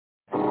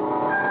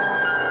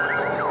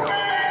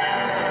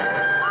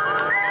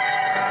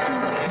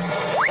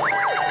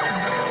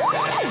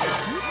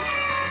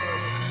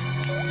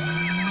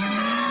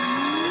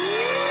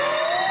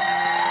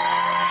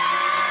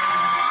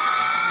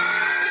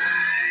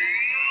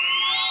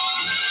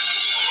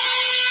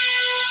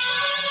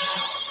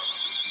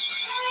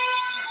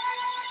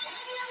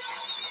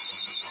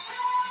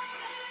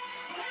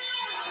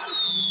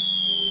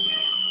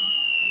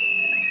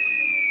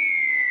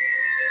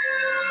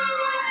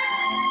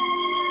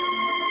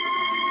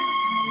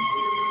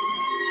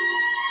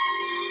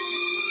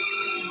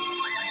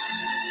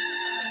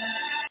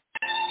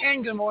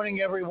And good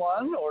morning,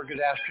 everyone, or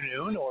good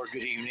afternoon, or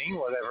good evening,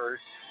 whatever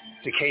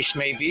the case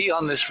may be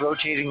on this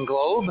rotating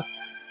globe.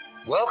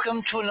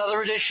 Welcome to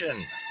another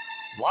edition,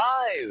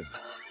 live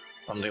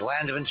from the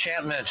land of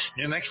enchantment,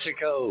 New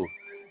Mexico,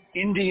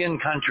 Indian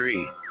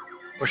country,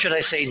 or should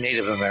I say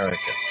Native Americans,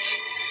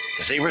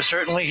 because they were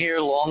certainly here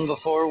long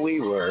before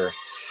we were.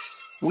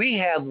 We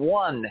have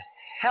one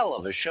hell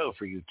of a show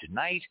for you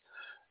tonight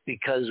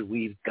because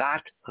we've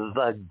got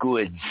the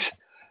goods.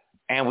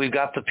 And we've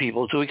got the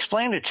people to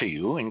explain it to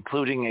you,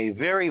 including a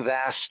very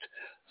vast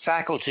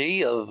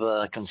faculty of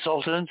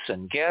consultants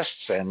and guests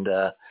and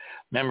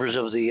members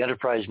of the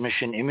Enterprise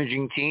Mission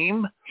Imaging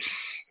Team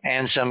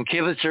and some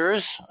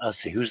kibitzers. Let's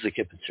see, who's the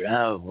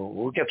kibitzer?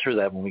 We'll get through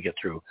that when we get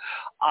through.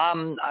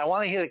 I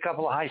want to hit a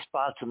couple of high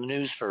spots in the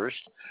news first.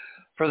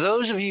 For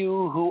those of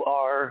you who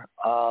are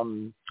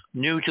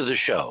new to the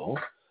show,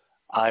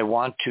 I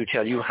want to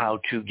tell you how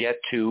to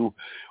get to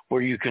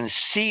where you can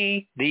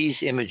see these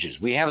images.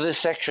 We have this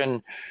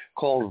section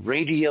called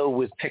Radio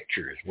with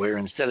Pictures, where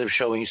instead of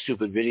showing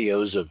stupid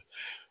videos of,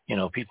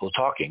 people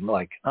talking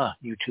like,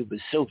 YouTube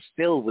is so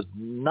filled with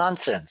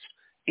nonsense,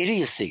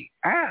 idiocy.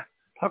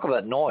 Talk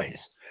about noise.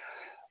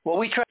 What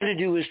we try to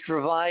do is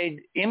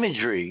provide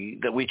imagery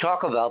that we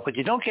talk about, but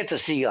you don't get to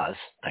see us,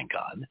 thank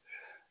God.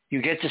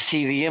 You get to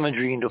see the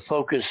imagery and to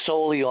focus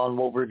solely on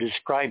what we're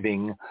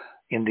describing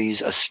in these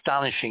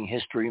astonishing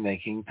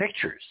history-making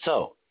pictures.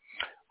 So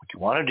what you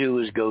want to do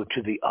is go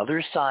to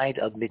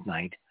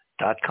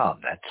theothersideofmidnight.com.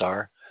 That's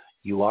our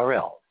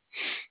URL.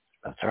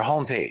 That's our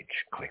homepage.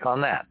 Click on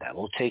that. That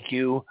will take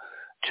you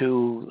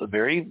to a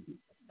very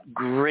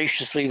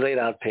graciously laid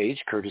out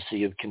page,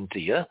 courtesy of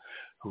Cynthia,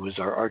 who is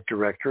our art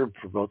director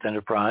for both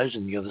Enterprise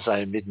and The Other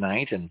Side of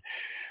Midnight and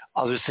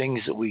other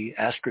things that we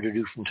ask her to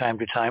do from time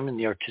to time in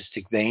the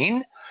artistic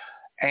vein.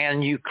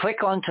 And you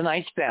click on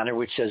tonight's banner,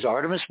 which says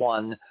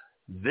Artemis-I,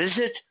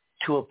 Visit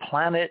to a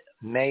Planet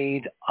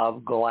Made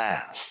of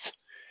Glass.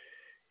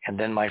 And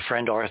then my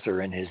friend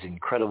Arthur in his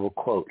incredible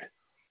quote,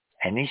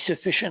 any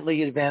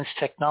sufficiently advanced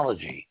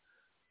technology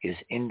is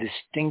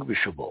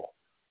indistinguishable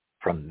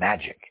from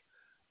magic.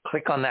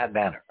 Click on that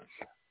banner.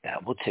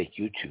 That will take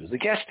you to the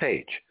guest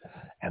page.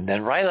 And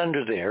then right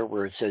under there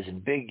where it says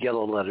in big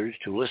yellow letters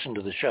to listen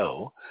to the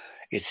show,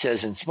 it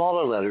says in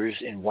smaller letters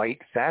in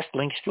white fast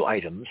links to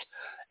items,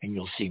 and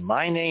you'll see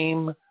my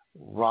name,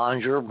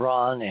 Ron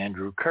Gerbraun,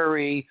 Andrew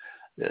Curry,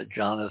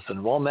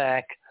 Jonathan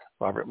Womack,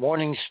 Robert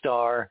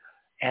Morningstar,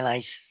 and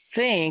I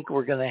think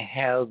we're going to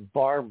have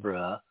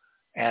Barbara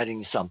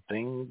adding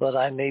something, but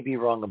I may be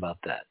wrong about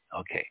that.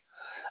 Okay.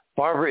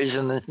 Barbara is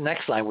in the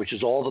next line, which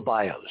is all the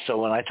bios. So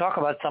when I talk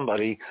about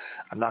somebody,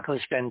 I'm not going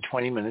to spend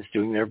 20 minutes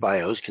doing their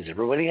bios because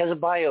everybody has a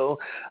bio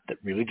that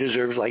really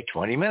deserves like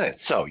 20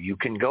 minutes. So you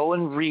can go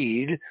and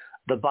read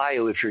the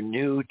bio if you're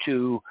new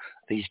to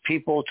these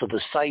people, to the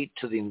site,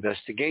 to the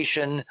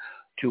investigation,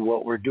 to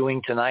what we're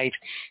doing tonight.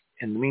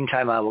 In the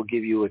meantime, I will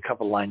give you a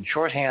couple line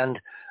shorthand,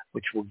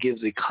 which will give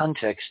the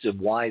context of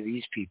why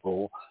these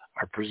people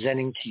are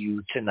presenting to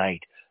you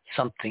tonight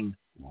something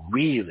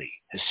really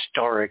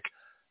historic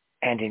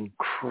and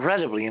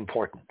incredibly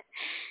important.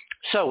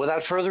 So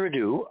without further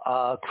ado,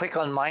 click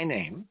on my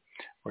name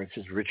where it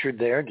says Richard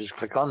there. Just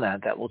click on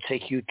that. That will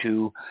take you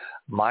to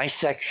my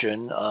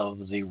section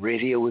of the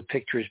Radio with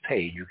Pictures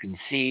page. You can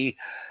see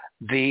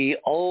the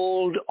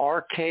old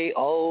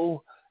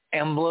RKO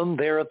emblem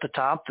there at the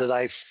top that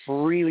I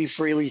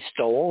freely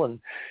stole and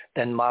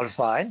then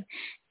modified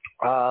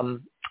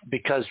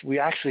because we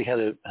actually had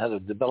a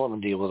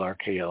development deal with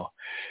RKO.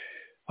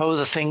 Oh,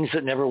 the things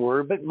that never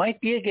were, but might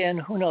be again.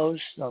 Who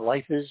knows?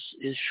 Life is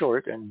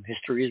short and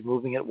history is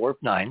moving at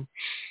warp 9.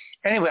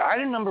 Anyway,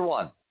 item number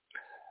 1.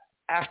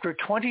 After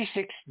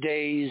 26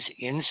 days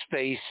in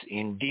space,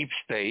 in deep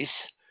space,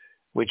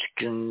 which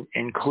can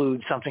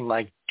include something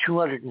like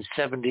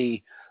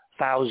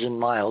 270,000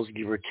 miles,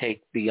 give or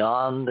take,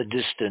 beyond the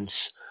distance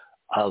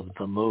of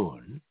the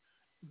moon.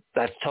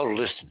 That's total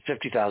distance,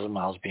 50,000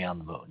 miles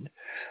beyond the moon.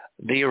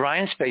 The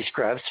Orion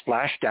spacecraft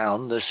splashed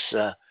down this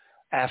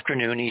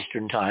afternoon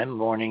Eastern time,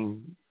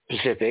 morning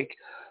Pacific,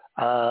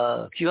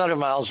 a few hundred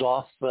miles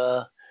off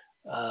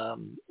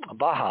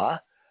Baja,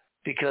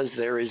 because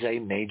there is a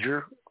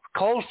major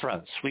cold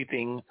front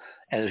sweeping,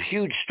 and a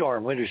huge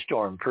storm, winter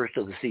storm, first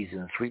of the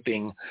season,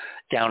 sweeping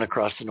down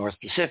across the North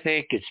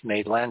Pacific. It's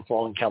made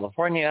landfall in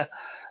California.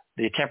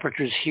 The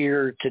temperatures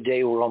here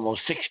today were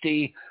almost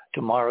 60.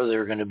 Tomorrow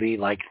they're going to be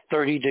like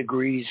 30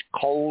 degrees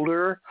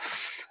colder,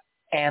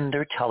 and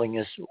they're telling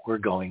us we're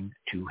going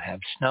to have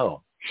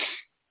snow.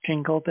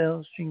 Jingle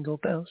bells, jingle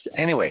bells.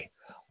 Anyway,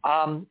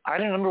 item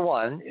number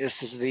 1, this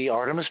is the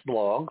Artemis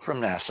blog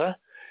from NASA,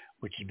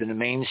 which has been a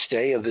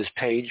mainstay of this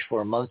page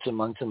for months and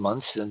months and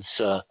months since,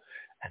 I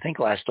think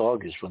last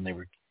August when they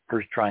were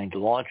first trying to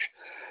launch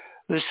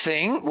this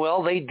thing.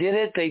 Well, they did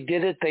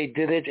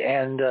it,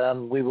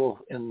 and we will,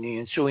 in the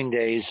ensuing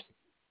days,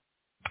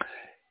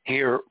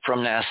 hear from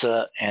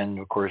NASA and,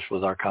 of course,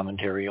 with our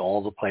commentary,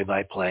 all the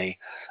play-by-play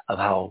of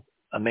how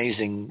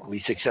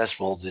amazingly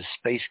successful this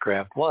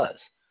spacecraft was.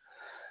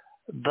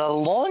 The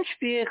launch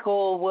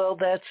vehicle, well,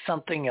 that's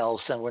something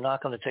else, and we're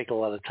not going to take a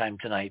lot of time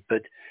tonight,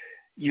 but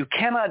you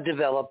cannot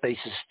develop a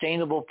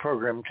sustainable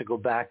program to go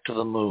back to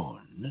the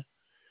moon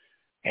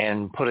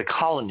and put a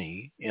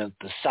colony at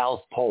the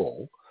South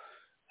Pole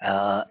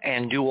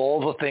and do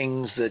all the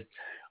things that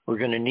we're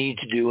going to need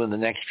to do in the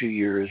next few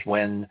years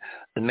when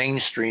the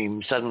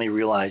mainstream suddenly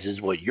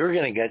realizes what you're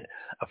going to get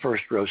a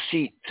first row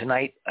seat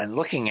tonight and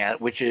looking at,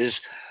 which is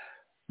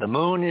the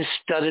moon is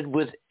studded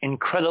with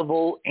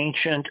incredible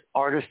ancient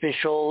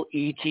artificial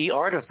ET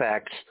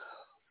artifacts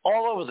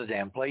all over the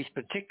damn place,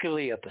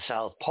 particularly at the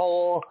South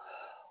Pole,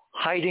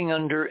 hiding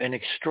under an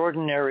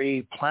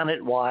extraordinary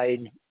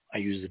planet-wide, I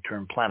use the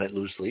term planet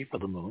loosely for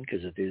the moon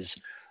because it is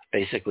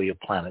basically a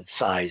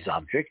planet-sized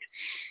object,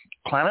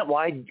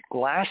 planet-wide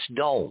glass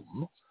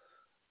dome,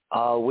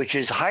 which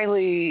is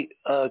highly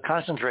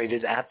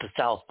concentrated at the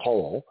South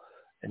Pole.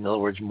 In other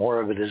words,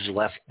 more of it is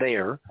left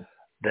there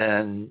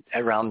than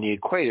around the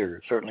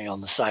equator, certainly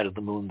on the side of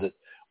the moon that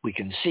we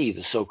can see,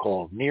 the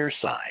so-called near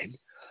side.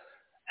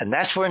 And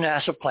that's where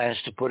NASA plans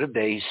to put a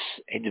base,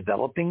 a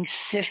developing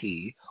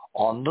city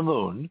on the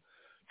moon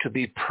to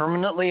be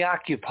permanently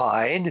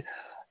occupied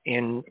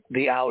in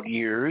the out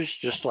years,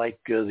 just like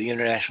the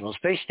International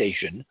Space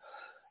Station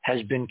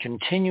has been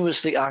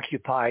continuously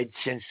occupied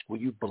since, will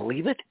you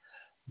believe it,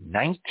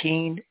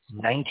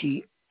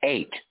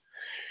 1998.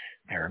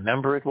 I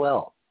remember it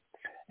well.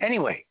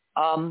 Anyway,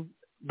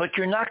 but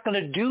you're not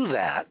going to do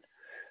that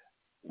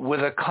with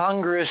a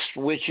Congress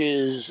which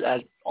is,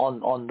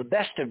 on the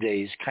best of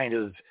days, kind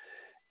of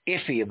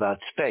iffy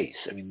about space.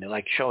 I mean, they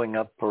like showing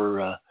up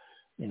for,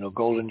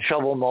 golden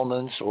shovel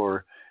moments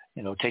or,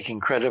 taking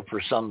credit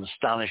for some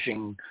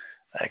astonishing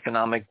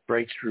economic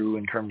breakthrough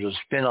in terms of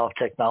spin-off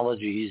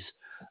technologies.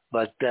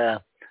 But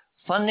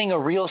funding a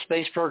real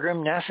space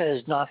program, NASA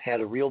has not had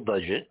a real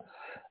budget.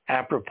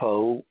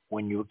 Apropos,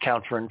 when you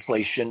account for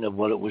inflation of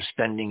what it was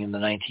spending in the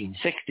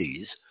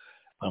 1960s,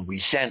 when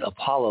we sent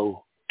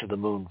Apollo to the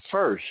moon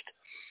first,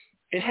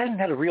 it hasn't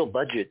had a real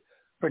budget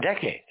for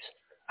decades.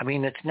 I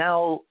mean, it's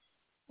now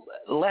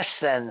less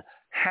than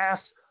half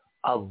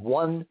of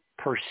 1%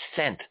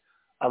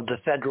 of the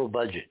federal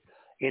budget.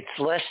 It's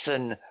less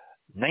than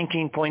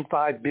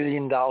 $19.5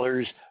 billion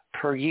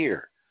per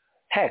year.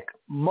 Heck,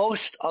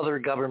 most other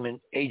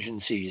government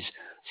agencies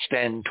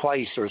spend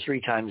twice or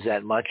three times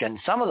that much, and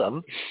some of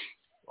them,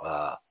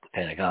 the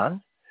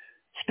Pentagon,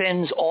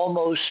 spends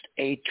almost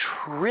 $1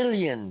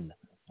 trillion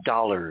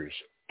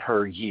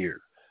per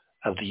year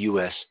of the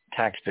U.S.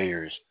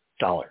 taxpayers'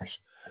 dollars.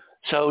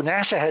 So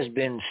NASA has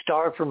been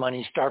starved for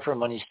money, starved for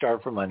money,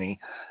 starved for money.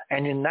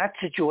 And in that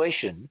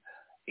situation,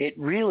 it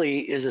really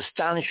is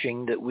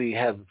astonishing that we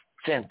have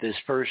sent this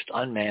first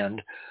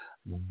unmanned,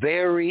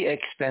 very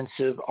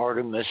expensive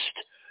Artemis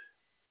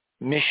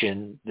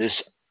mission, this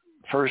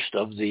first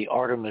of the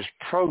Artemis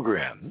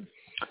program,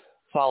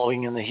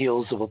 following in the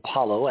heels of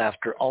Apollo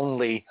after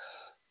only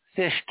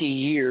 50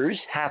 years,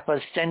 half a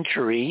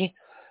century.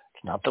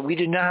 It's not that we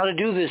didn't know how to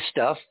do this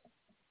stuff.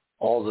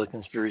 All the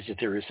conspiracy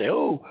theorists say,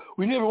 oh,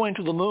 we never went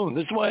to the moon.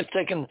 This is why it's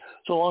taken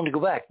so long to go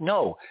back.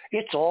 No,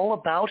 it's all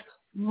about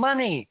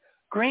money,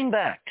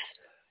 greenbacks.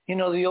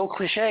 The old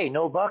cliche,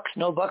 no bucks,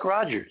 no Buck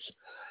Rogers.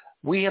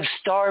 We have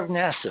starved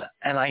NASA,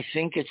 and I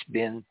think it's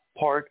been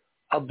part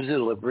of the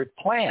deliberate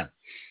plan.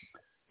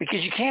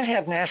 Because you can't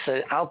have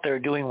NASA out there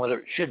doing what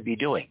it should be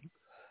doing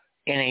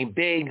in a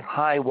big,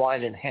 high,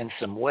 wide, and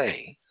handsome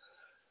way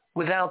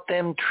without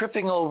them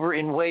tripping over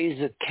in ways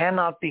that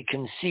cannot be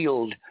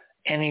concealed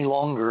any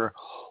longer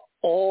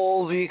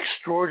all the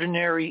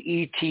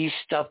extraordinary ET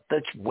stuff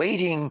that's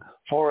waiting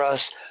for us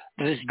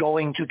that is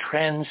going to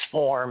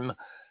transform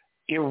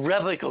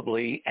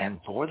irrevocably and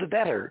for the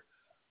better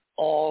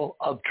all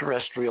of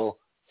terrestrial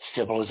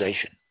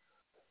civilization.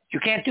 You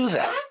can't do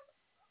that.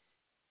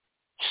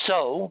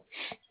 So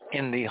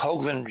in the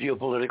Hoagland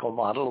geopolitical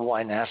model of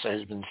why NASA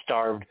has been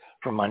starved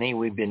for money,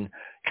 we've been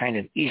kind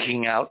of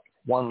eking out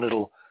one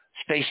little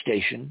space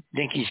station,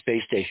 dinky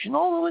space station,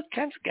 although it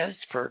kind of got its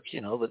perks,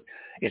 but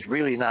it's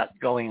really not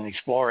going and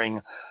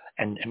exploring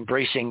and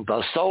embracing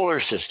the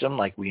solar system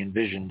like we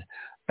envisioned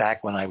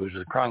back when I was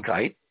with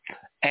Cronkite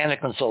and a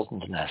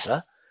consultant to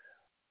NASA.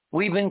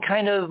 We've been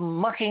kind of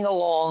mucking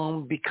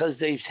along because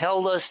they've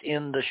held us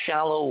in the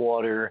shallow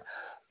water,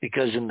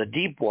 because in the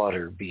deep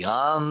water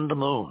beyond the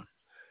moon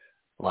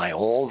lie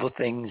all the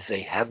things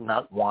they have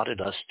not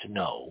wanted us to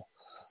know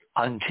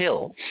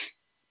until,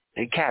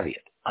 a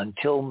caveat,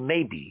 until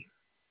maybe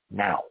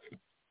now.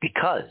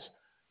 Because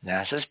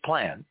NASA's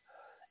plan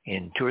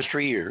in 2 or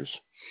 3 years,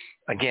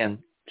 again,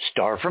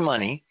 starved for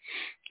money,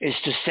 is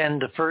to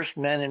send the first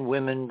men and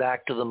women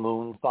back to the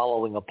moon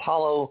following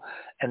Apollo,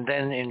 and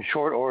then in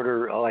short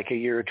order, like a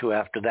year or two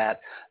after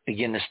that,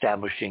 begin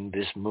establishing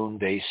this moon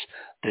base,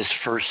 this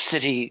first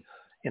city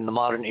in the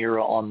modern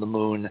era on the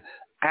moon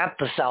at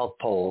the South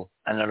Pole,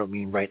 and I don't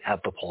mean right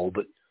at the pole,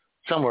 but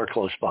somewhere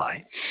close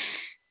by.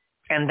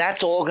 And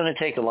that's all going to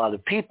take a lot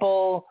of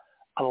people,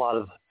 a lot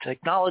of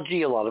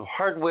technology, a lot of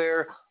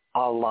hardware,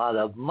 a lot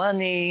of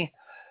money.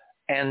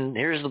 And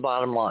here's the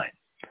bottom line.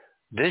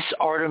 This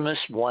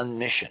Artemis-I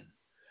mission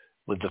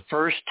with the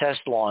first test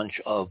launch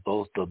of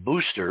both the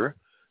booster,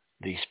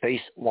 the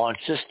Space Launch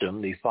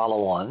System, the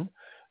follow-on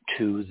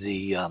to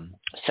the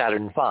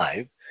Saturn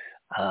V,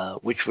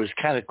 which was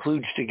kind of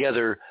kludged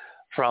together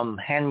from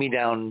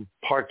hand-me-down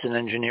parts and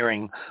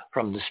engineering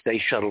from the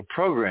Space Shuttle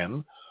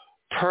program,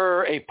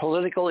 per a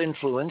political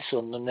influence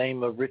on the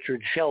name of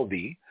Richard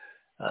Shelby,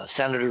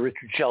 Senator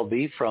Richard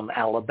Shelby from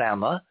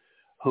Alabama,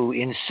 who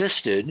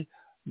insisted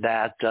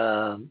that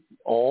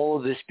all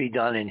of this be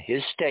done in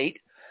his state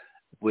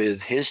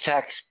with his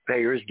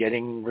taxpayers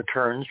getting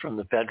returns from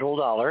the federal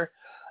dollar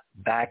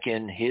back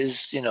in his,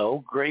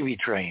 gravy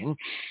train,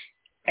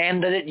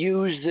 and that it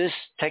used this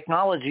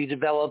technology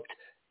developed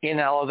in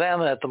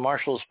Alabama at the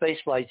Marshall Space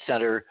Flight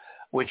Center,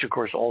 which of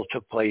course all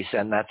took place,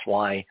 and that's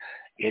why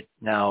it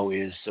now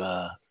is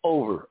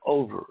overpriced.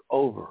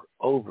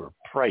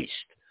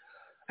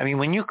 I mean,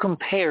 when you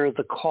compare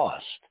the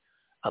cost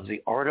of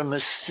the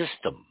Artemis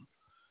system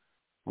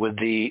with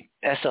the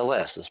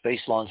SLS, the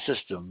Space Launch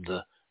System,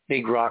 the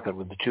big rocket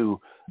with the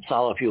two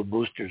solid fuel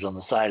boosters on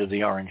the side of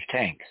the orange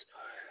tanks,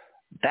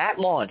 that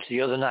launched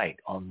the other night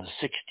on the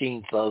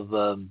 16th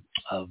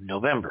of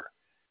November,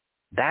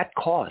 that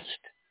cost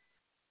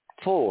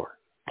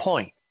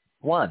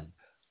 $4.1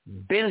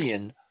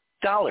 billion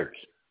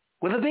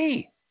with a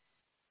B.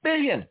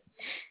 Billion.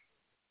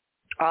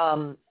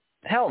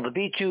 Hell, the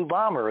B-2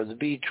 bomber or the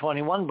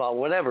B-21 bomber,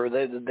 whatever,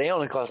 they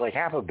only cost like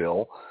half a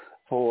bill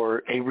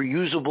for a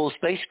reusable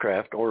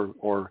spacecraft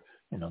or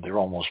they're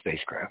almost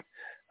spacecraft,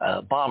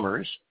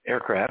 bombers,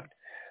 aircraft.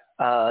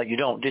 You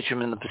don't ditch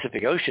them in the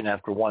Pacific Ocean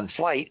after one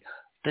flight.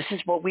 This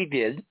is what we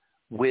did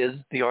with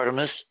the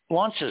Artemis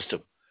launch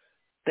system.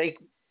 They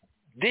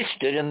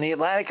ditched it in the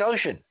Atlantic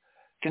Ocean.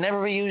 Can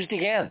never be used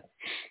again.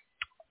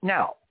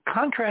 Now,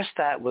 contrast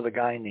that with a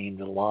guy named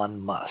Elon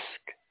Musk,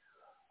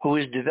 who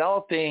is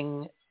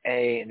developing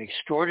an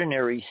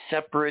extraordinary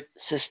separate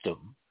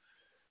system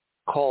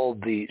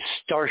called the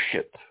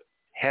Starship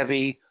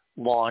Heavy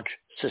Launch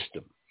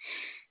System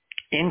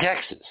in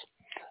Texas,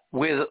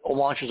 with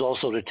launches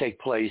also to take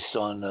place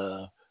on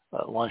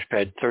Launch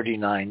Pad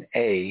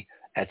 39A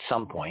at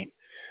some point,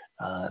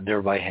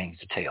 thereby hangs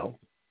the tail.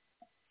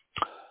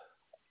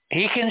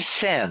 He can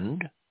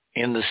send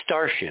in the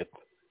Starship,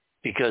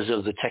 because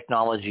of the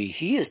technology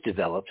he has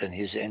developed and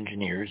his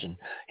engineers and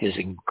his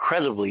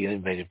incredibly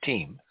innovative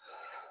team,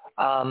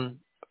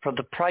 for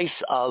the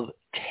price of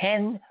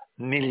 $10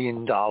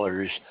 million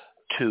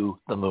to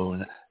the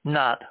moon,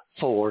 not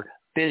 $4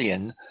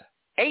 billion,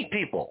 8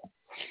 people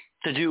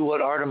to do what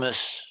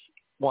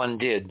Artemis-I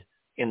did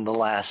in the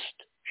last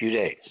few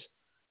days.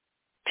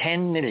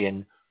 10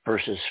 million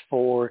versus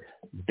 4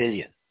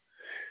 billion.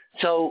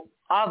 So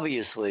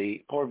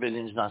obviously, 4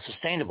 billion is not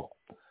sustainable.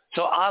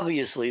 So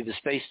obviously, the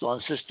Space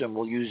Launch System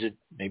will use it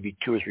maybe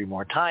 2 or 3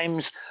 more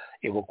times.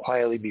 It will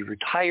quietly be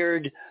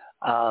retired.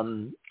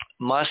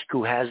 Musk,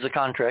 who has the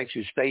contract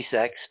through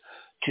SpaceX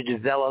to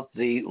develop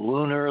the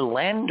lunar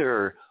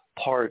lander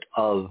part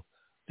of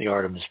the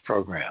Artemis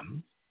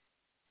program,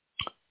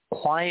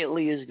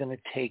 quietly is going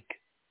to take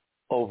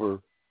over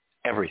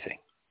everything,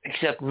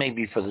 except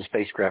maybe for the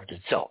spacecraft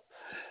itself.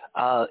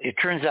 It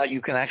turns out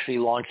you can actually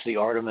launch the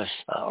Artemis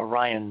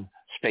Orion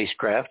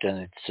spacecraft and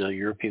its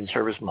European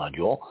service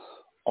module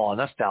on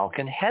a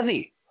Falcon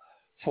Heavy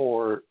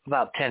for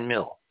about 10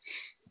 mil.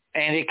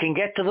 And it can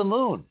get to the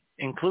moon,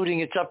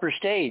 including its upper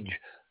stage,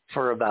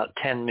 for about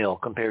 10 mil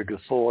compared to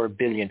 4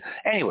 billion.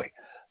 Anyway,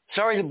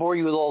 sorry to bore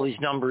you with all these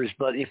numbers,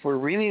 but if we're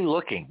really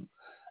looking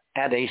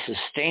at a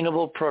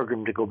sustainable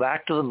program to go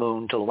back to the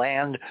moon, to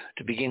land,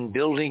 to begin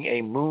building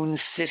a moon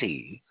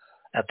city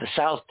at the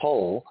South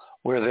Pole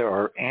where there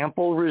are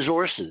ample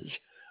resources,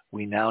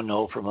 we now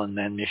know from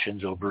unmanned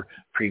missions over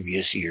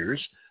previous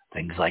years,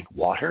 things like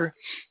water,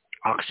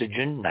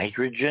 oxygen,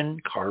 nitrogen,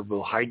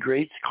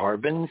 carbohydrates,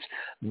 carbons,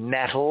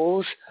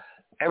 metals,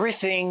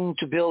 everything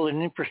to build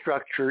an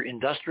infrastructure,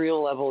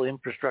 industrial level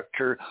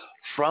infrastructure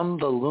from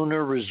the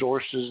lunar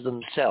resources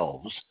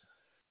themselves.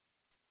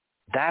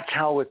 That's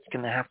how it's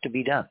going to have to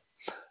be done.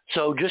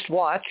 So just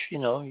watch,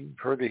 you've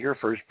heard it here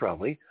first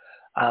probably.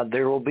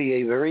 There will be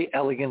a very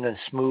elegant and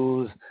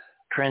smooth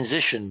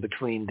transition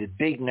between the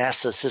big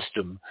NASA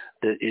system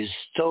that is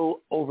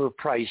so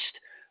overpriced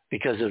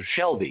because of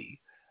Shelby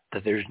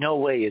that there's no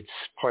way it's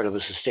part of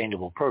a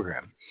sustainable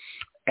program.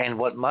 And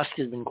what Musk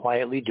has been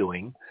quietly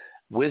doing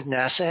with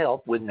NASA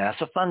help, with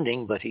NASA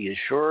funding, but he has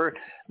sure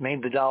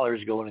made the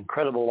dollars go an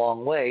incredible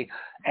long way.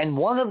 And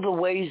one of the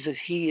ways that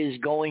he is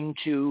going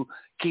to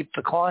keep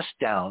the cost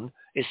down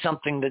is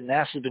something that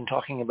NASA has been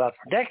talking about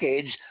for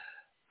decades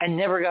and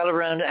never got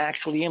around to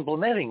actually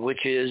implementing,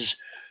 which is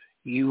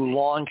you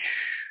launch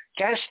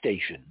gas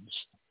stations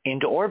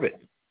into orbit,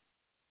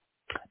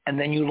 and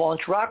then you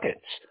launch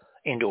rockets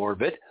into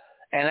orbit,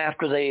 and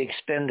after they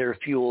expend their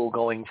fuel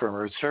going from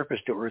Earth's surface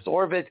to Earth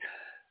orbit,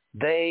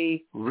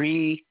 they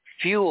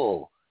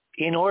refuel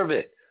in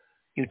orbit.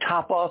 You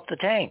top off the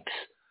tanks.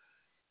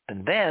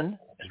 And then,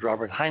 as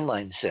Robert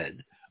Heinlein said,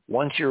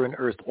 once you're in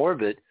Earth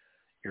orbit,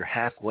 you're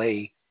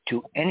halfway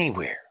to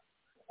anywhere.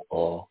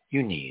 All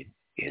you need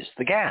is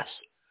the gas.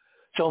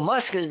 So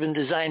Musk has been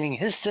designing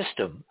his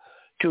system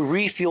to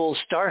refuel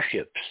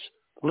starships,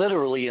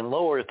 literally in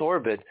low Earth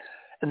orbit,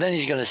 and then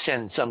he's going to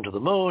send some to the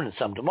moon and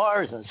some to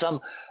Mars and some.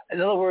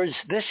 In other words,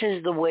 this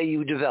is the way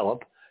you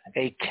develop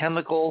a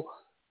chemical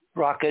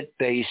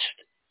rocket-based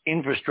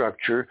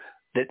infrastructure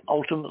that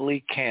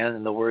ultimately can,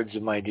 in the words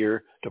of my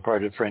dear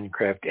departed friend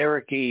Kraft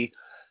Ericke,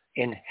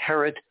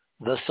 inherit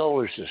the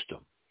solar system.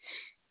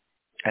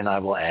 And I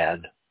will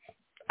add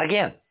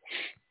again,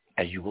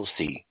 as you will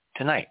see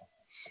tonight.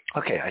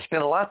 Okay, I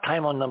spent a lot of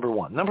time on number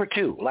one. Number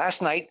two,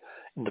 last night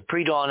in the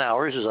pre-dawn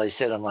hours, as I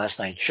said on last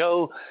night's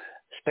show,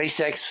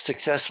 SpaceX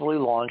successfully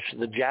launched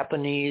the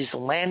Japanese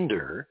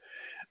lander,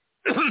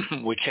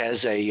 which has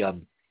a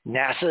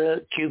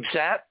NASA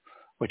CubeSat,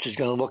 which is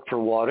going to look for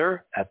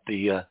water at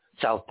the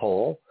South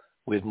Pole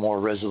with more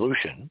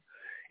resolution.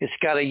 It's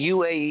got a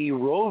UAE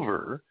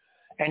rover,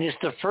 and it's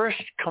the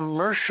first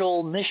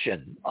commercial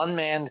mission,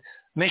 unmanned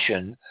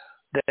mission,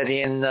 that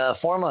in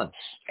 4 months,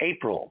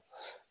 April,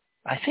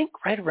 I think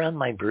right around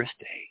my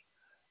birthday,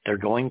 they're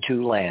going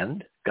to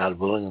land, God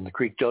willing, and the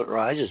creek don't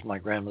rise, as my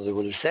grandmother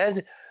would have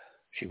said.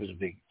 She was a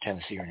big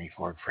Tennessee Ernie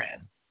Ford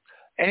fan.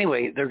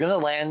 Anyway, they're going to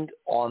land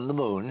on the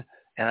moon,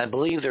 and I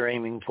believe they're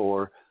aiming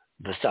for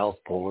the South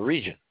Polar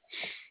region,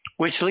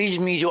 which leads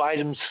me to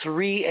items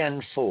 3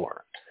 and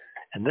 4.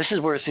 And this is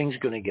where things are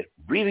going to get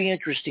really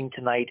interesting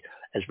tonight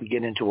as we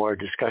get into our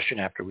discussion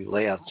after we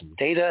lay out some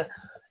data.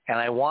 And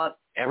I want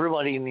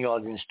everybody in the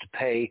audience to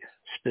pay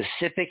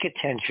specific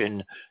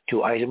attention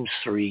to items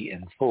 3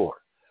 and 4.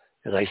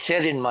 As I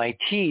said in my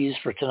tease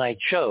for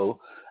tonight's show,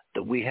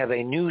 that we have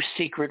a new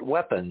secret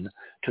weapon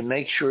to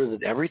make sure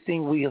that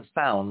everything we have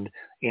found,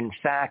 in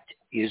fact,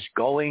 is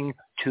going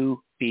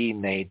to be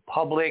made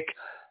public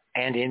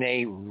and in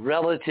a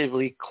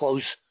relatively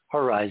close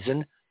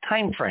horizon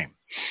time frame.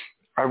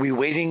 Are we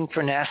waiting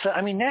for NASA?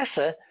 I mean,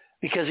 NASA,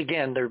 because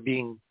again, they're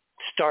being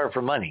starved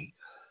for money,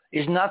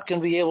 is not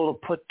going to be able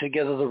to put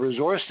together the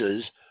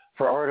resources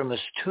for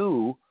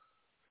Artemis-II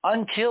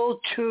until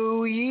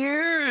 2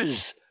 years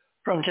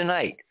from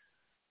tonight.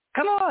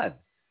 Come on.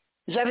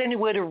 Is that any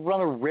way to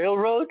run a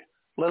railroad,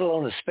 let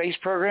alone a space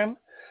program?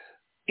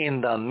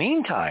 In the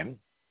meantime,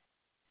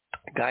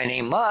 a guy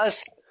named Musk,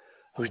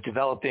 who's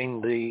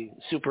developing the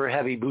super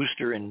heavy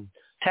booster in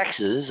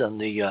Texas and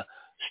the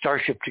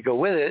Starship to go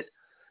with it,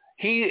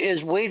 he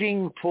is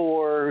waiting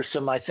for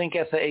some, I think,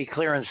 FAA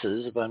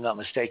clearances, if I'm not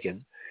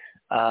mistaken,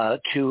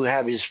 to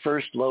have his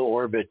first low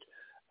orbit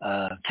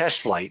test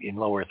flight in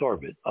low Earth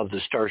orbit of the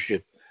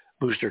Starship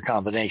booster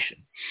combination.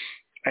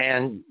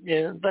 And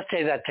let's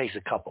say that takes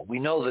a couple. We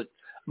know that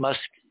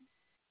Musk's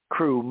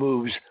crew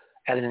moves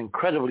at an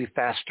incredibly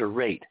faster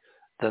rate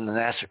than the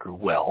NASA crew.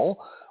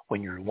 Well,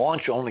 when your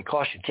launch only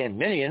costs you $10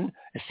 million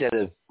instead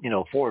of,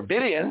 $4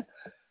 billion,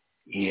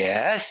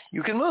 yes,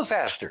 you can move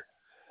faster.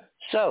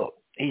 So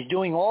he's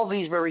doing all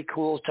these very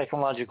cool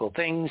technological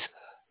things,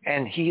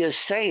 and he is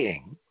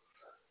saying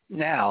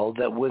now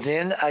that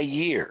within a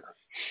year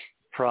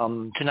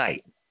from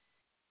tonight,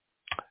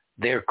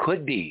 there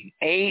could be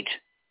 8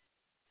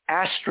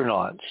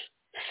 astronauts,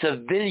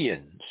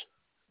 civilians,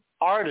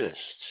 artists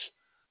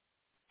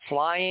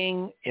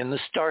flying in the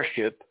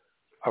Starship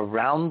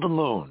around the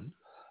moon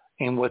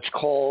in what's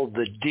called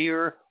the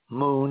Dear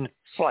Moon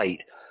flight.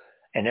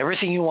 And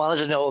everything you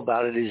wanted to know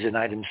about it is in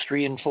items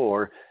 3 and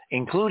 4,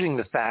 including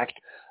the fact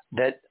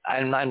that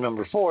in item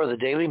number 4, the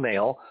Daily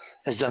Mail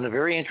has done a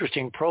very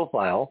interesting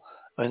profile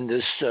on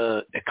this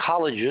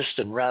ecologist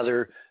and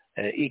rather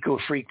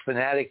eco-freak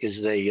fanatic, as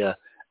they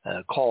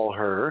call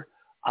her,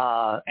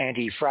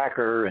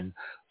 anti-fracker and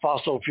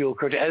fossil fuel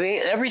critic. I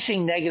mean,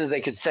 everything negative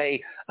they could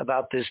say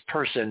about this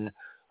person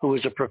who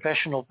is a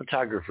professional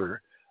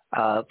photographer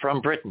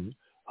from Britain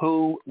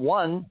who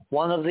won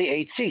one of the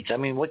 8 seats. I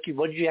mean, what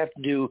did you have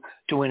to do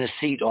to win a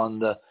seat on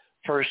the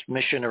first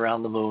mission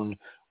around the moon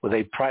with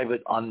a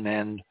private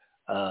unmanned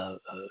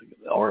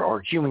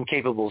or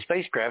human-capable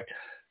spacecraft?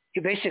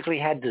 You basically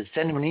had to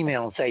send them an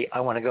email and say,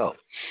 I want to go.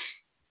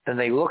 Then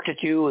they looked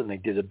at you and they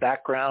did a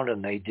background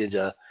and they did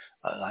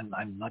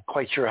I'm not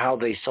quite sure how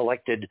they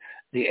selected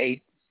the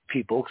 8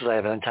 people because I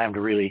haven't had time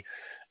to really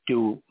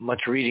do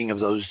much reading of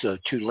those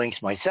 2 links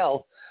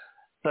myself.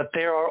 But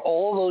there are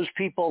all those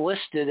people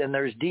listed, and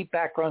there's deep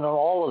background on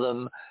all of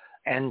them.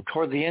 And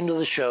toward the end of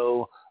the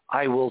show,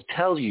 I will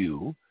tell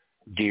you,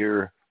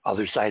 dear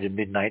Other Side of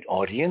Midnight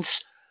audience,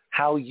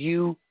 how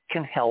you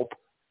can help,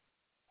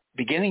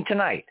 beginning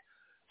tonight,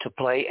 to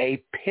play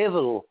a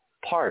pivotal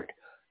part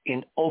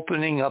in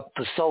opening up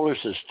the solar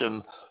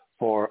system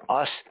for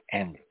us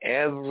and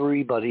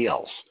everybody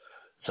else.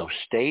 So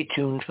stay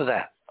tuned for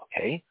that,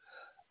 okay?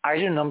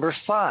 Item number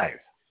 5.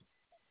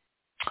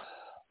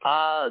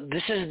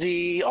 This is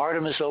the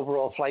Artemis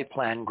overall flight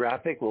plan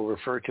graphic. We'll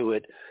refer to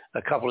it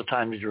a couple of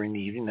times during the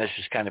evening. That's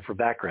just kind of for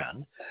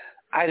background.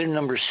 Item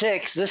number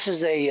 6, this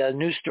is a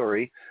news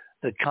story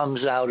that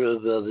comes out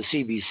of the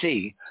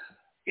CBC.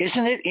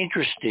 Isn't it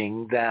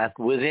interesting that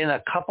within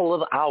a couple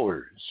of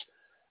hours,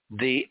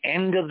 the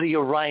end of the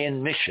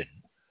Orion mission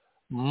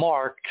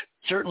marked,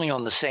 certainly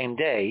on the same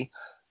day,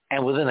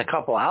 and within a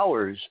couple of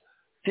hours,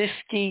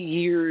 50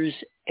 years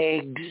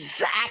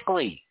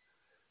exactly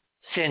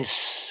since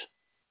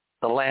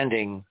the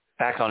landing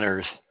back on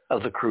Earth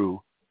of the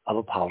crew of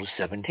Apollo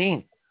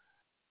 17,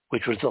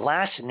 which was the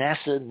last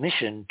NASA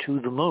mission to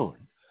the moon,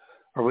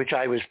 for which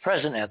I was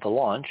present at the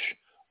launch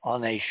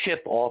on a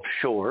ship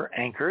offshore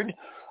anchored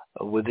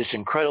with this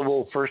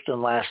incredible first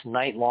and last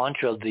night launch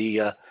of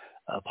the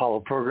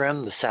Apollo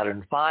program, the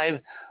Saturn V.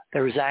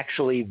 There is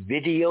actually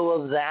video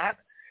of that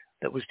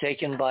was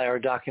taken by our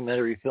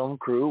documentary film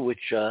crew,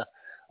 which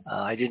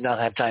I did not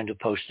have time to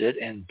post it,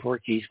 and poor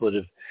Keith would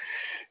have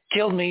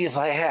killed me if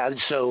I had,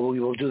 so we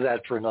will do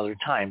that for another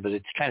time. But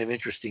it's kind of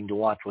interesting to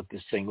watch what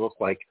this thing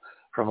looked like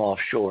from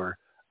offshore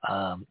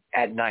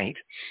at night.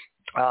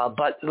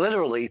 But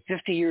literally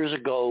 50 years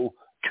ago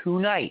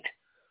tonight,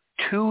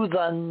 to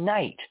the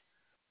night,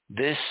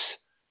 this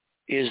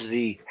is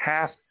the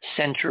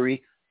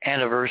half-century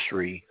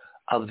anniversary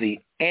of the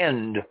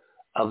end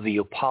of the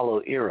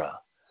Apollo era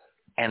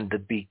and the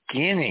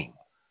beginning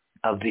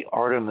of the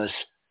Artemis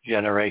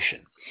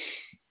generation.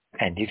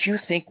 And if you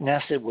think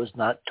NASA was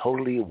not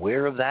totally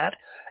aware of that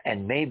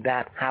and made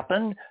that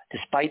happen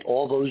despite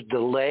all those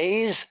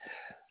delays,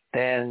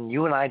 then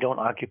you and I don't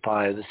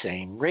occupy the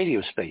same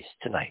radio space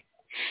tonight.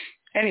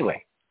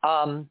 Anyway,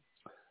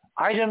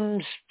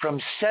 items from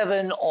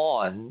 7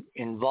 on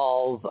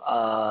involve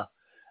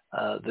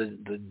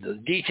the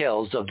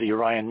details of the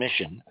Orion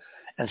mission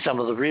and some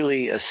of the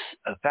really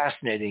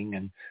fascinating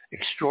and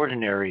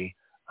extraordinary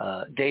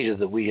data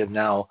that we have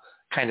now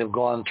kind of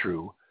gone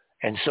through.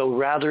 And so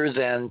rather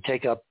than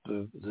take up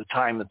the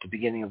time at the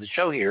beginning of the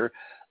show here,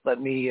 let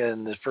me,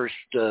 in the first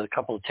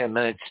couple of 10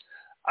 minutes,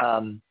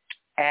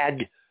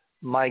 add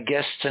my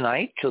guest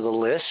tonight to the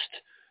list.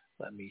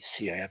 Let me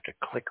see. I have to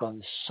click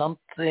on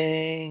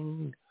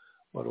something.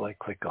 What do I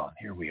click on?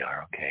 Here we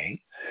are.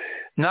 Okay.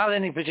 Not in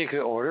any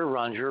particular order.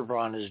 Ron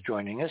Gerbraun is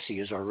joining us. He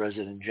is our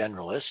resident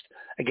generalist.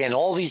 Again,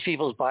 all these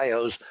people's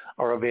bios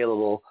are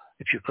available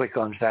if you click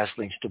on Fast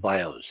Links to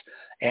Bios.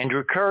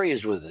 Andrew Curry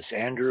is with us.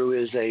 Andrew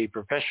is a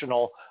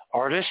professional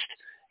artist.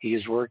 He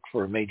has worked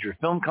for major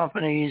film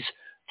companies,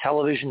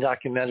 television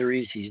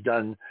documentaries. He's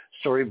done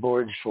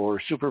storyboards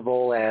for Super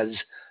Bowl ads,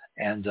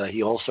 and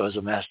he also has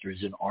a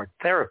master's in art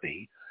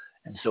therapy.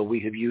 And so we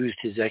have used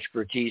his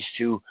expertise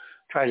to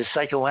try to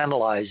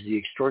psychoanalyze the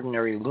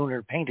extraordinary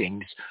lunar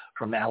paintings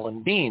from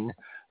Alan Bean,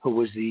 who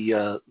was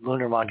the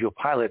lunar module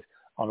pilot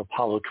on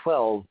Apollo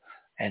 12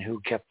 and who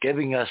kept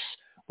giving us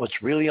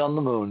what's really on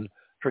the moon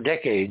for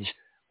decades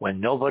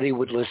when nobody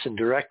would listen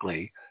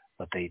directly,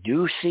 but they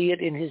do see it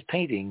in his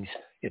paintings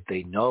if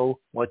they know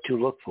what to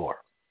look for.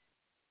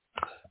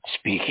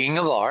 Speaking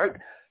of art,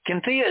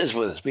 Cynthia is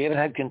with us. We haven't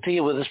had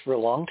Cynthia with us for a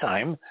long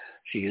time.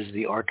 She is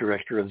the art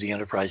director of the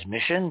Enterprise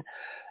mission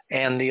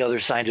and The Other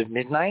Side of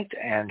Midnight,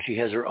 and she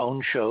has her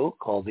own show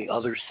called The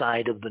Other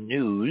Side of the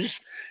News,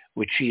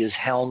 which she has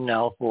helmed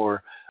now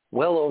for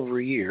well over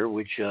a year,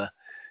 which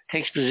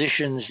takes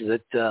positions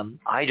that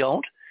I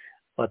don't,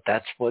 but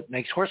that's what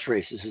makes horse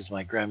races, as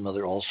my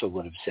grandmother also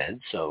would have said.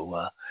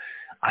 So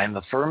I'm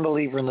a firm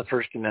believer in the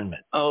First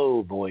Amendment.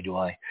 Oh, boy, do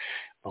I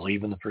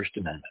believe in the First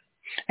Amendment.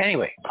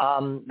 Anyway,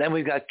 then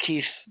we've got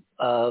Keith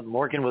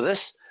Morgan with us,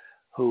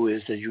 who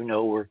is, as you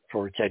know, worked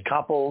for Ted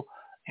Koppel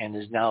and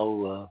is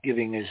now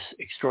giving his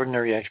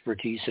extraordinary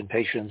expertise and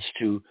patience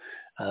to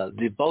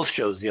both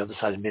shows, The Other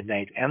Side of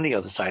Midnight and The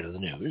Other Side of the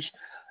News.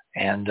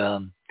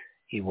 And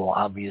he will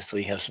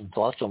obviously have some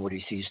thoughts on what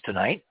he sees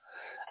tonight.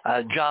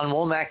 John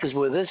Womack is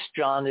with us.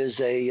 John is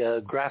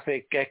a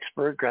graphic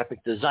expert,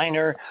 graphic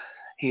designer.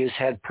 He has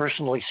had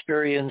personal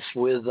experience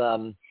with,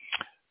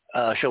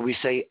 shall we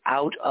say,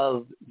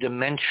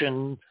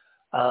 out-of-dimension,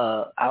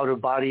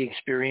 out-of-body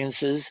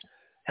experiences,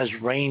 has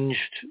ranged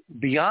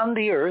beyond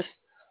the Earth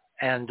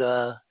and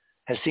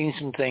has seen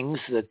some things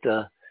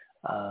that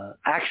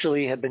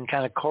actually have been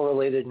kind of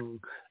correlated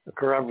and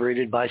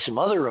corroborated by some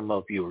other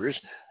remote viewers.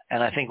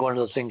 And I think one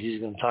of the things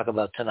he's going to talk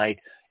about tonight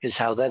is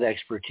how that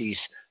expertise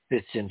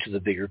fits into the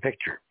bigger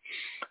picture.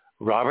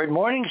 Robert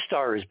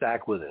Morningstar is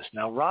back with us.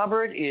 Now,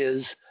 Robert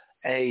is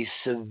a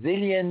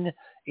civilian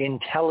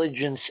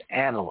intelligence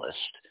analyst.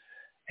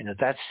 And if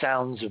that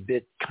sounds a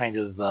bit kind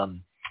of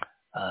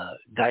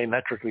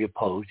diametrically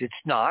opposed, it's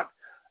not.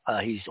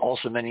 He's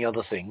also many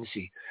other things.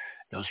 He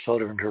knows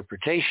photo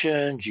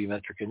interpretation,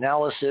 geometric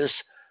analysis.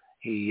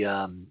 He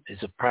is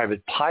a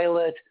private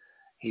pilot.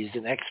 He's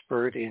an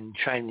expert in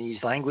Chinese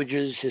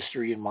languages,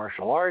 history, and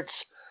martial arts.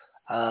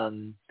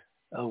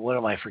 What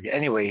am I forgetting?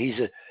 Anyway,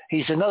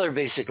 he's another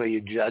basically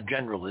a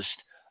generalist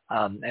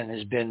and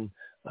has been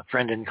a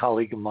friend and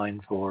colleague of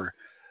mine for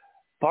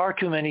far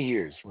too many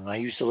years. When I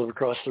used to live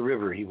across the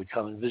river, he would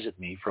come and visit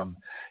me from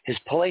his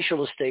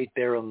palatial estate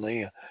there on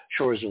the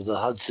shores of the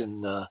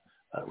Hudson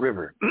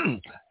River.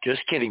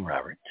 Just kidding,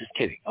 Robert. Just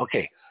kidding.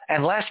 Okay.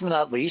 And last but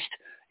not least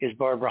is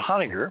Barbara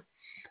Honegger.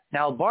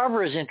 Now,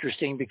 Barbara is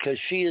interesting because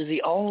she is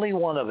the only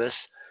one of us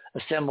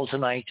assembled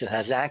tonight that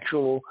has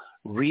actual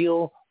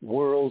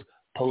real-world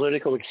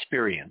political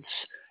experience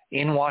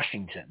in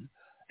Washington.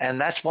 And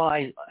that's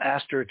why I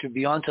asked her to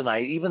be on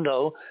tonight, even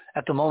though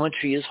at the moment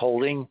she is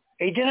holding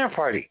a dinner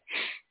party.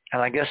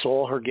 And I guess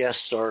all her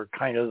guests are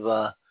kind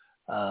of,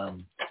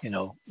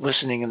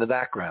 listening in the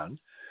background.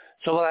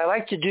 So what I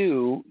like to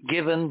do,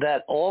 given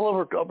that all of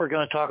what we're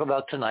going to talk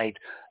about tonight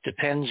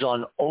depends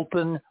on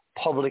open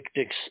public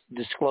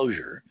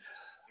disclosure,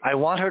 I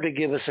want her to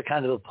give us a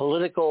kind of a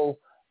political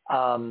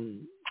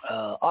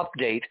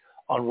update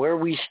on where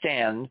we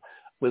stand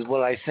with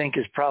what I think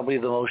is probably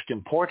the most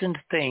important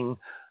thing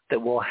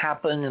that will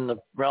happen in the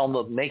realm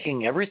of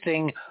making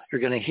everything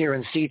you're going to hear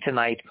and see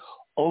tonight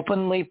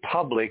openly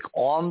public,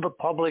 on the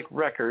public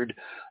record,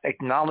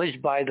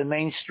 acknowledged by the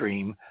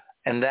mainstream,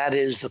 and that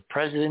is the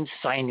president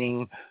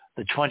signing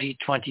the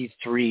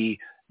 2023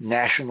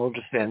 National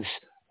Defense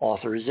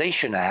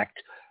Authorization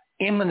Act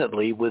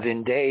imminently,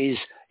 within days,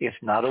 if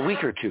not a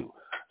week or two.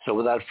 So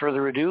without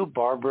further ado,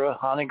 Barbara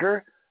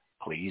Honegger,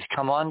 please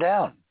come on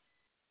down.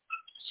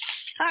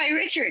 Hi,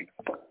 Richard.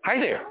 Hi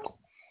there.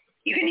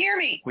 You can hear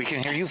me. We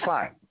can hear you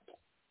fine.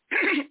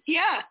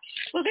 Yeah.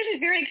 Well, this is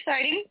very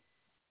exciting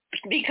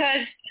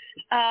because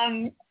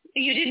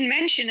you didn't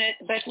mention it,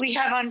 but we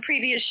have on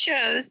previous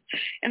shows,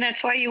 and that's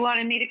why you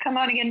wanted me to come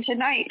on again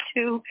tonight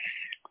to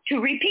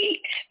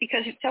repeat,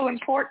 because it's so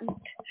important,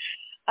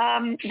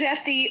 that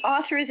the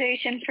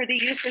authorization for the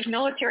use of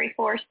military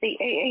force, the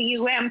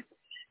AAUMF,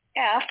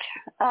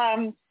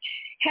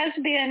 has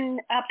been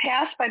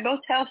passed by both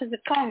houses of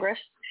Congress,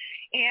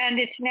 and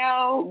it's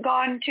now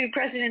gone to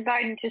President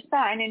Biden to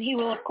sign, and he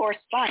will, of course,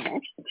 sign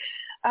it.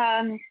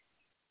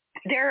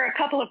 There are a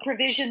couple of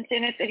provisions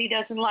in it that he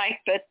doesn't like,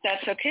 but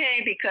that's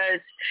okay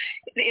because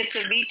it's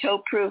a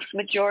veto-proof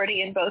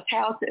majority in both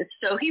houses,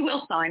 so he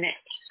will sign it.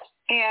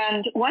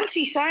 And once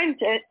he signs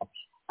it,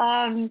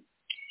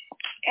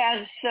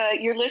 as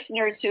your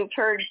listeners who've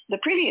heard the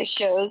previous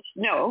shows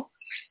know,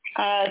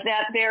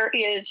 that there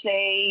is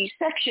a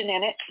section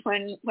in it,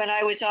 when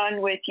I was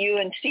on with you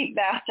and Steve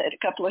Bassett, a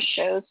couple of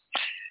shows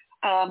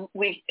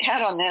we've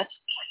had on this,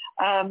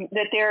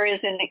 that there is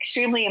an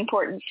extremely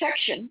important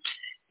section.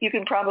 You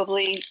can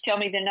probably tell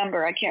me the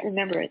number. I can't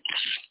remember it.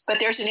 But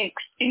there's an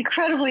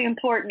incredibly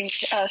important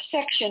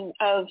section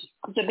of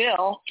the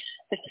bill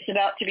that's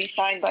about to be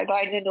signed by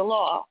Biden into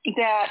law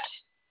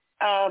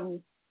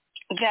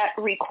that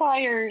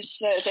requires,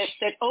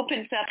 that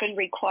opens up and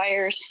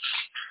requires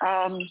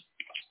a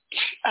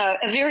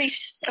very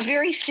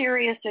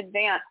serious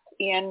advance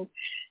in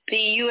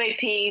the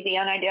UAP, the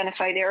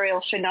unidentified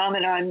aerial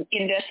phenomenon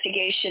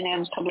investigation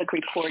and public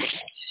reporting.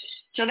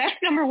 So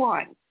that's number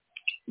one.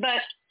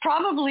 But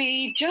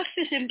probably just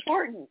as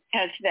important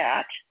as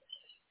that,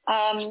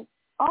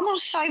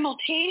 almost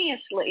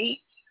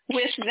simultaneously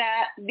with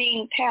that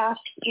being passed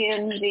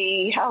in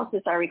the House,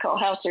 as I recall,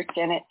 House or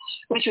Senate,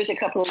 which was a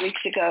couple of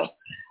weeks ago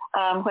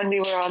when we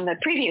were on the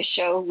previous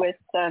show with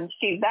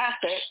Steve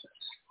Bassett,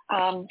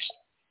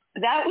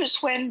 that was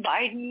when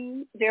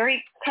Biden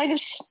very kind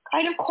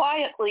of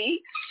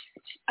quietly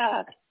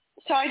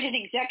signed an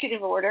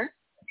executive order,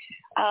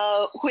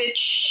 which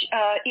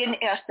in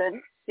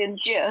essence, in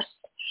gist,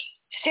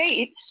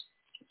 states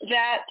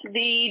that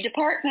the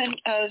Department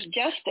of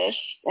Justice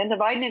and the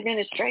Biden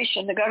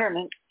administration, the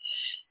government,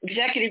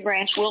 executive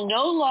branch, will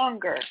no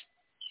longer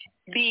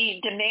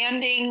be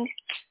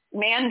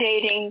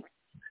mandating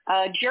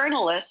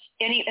journalists,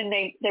 and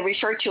they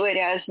refer to it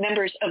as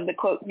members of the,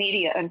 quote,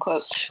 media,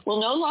 unquote,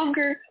 will no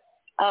longer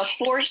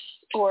force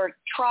or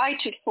try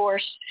to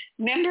force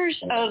members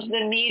of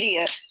the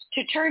media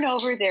to turn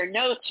over their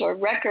notes or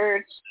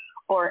records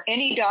or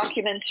any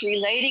documents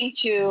relating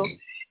to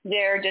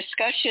their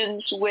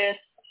discussions with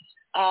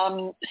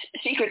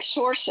secret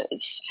sources,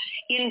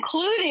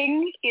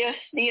 including if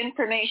the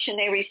information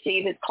they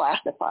receive is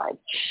classified.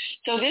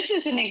 So this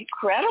is an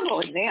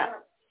incredible event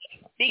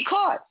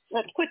because,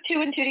 let's put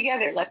two and two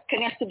together, let's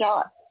connect the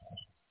dots.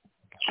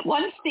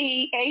 Once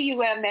the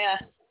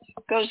AUMF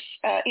goes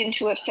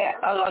into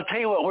effect. I'll tell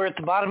you what, we're at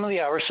the bottom of the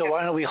hour, so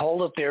why don't we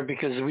hold it there,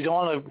 because we don't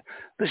want to,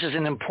 this is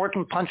an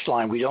important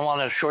punchline. We don't want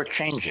to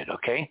shortchange it,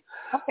 okay?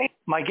 Okay.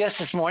 My guest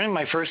this morning,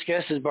 my first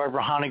guest is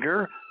Barbara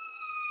Honegger,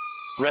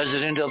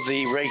 resident of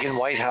the Reagan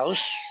White House,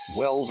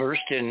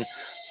 well-versed in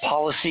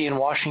policy in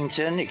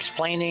Washington,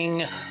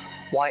 explaining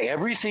why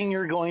everything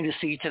you're going to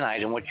see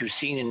tonight and what you've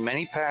seen in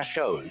many past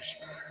shows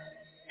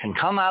can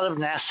come out of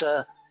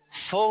NASA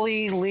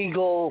fully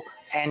legal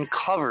and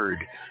covered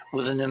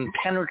with an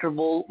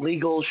impenetrable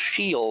legal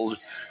shield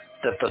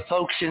that the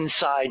folks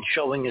inside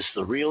showing us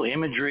the real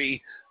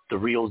imagery, the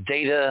real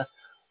data,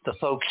 the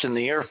folks in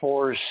the Air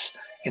Force,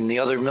 in the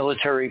other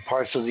military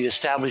parts of the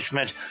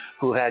establishment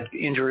who had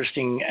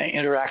interesting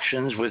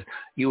interactions with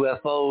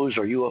UFOs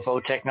or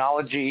UFO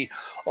technology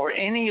or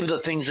any of the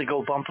things that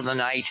go bump in the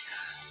night,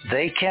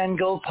 they can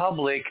go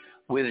public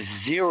with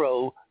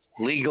zero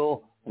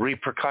legal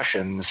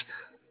repercussions.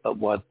 But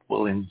what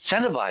will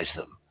incentivize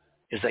them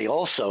is they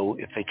also,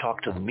 if they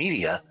talk to the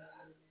media,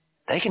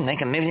 they can make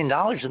 $1 million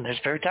in their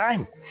spare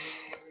time.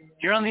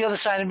 You're on the other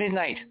side of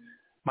midnight.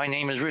 My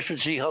name is Richard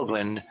C.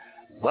 Hoagland.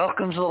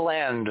 Welcome to the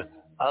land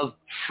of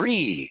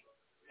free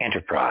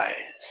enterprise.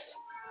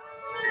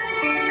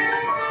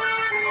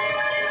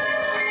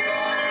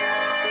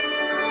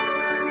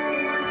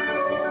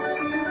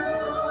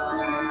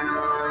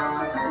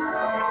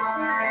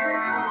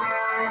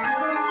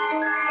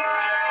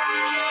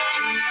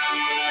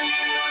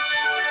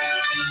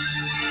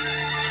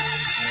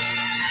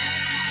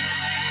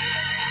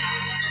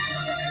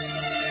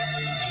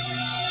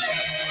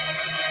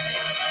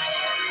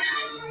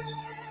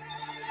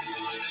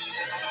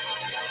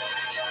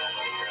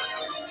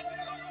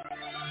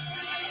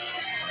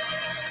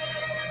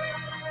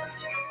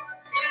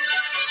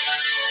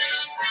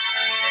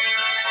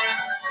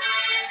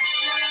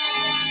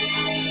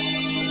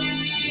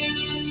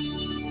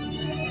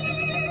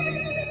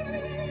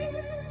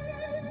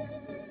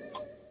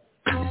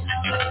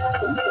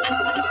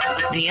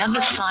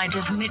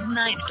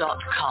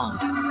 theothersideofmidnight.com.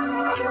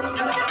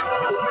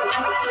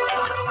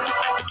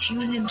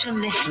 Tune in to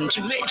listen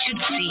to Richard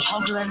C.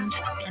 Hogland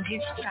and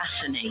his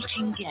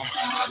fascinating guests.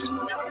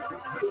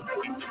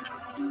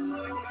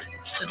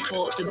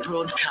 Support the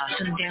broadcast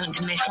and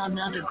don't miss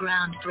another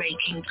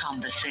groundbreaking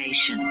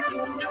conversation.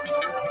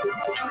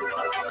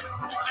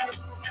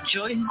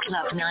 Join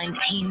Club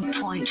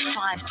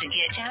 19.5 to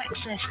get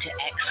access to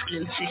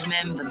exclusive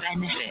member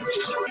benefits.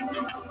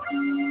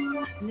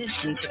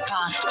 Listen to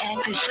past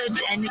episodes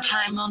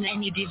anytime on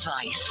any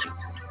device.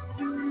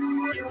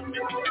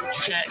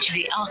 Search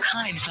the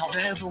archives of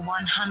over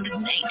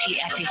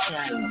 180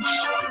 episodes.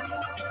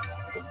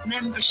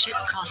 Membership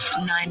costs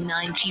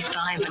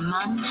 $9.95 a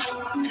month,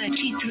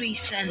 33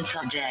 cents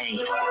a day.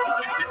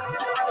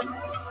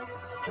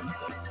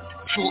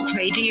 Talk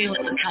radio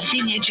at the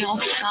cutting edge of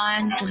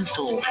science and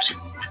thought.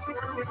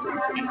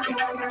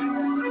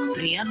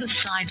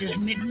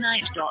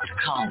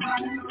 theothersideofmidnight.com.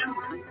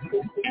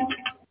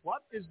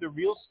 What is the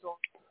real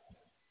story?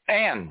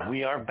 And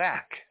we are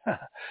back.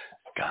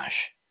 Gosh,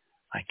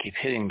 I keep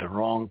hitting the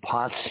wrong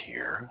pots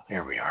here.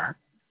 Here we are.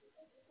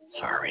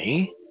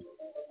 Sorry.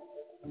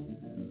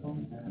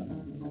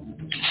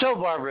 So,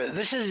 Barbara,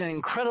 this is an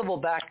incredible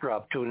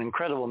backdrop to an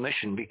incredible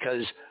mission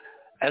because,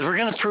 as we're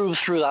going to prove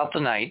throughout the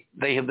night,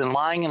 they have been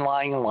lying and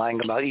lying and lying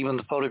about even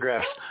the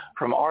photographs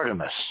from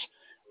Artemis.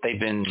 They've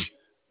been,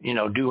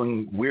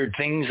 doing weird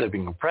things. They've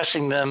been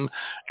compressing them,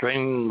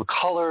 draining the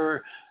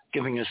color,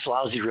 giving us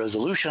lousy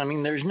resolution. I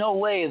mean, there's no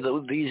way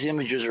that these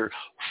images are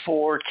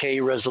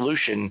 4K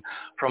resolution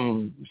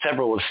from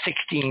several of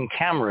 16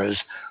 cameras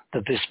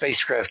that this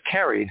spacecraft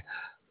carried.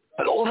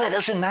 But all that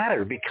doesn't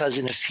matter because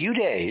in a few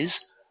days,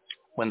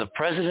 when the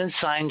president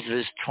signs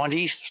this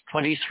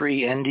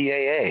 2023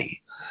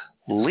 NDAA,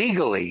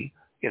 legally,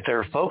 if there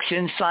are folks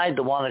inside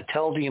that want to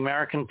tell the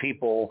American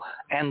people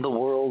and the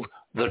world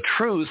the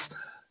truth,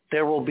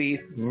 there will be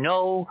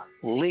no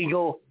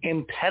legal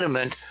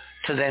impediment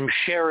to them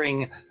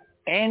sharing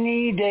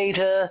any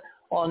data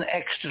on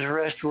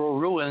extraterrestrial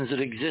ruins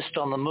that exist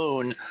on the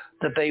moon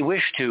that they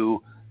wish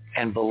to.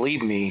 And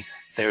believe me,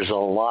 there's a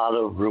lot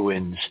of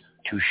ruins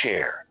to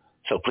share.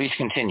 So please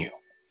continue.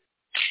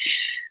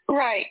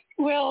 Right.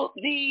 Well,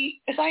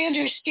 as I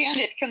understand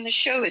it from the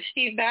show with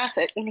Steve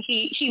Bassett, and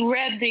he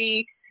read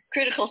the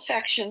critical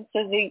sections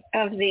of the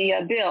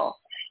bill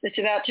that's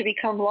about to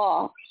become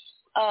law.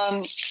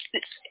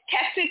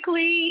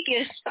 Technically,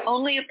 it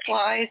only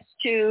applies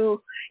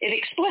to, it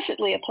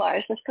explicitly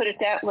applies, let's put it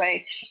that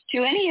way,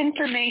 to any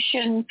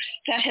information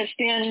that has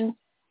been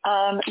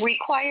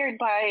required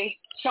by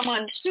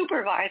someone's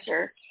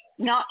supervisor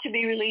not to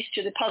be released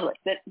to the public,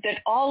 that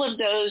all of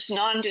those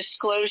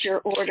non-disclosure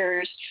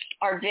orders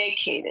are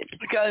vacated.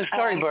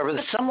 Sorry,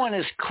 Barbara, someone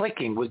is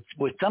clicking.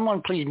 Would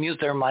someone please mute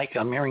their mic?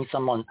 I'm hearing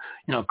someone,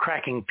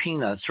 cracking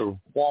peanuts or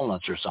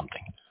walnuts or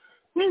something.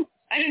 I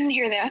didn't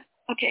hear that.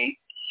 Okay.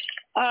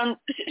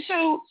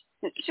 So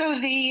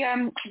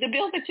the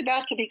bill that's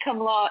about to become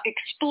law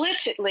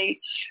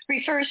explicitly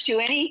refers to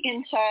any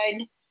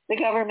inside the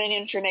government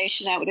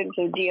information, that would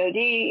include DOD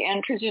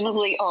and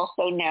presumably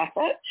also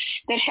NASA,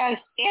 that has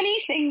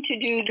anything to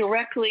do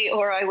directly,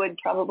 or I would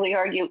probably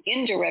argue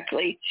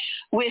indirectly,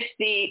 with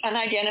the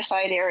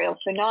unidentified aerial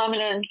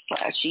phenomenon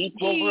 /ET.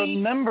 Well,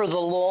 remember, the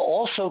law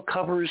also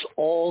covers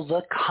all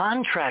the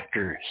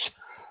contractors.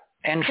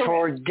 And Correct.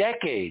 For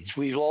decades,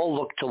 we've all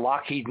looked to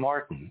Lockheed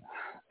Martin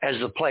as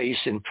the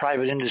place in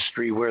private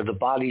industry where the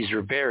bodies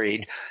are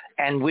buried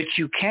and which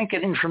you can't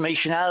get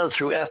information out of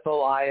through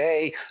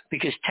FOIA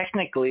because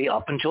technically,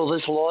 up until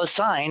this law is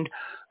signed,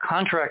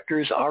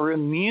 contractors are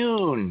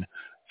immune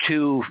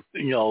to,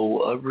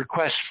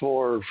 requests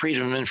for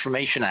Freedom of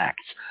Information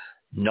Acts.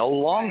 No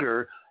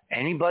longer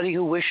anybody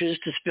who wishes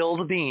to spill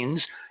the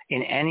beans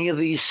in any of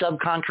these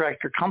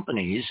subcontractor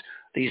companies,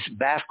 these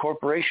vast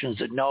corporations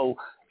that know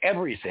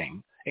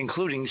everything,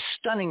 including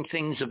stunning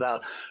things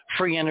about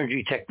free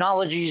energy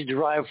technologies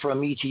derived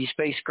from ET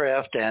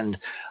spacecraft and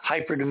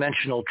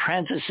hyperdimensional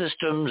transit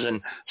systems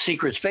and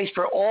secret space.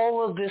 For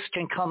all of this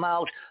can come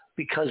out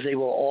because they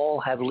will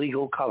all have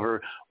legal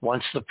cover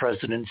once the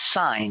president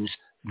signs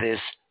this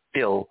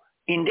bill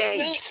in days.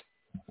 Well,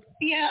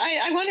 yeah,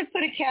 I want to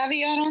put a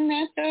caveat on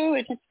that, though.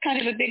 It's kind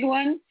of a big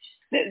one.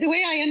 The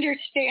way I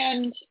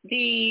understand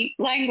the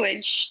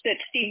language that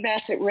Steve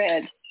Bassett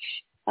read,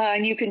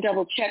 and you can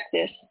double check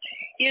this,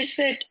 is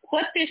that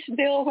what this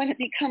bill, when it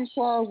becomes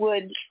law,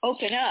 would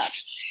open up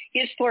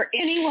is for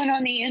anyone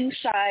on the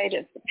inside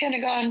of the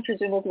Pentagon,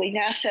 presumably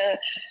NASA,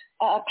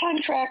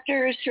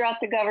 contractors throughout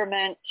the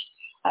government,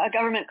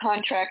 government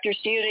contractors,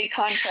 DOD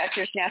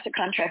contractors, NASA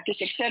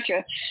contractors,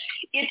 etc.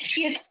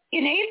 It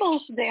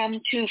enables them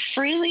to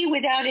freely,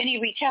 without any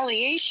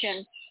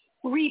retaliation,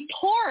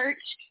 report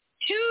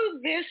to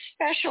this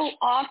special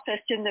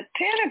office in the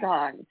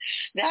Pentagon.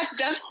 That's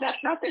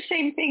not the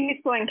same thing as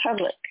going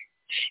public.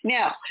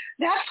 Now,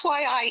 that's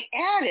why I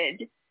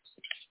added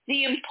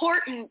the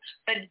important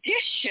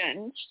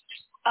addition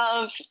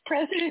of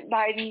President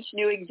Biden's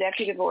new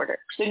executive order,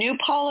 the new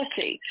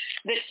policy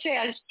that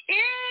says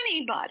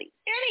anybody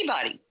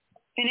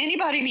and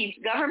anybody means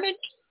government,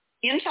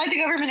 inside the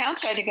government,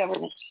 outside the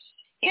government,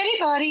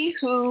 anybody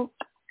who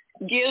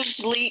gives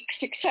leaks,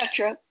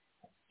 etc.,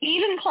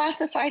 even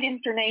classified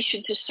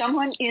information to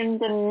someone in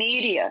the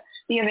media,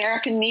 the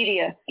American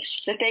media,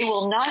 that they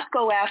will not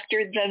go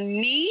after the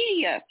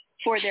media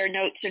for their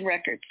notes and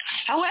records.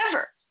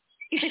 However,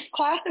 if it's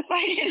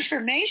classified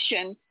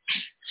information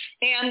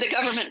and the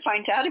government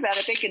finds out about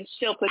it, they can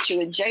still put you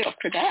in jail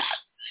for that.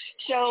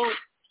 So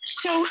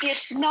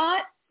it's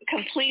not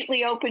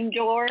completely open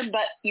door,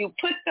 but you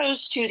put those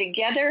two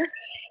together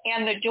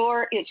and the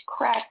door is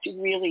cracked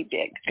really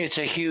big. It's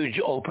a huge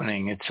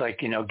opening. It's like,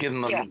 give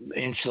them an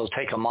inch, they'll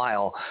take a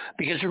mile.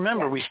 Because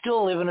remember, we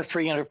still live in a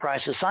free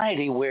enterprise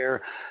society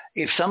where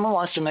if someone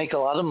wants to make a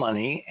lot of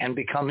money and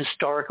become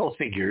historical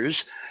figures,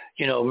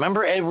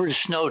 remember Edward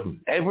Snowden?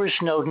 Edward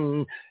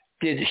Snowden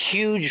did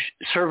huge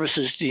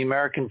services to the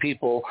American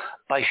people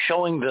by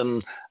showing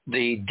them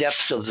the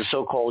depths of the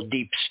so-called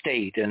deep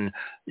state and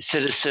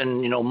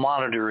citizen,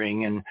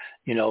 monitoring and,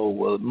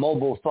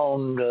 mobile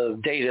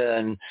phone data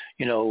and,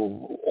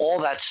 all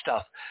that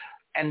stuff.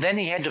 And then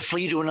he had to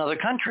flee to another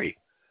country.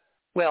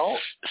 Well,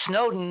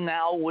 Snowden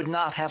now would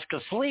not have to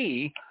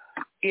flee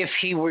if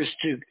he was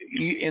to,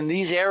 in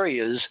these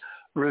areas,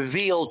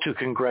 reveal to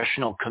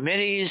congressional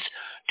committees,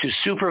 to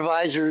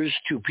supervisors,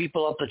 to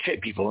people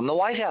people in the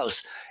White House.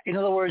 In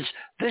other words,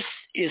 this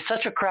is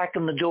such a crack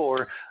in the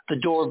door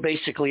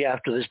basically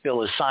after this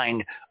bill is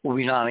signed will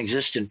be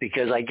non-existent,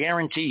 because I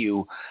guarantee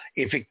you,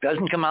 if it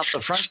doesn't come out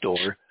the front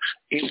door,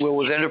 it will,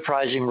 with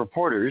enterprising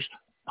reporters,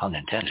 pun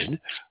intended,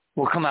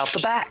 will come out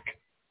the back.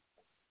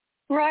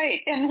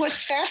 Right. And what's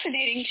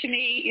fascinating to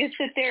me is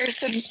that there's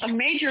a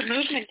major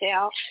movement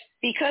now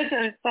because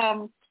of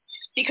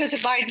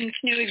Biden's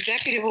new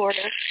executive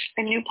order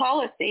and new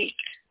policy,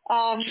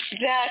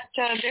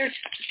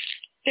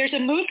 there's a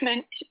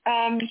movement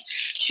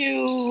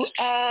to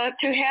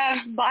have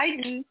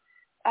Biden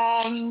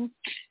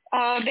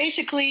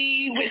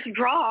basically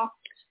withdraw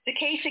the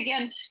case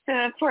against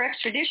for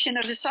extradition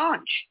of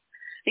Assange,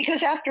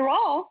 because after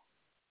all,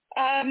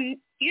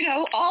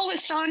 all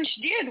Assange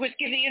did was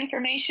give the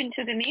information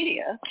to the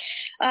media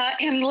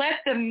and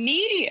let the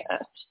media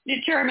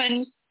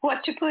determine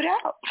what to put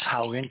out.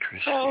 How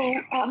interesting. So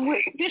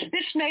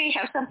this may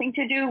have something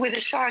to do with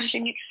Assange,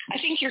 and I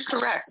think you're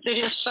correct that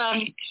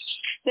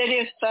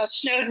if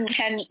Snowden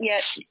hadn't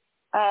yet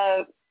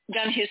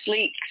done his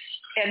leaks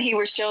and he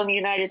were still in the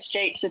United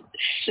States, that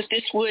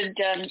this would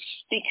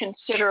be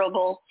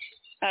considerable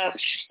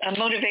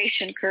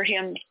motivation for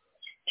him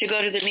to go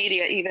to the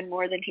media even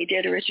more than he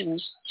did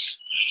originally.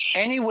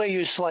 Any way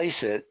you slice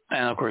it,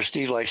 and of course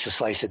Steve likes to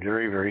slice it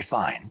very, very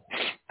fine.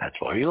 That's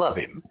why we love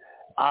him.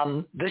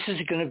 This is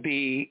going to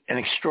be an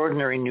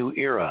extraordinary new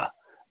era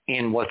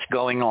in what's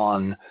going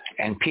on,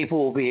 and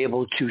people will be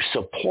able to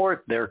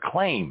support their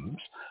claims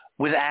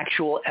with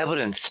actual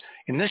evidence.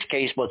 In this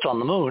case, what's on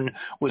the moon,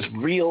 with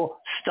real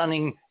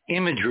stunning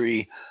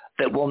imagery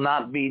that will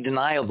not be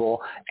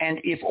deniable. And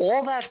if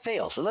all that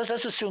fails, so let's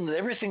assume that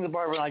everything that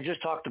Barbara and I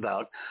just talked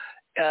about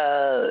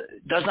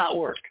does not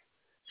work.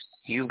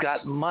 You've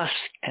got Musk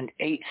and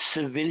 8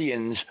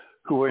 civilians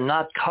who are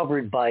not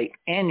covered by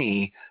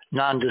any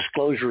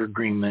non-disclosure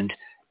agreement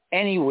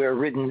anywhere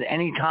written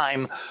any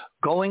time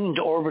going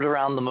into orbit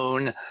around the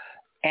moon.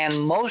 And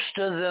most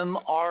of them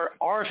are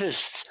artists,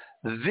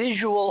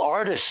 visual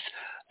artists.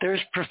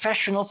 There's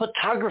professional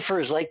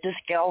photographers like this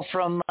gal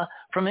from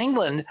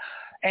England.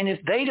 And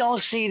if they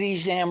don't see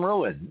these damn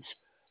ruins,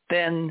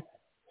 then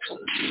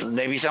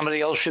maybe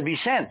somebody else should be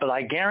sent. But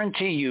I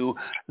guarantee you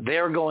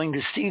they're going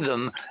to see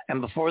them.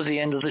 And before the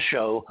end of the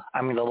show,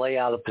 I'm going to lay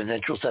out a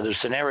potential set of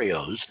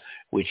scenarios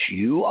which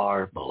you,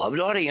 our beloved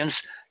audience,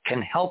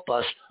 can help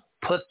us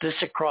put this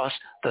across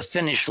the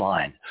finish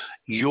line.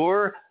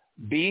 You're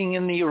being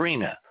in the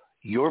arena.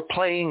 You're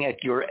playing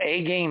at your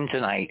A game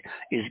tonight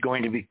is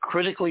going to be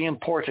critically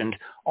important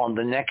on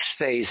the next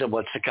phase of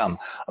what's to come.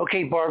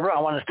 Okay, Barbara,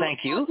 I want to thank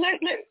you.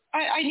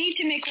 I need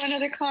to make one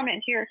other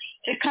comment here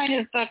to kind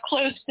of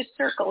close the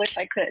circle, if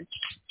I could.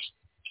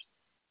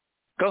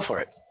 Go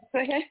for it.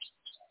 Go ahead.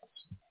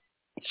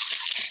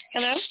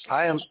 Hello?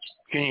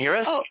 Can you hear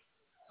us? Oh,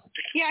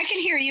 yeah, I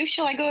can hear you.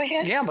 Shall I go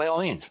ahead? Yeah, by all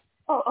means.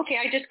 Oh, okay.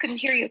 I just couldn't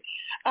hear you.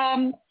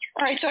 All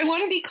right. So I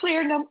want to be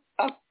clear.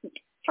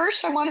 First,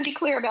 I want to be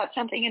clear about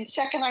something. And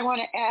second, I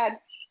want to add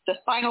the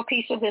final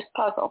piece of this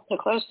puzzle to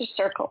close the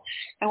circle.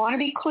 I want to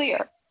be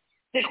clear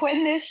that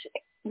when this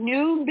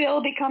new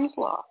bill becomes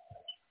law,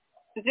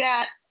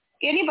 that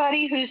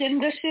anybody who's in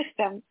the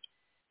system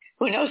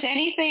who knows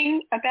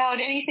anything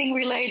about anything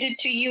related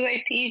to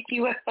UAPs,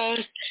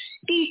 UFOs,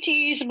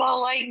 ETs,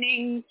 ball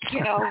lightning,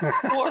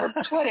 orbs,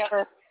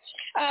 whatever,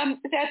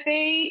 that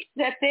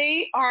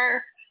they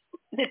are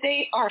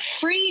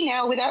free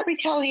now without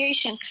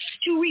retaliation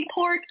to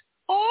report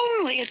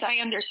only, as I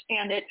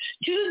understand it,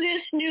 to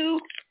this new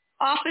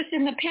office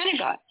in the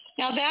Pentagon.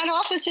 Now, that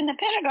office in the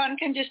Pentagon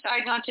can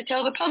decide not to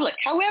tell the public.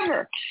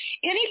 However,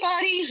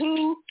 anybody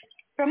who,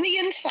 from the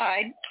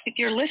inside, if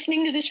you're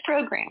listening to this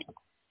program,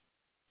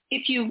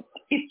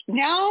 if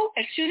now,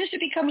 as soon as it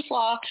becomes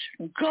law,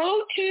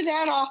 go to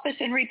that office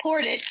and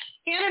report it,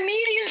 and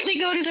immediately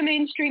go to the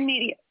mainstream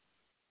media,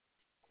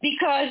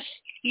 because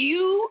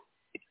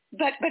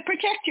but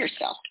protect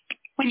yourself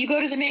when you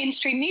go to the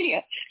mainstream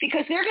media,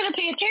 because they're going to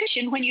pay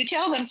attention when you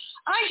tell them,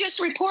 I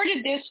just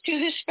reported this to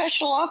this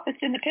special office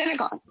in the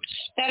Pentagon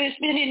that has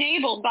been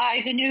enabled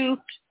by the new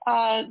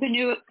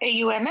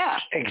AUMF.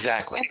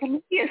 Exactly. And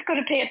the media is going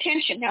to pay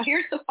attention. Now,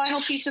 here's the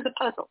final piece of the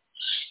puzzle.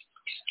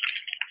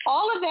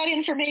 All of that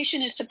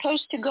information is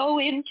supposed to go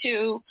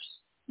into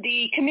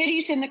the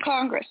committees in the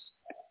Congress.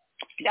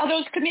 Now,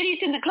 those committees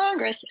in the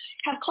Congress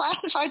have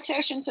classified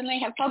sessions and they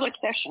have public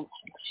sessions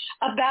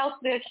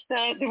about this,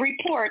 the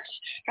reports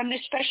from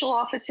this special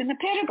office in the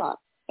Pentagon,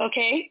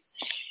 okay?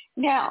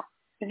 Now,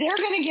 they're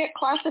going to get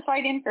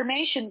classified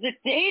information that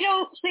they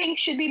don't think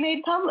should be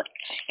made public,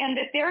 and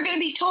that they're going to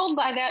be told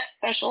by that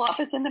special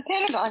office in the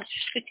Pentagon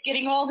that's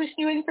getting all this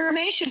new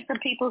information from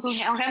people who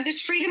now have this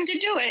freedom to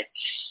do it.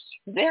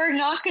 They're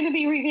not going to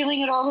be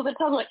revealing it all to the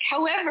public.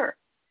 However,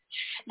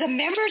 the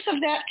members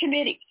of that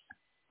committee,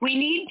 we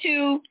need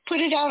to put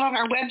it out on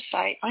our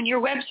website, on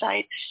your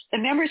website, the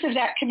members of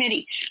that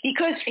committee,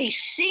 because a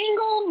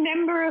single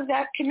member of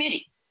that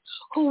committee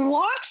who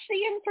wants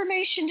the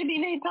information to be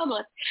made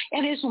public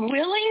and is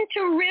willing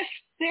to risk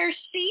their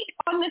seat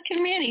on the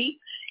committee,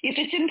 if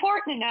it's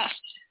important enough,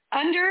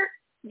 under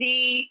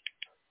the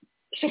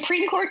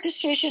Supreme Court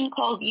decision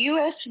called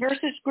U.S.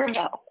 versus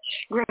Gravel.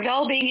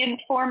 Gravel being in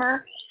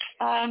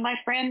my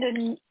friend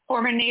and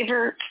former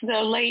neighbor,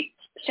 the late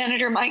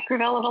Senator Mike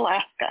Gravel of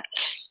Alaska,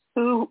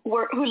 who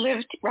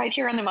lived right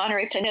here on the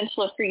Monterey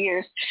Peninsula for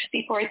years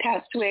before he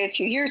passed away a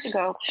few years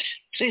ago.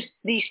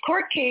 These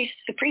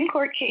Supreme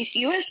Court case,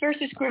 U.S.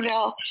 versus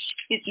Gravel,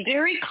 it's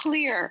very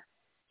clear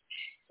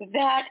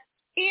that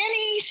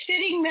any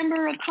sitting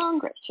member of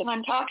Congress, and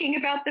I'm talking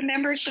about the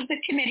members of the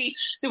committee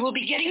who will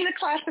be getting the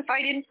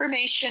classified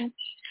information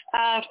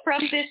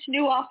from this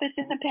new office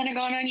in the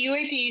Pentagon on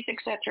UAPs,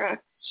 etc.,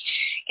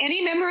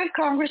 any member of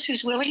Congress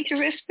who's willing to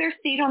risk their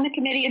seat on the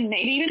committee and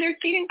maybe even their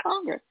seat in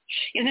Congress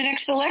in the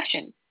next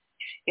election,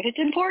 if it's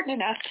important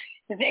enough,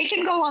 they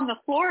can go on the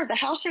floor of the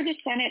House or the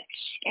Senate,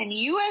 and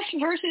U.S.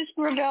 versus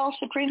Gravel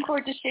Supreme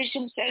Court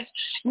decision says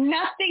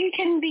nothing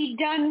can be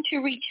done to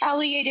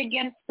retaliate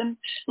against them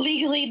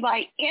legally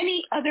by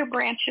any other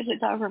branch of the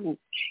government,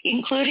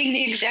 including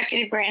the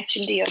executive branch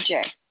and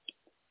DOJ.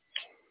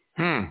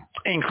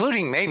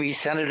 Including maybe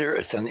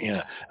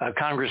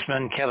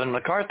Congressman Kevin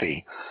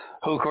McCarthy,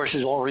 who, of course,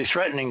 is already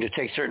threatening to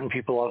take certain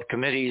people off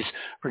committees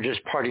for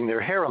just parting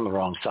their hair on the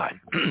wrong side.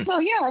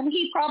 Well, yeah, and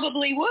he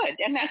probably would.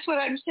 And that's what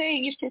I'm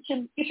saying.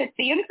 If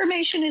the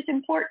information is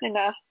important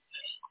enough,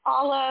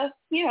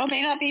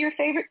 may not be your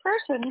favorite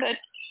person, but,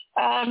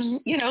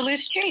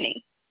 Liz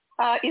Cheney.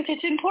 If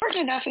it's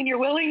important enough and you're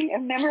willing, a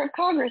member of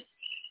Congress,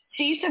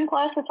 see some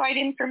classified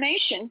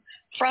information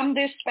from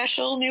this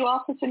special new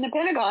office in the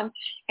Pentagon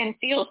and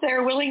feels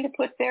they're willing to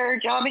put their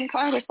job in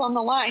Congress on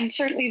the line,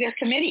 certainly their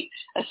committee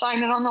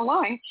assignment on the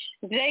line,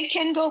 they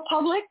can go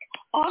public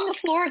on the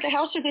floor of the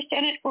House or the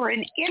Senate or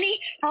in any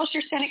House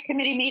or Senate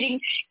committee meeting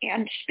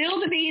and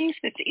spill the beans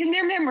that's in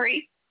their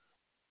memory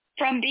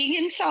from being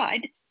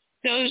inside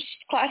those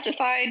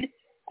classified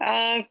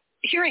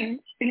hearings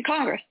in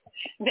Congress.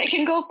 They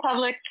can go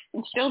public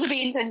and spill the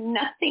beans and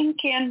nothing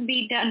can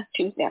be done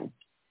to them.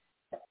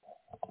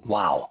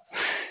 Wow.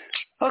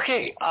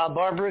 Okay,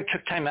 Barbara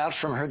took time out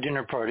from her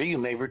dinner party. You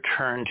may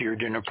return to your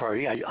dinner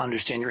party. I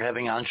understand you're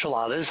having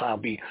enchiladas. I'll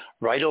be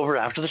right over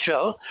after the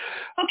show.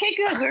 Okay,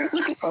 good. We're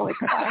looking forward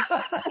to that.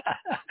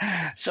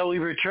 So we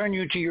return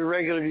you to your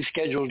regularly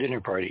scheduled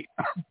dinner party.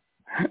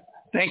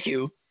 Thank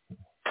you.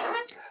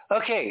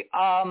 Okay,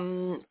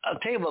 I'll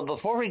tell you what,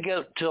 before we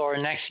get to our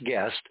next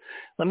guest,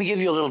 let me give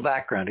you a little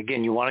background.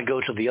 Again, you want to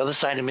go to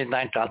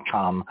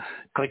theothersideofmidnight.com,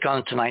 click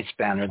on tonight's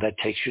banner. That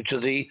takes you to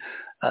the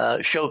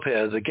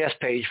the guest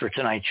page for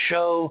tonight's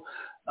show.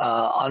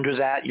 Under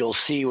that, you'll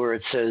see where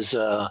it says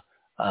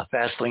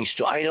fast links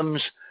to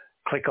items.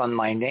 Click on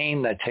my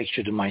name. That takes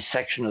you to my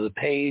section of the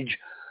page.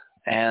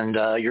 And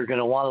you're going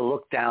to want to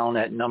look down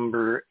at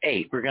number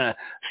 8. We're going to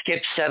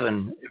skip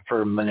 7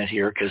 for a minute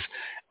here because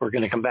we're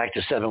going to come back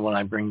to 7 when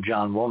I bring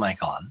John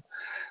Womack on.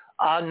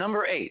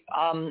 Number 8.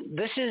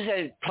 This is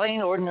a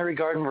plain, ordinary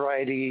garden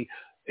variety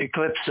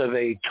eclipse of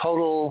a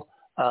total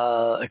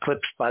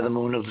eclipse by the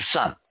moon of the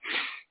sun.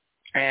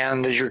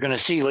 And as you're going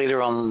to see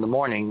later on in the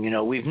morning,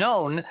 we've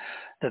known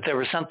that there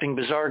was something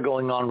bizarre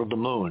going on with the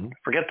moon.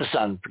 Forget the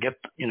sun.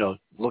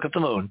 Look at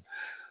the moon.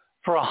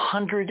 For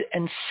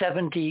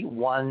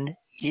 171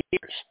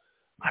 years.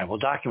 I will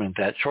document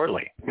that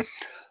shortly.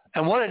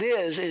 And what it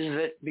is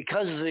that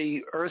because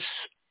the Earth's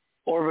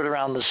orbit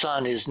around the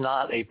sun is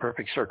not a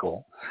perfect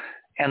circle,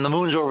 and the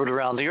moon's orbit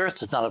around the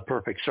Earth is not a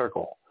perfect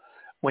circle,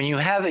 when you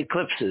have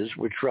eclipses,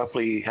 which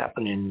roughly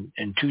happen in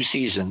 2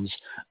 seasons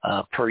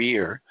per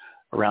year,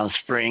 around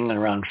spring and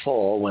around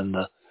fall, when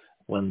the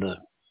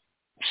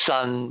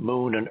sun,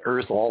 moon, and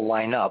Earth all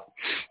line up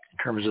in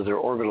terms of their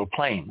orbital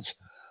planes,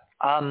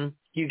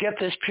 you get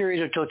this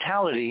period of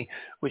totality,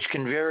 which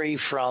can vary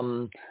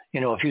from,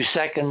 a few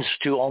seconds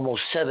to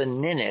almost 7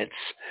 minutes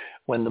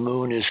when the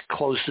moon is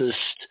closest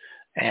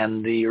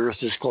and the Earth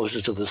is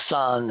closest to the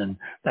sun and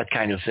that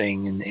kind of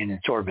thing in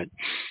its orbit.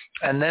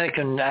 And then it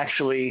can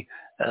actually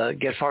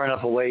get far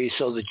enough away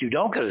so that you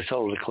don't get a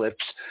total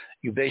eclipse.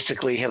 You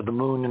basically have the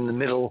moon in the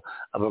middle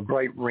of a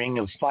bright ring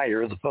of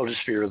fire, the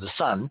photosphere of the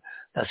sun.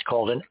 That's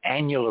called an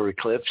annular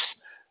eclipse.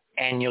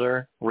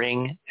 Annular,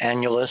 ring,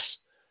 annulus,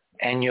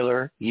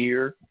 annular,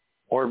 year,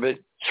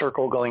 orbit,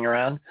 circle going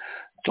around.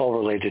 It's all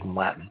related in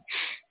Latin.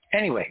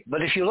 Anyway,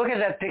 but if you look at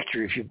that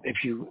picture,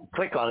 if you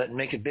click on it and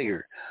make it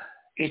bigger,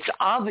 it's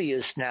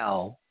obvious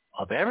now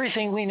of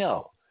everything we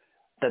know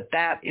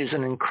that is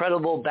an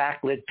incredible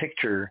backlit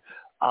picture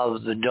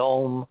of the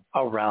dome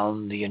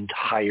around the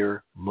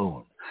entire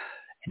moon.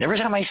 And every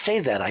time I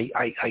say that,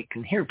 I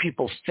can hear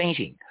people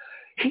fainting.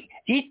 Did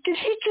he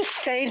just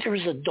say there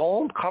was a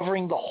dome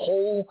covering the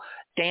whole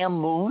damn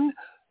moon,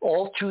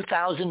 all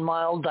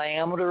 2,000-mile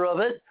diameter of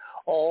it,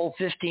 all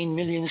 15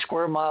 million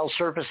square mile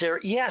surface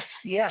area?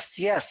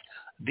 Yes,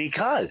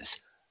 because,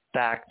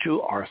 back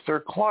to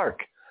Arthur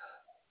Clarke,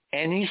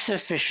 any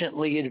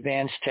sufficiently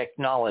advanced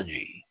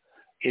technology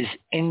is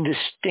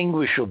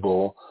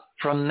indistinguishable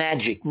from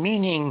magic,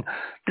 meaning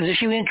that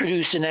if you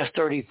introduce an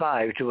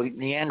F-35 to a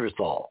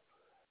Neanderthal,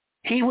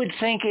 he would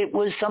think it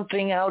was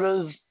something out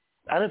of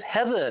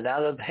heaven,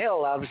 out of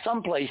hell, out of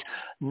someplace,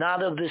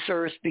 not of this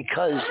earth,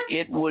 because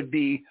it would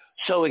be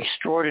so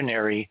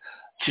extraordinary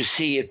to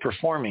see it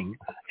performing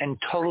and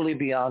totally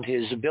beyond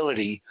his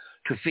ability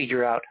to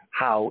figure out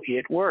how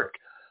it worked.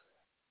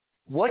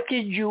 What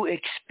did you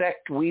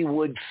expect we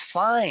would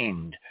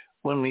find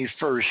when we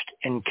first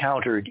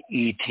encountered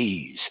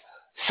ETs?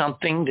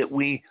 Something that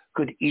we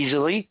could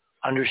easily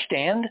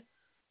understand?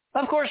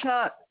 Of course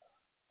not.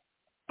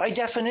 By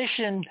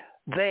definition,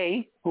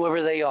 they,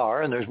 whoever they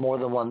are, and there's more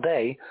than one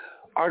they,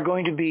 are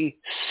going to be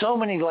so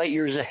many light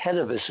years ahead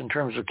of us in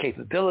terms of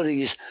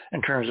capabilities,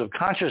 in terms of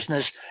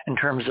consciousness, in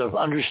terms of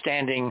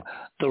understanding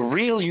the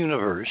real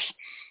universe,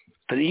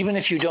 that even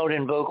if you don't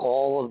invoke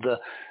all of the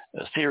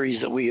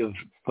theories that we have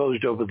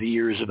posed over the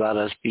years about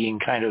us being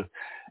kind of,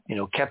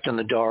 kept in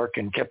the dark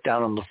and kept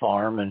down on the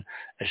farm, and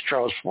as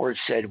Charles Fort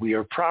said, we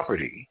are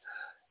property.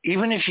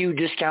 Even if you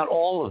discount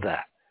all of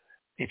that,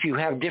 if you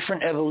have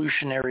different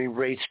evolutionary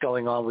rates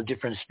going on with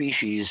different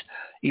species,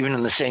 even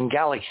in the same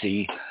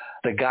galaxy,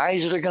 the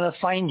guys that are going to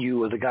find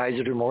you are the guys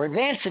that are more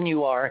advanced than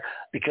you are,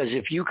 because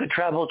if you could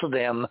travel to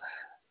them,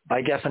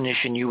 by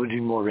definition, you would be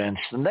more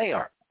advanced than they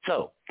are.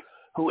 So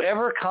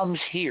whoever comes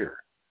here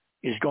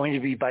is going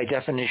to be, by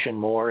definition,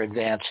 more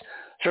advanced,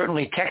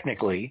 certainly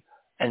technically,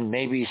 and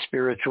maybe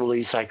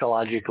spiritually,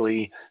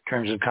 psychologically, in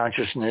terms of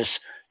consciousness,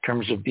 in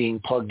terms of being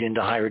plugged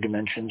into higher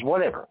dimensions,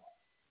 whatever.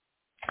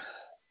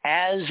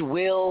 As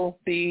will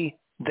be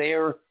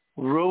their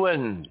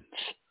ruins.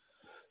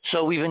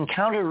 So we've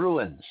encountered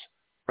ruins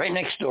right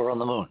next door on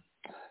the moon.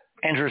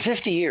 And for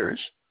 50 years,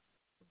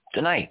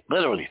 tonight,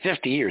 literally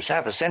 50 years,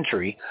 half a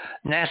century,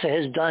 NASA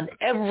has done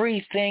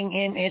everything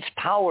in its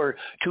power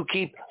to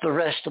keep the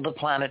rest of the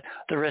planet,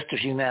 the rest of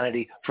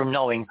humanity, from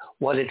knowing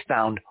what it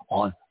found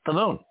on the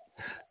moon.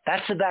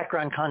 That's the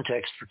background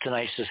context for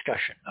tonight's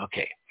discussion.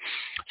 Okay,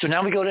 so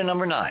now we go to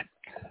number 9.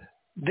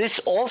 This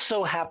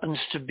also happens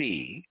to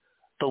be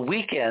the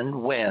weekend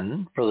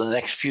when, for the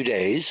next few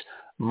days,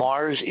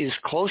 Mars is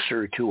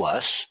closer to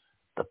us,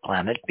 the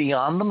planet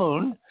beyond the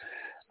moon.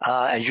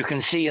 As you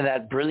can see in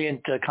that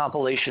brilliant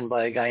compilation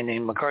by a guy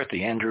named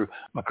McCarthy, Andrew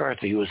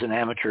McCarthy, who was an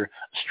amateur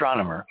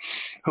astronomer,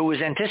 who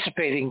was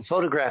anticipating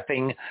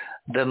photographing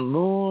the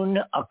moon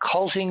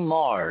occulting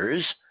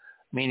Mars,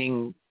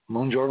 meaning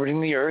moon's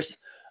orbiting the Earth,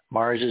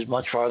 Mars is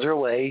much farther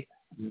away,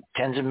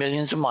 tens of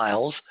millions of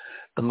miles.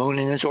 The moon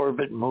in its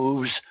orbit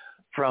moves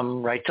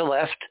from right to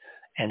left,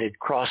 and it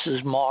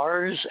crosses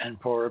Mars, and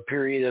for a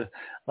period of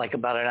like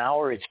about an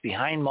hour, it's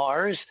behind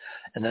Mars,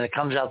 and then it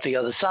comes out the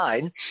other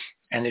side.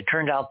 And it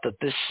turned out that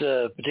this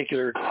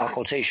particular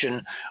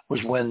occultation was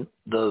when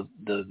the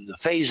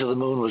phase of the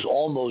moon was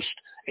almost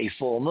a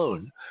full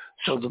moon.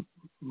 So the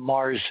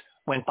Mars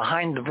went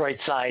behind the bright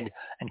side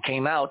and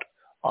came out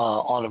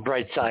on a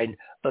bright side,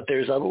 but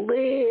there's a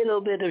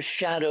little bit of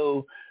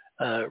shadow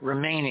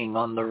remaining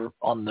on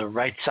the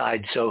right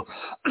side, so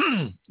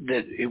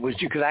that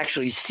you could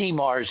actually see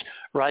Mars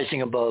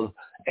rising above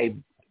a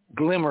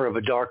glimmer of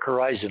a dark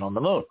horizon on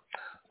the moon.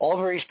 All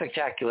very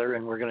spectacular,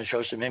 and we're going to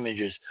show some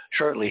images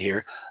shortly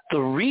here. The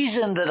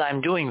reason that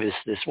I'm doing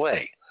this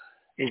way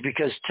is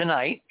because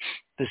tonight,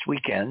 this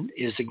weekend,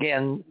 is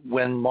again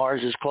when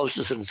Mars is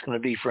closest, and it's going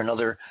to be for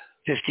another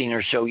 15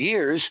 or so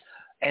years.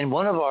 And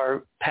one of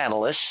our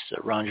panelists,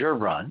 Ron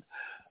Gerbron,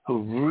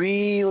 who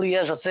really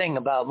has a thing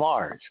about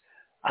Mars,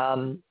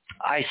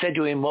 I said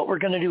to him, what we're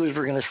going to do is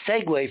we're going to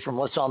segue from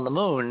what's on the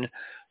moon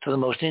to the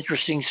most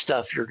interesting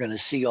stuff you're going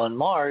to see on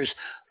Mars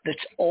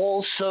that's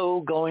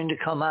also going to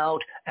come out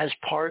as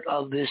part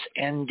of this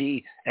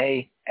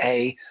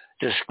NDAA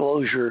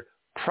disclosure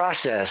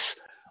process,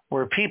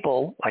 where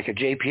people, like a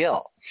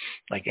JPL,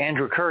 like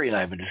Andrew Curry and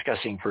I have been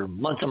discussing for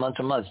months and months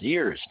and months,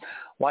 years,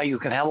 why you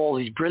can have all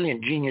these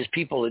brilliant, genius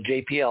people at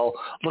JPL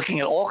looking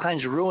at all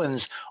kinds of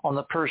ruins on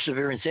the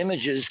Perseverance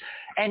images,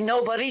 and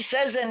nobody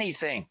says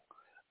anything.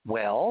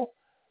 Well,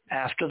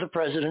 after the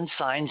president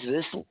signs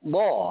this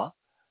law,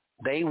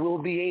 they will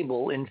be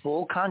able, in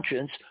full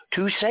conscience,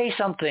 to say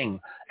something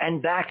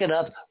and back it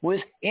up with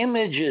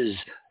images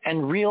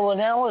and real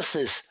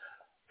analysis.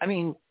 I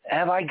mean,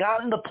 have I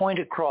gotten the point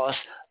across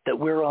that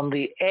we're on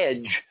the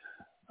edge?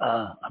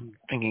 I'm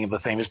thinking of a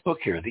famous book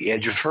here, The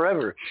Edge of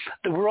Forever,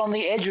 that we're on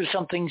the edge of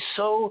something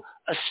so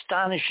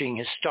astonishing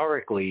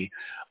historically,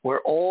 where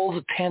all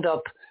the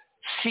pent-up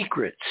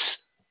secrets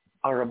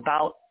are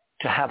about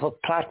to have a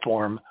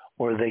platform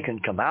where they can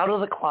come out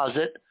of the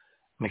closet,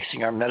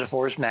 mixing our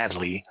metaphors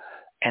madly,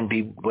 and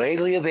be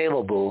widely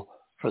available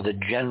for the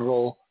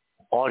general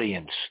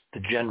audience, the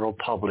general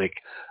public,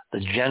 the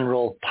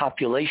general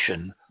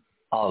population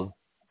of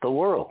the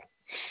world.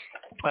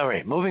 All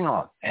right, moving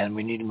on, and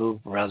we need to move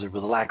rather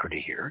with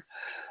alacrity here.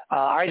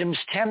 Items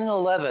 10 and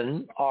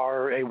 11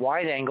 are a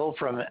wide angle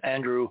from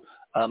Andrew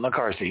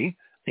McCarthy,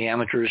 the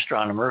amateur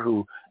astronomer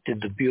who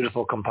did the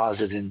beautiful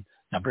composite in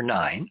number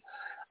 9,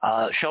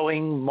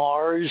 showing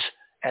Mars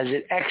as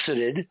it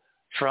exited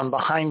from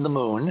behind the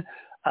moon.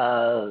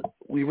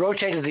 We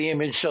rotated the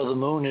image so the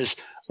moon is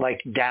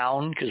like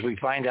down, because we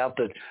find out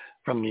that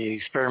from the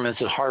experiments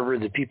at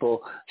Harvard that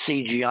people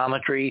see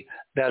geometry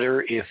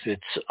better if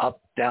it's up,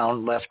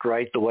 down, left,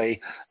 right, the way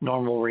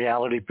normal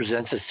reality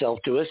presents itself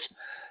to us.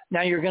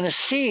 Now you're going to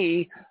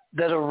see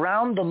that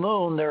around the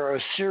moon there are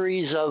a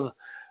series of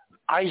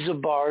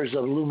isobars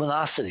of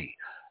luminosity.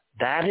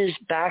 That is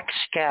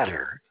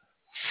backscatter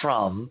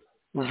from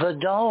the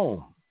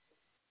dome.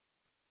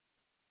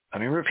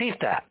 Let me repeat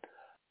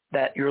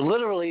that you're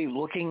literally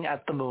looking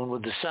at the moon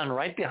with the sun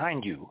right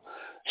behind you.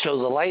 So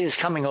the light is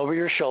coming over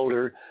your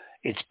shoulder.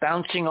 It's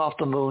bouncing off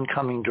the moon,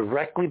 coming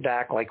directly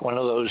back like one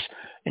of those,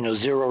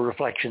 zero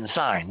reflection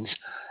signs.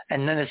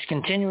 And then it's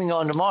continuing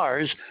on to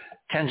Mars,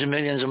 tens of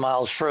millions of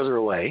miles further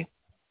away,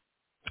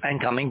 and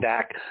coming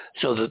back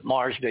so that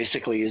Mars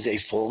basically is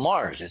a full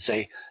Mars.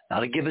 It's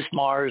not a gibbous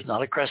Mars,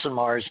 not a crescent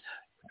Mars,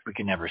 which we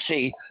can never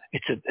see.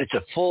 It's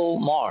a full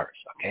Mars,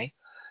 okay?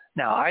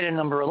 Now, item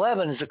number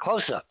 11 is a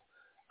close-up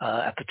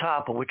at the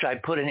top, in which I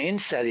put an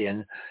inset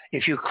in.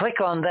 If you click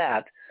on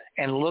that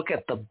and look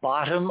at the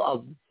bottom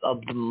of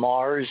the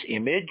Mars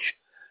image,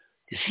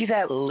 you see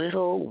that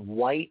little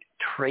white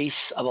trace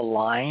of a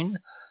line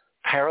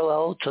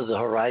parallel to the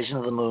horizon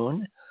of the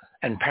moon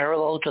and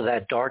parallel to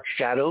that dark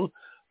shadow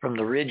from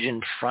the ridge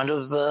in front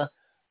of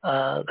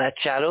that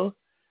shadow?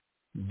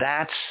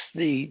 That's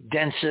the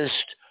densest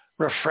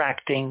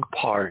refracting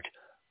part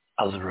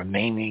of the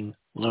remaining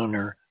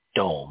lunar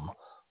dome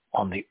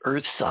on the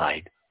Earth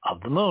side of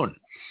the moon.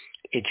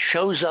 It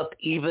shows up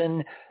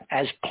even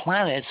as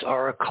planets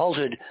are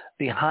occulted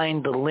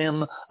behind the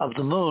limb of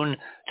the moon,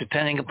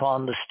 depending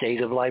upon the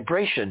state of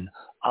libration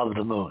of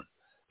the moon.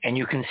 And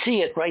you can see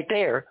it right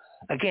there,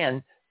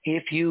 again,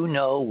 if you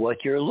know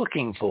what you're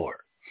looking for.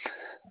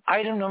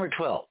 Item number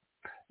 12.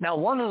 Now,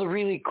 one of the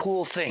really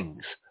cool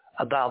things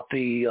about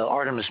the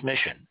Artemis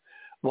mission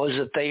was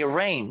that they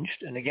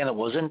arranged, and again, it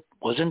wasn't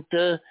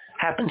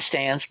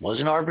happenstance,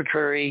 wasn't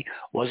arbitrary,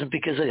 wasn't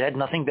because it had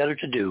nothing better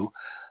to do.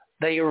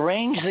 They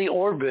arranged the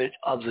orbit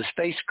of the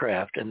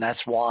spacecraft, and that's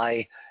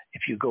why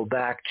if you go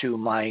back to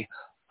my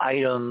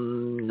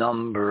item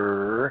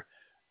number,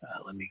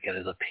 let me get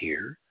it up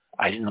here,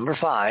 item number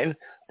 5,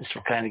 this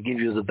will kind of give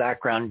you the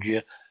background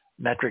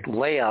geometric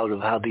layout of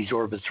how these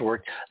orbits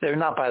work. They're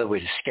not, by the way,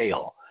 to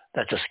scale.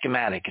 That's a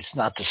schematic. It's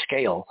not to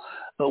scale.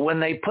 But when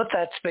they put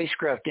that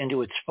spacecraft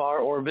into its far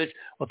orbit,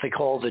 what they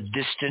call the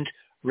distant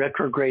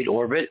retrograde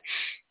orbit,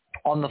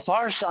 on the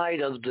far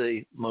side of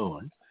the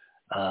moon,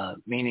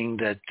 meaning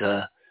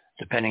that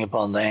depending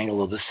upon the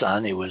angle of the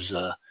sun, it was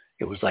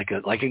like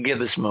a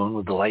gibbous moon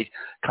with the light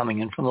coming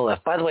in from the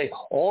left. By the way,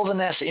 all the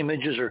NASA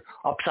images are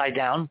upside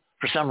down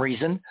for some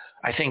reason.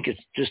 I think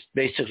it's just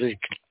basically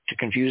to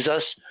confuse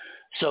us.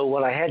 So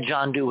what I had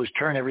John do was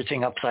turn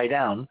everything upside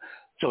down.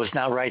 So it's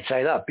now right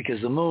side up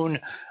because the moon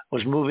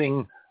was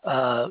moving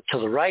to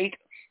the right,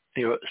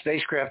 the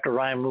spacecraft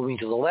Orion moving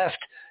to the left.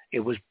 It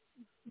was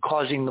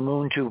causing the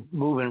moon to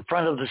move in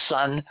front of the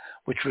sun,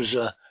 which was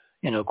a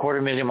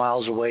 250,000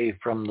 miles away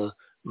from the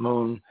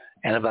moon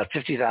and about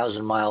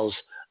 50,000 miles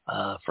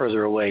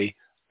further away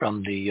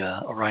from the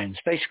Orion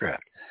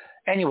spacecraft.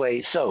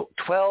 Anyway, so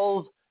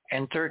 12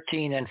 and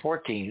 13 and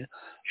 14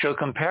 show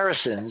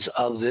comparisons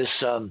of this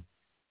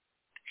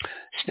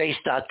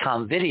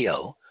space.com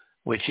video,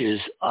 which is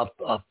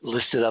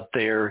listed up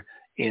there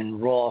in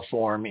raw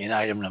form in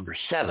item number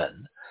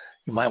 7.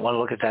 You might want to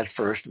look at that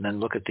first and then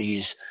look at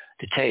these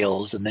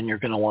details, and then you're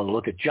going to want to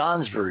look at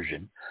John's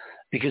version,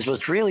 because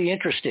what's really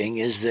interesting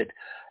is that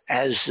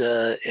as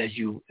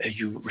you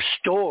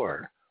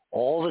restore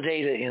all the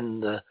data in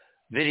the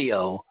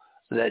video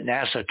that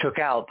NASA took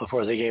out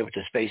before they gave it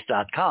to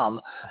space.com,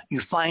 you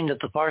find that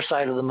the far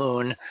side of the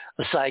moon,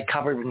 the side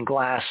covered in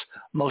glass,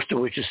 most of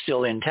which is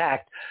still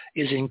intact,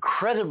 is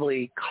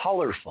incredibly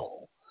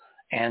colorful.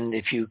 And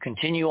if you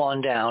continue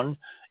on down,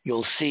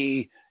 you'll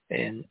see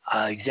in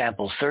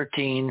examples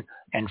 13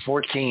 and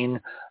 14,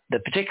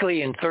 that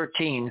particularly in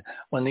 13,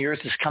 when the Earth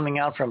is coming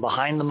out from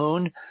behind the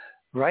moon,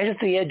 right at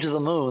the edge of the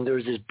moon,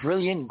 there's this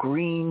brilliant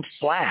green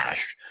flash,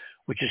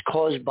 which is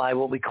caused by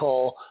what we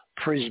call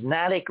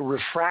prismatic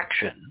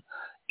refraction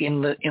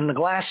in the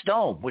glass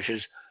dome, which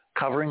is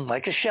covering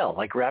like a shell,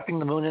 like wrapping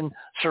the moon in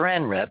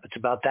saran wrap. It's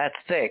about that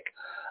thick.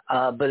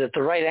 But at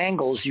the right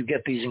angles, you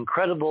get these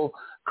incredible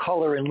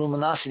color and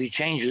luminosity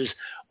changes.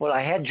 What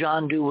I had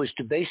John do was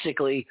to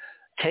basically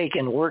take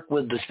and work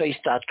with the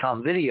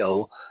space.com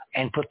video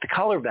and put the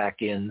color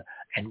back in,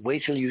 and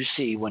wait till you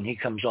see when he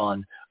comes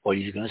on what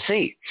he's going to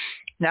see.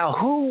 Now,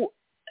 who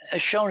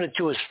has shown it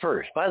to us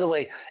first? By the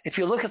way, if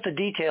you look at the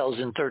details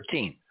in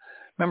 13,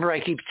 remember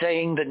I keep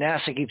saying that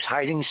NASA keeps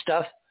hiding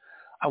stuff?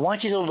 I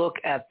want you to look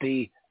at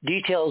the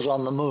details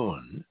on the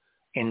moon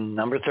in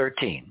number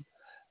 13.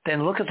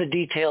 Then look at the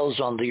details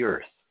on the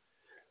Earth.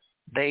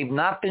 They've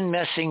not been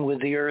messing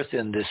with the Earth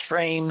in this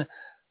frame.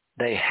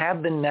 They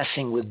have been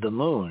messing with the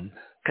moon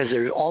because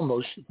there's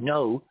almost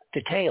no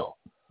detail.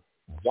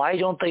 Why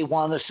don't they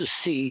want us to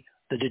see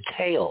the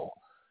detail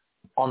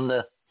on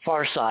the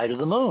far side of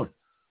the moon?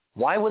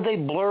 Why would they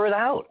blur it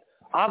out?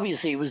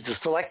 Obviously, it was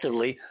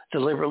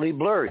deliberately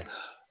blurred.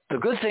 The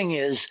good thing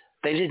is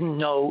they didn't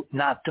know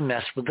not to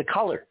mess with the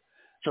color.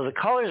 So the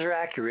colors are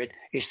accurate.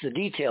 It's the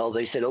detail.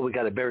 They said, we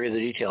got to bury the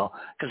detail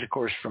because, of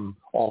course, from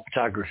all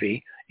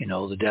photography,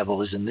 the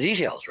devil is in the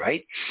details,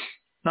 right?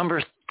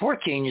 Number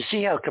 14, you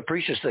see how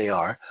capricious they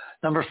are.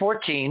 Number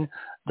 14,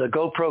 the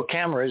GoPro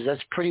cameras,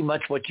 that's pretty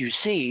much what you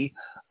see.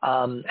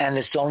 And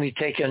it's only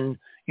taken,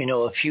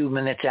 a few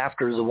minutes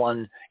after the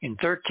one in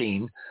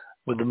 13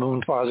 with the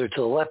moon farther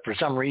to the left. For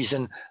some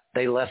reason,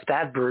 they left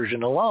that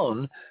version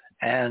alone.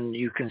 And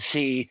you can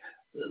see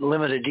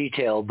limited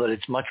detail, but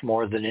it's much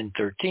more than in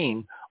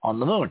 13 on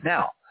the moon.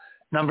 Now,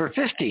 number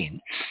 15,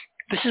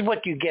 this is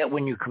what you get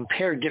when you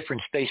compare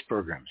different space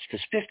programs,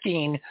 because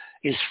 15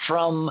 is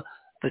from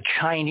the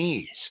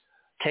Chinese,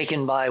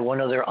 taken by one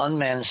of their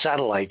unmanned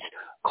satellites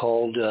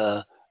called,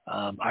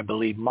 I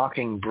believe,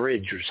 Mocking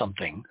Bridge or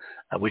something,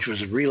 which was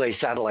a relay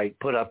satellite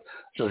put up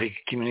so they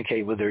could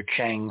communicate with their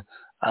Chang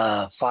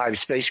 5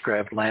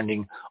 spacecraft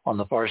landing on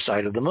the far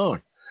side of the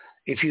moon.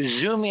 If you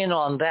zoom in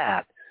on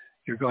that,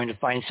 you're going to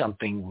find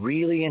something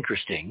really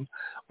interesting,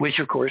 which,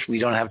 of course, we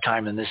don't have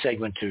time in this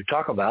segment to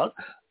talk about,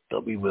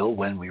 but we will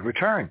when we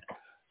return.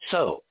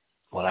 So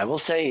what I will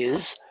say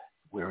is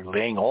we're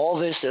laying all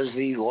this, as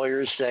the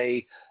lawyers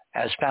say,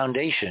 as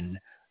foundation,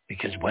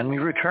 because when we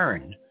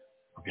return,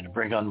 we're going to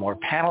bring on more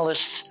panelists,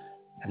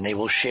 and they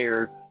will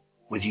share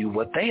with you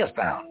what they have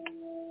found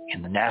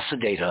in the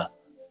NASA data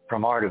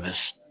from Artemis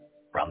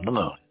from the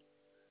moon.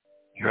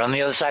 You're on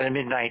the other side of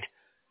midnight.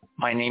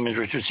 My name is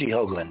Richard C.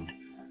 Hoagland.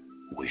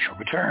 We shall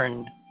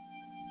return.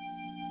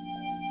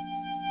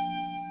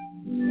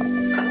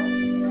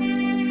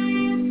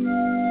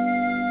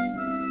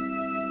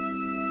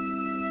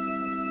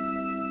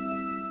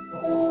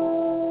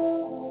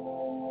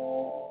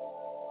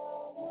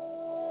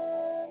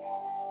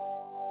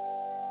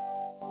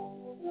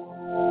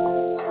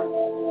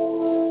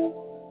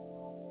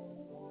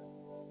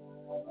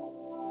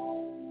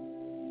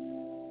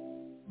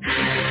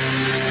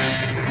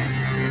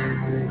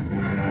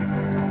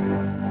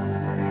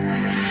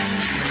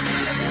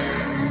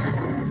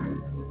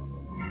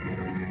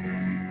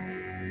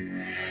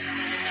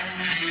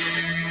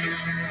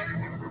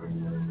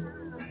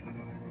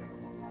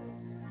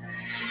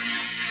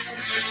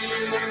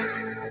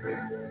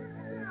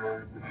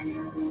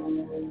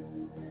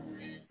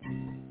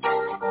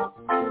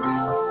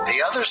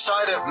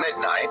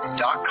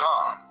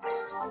 TheOtherSideOfMidnight.com.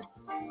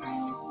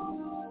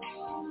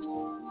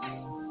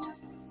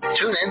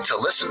 Tune in to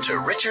listen to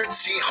Richard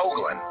C.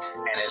 Hoagland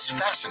and his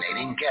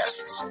fascinating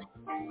guests.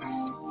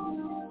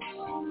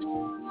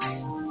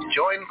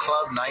 Join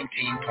Club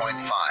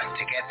 19.5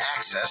 to get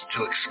access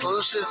to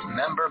exclusive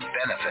member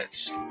benefits.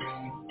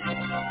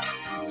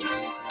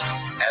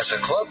 As a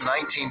Club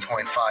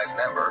 19.5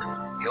 member,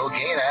 you'll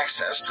gain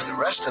access to the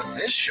rest of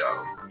this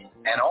show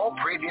and all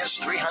previous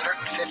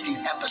 350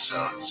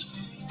 episodes.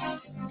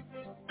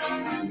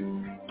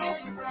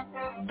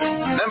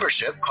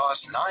 Membership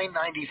costs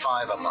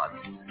 $9.95 a month,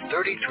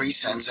 33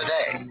 cents a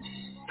day.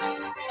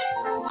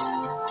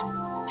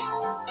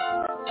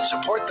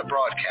 Support the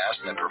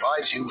broadcast that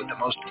provides you with the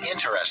most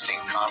interesting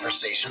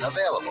conversation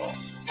available.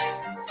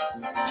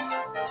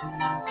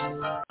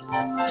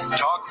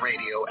 Talk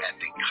radio at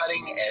the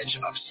cutting edge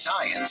of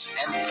science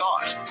and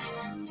thought.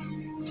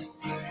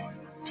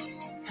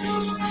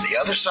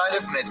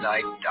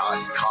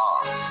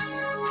 TheOtherSideOfMidnight.com.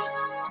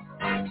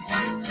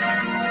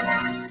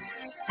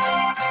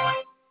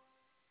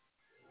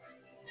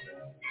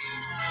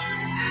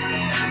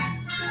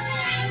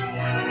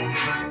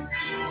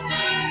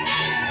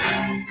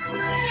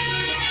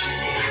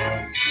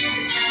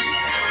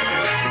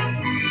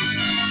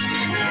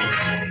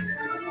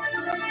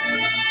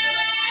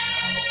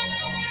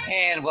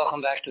 And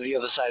welcome back to The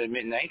Other Side of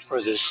Midnight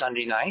for this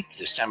Sunday night,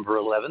 December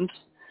 11th.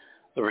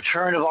 The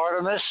return of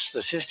Artemis,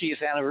 the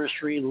 50th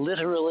anniversary,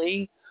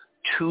 literally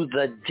to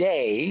the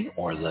day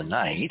or the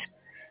night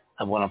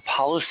of when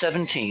Apollo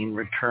 17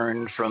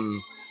 returned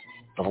from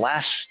the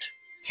last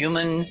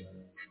human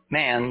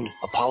manned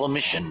Apollo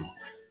mission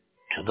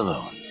to the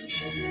moon.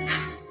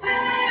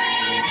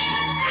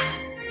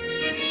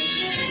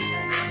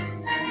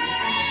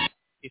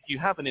 If you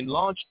have an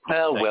enlarged...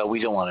 Well, we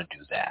don't want to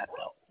do that.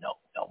 No,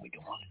 we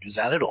don't want to do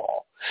that at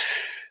all.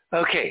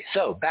 Okay,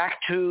 so back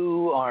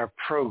to our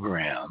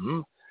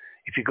program.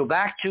 If you go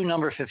back to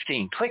number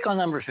 15, click on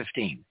number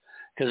 15,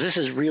 because this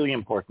is really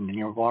important, and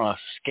you're going to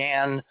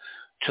scan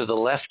to the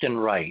left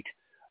and right.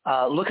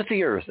 Look at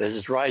the Earth as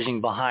it's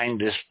rising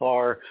behind this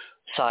far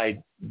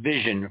side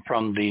vision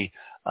from the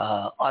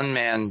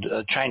unmanned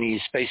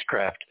Chinese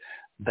spacecraft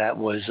that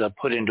was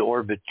put into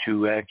orbit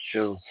to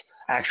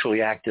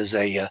actually act as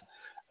a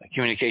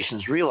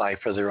communications relay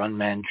for their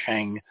unmanned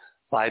Chang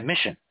 5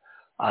 mission.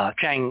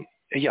 Chang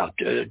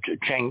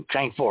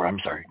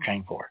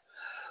 4.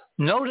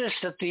 Notice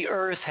that the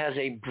Earth has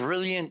a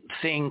brilliant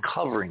thing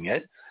covering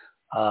it,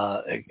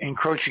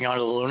 encroaching onto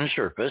the lunar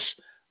surface.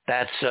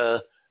 That's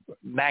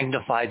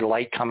magnified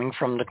light coming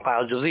from the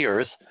clouds of the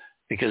Earth,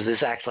 because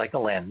this acts like a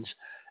lens.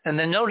 And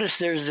then notice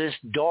there's this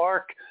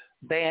dark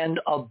band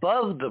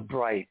above the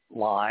bright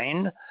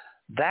line.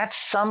 That's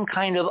some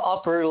kind of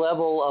upper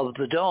level of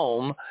the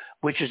dome,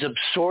 which is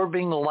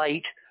absorbing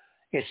light.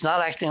 It's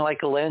not acting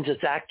like a lens.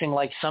 It's acting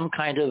like some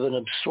kind of an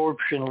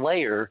absorption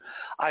layer,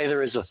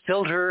 either as a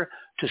filter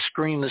to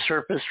screen the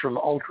surface from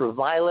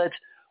ultraviolet,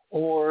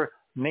 or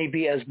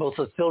maybe as both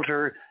a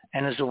filter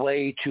and as a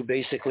way to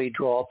basically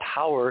draw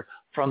power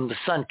from the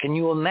sun. Can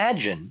you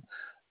imagine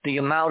the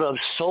amount of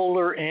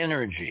solar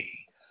energy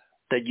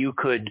that you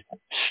could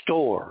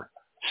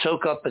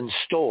soak up and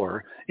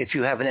store if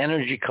you have an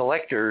energy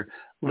collector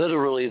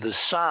literally the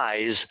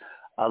size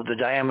of the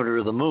diameter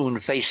of the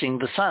moon facing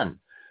the sun?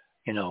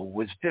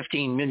 With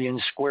 15 million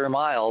square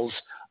miles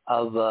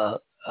of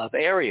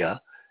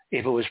area,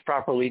 if it was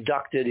properly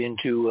ducted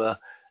into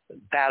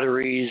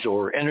batteries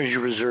or energy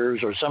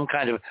reserves or some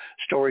kind of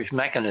storage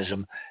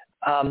mechanism.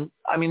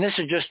 This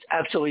is just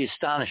absolutely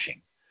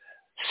astonishing.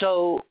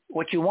 So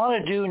what you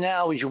want to do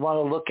now is you want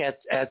to look at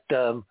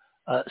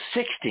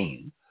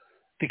 16,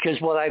 because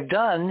what I've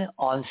done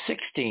on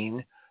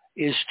 16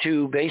 is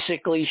to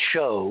basically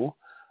show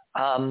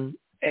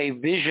a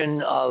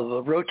vision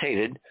of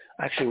rotated.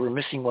 Actually, we're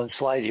missing one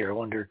slide here. I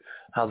wonder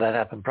how that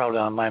happened. Probably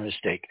on my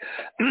mistake.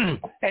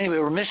 Anyway,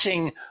 we're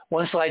missing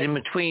one slide in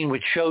between,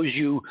 which shows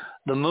you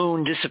the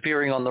moon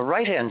disappearing on the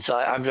right-hand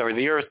side.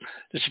 The Earth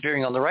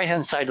disappearing on the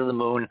right-hand side of the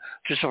moon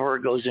just before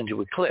it goes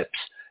into eclipse.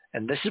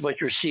 And this is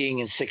what you're seeing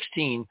in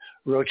 16,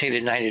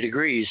 rotated 90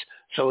 degrees.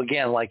 So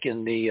again, like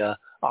in the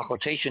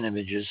occultation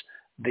images,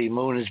 the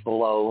moon is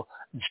below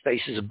and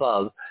space is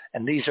above.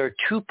 And these are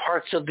two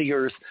parts of the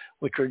Earth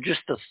which are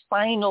just the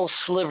final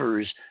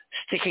slivers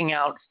sticking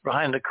out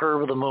behind the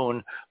curve of the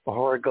moon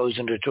before it goes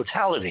into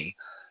totality.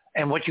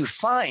 And what you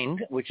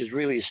find, which is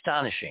really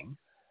astonishing,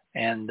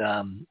 and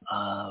I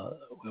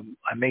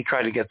may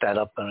try to get that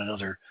up on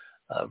another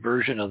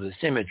version of this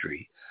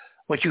imagery,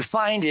 what you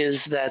find is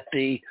that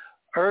the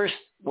Earth,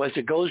 as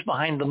it goes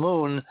behind the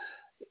moon,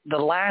 the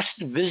last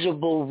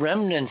visible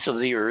remnants of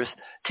the Earth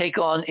take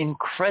on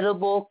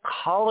incredible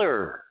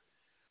color,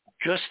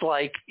 just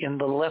like in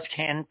the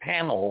left-hand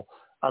panel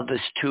of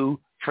this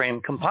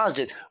two-frame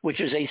composite,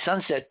 which is a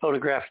sunset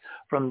photographed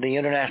from the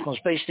International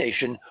Space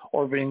Station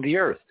orbiting the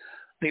Earth.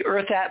 The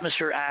Earth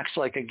atmosphere acts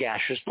like a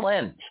gaseous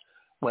lens.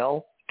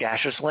 Well,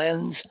 gaseous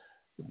lens,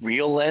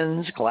 real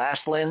lens, glass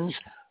lens,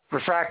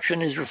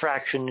 refraction is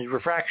refraction is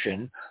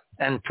refraction,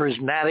 and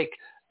prismatic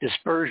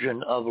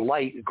dispersion of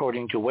light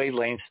according to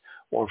wavelength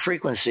or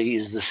frequency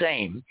is the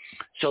same.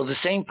 So the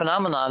same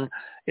phenomenon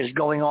is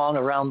going on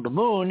around the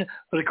moon,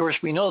 but of course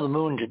we know the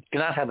moon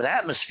cannot have an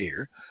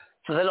atmosphere,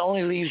 so that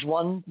only leaves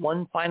one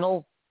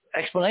final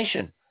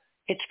explanation.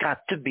 It's got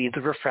to be the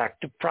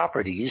refractive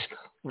properties,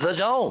 the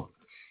dome.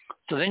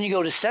 So then you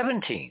go to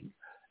 17,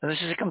 and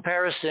this is a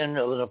comparison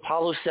of an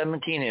Apollo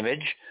 17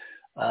 image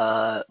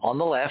on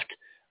the left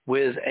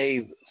with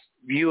a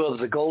view of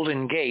the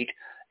Golden Gate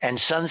and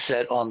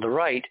sunset on the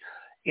right.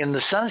 In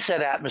the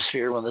sunset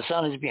atmosphere, when the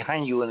sun is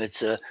behind you and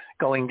it's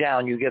going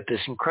down, you get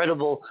this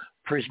incredible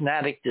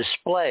prismatic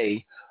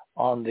display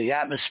on the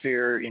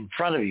atmosphere in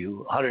front of you,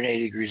 180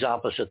 degrees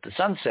opposite the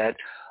sunset,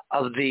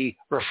 of the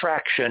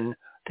refraction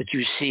that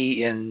you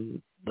see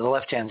in the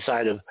left-hand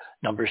side of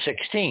number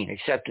 16,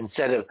 except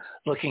instead of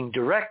looking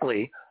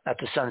directly at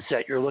the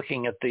sunset, you're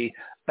looking at the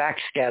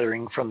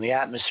backscattering from the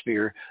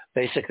atmosphere,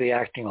 basically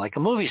acting like a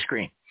movie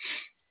screen.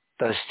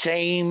 The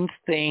same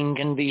thing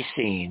can be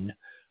seen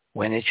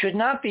when it should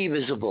not be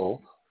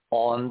visible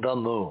on the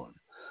moon.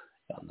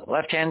 On the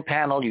left-hand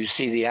panel, you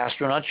see the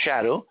astronaut's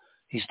shadow.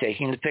 He's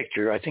taking the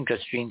picture. I think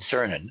that's Gene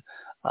Cernan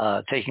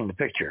taking the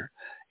picture.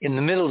 In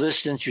the middle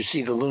distance, you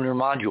see the lunar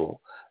module.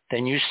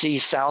 Then you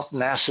see South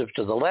Massive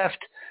to the left,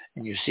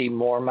 and you see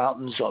more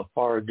mountains of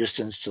far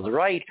distance to the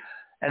right.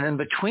 And then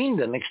between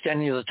them,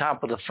 extending to the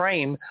top of the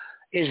frame,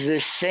 is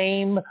this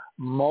same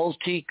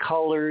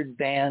multicolored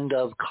band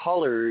of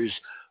colors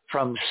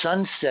from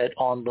sunset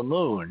on the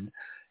moon.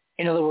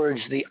 In other words,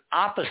 the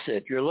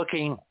opposite. You're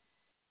looking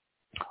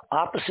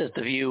opposite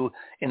the view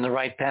in the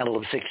right panel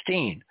of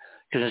 16,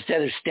 because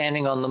instead of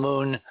standing on the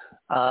moon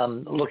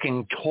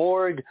looking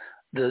toward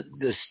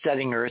the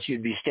setting Earth,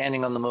 you'd be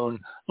standing on the moon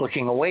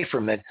looking away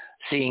from it,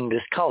 seeing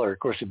this color. Of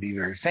course, it'd be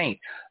very faint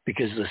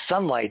because the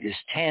sunlight is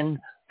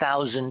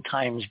 10,000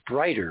 times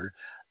brighter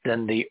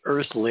than the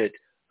Earth-lit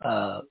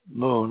the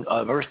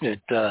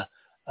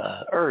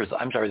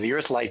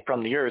Earth light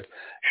from the Earth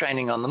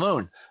shining on the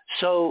moon.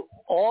 So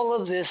all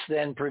of this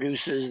then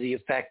produces the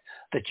effect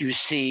that you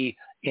see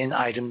in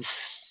item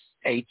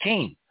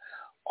 18.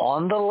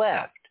 On the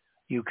left,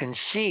 you can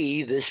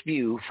see this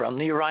view from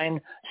the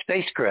Orion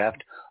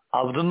spacecraft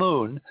of the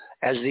moon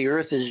as the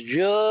Earth is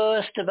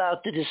just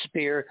about to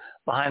disappear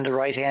behind the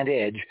right-hand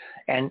edge.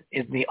 And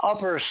in the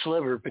upper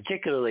sliver,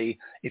 particularly,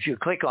 if you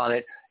click on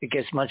it, it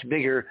gets much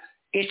bigger.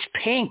 It's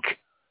pink.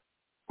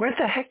 Where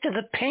the heck did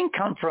the pink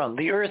come from?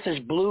 The Earth is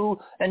blue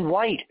and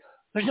white.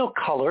 There's no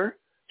color,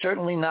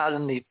 certainly not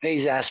in the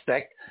phase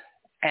aspect.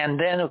 And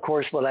then, of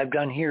course, what I've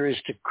done here is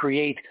to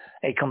create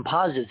a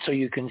composite so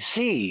you can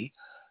see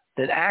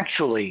that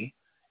actually,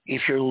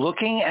 if you're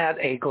looking at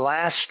a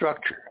glass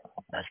structure,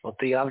 that's what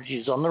the object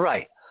is on the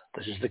right.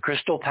 This is the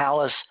Crystal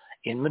Palace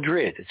in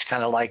Madrid. It's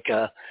kind of like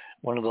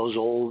one of those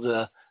old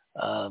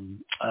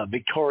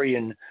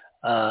Victorian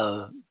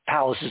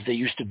palaces they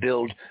used to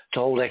build to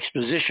hold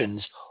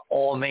expositions,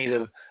 all made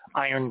of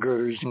iron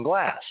girders and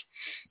glass.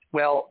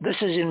 Well, this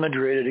is in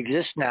Madrid. It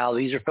exists now.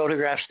 These are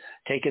photographs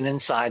taken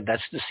inside.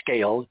 That's the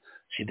scale.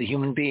 See the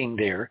human being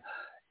there.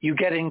 You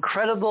get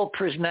incredible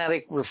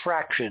prismatic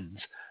refractions.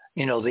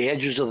 You know, the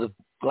edges of the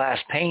glass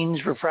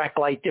panes refract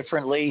light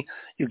differently.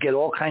 You get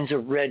all kinds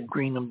of red,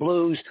 green, and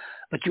blues.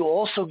 But you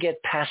also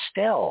get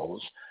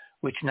pastels,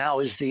 which now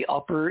is the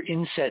upper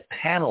inset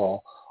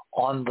panel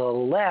on the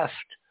left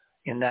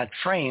in that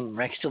frame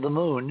next to the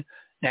moon,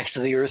 next to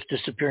the Earth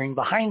disappearing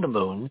behind the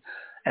moon.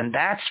 And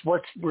that's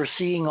what we're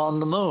seeing on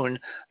the moon,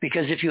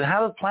 because if you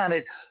have a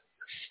planet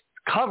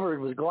covered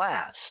with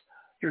glass,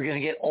 you're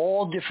going to get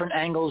all different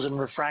angles and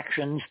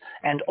refractions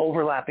and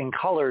overlapping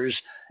colors.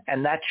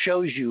 And that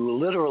shows you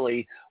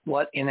literally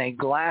what in a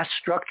glass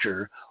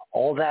structure,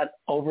 all that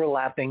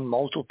overlapping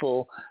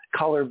multiple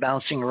color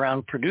bouncing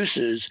around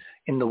produces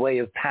in the way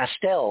of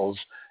pastels.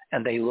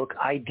 And they look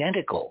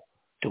identical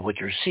to what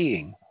you're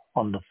seeing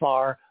on the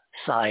far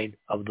side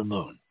of the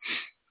moon.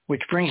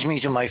 Which brings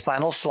me to my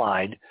final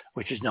slide,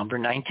 which is number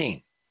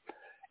 19.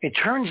 It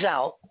turns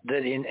out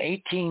that in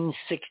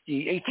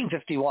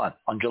 1851,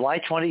 on July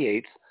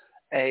 28th,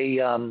 a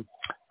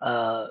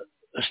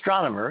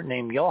astronomer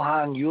named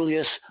Johann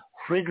Julius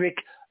Friedrich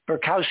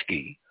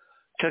Berkowski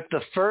took the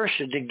first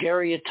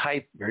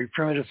daguerreotype, very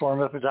primitive form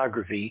of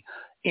photography,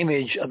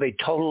 image of a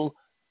total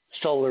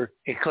solar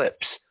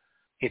eclipse.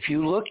 If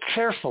you look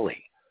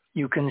carefully,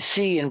 you can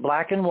see in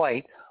black and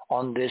white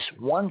on this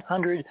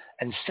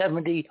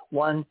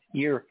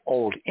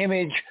 171-year-old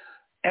image,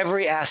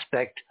 every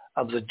aspect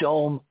of the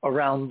dome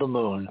around the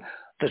moon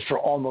that for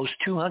almost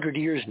 200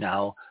 years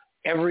now,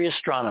 every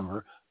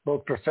astronomer,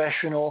 both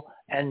professional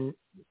and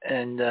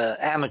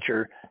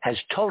amateur, has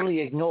totally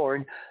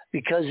ignored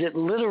because it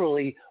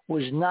literally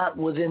was not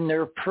within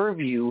their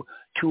purview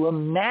to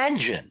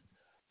imagine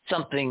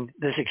something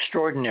this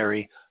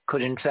extraordinary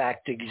could in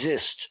fact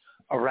exist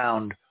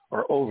around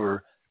or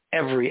over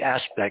every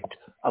aspect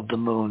of the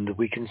moon that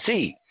we can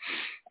see.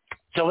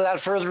 So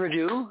without further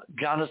ado,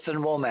 Jonathan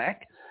Womack,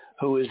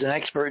 who is an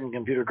expert in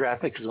computer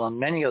graphics among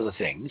many other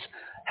things,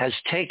 has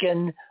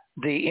taken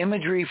the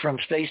imagery from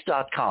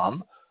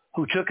space.com,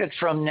 who took it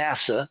from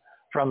NASA,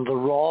 from the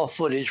raw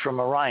footage from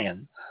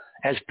Orion,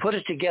 has put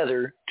it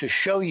together to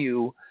show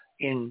you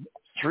in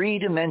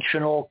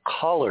three-dimensional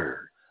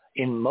color,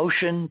 in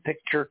motion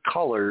picture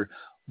color,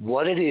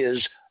 what it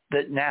is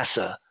that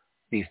NASA,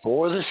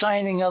 before the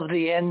signing of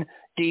the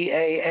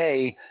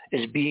NDAA,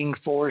 is being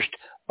forced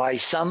by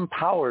some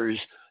powers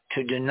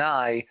to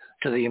deny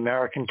to the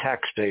American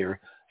taxpayer,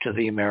 to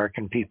the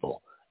American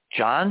people.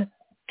 John,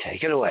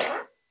 take it away.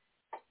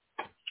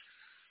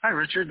 Hi,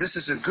 Richard. This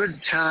is a good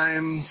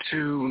time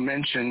to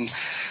mention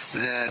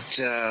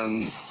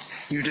that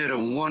you did a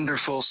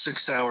wonderful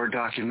 6-hour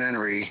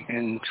documentary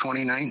in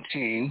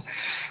 2019,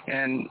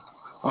 and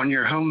on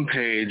your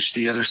homepage,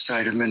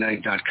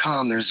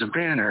 theothersideofmidnight.com, there's a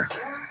banner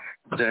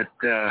that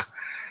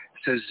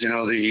says, you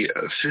know, the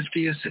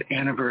 50th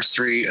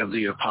anniversary of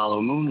the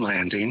Apollo moon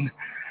landing,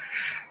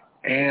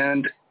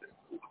 and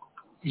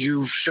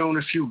you've shown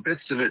a few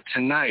bits of it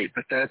tonight,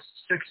 but that's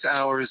 6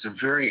 hours of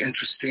very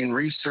interesting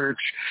research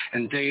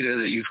and data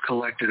that you've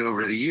collected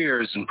over the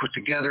years and put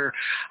together.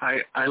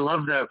 I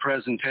love that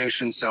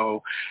presentation,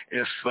 so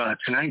if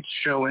tonight's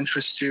show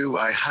interests you,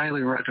 I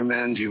highly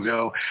recommend you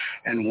go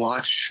and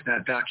watch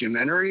that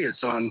documentary.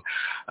 It's on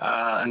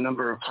a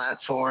number of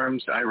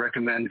platforms. I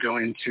recommend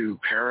going to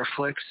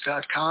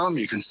paraflix.com.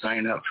 You can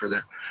sign up for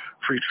the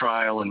free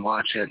trial and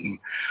watch it. And,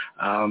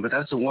 but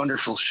that's a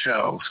wonderful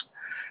show.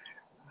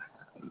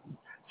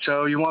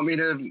 So you want me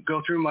to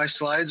go through my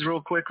slides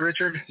real quick,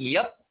 Richard?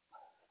 Yep.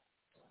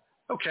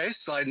 Okay,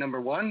 slide number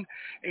 1.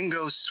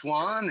 Ingo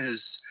Swann is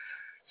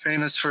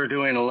famous for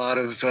doing a lot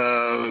of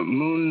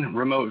moon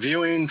remote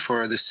viewing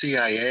for the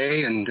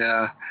CIA, and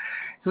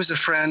he was a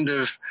friend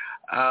of,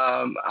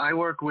 I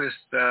work with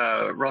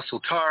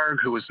Russell Targ,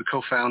 who was the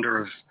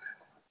co-founder of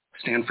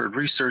Stanford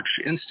Research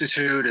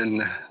Institute in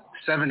the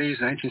 70s,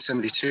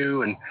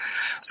 1972, and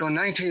so in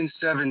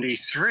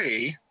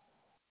 1973,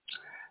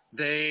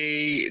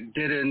 they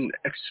did an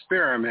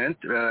experiment,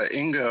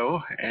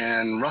 Ingo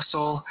and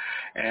Russell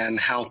and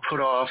Hal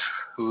Puthoff,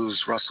 who's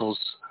Russell's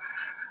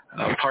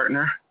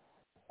partner.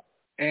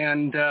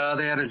 And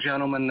they had a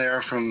gentleman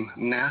there from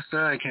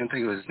NASA, I can't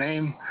think of his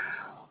name,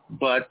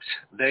 but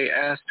they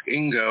asked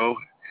Ingo,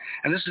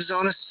 and this was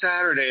on a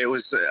Saturday, it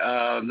was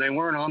they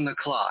weren't on the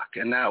clock,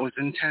 and that was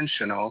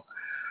intentional.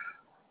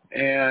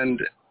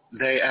 And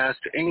they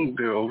asked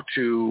Ingo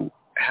to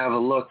have a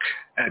look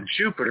at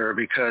Jupiter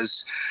because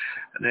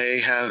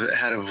they have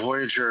had a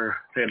Voyager,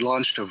 they had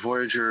launched a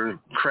Voyager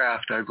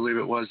craft, I believe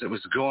it was, that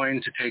was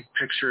going to take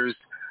pictures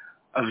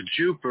of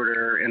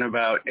Jupiter in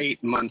about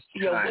 8 months'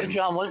 time. Yeah,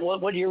 John,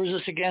 what year was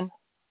this again?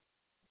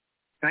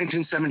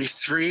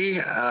 1973.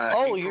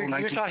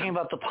 You're talking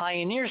about the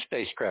Pioneer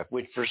spacecraft,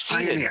 which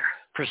preceded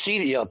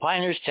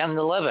Pioneers 10 and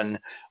 11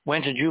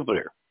 went to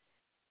Jupiter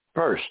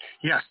first.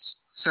 Yes.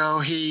 So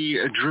he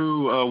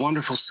drew a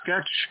wonderful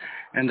sketch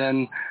and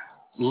then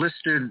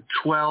listed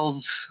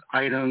 12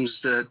 items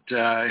that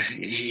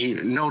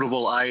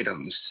notable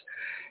items,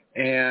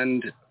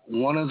 and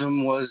one of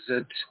them was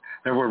that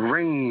there were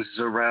rings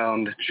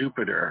around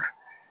Jupiter,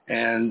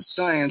 and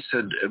science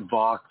had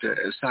balked.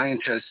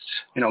 Scientists,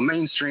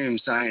 mainstream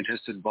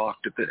scientists had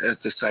balked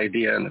at this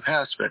idea in the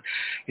past, but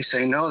he's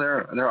saying no,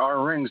 there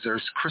are rings.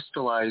 There's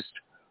crystallized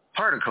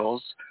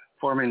particles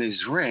forming these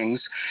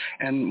rings,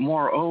 and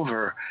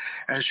moreover,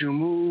 as you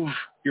move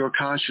your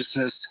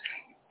consciousness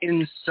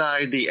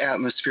inside the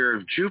atmosphere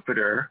of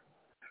Jupiter,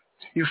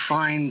 you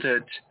find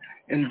that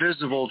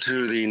invisible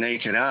to the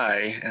naked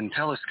eye and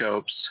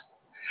telescopes,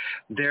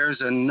 there's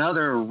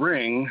another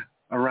ring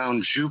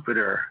around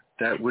Jupiter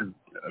that would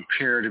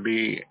appear to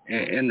be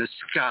in the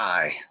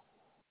sky.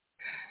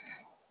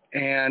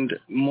 And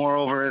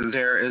moreover,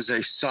 there is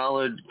a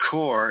solid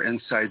core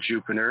inside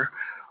Jupiter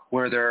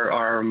where there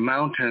are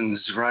mountains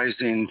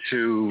rising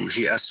to,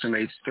 he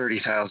estimates,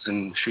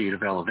 30,000 feet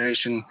of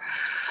elevation.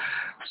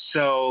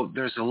 So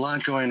there's a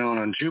lot going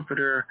on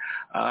Jupiter.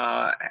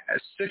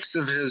 6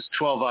 of his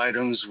 12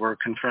 items were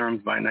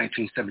confirmed by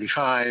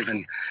 1975,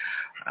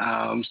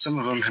 and some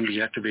of them have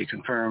yet to be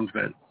confirmed.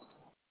 But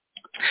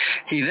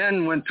he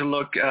then went to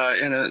look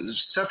in a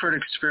separate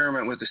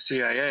experiment with the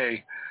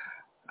CIA.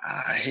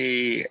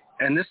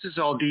 And this is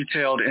all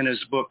detailed in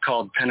his book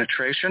called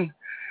Penetration.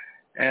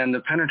 And the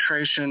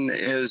Penetration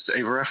is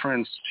a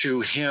reference to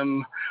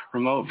him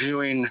remote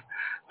viewing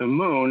the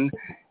moon.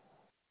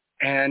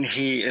 And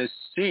he is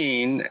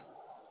seeing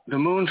the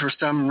moon, for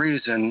some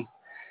reason,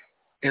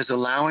 is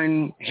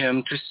allowing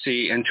him to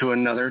see into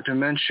another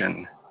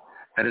dimension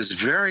that is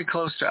very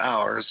close to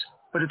ours,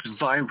 but it's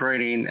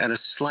vibrating at a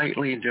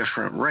slightly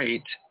different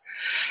rate.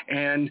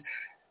 And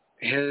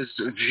his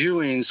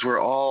viewings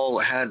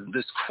had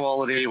this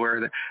quality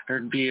where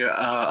there'd be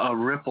a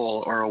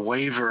ripple or a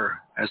waver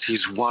as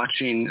he's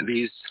watching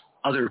these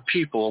other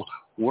people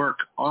work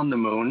on the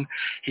moon.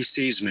 He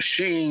sees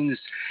machines.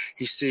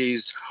 He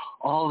sees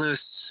all this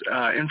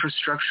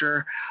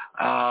infrastructure.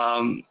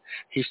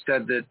 He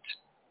said that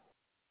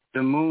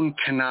the moon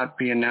cannot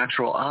be a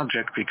natural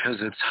object because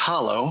it's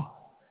hollow.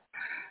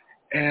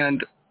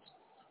 And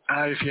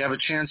if you have a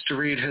chance to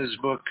read his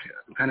book,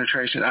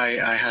 Penetration,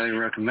 I highly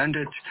recommend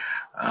it.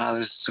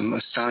 There's some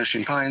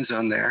astonishing finds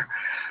on there.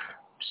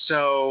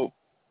 So,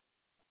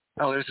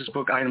 there's his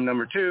book. Item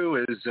number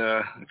 2 is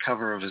the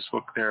cover of his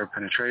book there,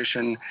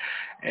 Penetration.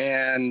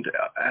 And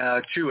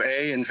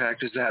 2A, in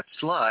fact, is that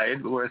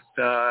slide with,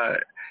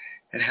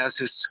 it has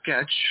his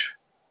sketch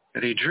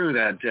that he drew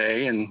that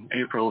day in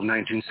April of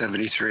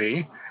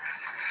 1973.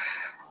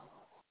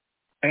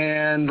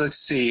 And let's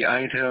see,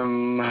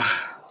 item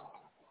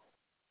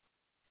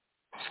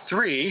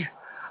 3.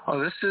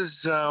 This is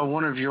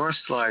one of your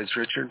slides,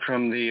 Richard,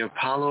 from the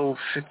Apollo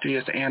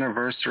 50th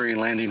anniversary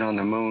landing on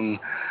the moon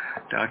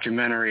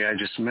documentary I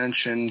just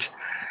mentioned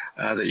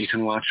that you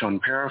can watch on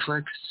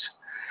Paraflix.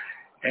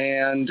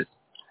 And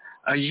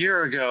a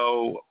year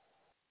ago,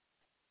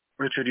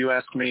 Richard, you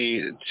asked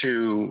me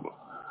to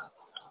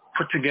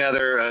put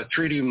together a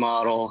 3D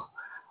model,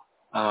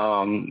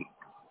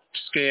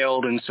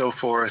 scaled and so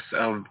forth,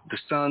 of the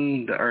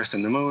sun, the earth,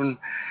 and the moon.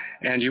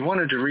 And you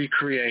wanted to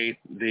recreate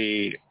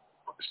the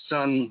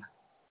sun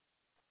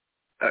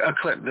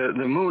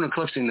the moon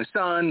eclipsing the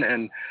sun,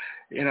 and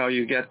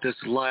you get this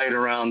light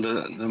around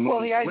the moon.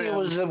 Well, the idea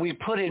was that we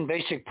put in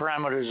basic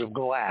parameters of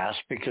glass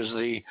because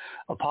the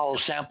Apollo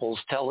samples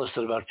tell us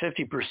that about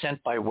 50%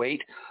 by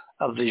weight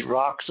of the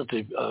rocks that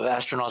the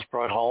astronauts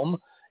brought home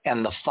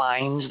and the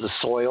fines, the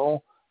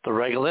soil, the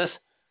regolith,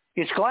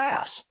 it's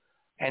glass,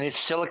 and it's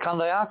silicon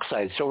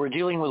dioxide. So we're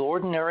dealing with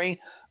ordinary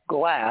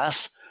glass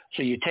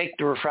So you take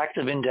the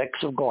refractive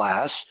index of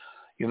glass,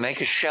 you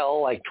make a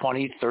shell like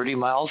 20, 30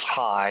 miles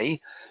high,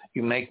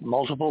 you make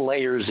multiple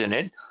layers in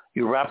it,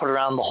 you wrap it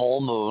around the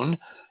whole moon,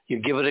 you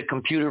give it a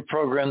computer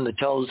program that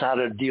tells how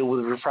to deal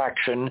with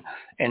refraction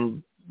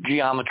and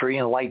geometry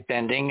and light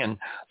bending and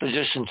the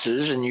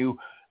distances, and you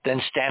then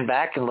stand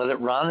back and let it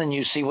run and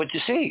you see what you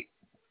see.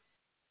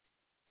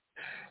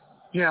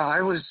 Yeah,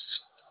 I was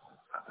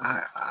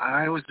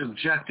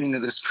objecting to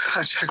this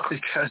project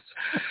because,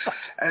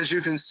 as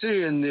you can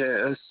see in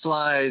the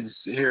slides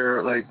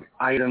here, like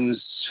items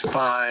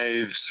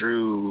 5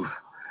 through,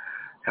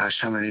 gosh,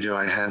 how many do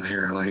I have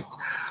here? Like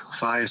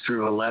 5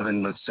 through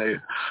 11, let's say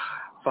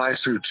 5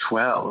 through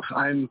 12.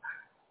 I'm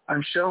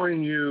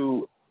showing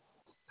you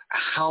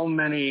how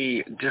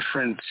many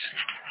different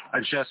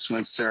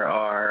adjustments there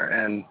are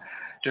and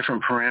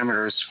different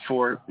parameters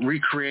for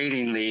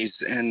recreating these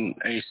in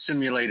a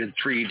simulated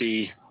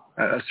 3D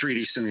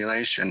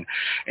simulation.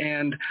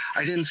 And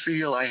I didn't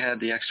feel I had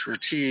the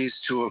expertise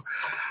to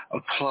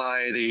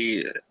apply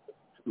the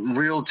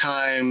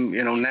real-time,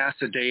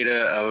 NASA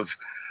data of,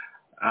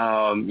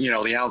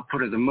 the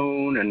output of the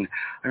moon. And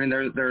I mean,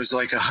 there's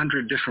like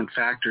 100 different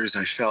factors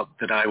I felt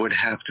that I would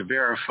have to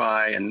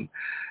verify and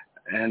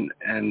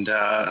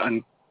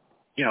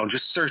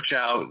just search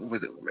out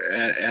with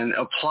and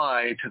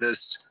apply to this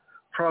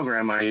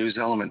program I use,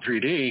 Element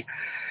 3D.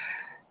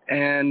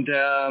 And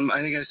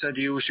I think I said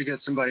to you, we should get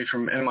somebody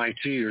from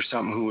MIT or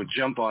something who would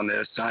jump on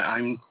this.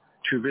 I'm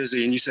too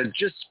busy. And you said,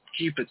 just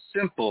keep it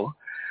simple.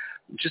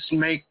 Just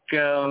make,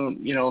 the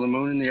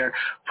moon in the air,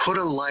 put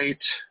a light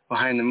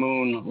behind the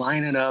moon,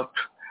 line it up.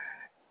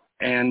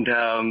 And,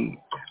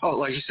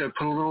 like you said,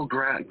 put a little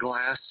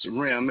glass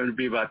rim. It would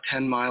be about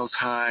 10 miles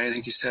high, I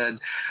think you said.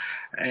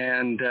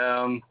 And,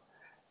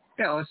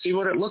 let's see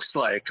what it looks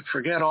like.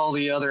 Forget all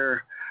the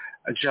other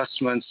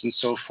adjustments and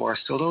so forth.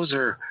 So those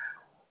are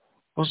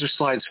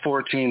slides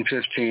 14,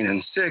 15,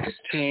 and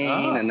 16,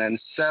 and then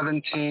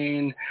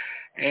 17.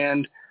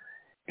 And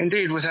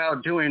indeed,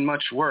 without doing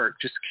much work,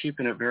 just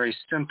keeping it very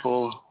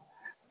simple,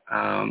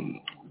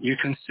 you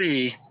can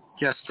see,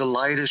 yes, the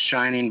light is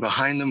shining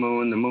behind the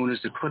moon. The moon is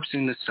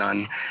eclipsing the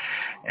sun,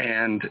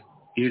 and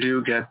you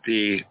do get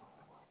the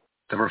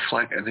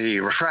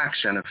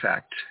refraction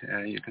effect.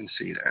 You can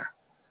see there.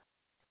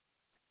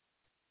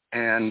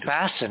 And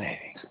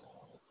fascinating.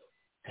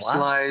 Wow.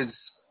 Slides.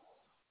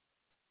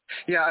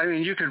 Yeah, I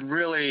mean, you could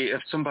really,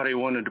 if somebody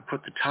wanted to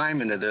put the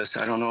time into this,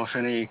 I don't know if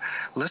any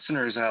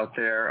listeners out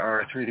there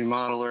are 3D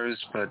modelers,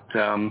 but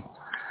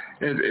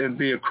it'd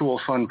be a cool,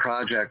 fun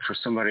project for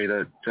somebody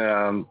that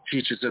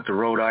teaches at the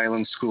Rhode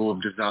Island School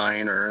of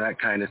Design or that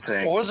kind of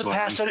thing. Or the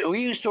Pasadena.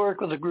 We used to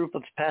work with a group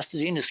at the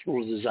Pasadena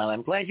School of Design.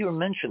 I'm glad you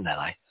mentioned that.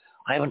 I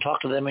haven't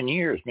talked to them in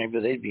years. Maybe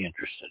they'd be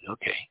interested.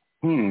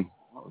 Okay.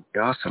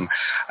 Awesome.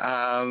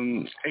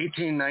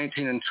 18,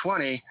 19, and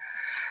 20,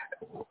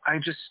 I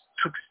just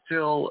took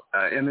still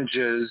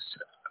images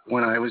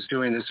when I was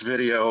doing this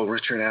video.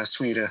 Richard asked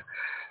me to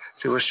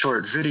do a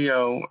short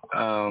video.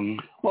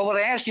 Well, what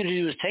I asked you to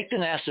do is take the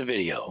NASA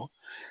video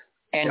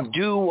and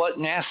do what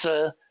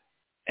NASA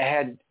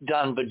had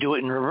done, but do it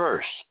in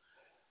reverse.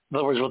 In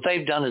other words, what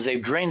they've done is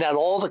they've drained out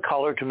all the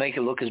color to make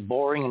it look as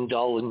boring and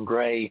dull and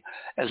gray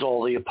as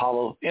all the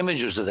Apollo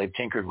images that they've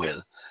tinkered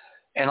with.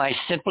 And I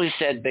simply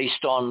said,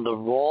 based on the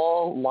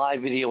raw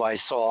live video I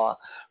saw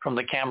from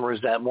the cameras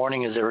that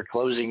morning as they were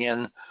closing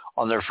in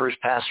on their first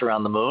pass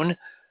around the moon,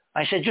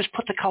 I said, just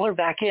put the color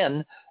back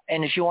in.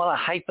 And if you want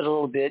to hype it a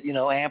little bit,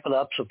 amp it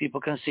up so people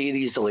can see it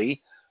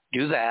easily,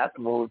 do that.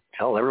 We'll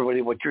tell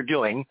everybody what you're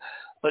doing.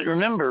 But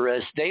remember,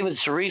 as David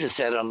Sarita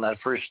said on that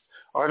first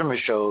Artemis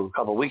show a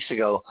couple of weeks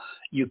ago,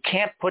 you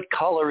can't put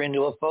color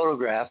into a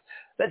photograph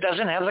that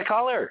doesn't have the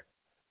color.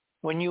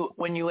 When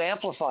you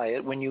amplify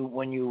it, when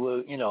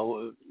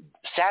you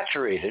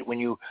saturate it, when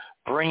you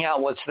bring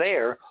out what's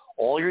there,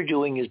 all you're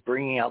doing is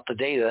bringing out the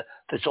data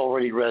that's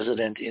already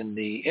resident in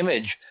the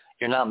image.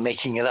 You're not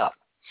making it up.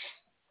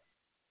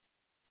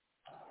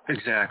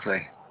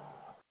 Exactly.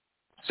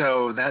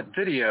 So that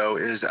video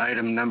is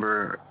item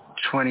number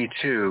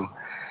 22,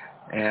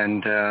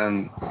 and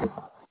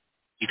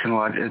you can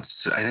watch. It's,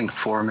 I think,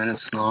 4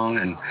 minutes long,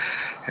 and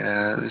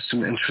there's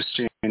some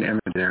interesting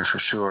image there for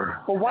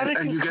sure. Well, why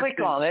don't you click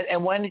on it,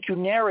 and why don't you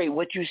narrate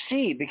what you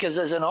see? Because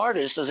as an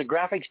artist, as a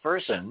graphics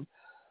person,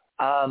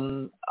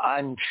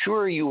 I'm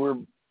sure you were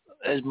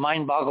as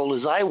mind-boggled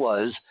as I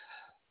was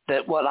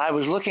that what I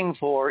was looking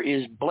for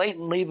is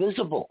blatantly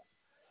visible.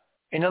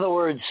 In other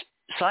words,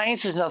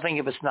 science is nothing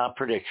if it's not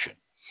prediction.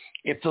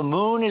 If the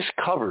moon is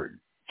covered,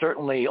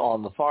 certainly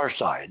on the far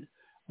side,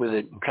 with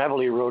it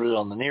heavily eroded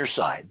on the near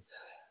side,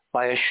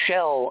 by a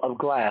shell of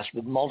glass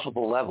with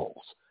multiple levels,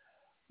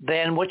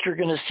 then what you're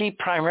going to see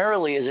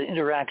primarily as it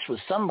interacts with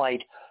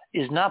sunlight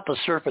is not the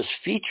surface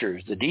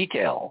features, the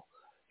detail.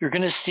 You're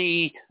going to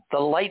see the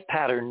light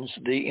patterns,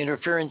 the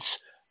interference,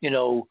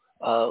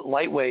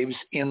 light waves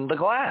in the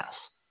glass,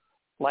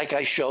 like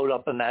I showed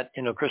up in that,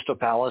 Crystal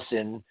Palace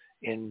in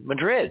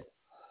Madrid.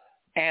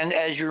 And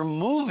as you're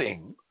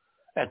moving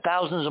at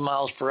thousands of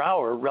miles per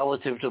hour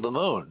relative to the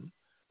moon,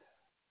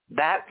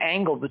 that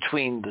angle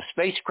between the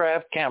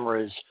spacecraft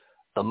cameras,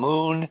 the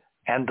moon,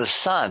 and the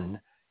sun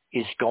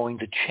is going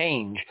to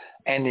change.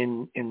 And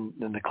in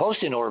the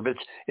close-in orbits,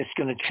 it's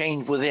going to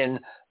change within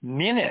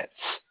minutes.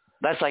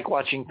 That's like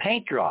watching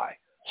paint dry.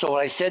 So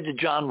what I said to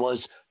John was,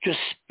 just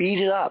speed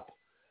it up.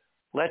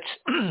 Let's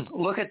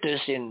look at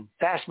this in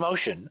fast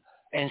motion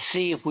and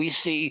see if we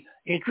see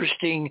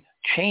interesting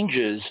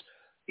changes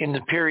in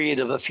the period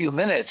of a few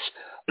minutes.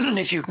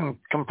 If you can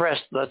compress,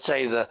 let's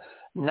say, the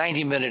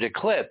 90-minute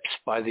eclipse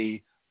by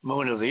the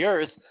moon of the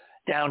Earth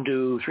down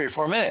to 3 or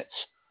 4 minutes.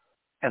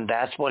 And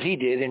that's what he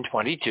did in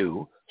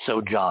 22.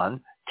 So,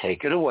 John,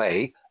 take it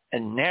away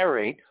and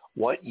narrate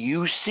what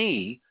you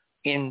see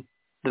in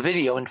the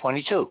video in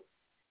 22.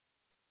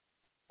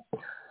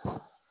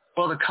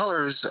 Well, the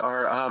colors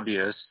are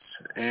obvious,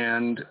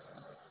 and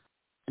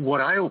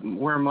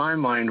where my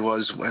mind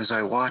was as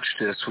I watched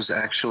this was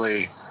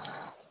actually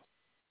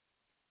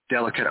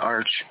Delicate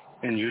Arch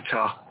in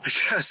Utah,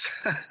 because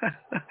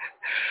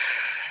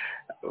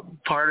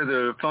part of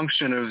the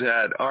function of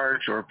that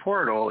arch or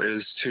portal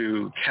is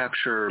to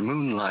capture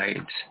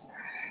moonlight.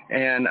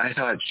 And I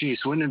thought, geez,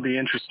 wouldn't it be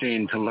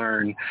interesting to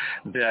learn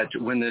that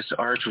when this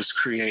arch was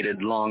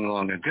created long,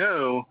 long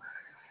ago,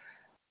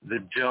 the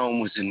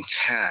dome was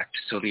intact.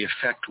 So the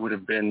effect would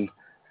have been,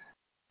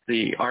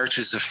 the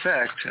arch's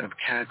effect of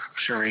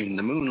capturing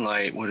the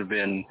moonlight would have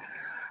been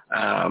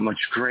much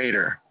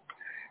greater.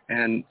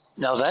 And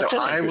now that's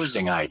so an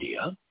interesting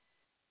idea.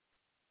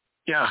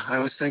 Yeah, I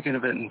was thinking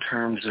of it in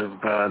terms of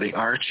the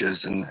arches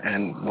and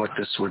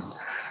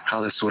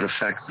how this would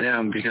affect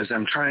them, because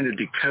I'm trying to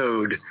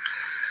decode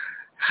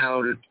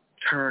how to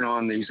turn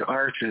on these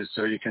arches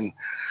so you can,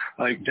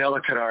 like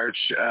Delicate Arch,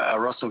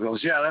 Russell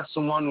goes, yeah, that's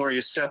the one where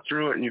you step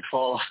through it and you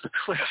fall off the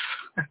cliff.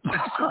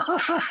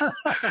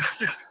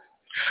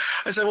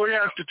 I said, well, you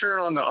have to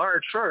turn on the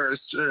arch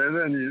first, and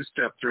then you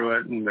step through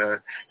it, and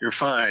you're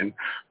fine.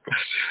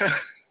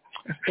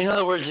 In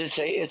other words,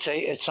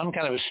 it's some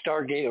kind of a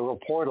stargate or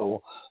a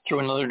portal through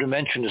another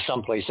dimension to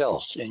someplace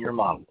else in your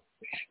model.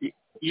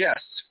 Yes,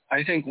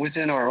 I think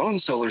within our own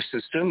solar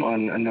system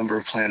on a number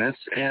of planets.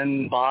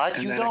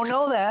 But you don't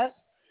know that.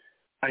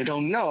 I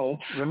don't know.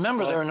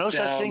 Remember, there are no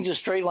such things as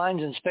straight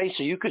lines in space,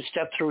 so you could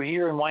step through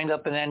here and wind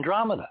up in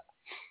Andromeda.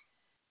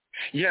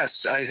 Yes,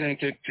 I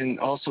think it can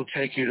also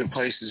take you to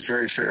places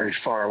very, very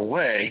far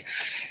away.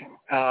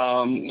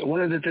 One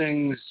of the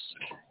things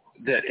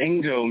that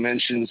Ingo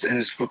mentions in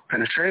his book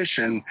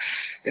Penetration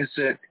is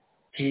that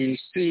he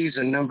sees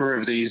a number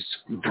of these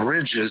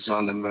bridges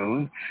on the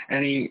moon,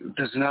 and he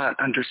does not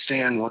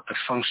understand what the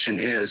function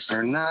is.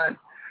 They're not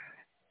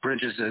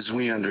bridges as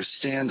we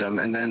understand them.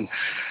 And then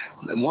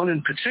one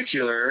in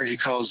particular, he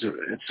calls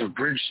it's a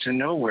bridge to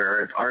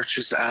nowhere. It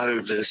arches out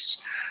of this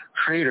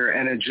crater,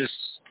 and it just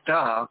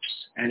stops,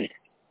 and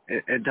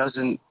it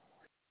doesn't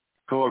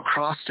go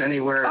across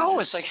anywhere. Oh,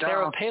 it's like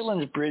Sarah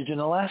Palin's bridge in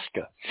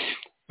Alaska.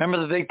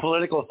 Remember the big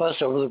political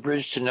fuss over the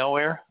bridge to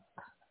nowhere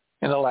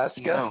in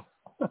Alaska?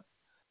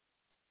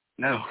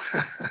 No.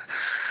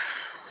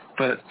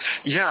 But,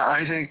 yeah,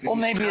 I think... Well,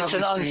 maybe it's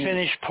an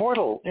unfinished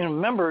portal. And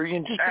remember,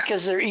 just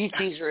because they're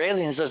ETs or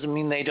aliens doesn't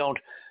mean they don't,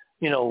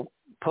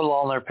 pull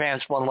on their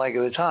pants one leg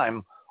at a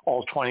time,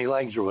 all 20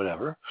 legs or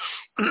whatever.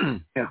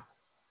 Yeah.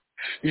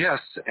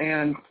 Yes,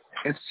 and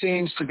it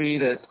seems to be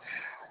that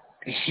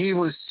he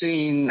was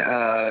seen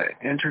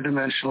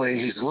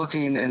interdimensionally. He's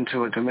looking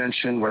into a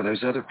dimension where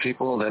there's other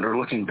people that are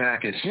looking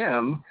back at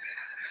him,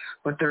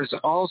 but there's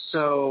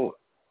also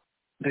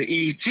the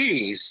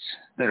ETs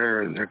that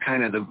they're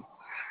kind of the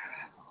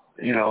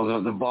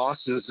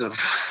bosses of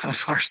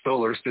our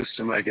solar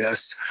system, I guess,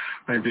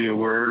 might be a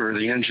word, or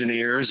the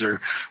engineers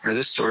or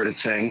this sort of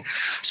thing.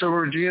 So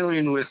we're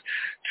dealing with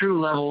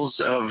two levels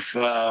of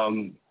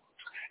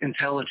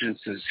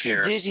intelligences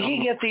here. Did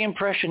he get the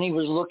impression he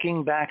was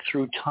looking back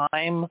through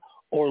time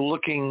or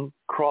looking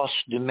cross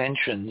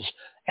dimensions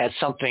at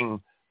something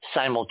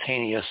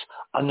simultaneous,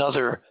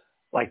 another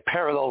like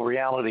parallel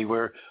reality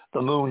where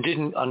the moon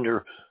didn't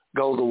undergo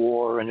the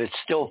war and it's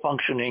still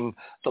functioning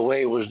the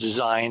way it was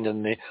designed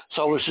and the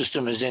solar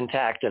system is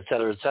intact, et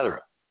cetera, et cetera?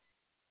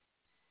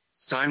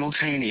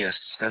 Simultaneous.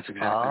 That's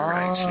exactly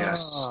right, yes.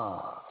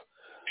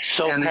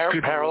 So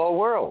parallel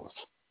worlds.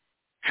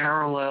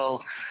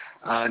 Parallel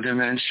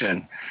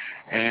dimension,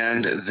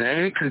 and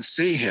they could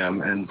see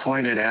him and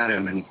pointed at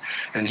him,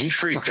 and he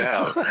freaked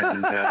out.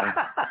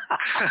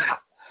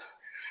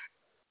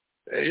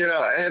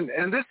 And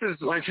and this is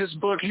like his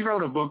book. He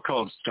wrote a book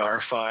called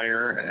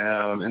Starfire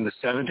in the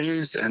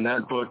 70s, and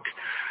that book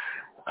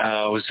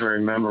was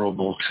very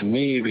memorable to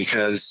me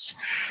because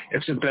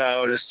it's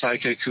about a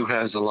psychic who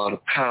has a lot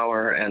of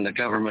power, and the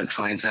government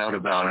finds out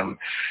about him.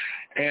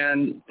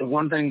 And the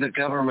one thing the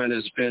government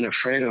has been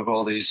afraid of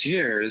all these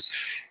years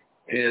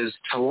is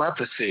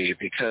telepathy,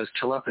 because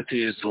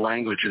telepathy is the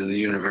language of the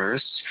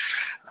universe.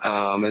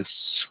 It's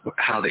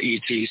how the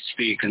ETs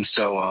speak and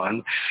so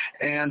on.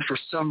 And for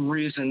some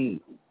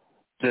reason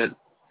that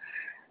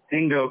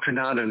Ingo could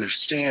not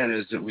understand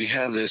is that we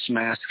have this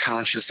mass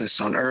consciousness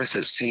on Earth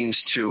that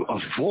seems to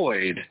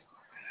avoid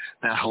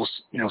that whole,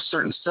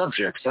 certain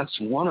subjects. That's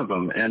one of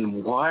them.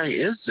 And why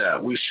is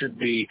that? We should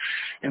be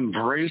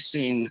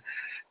embracing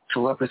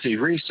telepathy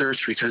research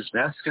because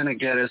that's going to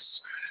get us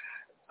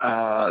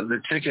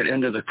the ticket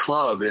into the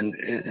club and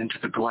into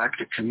the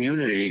galactic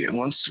community. And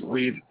once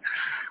we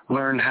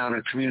learn how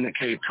to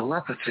communicate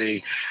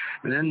telepathy,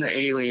 then the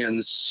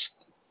aliens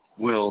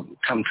will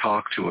come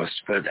talk to us.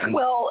 But and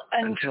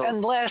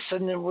then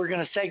we're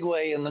going to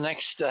segue in the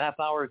next half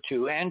hour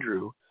to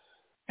Andrew,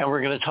 and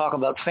we're going to talk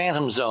about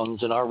phantom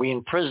zones and are we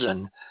in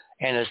prison,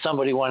 and is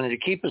somebody wanting to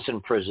keep us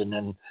in prison,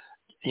 and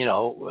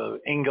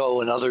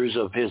Ingo and others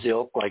of his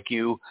ilk like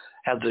you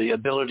have the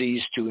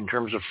abilities to, in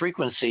terms of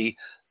frequency,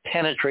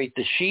 penetrate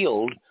the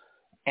shield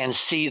and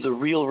see the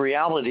real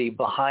reality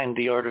behind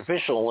the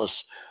artificialness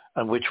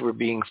on which we're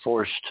being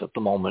forced at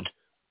the moment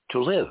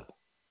to live.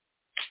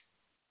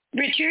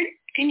 Richard,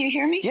 can you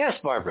hear me? Yes,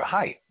 Barbara.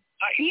 Hi.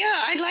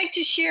 Yeah, I'd like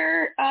to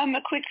share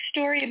a quick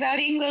story about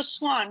Ingo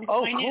Swann.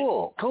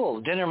 Oh,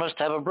 cool. Dinner must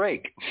have a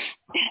break.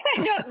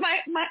 No,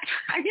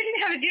 I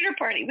didn't have a dinner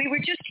party. We were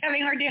just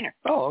having our dinner.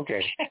 Oh,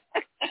 okay.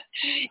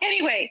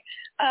 Anyway,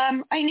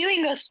 I knew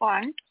Ingo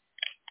Swann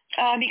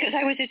because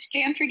I was at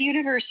Stanford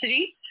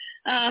University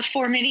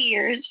for many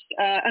years,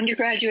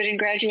 undergraduate and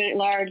graduate at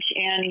large,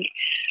 and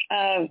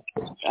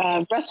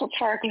Russell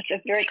Park was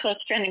a very close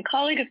friend and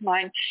colleague of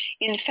mine.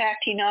 In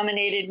fact, he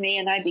nominated me,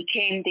 and I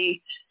became the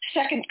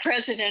second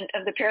president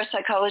of the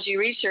Parapsychology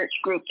Research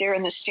Group there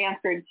in the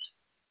Stanford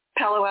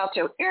Palo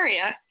Alto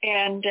area,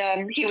 and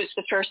he was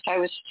the first, I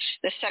was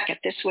the second.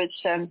 This was,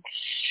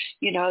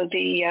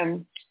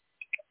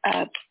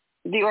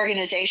 the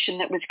organization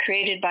that was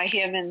created by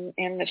him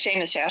and the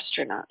famous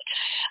astronaut.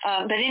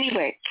 But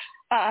anyway,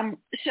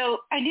 so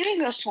I knew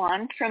Ingo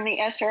Swann from the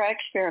SRI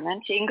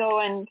experiments,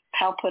 Ingo and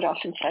Pal Puthoff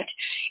and such,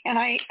 and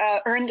I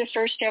earned the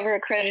first ever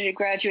accredited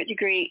graduate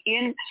degree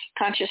in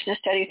consciousness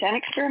studies and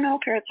experimental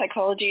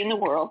parapsychology in the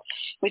world,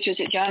 which was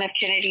at John F.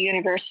 Kennedy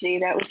University.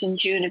 That was in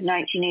June of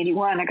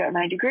 1981. I got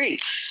my degree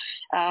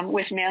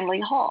with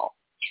Manly Hall.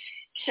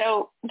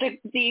 So the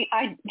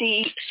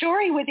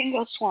story with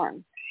Ingo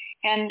Swann,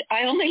 and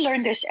I only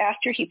learned this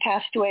after he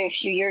passed away a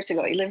few years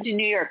ago. He lived in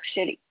New York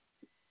City.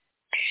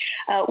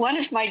 One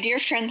of my dear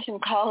friends and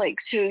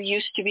colleagues who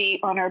used to be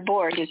on our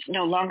board, is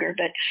no longer,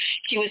 but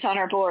she was on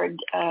our board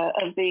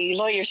of the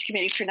Lawyers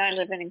Committee for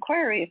 9/11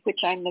 Inquiry, of which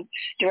I'm the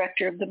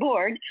director of the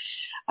board,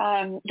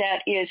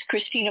 that is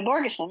Christina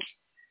Borgeson.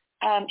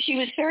 She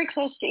was very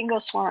close to Ingo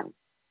Swann,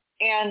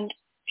 and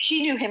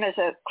she knew him as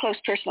a close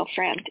personal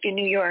friend in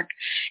New York.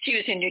 She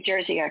was in New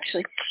Jersey,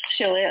 actually,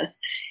 still is.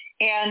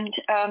 And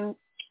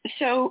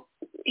so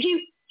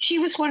she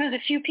was one of the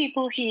few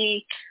people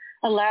he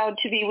allowed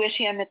to be with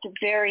him at the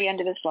very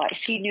end of his life.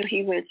 He knew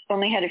he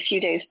only had a few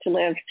days to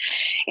live.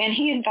 And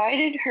he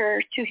invited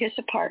her to his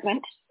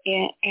apartment,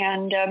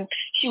 and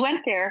she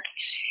went there,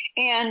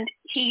 and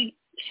he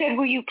said,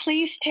 "Will you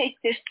please take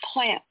this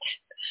plant?"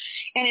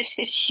 And it's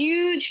this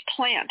huge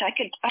plant. I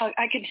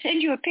could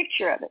send you a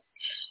picture of it.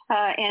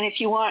 And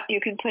if you want,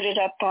 you can put it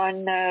up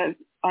on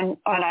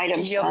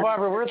items. Yeah,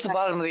 Barbara, we're at the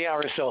bottom of the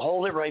hour, so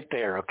hold it right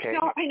there, okay?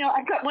 No, I know.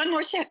 I've got one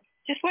more sentence.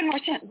 Just one more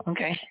sentence.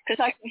 Okay.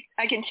 Because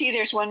I can see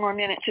there's one more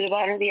minute to the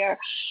bottom of the hour.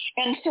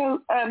 And so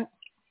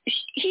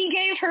he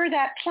gave her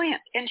that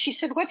plant. And she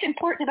said, "What's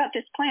important about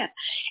this plant?"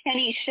 And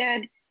he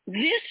said,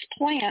 "This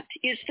plant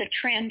is the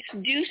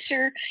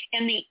transducer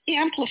and the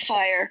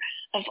amplifier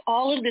of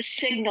all of the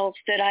signals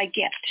that I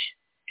get.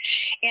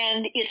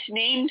 And it's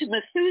named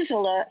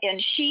Methuselah, and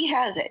she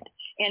has it.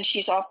 And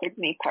she's offered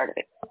me part of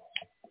it."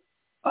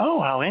 Oh,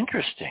 how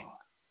interesting.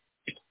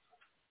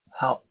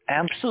 How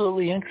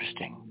absolutely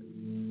interesting.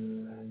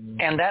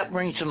 And that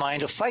brings to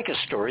mind a FICA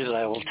story that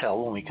I will tell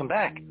when we come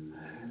back.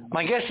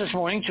 My guests this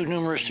morning, too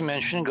numerous to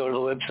mention. Go to the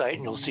website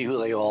and you'll see who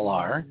they all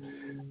are.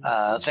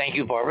 Thank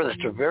you, Barbara.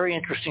 That's a very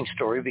interesting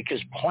story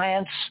because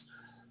plants,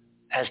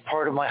 as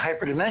part of my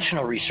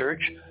hyperdimensional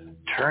research,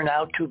 turn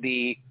out to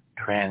be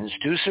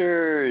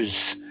transducers.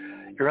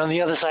 You're on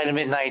the other side of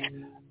midnight.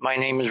 My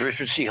name is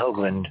Richard C.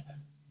 Hoagland.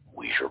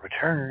 We shall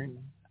return.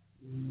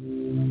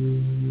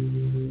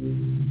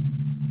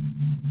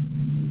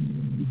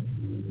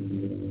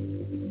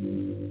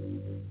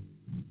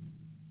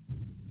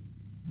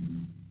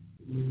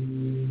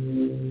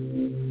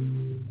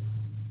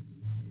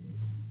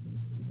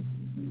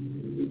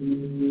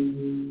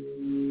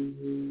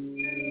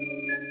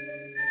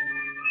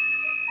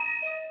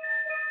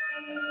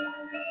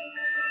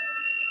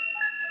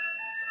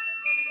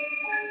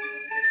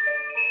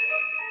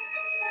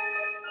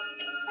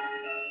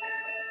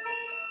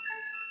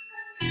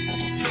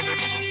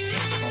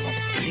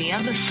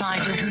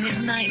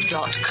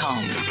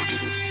 TheOtherSideOfMidnight.com.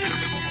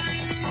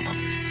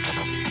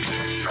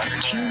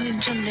 Tune in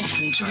to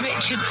listen to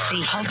Richard C.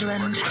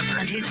 Hoagland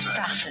and his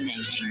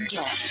fascinating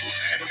guests.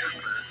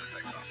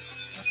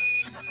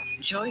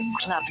 Join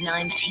Club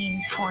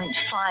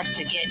 19.5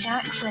 to get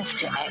access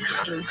to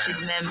exclusive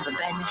member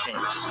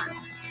benefits.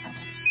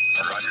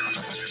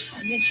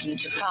 Listen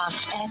to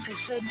past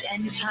episodes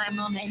anytime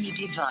on any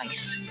device.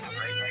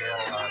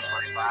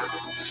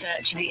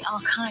 Search the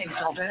archives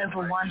of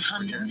over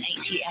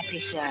 180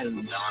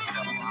 episodes.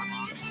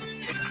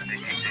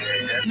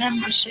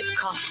 Membership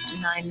costs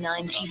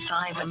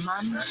 $9.95 a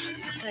month,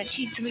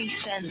 33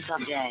 cents a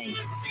day.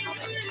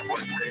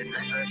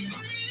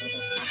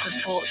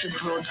 Support the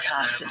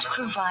broadcasts that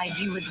provide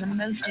you with the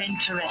most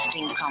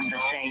interesting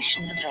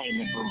conversation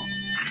available.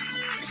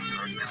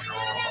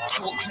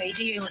 Talk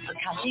radio at the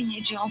cutting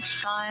edge of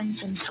science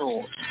and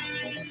thought.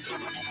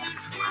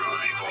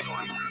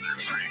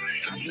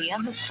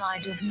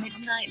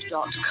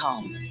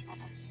 TheOtherSideOfMidnight.com.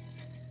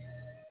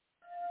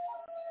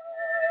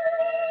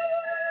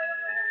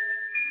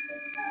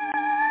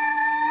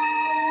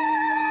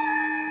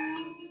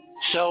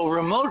 So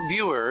remote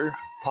viewer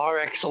par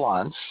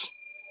excellence,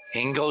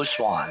 Ingo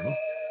Swann,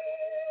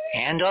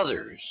 and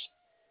others,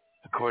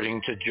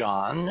 according to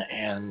John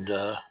and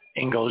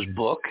Ingo's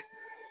book,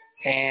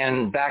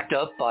 and backed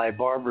up by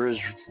Barbara's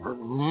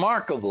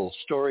remarkable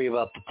story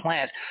about the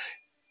plant.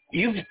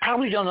 You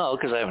probably don't know,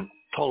 because I haven't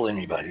told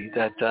anybody,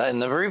 that in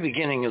the very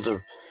beginning of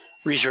the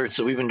research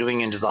that we've been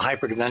doing into the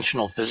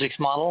hyperdimensional physics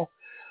model,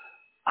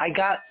 I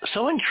got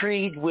so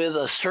intrigued with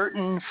a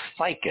certain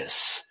ficus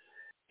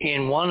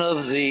in one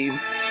of the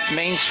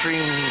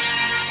mainstream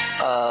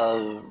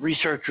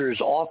researchers'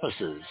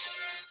 offices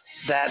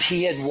that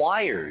he had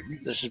wired.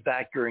 This is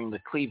back during the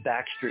Cleve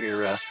Baxter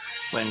era,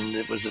 when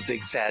it was a big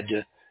fad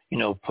to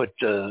put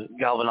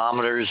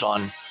galvanometers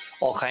on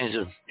all kinds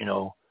of,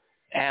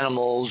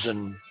 animals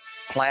and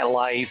plant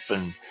life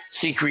and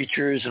sea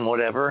creatures and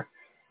whatever.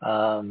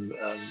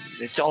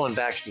 It's all in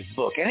Baxter's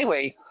book.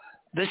 Anyway,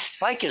 this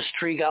ficus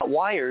tree got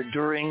wired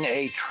during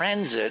a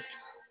transit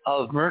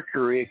of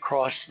Mercury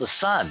across the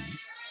sun.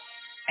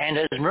 And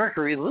as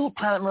Mercury, the little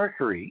planet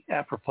Mercury,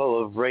 apropos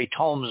of Ray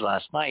Tomes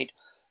last night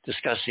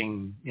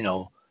discussing,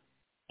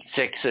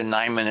 6 and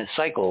 9 minute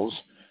cycles,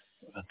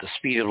 at the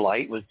speed of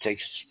light, what it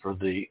takes for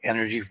the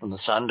energy from the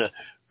sun to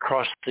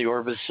cross the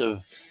orbits of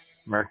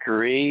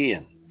Mercury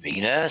and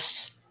Venus,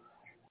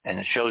 and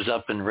it shows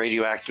up in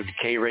radioactive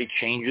decay rate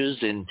changes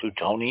in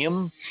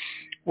plutonium.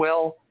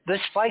 Well,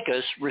 this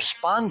ficus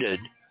responded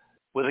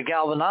with a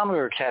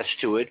galvanometer attached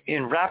to it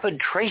in rapid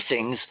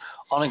tracings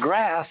on a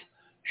graph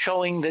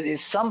showing that it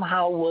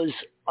somehow was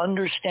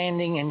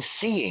understanding and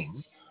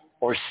seeing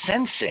or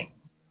sensing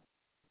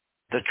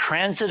the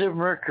transit of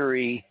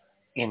Mercury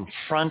in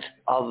front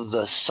of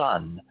the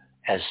sun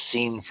as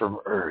seen from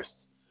Earth,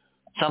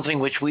 something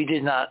which we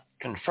did not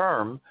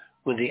confirm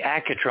with the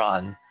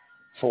Accutron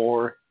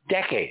for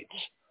decades.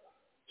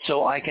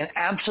 So I can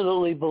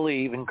absolutely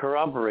believe and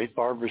corroborate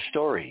Barbara's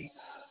story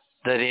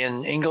that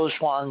in Ingo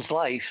Swann's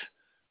life,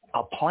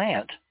 a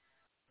plant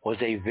was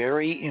a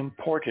very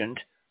important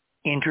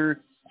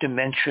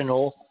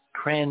interdimensional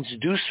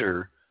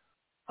transducer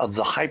of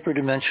the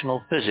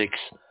hyperdimensional physics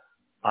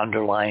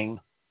underlying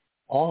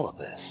all of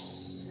this.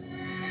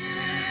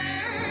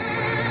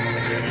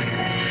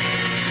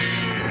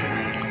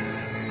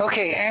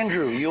 Okay,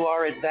 Andrew, you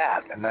are at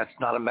bat, and that's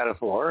not a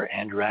metaphor.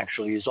 Andrew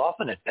actually is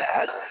often at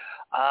bat.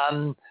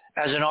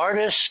 As an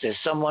artist, as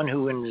someone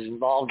who is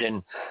involved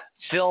in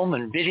film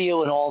and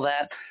video and all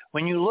that,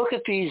 when you look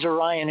at these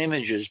Orion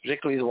images,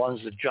 particularly the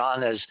ones that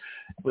John has,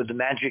 with the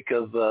magic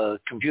of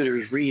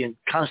computers,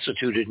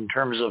 reconstituted in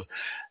terms of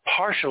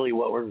partially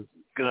what we're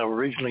going to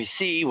originally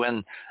see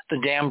when the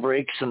dam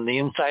breaks and the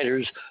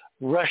insiders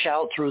rush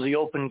out through the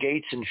open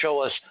gates and show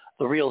us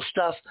the real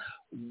stuff,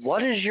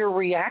 what is your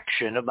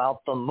reaction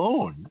about the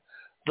moon,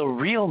 the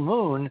real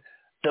moon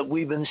that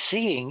we've been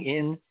seeing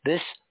in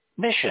this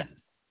mission?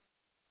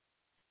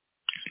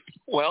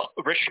 Well,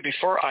 Richard,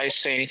 before I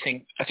say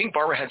anything, I think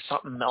Barbara had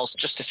something else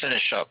just to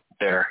finish up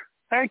there.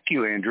 Thank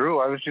you, Andrew.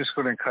 I was just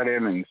going to cut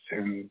in and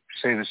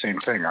say the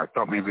same thing. I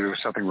thought maybe there was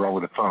something wrong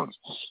with the phone.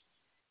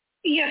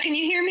 Yeah, can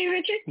you hear me,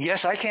 Richard?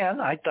 Yes, I can.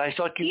 I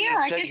thought you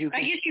said you could.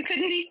 I guess you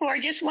couldn't before.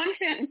 Just one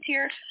sentence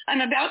here.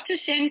 I'm about to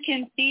send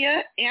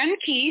Cynthia and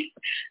Keith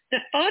the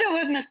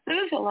photo of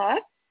Methuselah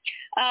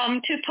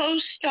to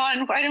post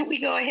on, why don't we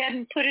go ahead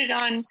and put it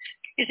on,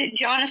 is it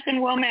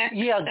Jonathan Womack?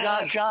 Yeah,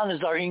 John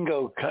is our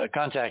Ingo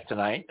contact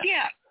tonight.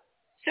 Yeah.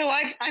 So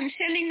I'm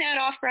sending that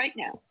off right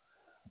now.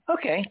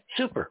 Okay,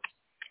 super.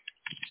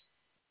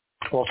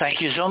 Well,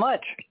 thank you so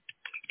much.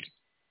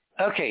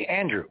 Okay,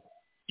 Andrew.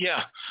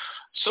 Yeah.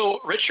 So,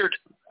 Richard,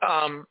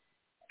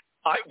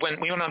 when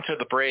we went on to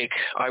the break,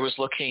 I was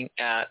looking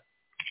at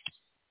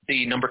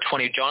the number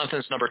 20,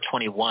 Jonathan's number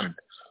 21,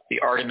 the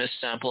Artemis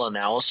sample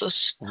analysis.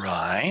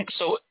 Right.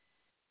 So,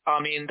 I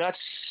mean, that's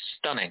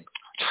stunning.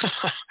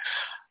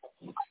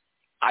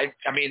 I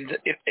mean,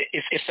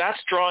 if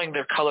that's drawing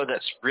the color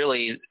that's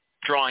really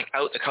drawing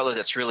out the color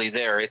that's really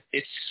there,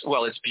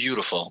 it's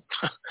beautiful.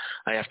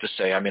 I have to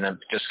say. I mean, I'm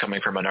just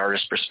coming from an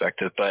artist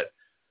perspective, but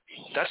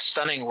that's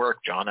stunning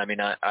work, John. I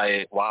mean,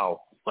 I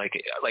wow. Like,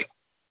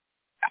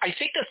 I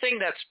think the thing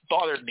that's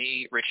bothered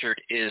me, Richard,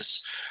 is,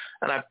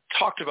 and I've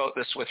talked about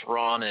this with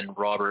Ron and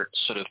Robert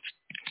sort of,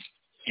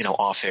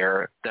 off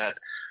air, that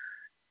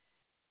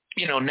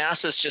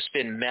NASA's just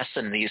been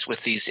messing with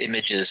these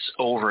images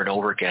over and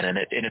over again, and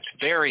it's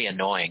very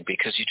annoying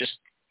because you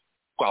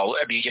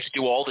have to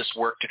do all this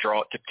work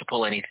to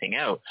pull anything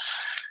out.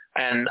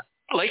 And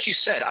like you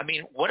said, I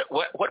mean,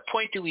 what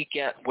point do we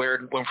get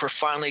when we're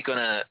finally going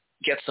to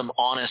get some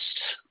honest,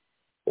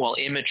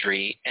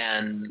 imagery,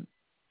 and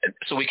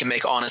so we can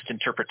make honest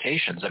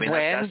interpretations? I mean,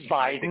 when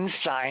Biden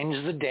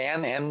signs the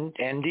damn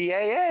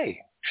NDAA.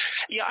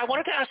 Yeah, I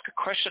wanted to ask a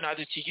question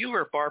either to you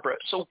or Barbara.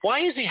 So why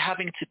is he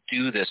having to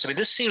do this? I mean,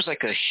 this seems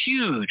like a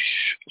huge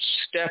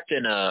step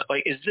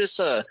is this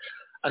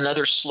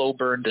another slow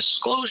burn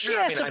disclosure?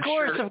 Yes, I mean,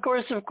 of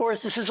course.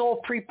 This is all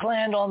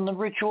pre-planned on the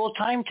ritual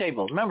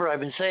timetable. Remember, I've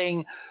been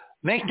saying,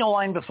 make no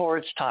wine before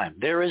it's time.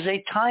 There is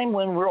a time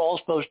when we're all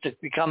supposed to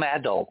become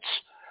adults,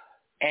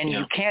 and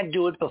you can't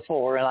do it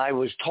before. And I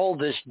was told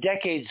this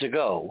decades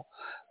ago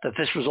that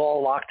this was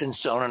all locked in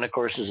stone. And of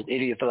course, as an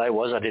idiot that I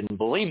was, I didn't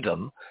believe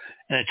them.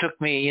 And it took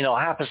me,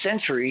 half a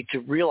century to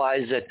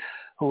realize that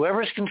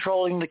whoever's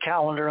controlling the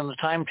calendar and the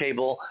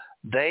timetable,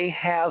 they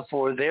have,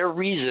 for their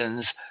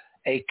reasons,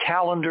 a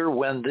calendar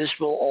when this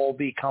will all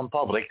become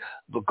public.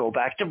 But go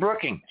back to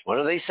Brookings. What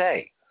do they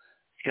say?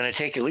 It's going to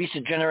take at least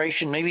a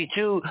generation, maybe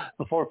two,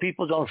 before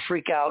people don't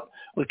freak out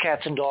with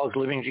cats and dogs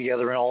living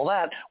together and all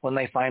that when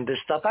they find this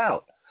stuff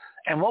out.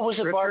 And what was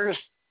it, Barbara?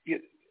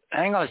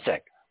 Hang on a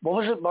sec. What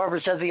was it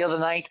Barbara said the other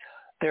night?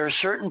 There are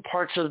certain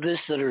parts of this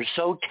that are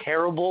so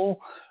terrible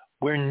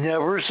we're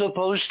never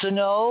supposed to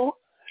know.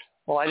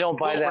 Well, I don't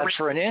buy that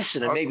for an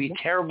instant. It may be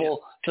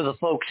terrible to the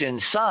folks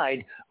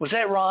inside. Was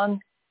that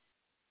Ron?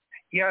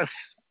 Yes.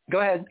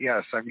 Go ahead.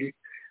 Yes.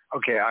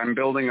 I'm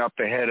building up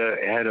the head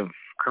of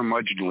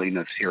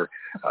curmudgeonliness here,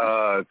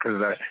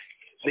 because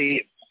the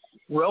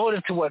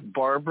relative to what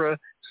Barbara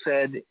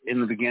said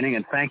in the beginning,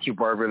 and thank you,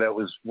 Barbara, that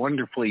was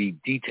wonderfully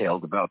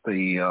detailed about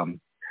the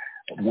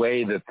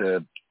way that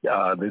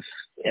this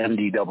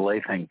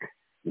NDAA thing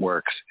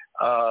works.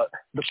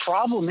 The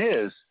problem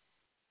is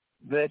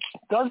that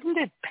doesn't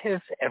it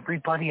piss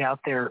everybody out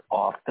there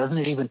off? Doesn't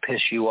it even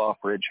piss you off,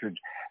 Richard,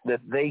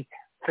 that they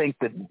think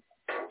that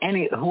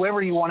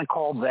whoever you want to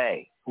call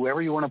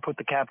whoever you want to put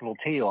the capital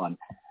T on,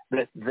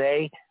 that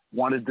they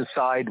want to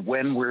decide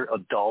when we're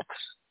adults?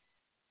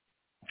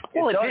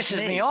 Well, it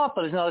pisses me off,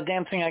 but there's not a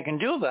damn thing I can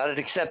do about it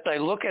except I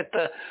look at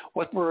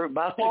what we're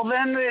about to... Well,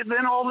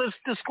 then all this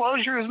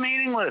disclosure is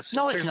meaningless.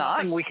 No, it's not.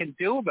 There's nothing we can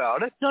do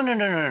about it.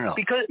 No.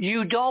 Because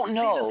you don't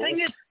know. The thing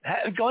is,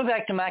 going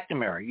back to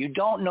McNamara, you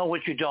don't know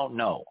what you don't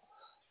know.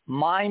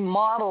 My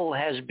model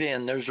has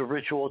been there's a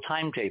ritual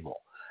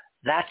timetable.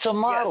 That's a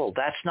model.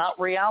 Yes. That's not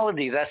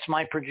reality. That's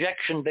my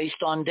projection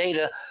based on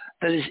data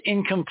that is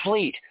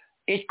incomplete.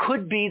 It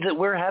could be that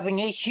we're having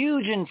a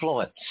huge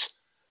influence.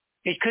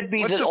 It could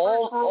be that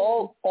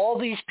all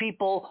these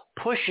people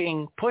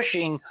pushing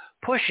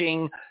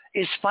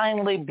is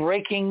finally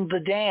breaking the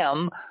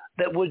dam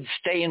that would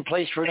stay in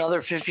place for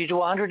another 50 to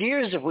 100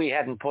 years if we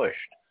hadn't pushed.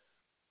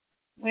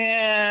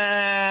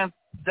 Yeah,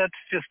 that's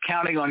just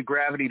counting on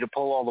gravity to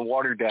pull all the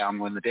water down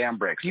when the dam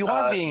breaks. You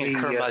are being a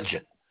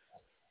curmudgeon.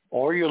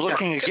 Or you're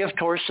looking a gift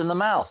horse in the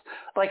mouth.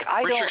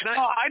 I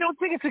don't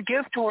think it's a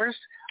gift horse.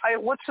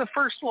 What's the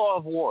first law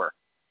of war?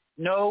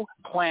 No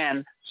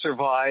plan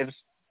survives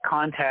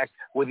contact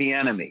with the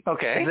enemy.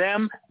 Okay.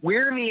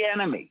 We're the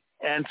enemy.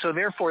 And so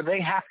therefore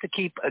they have to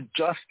keep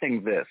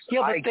adjusting this.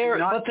 Yeah,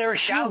 but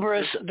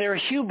their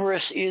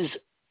hubris is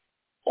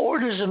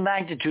orders of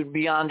magnitude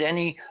beyond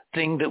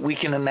anything that we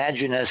can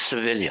imagine as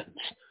civilians.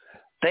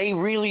 They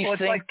really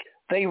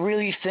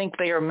think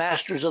they are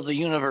masters of the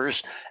universe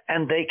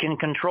and they can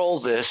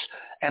control this.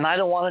 And I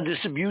don't want to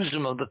disabuse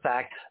them of the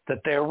fact that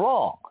they're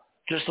wrong.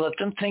 Just let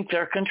them think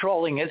they're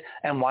controlling it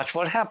and watch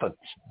what happens.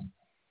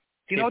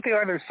 You know what they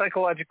are? They're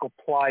psychological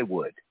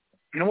plywood.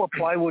 You know what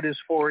plywood is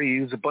for? You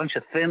use a bunch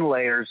of thin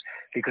layers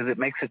because it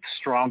makes it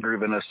stronger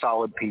than a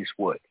solid piece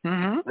would.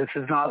 Mm-hmm. This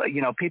is not,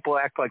 people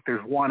act like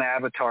there's one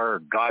avatar or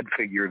God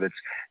figure that's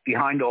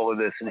behind all of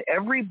this. And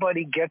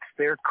everybody gets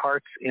their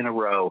carts in a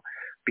row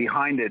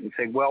behind it and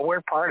say, well,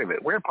 we're part of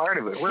it. We're part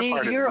of it. We're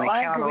part of it. And they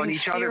count on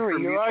each other for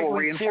mutual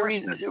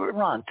reinforcement.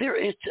 Ron,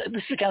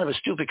 this is kind of a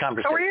stupid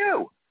conversation. How are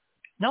you?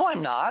 No,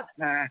 I'm not.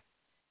 Nah.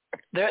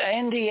 The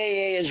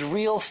NDAA is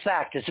real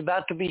fact. It's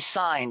about to be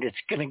signed. It's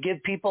going to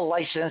give people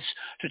license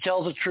to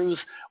tell the truth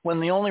when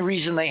the only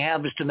reason they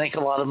have is to make a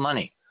lot of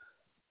money.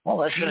 Well,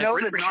 that's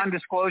that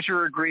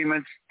non-disclosure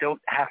agreements don't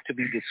have to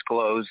be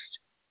disclosed.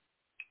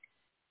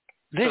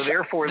 This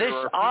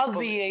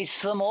obviates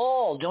them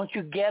all. Don't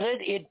you get it?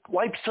 It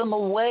wipes them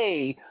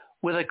away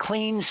with a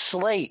clean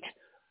slate.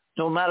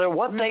 No matter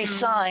what they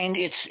signed,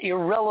 it's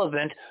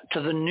irrelevant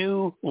to the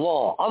new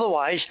law.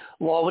 Otherwise,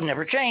 law would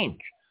never change.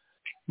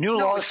 New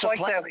laws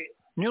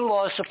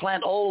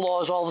supplant old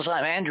laws all the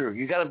time. Andrew,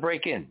 you got to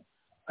break in.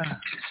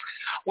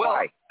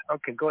 Why?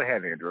 Okay, go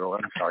ahead, Andrew.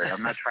 I'm sorry.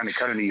 I'm not trying to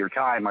cut into your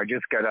time. I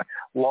just got a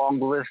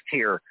long list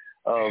here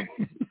of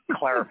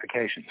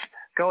clarifications.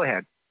 Go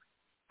ahead.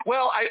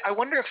 Well, I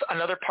wonder if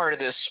another part of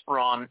this,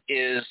 Ron,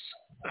 is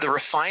the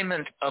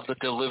refinement of the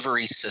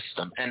delivery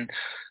system. And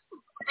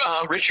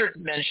Richard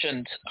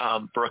mentioned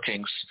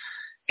Brookings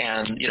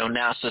and,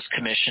 NASA's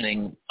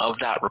commissioning of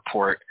that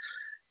report.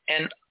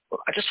 And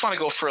I just want to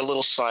go for a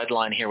little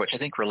sideline here, which I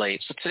think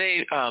relates. So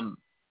today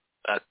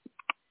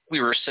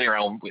we were sitting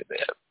around, we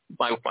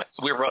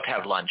were about to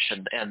have lunch,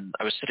 and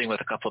I was sitting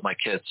with a couple of my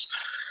kids,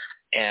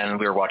 and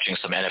we were watching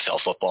some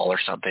NFL football or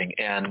something,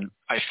 and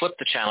I flipped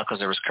the channel because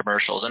there was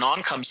commercials, and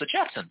on comes the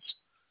Jetsons.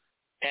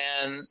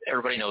 And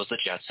everybody knows the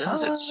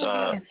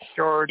Jetsons. It's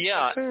George.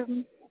 Yeah.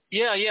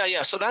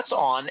 So that's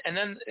on, and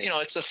then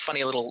it's a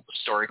funny little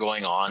story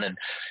going on, and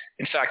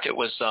in fact, it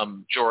was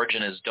George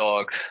and his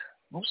dog.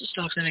 What was his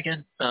dog's name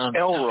again?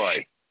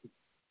 Elroy.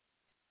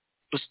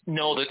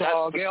 No, the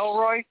dog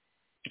Elroy.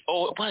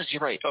 Oh, it was.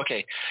 You're right.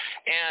 Okay,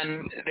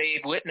 and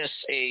they witnessed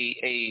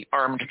a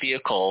armed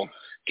vehicle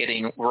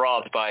getting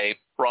robbed by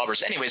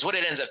robbers. Anyways, what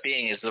it ends up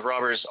being is the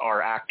robbers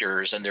are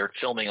actors, and they're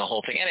filming a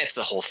whole thing, and it's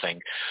the whole thing.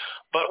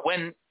 But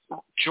when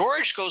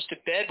George goes to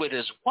bed with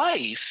his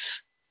wife,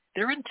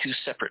 they're in two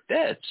separate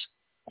beds.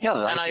 Yeah,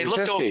 and I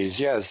looked 50s,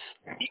 yes.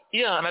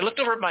 Yeah, and I looked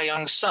over at my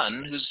young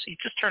son, he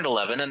just turned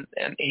 11,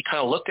 and he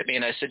kind of looked at me,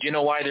 and I said, "You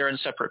know why they're in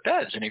separate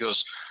beds?" And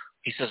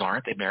he says,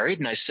 "Aren't they married?"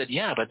 And I said,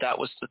 "Yeah, but that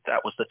was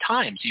the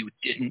times. You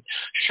didn't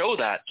show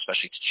that,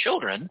 especially to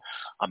children,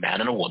 a man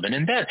and a woman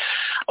in bed."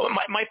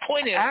 My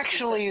point is,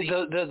 actually,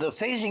 the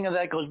phasing of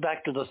that goes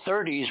back to the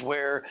 30s,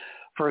 where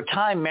for a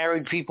time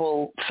married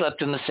people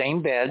slept in the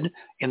same bed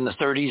in the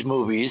 30s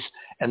movies,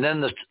 and then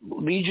the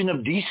Legion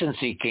of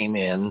Decency came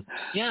in,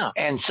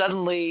 and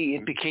suddenly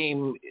it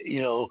became,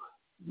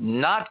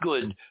 not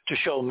good to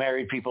show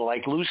married people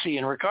like Lucy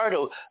and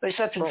Ricardo. They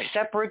slept in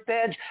separate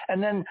beds,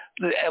 and then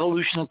the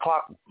evolution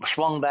clock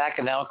swung back,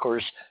 and now, of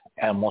course,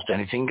 almost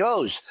anything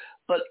goes.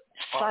 But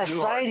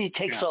society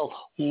takes a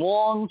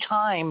long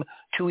time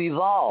to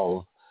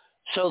evolve.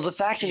 So the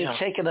fact that it's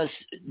taken us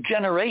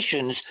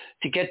generations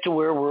to get to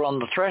where we're on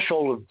the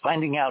threshold of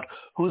finding out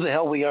who the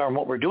hell we are and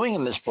what we're doing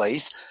in this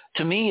place,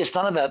 to me, it's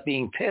not about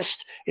being pissed.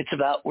 It's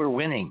about we're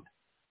winning.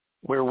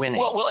 We're winning.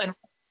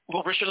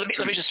 Well, Richard, let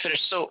me just finish.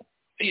 So,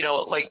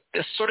 like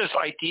this sort of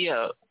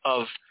idea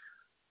of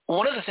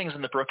one of the things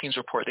in the Brookings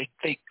report,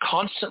 they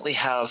constantly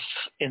have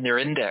in their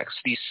index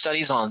these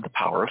studies on the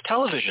power of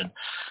television.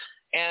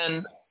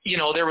 And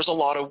there was a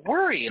lot of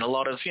worry and a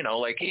lot of,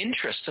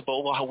 interest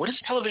about, well, what is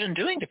television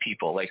doing to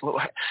people?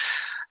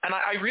 And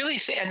I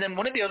really say, and then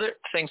one of the other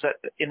things that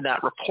in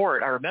that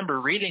report I remember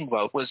reading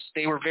about was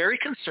they were very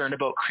concerned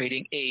about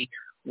creating a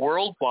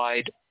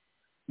worldwide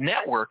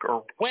network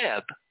or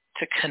web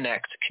to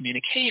connect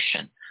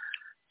communication.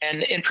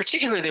 And in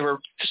particular, they were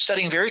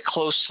studying very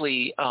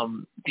closely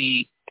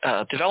the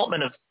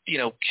development of,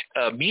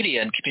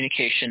 media and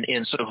communication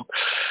in sort of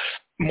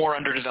more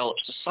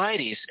underdeveloped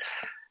societies.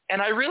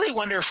 And I really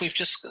wonder if we've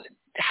just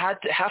have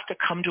to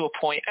come to a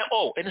point.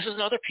 Oh, and this is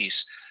another piece.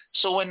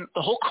 So when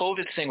the whole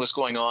COVID thing was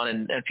going on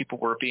and people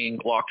were being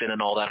locked in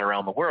and all that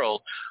around the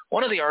world,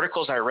 one of the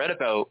articles I read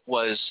about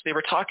was they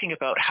were talking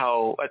about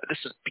how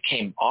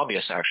became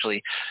obvious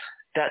actually,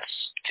 that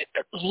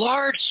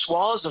large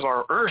swaths of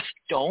our Earth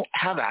don't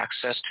have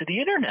access to the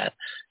internet.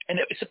 And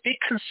it's a big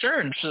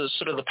concern for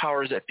sort of the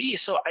powers that be.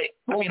 So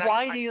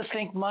why do you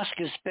think Musk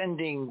is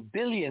spending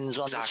billions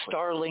on the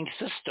Starlink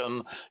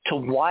system to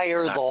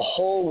wire the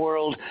whole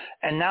world?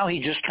 And now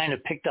he just kind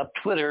of picked up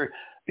Twitter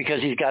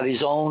because he's got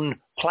his own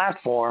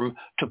platform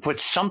to put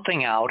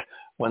something out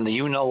when the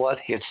you-know-what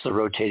hits the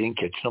rotating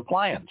kitchen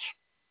appliance.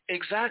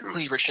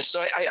 Exactly, Richard. So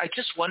I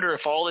just wonder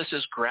if all this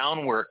is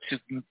groundwork to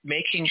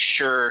making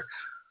sure –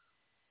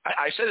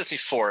 I said this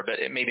before, but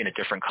it may be in a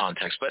different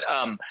context, but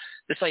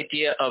this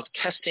idea of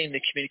testing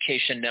the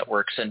communication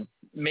networks and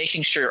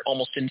making sure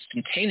almost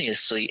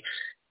instantaneously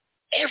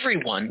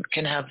everyone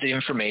can have the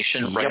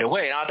information right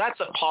away. Now, that's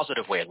a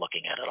positive way of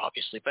looking at it,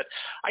 obviously, but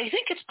I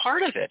think it's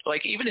part of it.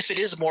 Like, even if it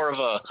is more of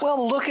a...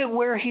 Well, look at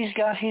where he's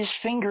got his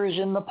fingers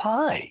in the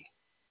pie.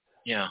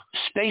 Yeah.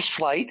 Space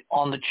flight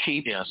on the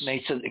cheap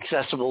makes it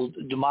accessible,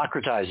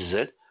 democratizes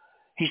it.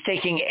 He's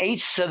taking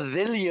 8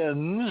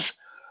 civilians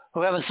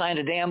who haven't signed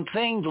a damn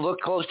thing to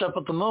look close up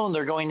at the moon.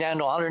 They're going down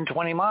to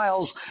 120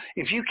 miles.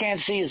 If you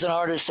can't see as an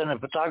artist and a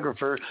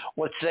photographer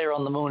what's there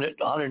on the moon at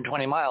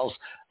 120 miles,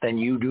 then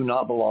you do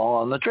not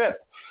belong on the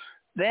trip.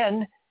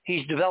 Then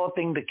he's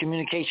developing the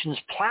communications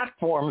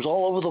platforms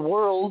all over the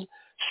world,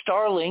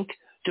 Starlink,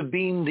 to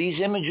beam these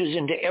images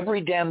into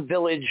every damn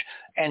village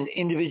and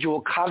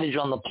individual cottage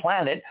on the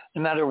planet,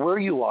 no matter where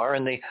you are,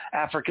 in the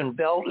African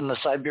belt, in the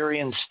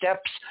Siberian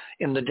steppes,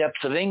 in the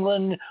depths of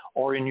England,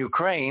 or in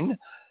Ukraine.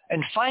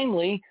 And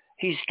finally,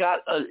 he's got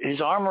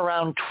his arm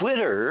around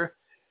Twitter,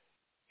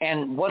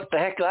 and what the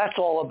heck that's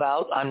all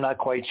about, I'm not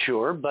quite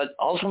sure, but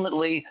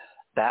ultimately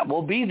that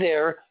will be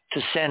there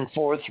to send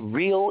forth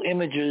real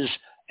images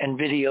and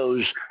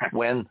videos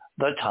when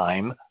the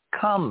time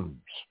comes.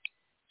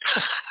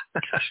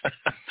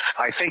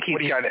 I think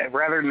he's got,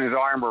 rather than his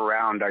arm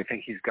around, I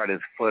think he's got his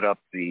foot up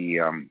the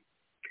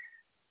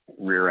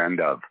rear end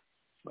of.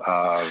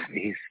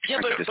 He's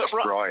trying to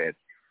destroy it.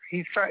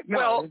 He's trying.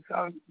 No,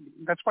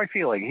 that's my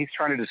feeling. He's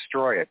trying to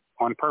destroy it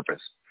on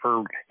purpose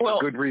for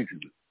good reason.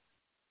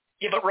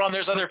 Yeah, but Ron,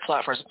 there's other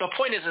platforms. The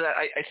point is that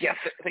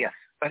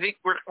I think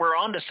we're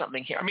onto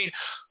something here. I mean,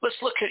 let's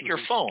look at your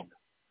phone,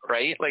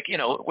 right? Like,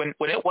 when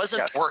it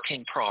wasn't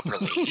working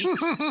properly,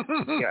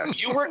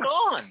 you were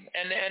gone,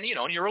 and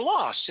you were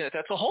lost.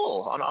 That's a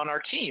hole on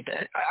our team.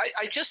 And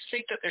I just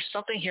think that there's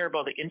something here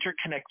about the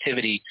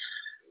interconnectivity,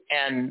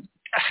 and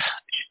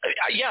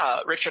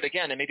Richard,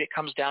 again, and maybe it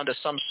comes down to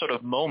some sort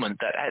of moment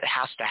that it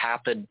has to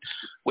happen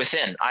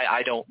within.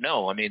 I don't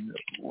know. I mean,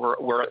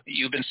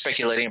 you've been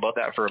speculating about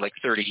that for like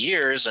 30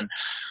 years, and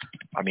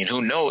I mean,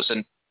 who knows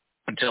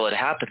until it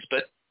happens.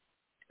 But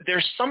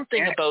there's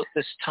something about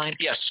this time.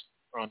 Yes,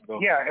 Ron, go.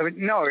 Yeah,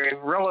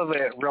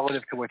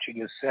 relative to what you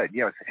just said,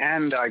 yes.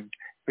 And I've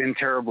been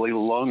terribly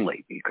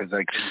lonely because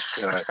I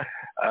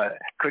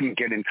couldn't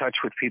get in touch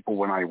with people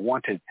when I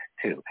wanted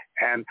to.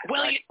 And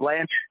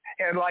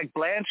like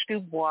Blanche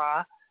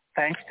Dubois,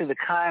 thanks to the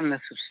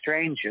kindness of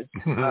strangers,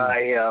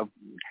 I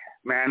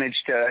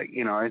managed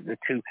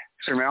to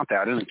surmount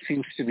that, and it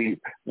seems to be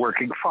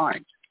working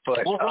fine.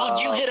 But Ron,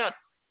 you hit on.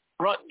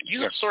 Ron,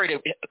 sorry to.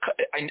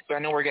 I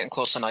know we're getting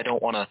close, and I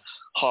don't want to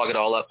hog it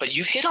all up, but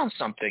you hit on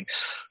something.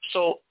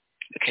 So,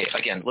 okay,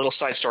 again, little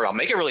side story. I'll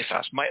make it really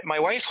fast. My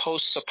wife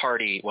hosts a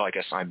party. Well, I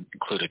guess I'm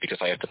included because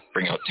I have to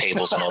bring out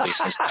tables and all these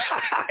things.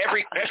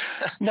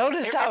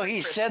 Notice how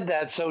he said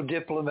that so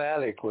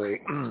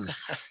diplomatically.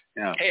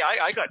 Yeah. Hey,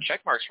 I got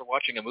check marks for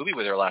watching a movie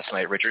with her last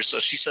night, Richard,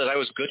 so she said I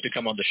was good to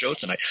come on the show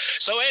tonight.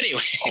 So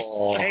anyway.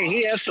 Oh. Hey,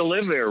 he has to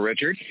live there,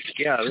 Richard.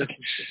 Yeah.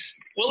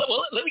 Well,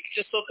 let me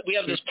just, so we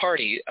have this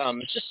party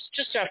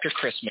just after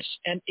Christmas,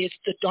 and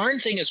the darn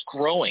thing is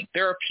growing.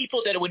 There are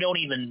people that we don't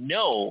even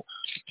know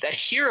that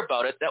hear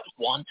about it that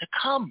want to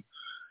come.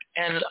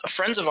 And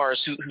friends of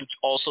ours who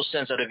also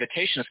sends out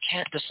invitations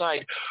can't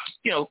decide,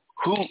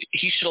 who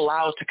he should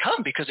allow to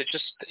come, because it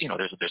just,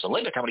 there's a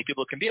limit how many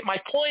people it can be. My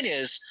point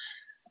is,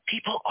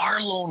 people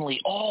are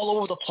lonely all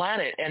over the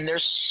planet, and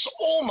there's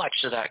so much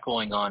of that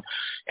going on.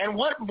 And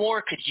what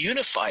more could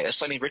unify us?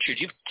 I mean, Richard,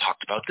 you've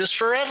talked about this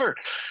forever,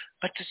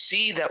 but to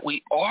see that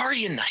we are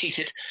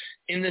united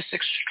in this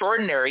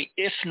extraordinary,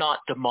 if not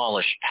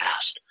demolished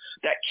past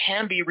that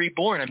can be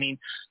reborn. I mean,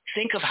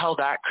 think of how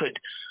that could,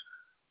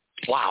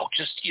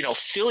 just,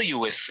 fill you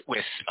with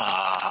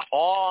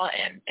awe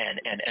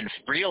and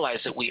realize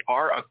that we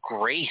are a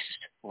graced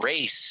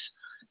race,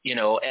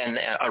 and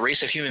a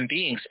race of human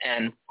beings.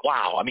 And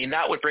I mean,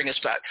 that would bring us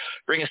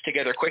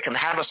together quick and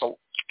have us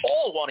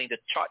all wanting to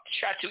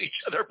chat to each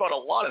other about a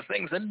lot of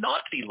things and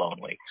not be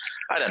lonely.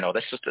 I don't know.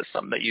 That's just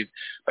something that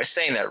by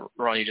saying that,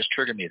 Ron, you just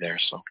triggered me there.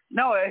 So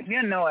no,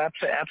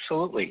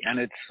 absolutely. And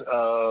it's,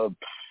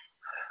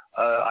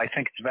 I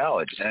think it's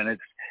valid, and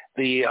it's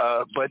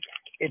but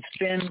it's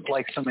been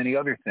like so many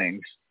other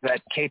things,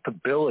 that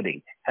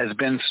capability has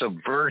been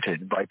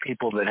subverted by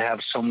people that have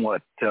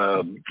somewhat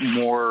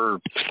more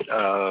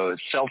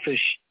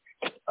selfish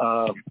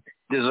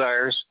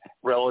desires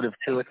relative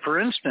to it. For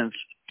instance,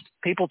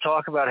 people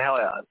talk about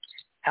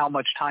how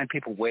much time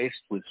people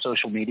waste with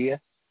social media,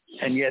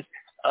 and yet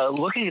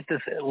looking at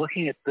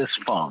this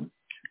phone,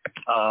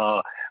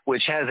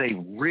 which has a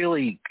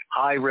really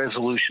high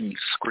resolution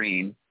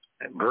screen,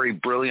 very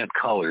brilliant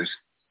colors.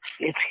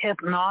 It's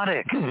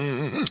hypnotic.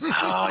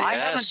 I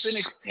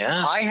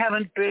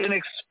haven't been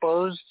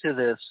exposed to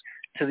this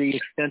to the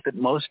extent that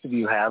most of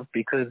you have,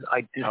 because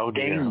I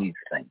disdain these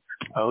things.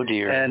 Oh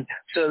dear. And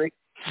so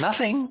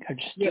nothing.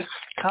 Just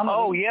come.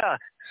 Oh yeah.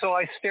 So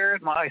I stare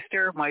at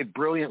my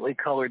brilliantly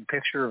colored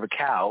picture of a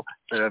cow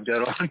that I've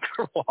got on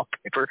for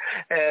wallpaper,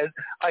 and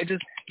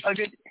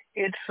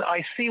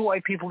I see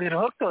why people get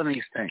hooked on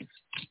these things.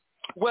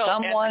 Well,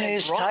 someone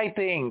is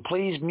typing.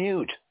 Please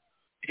mute.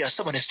 Yeah,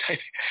 someone is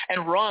typing.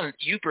 And Ron,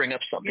 you bring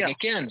up something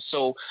again.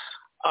 So,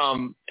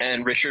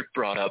 and Richard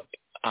brought up,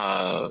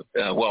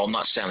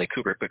 not Stanley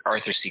Kubrick, but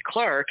Arthur C.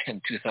 Clarke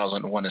in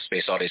 2001: A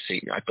Space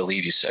Odyssey. I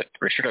believe you said,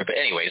 Richard. But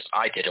anyways,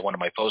 I did it, one of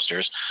my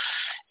posters.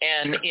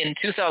 And in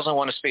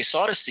 2001: A Space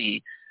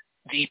Odyssey,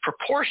 the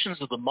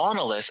proportions of the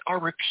monolith are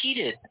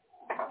repeated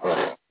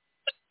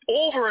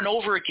over and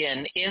over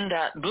again in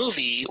that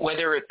movie,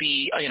 whether it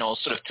be,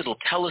 sort of little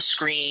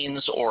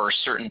telescreens or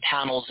certain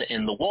panels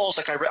in the walls.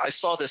 Like I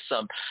saw this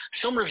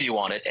film review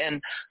on it,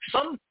 and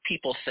some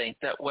people think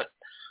that what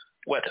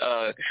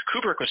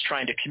Kubrick was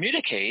trying to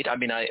communicate, I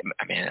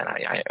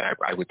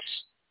would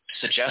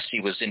suggest he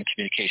was in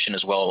communication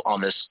as well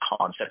on this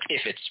concept,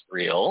 if it's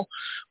real,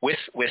 with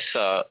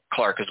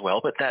Clarke as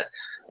well, but that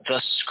the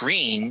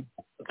screen,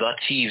 the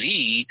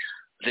TV,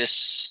 this,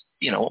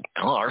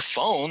 our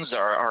phones,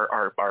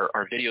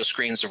 our video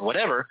screens or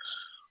whatever,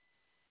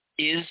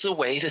 is the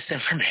way this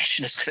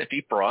information is going to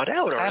be brought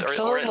out.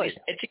 Absolutely. Or at least,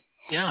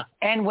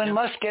 And when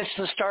Musk gets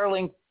the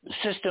Starlink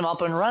system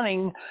up and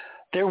running,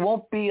 there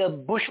won't be a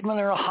bushman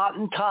or a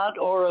Hottentot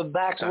or a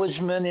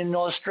backwoodsman in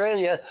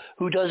Australia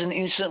who doesn't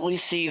instantly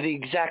see the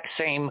exact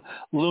same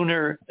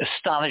lunar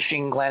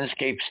astonishing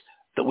landscapes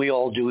that we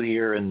all do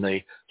here in the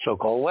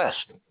so-called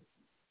West.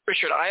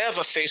 Richard, I have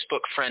a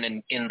Facebook friend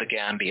in the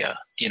Gambia,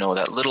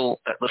 that little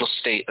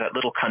state, that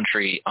little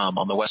country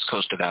on the west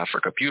coast of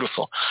Africa,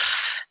 beautiful.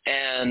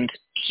 And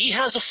he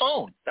has a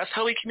phone. That's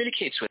how he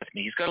communicates with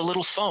me. He's got a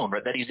little phone,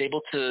 right, that he's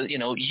able to,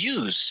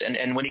 use.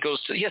 And when he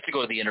has to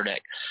go to the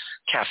internet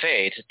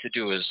cafe to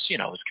do his, his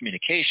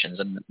communications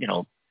and,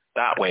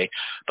 that way.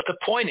 But the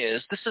point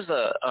is, this is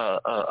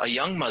a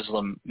young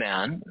Muslim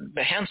man,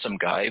 a handsome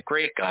guy, a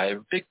great guy,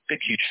 big,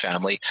 huge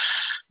family,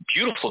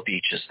 beautiful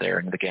beaches there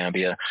in the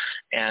Gambia.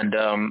 And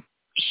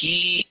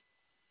he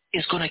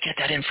is going to get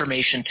that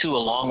information too,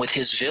 along with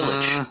his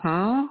village.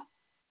 Mm-hmm.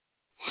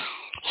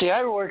 See,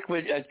 I worked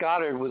at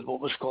Goddard with what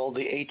was called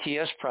the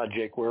ATS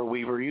project, where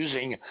we were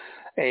using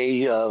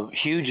a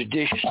huge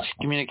dish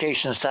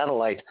communication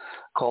satellite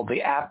called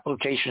the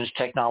Applications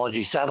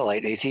Technology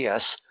Satellite,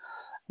 ATS,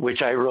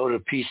 which I wrote a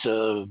piece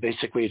of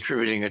basically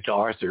attributing it to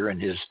Arthur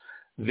and his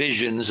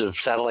visions of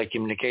satellite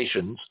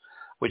communications,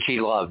 which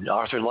he loved.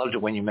 Arthur loved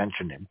it when you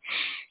mentioned him.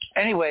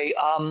 Anyway,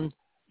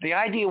 the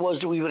idea was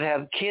that we would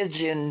have kids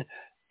in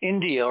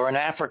India or in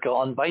Africa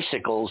on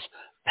bicycles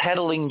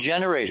pedaling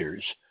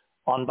generators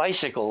on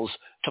bicycles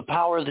to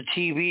power the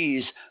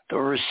TVs that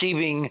were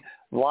receiving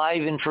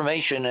live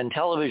information and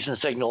television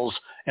signals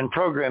and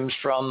programs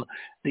from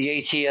the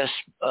ATS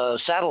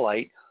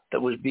satellite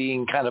that was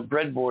being kind of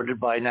breadboarded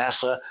by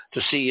NASA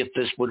to see if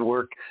this would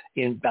work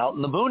out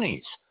in the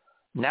boonies.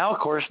 Now, of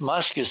course,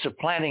 Musk is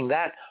supplanting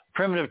that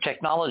primitive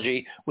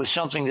technology with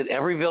something that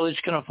every village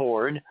can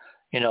afford.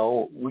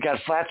 We got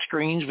flat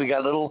screens. We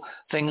got little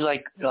things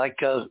like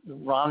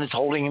Ron is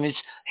holding in his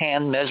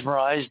hand,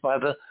 mesmerized by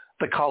the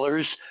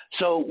colors.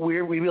 So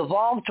we've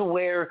evolved to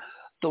where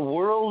the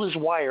world is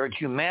wired.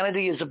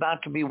 Humanity is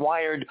about to be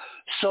wired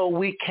so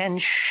we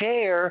can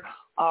share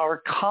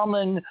our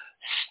common,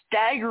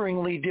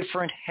 staggeringly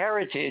different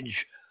heritage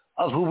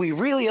of who we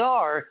really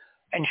are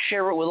and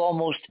share it with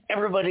almost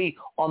everybody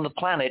on the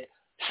planet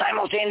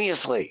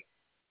simultaneously.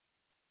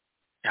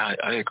 Yeah,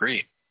 I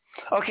agree.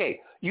 Okay,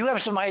 you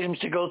have some items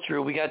to go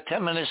through. We got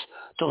 10 minutes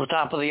till the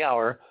top of the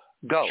hour.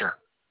 Go. Sure.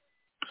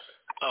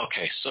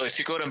 Okay, so if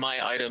you go to my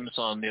items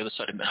on the other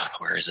side of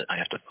where is it? I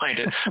have to find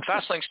it.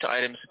 Fast links to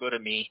items. Go to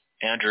me,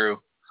 Andrew.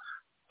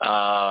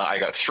 I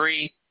got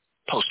 3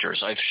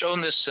 posters. I've shown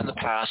this in the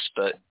past,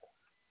 but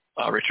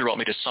Richard want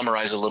me to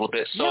summarize a little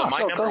bit. So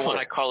my number one,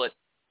 I call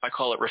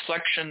it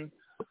Reflection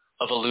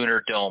of a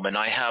Lunar Dome, and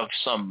I have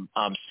some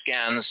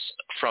scans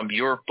from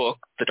your book,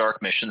 The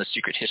Dark Mission: The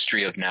Secret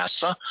History of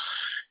NASA.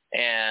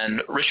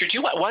 And Richard,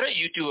 why don't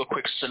you do a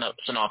quick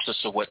synopsis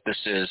of what this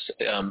is?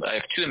 I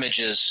have 2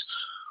 images.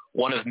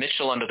 One of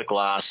Mitchell under the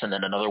glass, and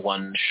then another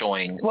one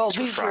showing. Well,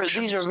 these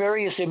are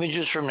various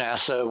images from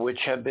NASA, which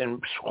have been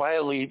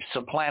quietly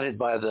supplanted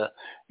by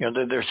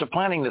they're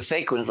supplanting the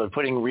fake ones by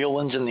putting real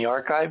ones in the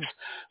archives.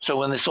 So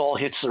when this all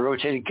hits the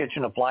rotating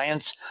kitchen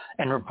appliance,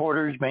 and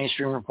reporters,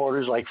 mainstream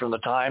reporters like from the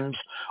Times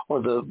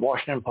or the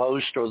Washington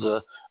Post or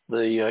the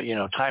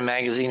Time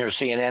Magazine or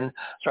CNN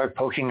start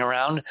poking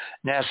around,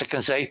 NASA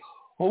can say,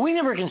 well, we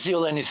never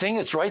concealed anything.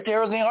 It's right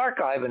there in the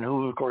archive. And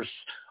who, of course,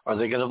 are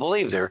they going to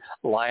believe? Their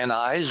lion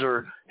eyes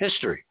or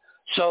history?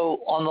 So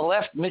on the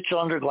left, Mitchell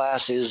under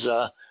glass is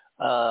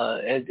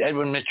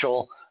Edwin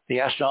Mitchell, the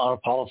astronaut on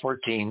Apollo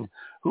 14,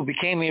 who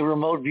became a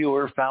remote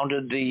viewer,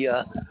 founded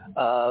the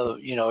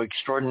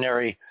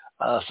extraordinary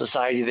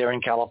society there in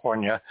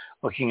California,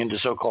 looking into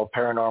so-called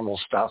paranormal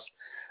stuff.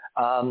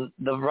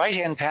 The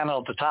right-hand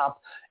panel at the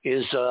top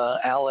is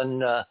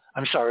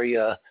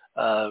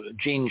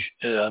Gene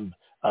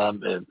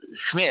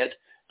Schmidt,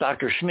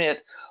 Dr.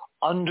 Schmidt,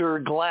 under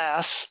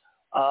glass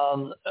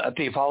at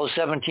the Apollo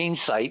 17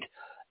 site.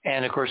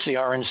 And, of course, the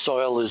orange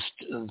soil is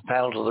the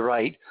panel to the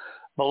right.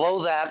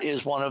 Below that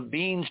is one of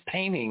Bean's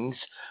paintings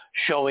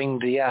showing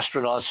the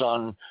astronauts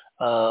on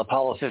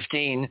Apollo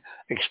 15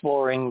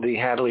 exploring the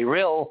Hadley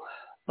Rill.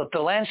 But the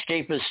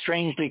landscape is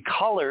strangely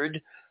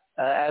colored,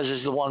 as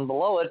is the one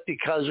below it,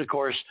 because, of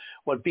course,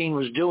 what Bean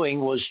was doing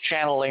was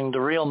channeling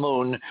the real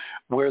moon,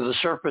 where the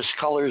surface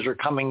colors are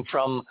coming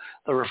from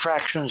the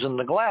refractions in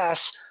the glass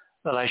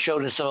that I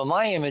showed in some of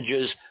my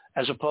images,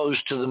 as opposed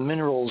to the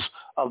minerals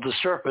of the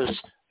surface,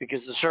 because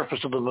the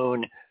surface of the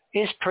moon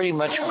is pretty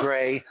much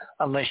gray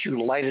unless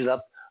you light it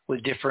up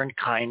with different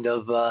kind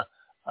of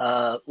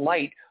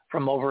light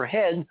from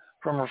overhead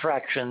from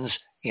refractions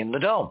in the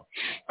dome.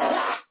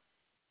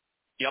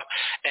 Yep,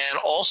 and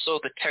also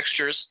the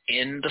textures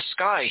in the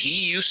sky.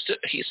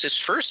 His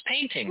first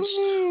paintings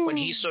when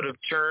he sort of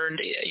turned,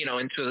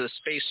 into the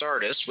space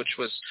artist, which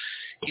was,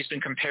 he's been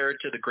compared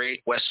to the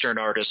great Western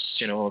artists,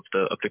 of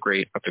the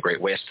great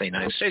West, the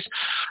United States,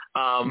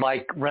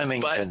 like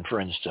Remington,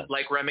 for instance.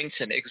 Like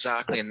Remington,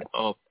 exactly, and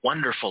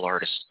wonderful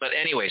artist. But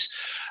anyways,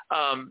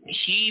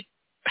 he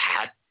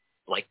had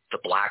like the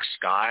black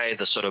sky,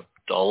 the sort of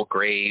dull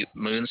gray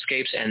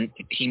moonscapes, and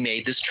he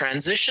made this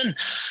transition,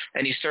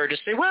 and he started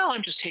to say, well,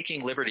 I'm just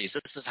taking liberties.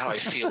 This is how I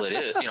feel it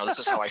is. This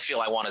is how I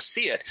feel I want to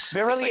see it.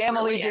 Verily, like,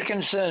 Emily really,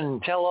 Dickinson,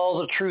 tell all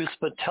the truth,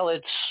 but tell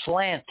it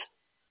slant.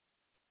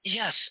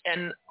 Yes,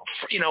 and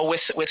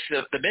with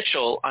the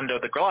Mitchell under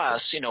the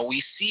glass,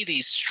 we see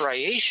these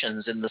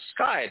striations in the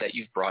sky that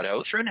you've brought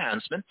out through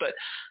enhancement, but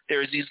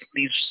there's these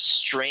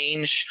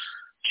strange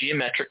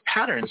geometric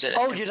patterns.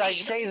 And did I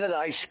say that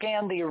I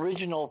scanned the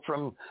original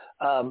from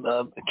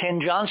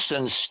Ken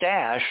Johnston's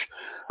stash?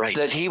 Right.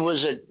 That he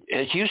was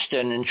at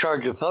Houston in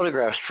charge of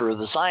photographs for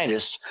the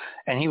scientists,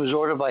 and he was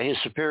ordered by his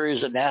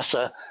superiors at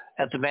NASA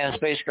at the Manned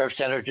Spacecraft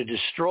Center to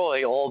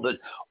destroy all but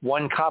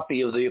one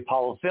copy of the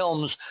Apollo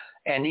films.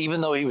 And even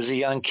though he was a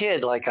young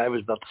kid, like I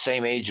was about the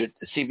same age at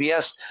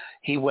CBS,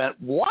 he went,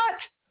 "What?"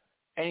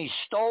 And he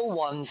stole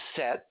one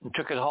set and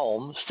took it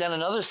home, sent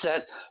another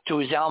set to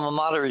his alma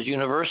mater, his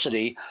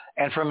university,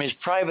 and from his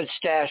private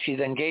stash, he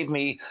then gave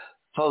me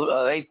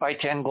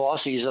 8x10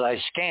 glossies that I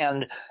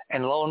scanned,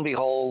 and lo and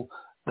behold,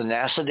 the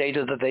NASA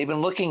data that they've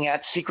been looking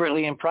at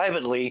secretly and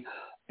privately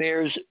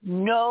bears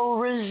no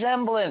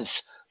resemblance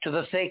to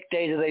the fake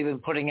data they've been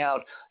putting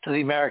out to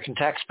the American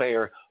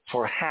taxpayer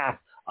for half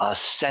a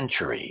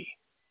century.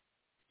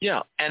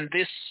 Yeah, and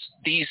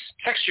these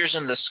textures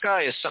in the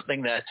sky is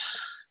something that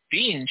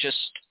Bean just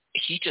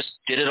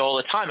did it all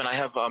the time. And I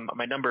have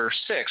my number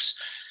 6.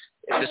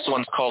 This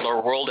one's called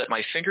Our World at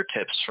My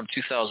Fingertips from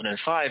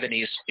 2005, and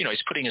he's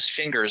putting his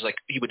fingers like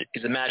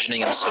he's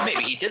imagining, so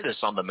maybe he did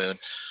this on the moon.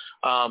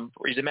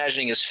 Where he's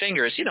imagining his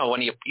fingers,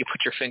 when you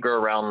put your finger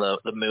around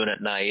the moon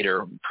at night,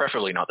 or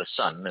preferably not the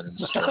sun, and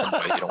you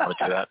don't want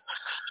to do that.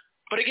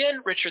 But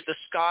again, Richard, the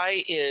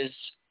sky is,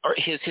 or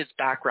his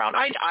background.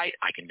 I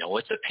can know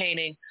it's a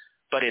painting,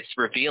 but it's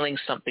revealing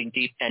something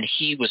deep, and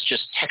he was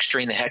just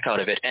texturing the heck out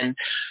of it. And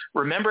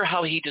remember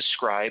how he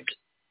described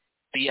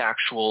the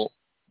actual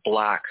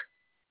black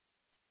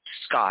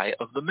sky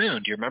of the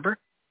moon. Do you remember?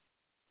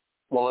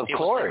 Well, of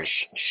course.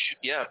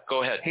 Yeah,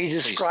 go ahead. He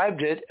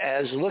described it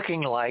as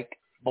looking like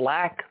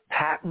black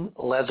patent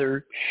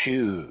leather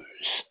shoes.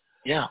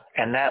 Yeah.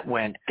 And that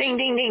went ding,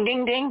 ding, ding,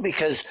 ding, ding,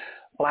 because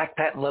black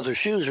patent leather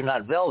shoes are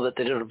not velvet.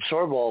 They don't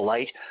absorb all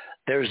light.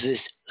 There's this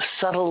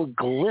subtle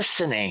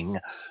glistening.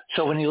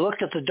 So when you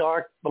looked at the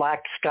dark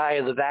black sky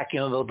of the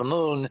vacuum of the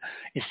moon,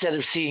 instead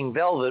of seeing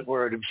velvet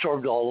where it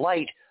absorbed all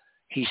light,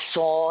 he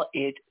saw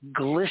it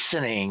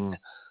glistening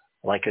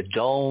like a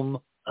dome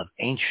of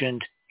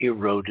ancient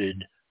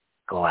eroded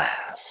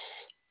glass.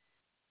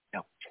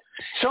 Yep.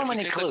 So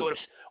many clues.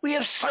 We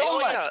have so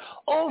much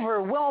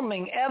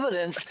overwhelming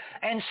evidence,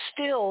 and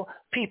still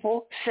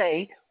people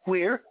say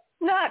we're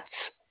nuts.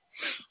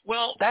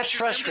 Well, that's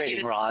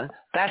frustrating, Ron.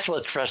 That's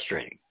what's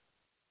frustrating.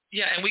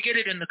 Yeah, and we get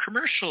it in the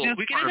commercial.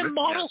 We get it in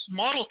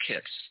model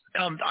kits.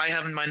 I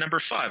have in my number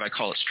 5. I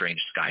call it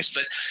Strange Skies.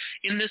 But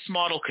in this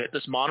model kit,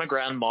 this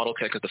monogram model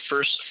kit of the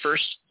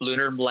first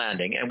lunar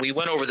landing, and we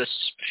went over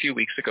this a few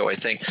weeks ago, I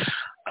think.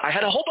 I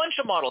had a whole bunch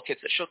of model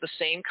kits that showed the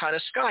same kind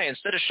of sky.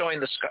 Instead of showing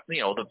the sky,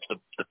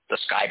 the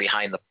sky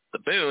behind the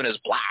moon as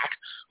black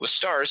with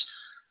stars,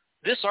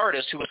 this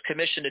artist who was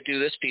commissioned to do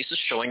this piece is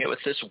showing it with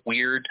this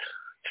weird,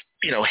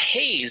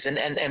 haze and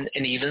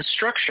even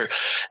structure.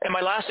 And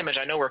my last image,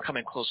 I know we're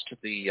coming close to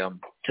the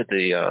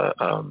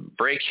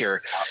break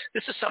here.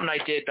 This is something I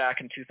did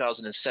back in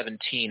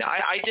 2017.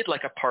 I did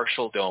like a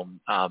partial dome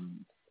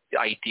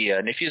idea,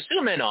 and if you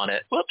zoom in on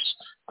it,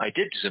 I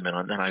did zoom in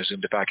on it, and I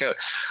zoomed it back out.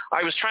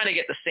 I was trying to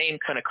get the same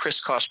kind of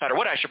crisscross pattern.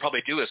 What I should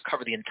probably do is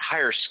cover the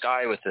entire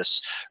sky with this,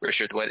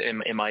 Richard,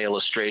 in my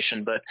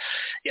illustration. But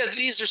yeah,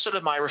 these are sort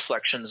of my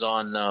reflections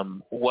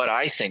on what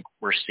I think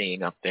we're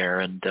seeing up there,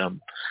 and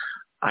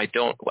we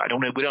don't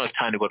have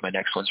time to go to my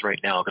next ones right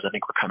now because I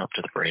think we're coming up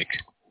to the break.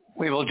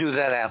 We will do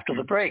that after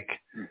the break.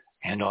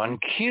 And on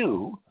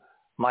cue,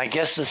 my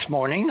guests this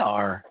morning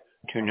are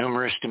too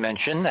numerous to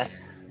mention. That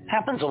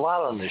happens a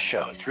lot on this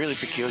show. It's really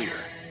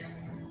peculiar.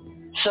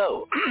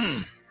 So,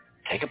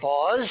 take a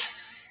pause,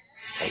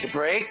 take a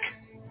break,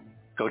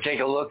 go take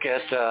a look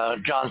at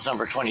John's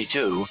number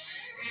 22.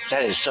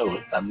 That is so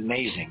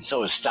amazing,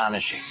 so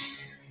astonishing.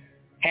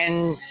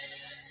 And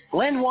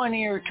lend one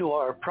ear to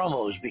our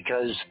promos,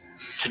 because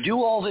to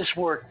do all this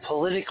work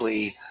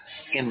politically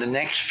in the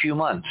next few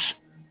months,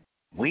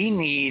 we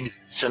need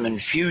some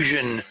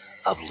infusion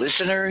of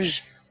listeners,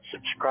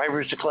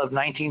 subscribers to Club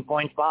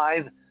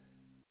 19.5.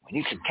 We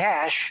need some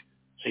cash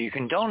so you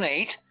can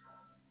donate,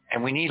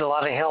 and we need a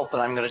lot of help.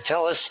 And I'm going to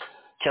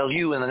tell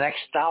you in the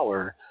next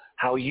hour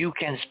how you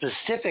can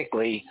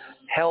specifically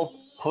help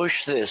push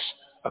this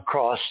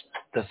across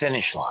the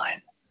finish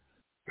line.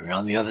 We're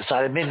on the other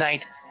side of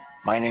midnight.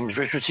 My name is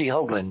Richard C.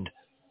 Hoagland.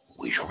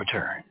 We shall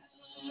return.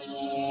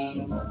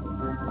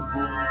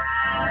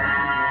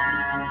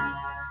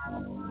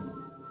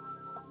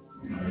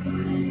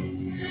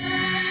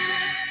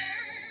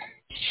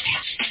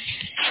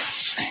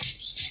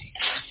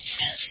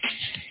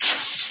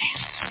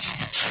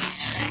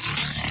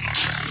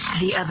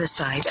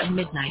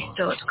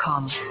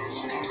 theothersideofmidnight.com.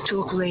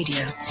 Talk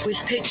radio with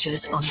pictures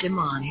on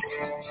demand.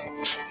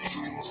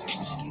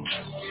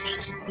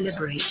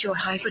 Liberate your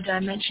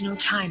hyperdimensional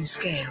time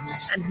scale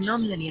and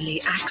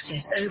non-linearly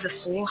access over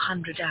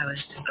 400 hours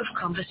of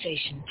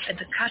conversation at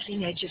the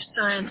cutting edge of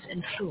science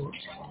and thought.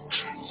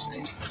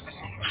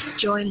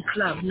 Join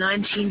Club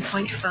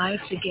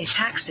 19.5 to get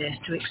access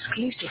to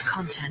exclusive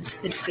content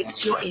that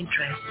fits your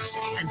interests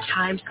and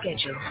time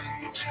schedule.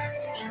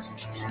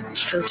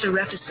 Filter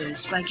episodes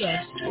by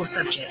guest or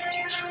subject.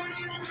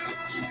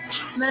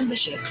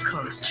 Membership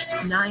costs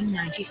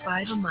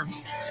 $9.95 a month,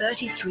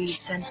 33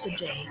 cents a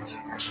day.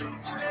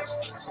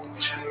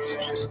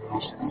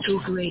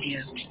 Talk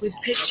radio with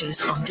pictures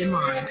on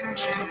demand.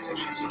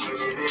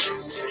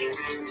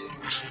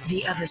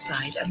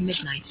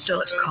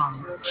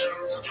 TheOtherSideOfMidnight.com.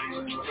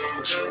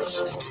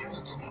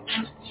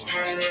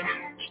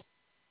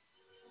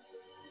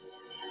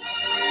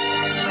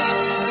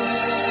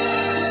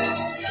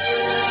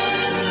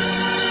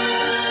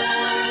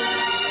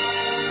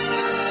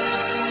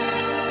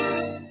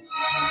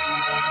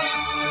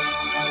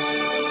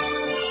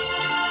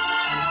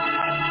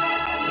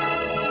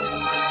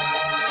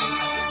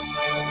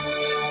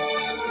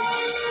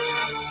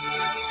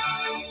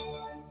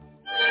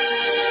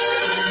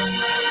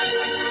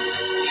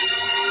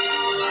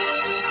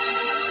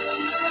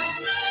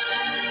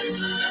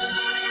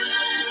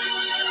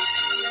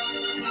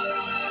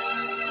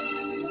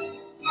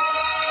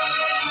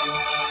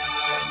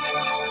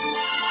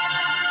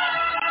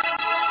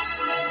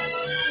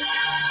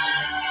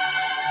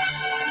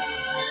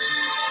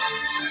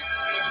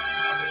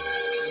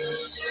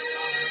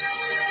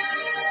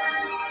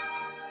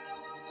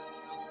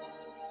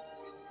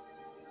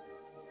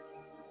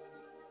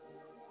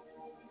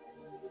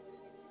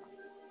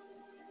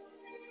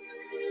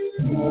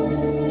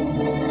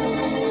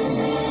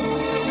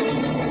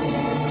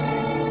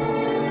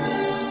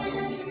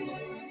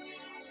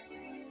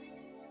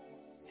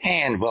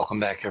 And welcome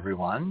back,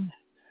 everyone.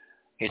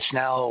 It's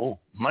now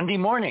Monday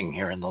morning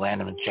here in the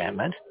Land of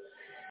Enchantment.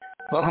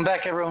 Welcome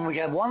back, everyone. We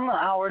got 1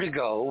 hour to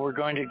go. We're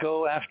going to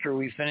go after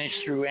we finish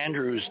through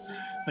Andrew's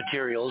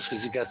materials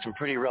because he's got some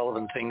pretty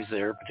relevant things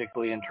there,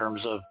 particularly in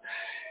terms of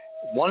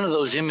one of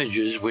those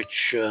images, which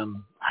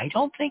I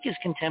don't think is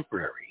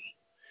contemporary.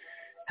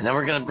 And then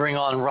we're going to bring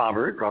on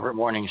Robert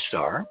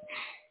Morningstar,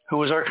 who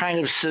was our kind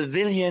of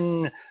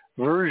civilian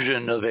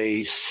version of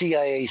a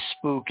CIA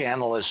spook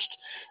analyst,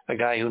 a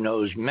guy who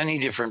knows many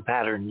different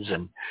patterns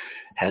and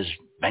has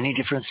many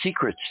different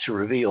secrets to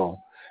reveal.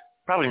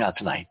 Probably not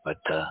tonight, but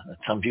at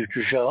some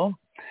future show.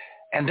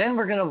 And then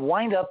we're going to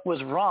wind up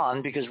with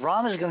Ron, because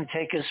Ron is going to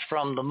take us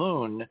from the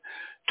moon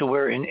to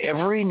where in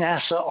every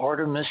NASA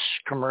Artemis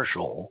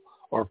commercial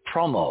or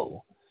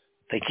promo,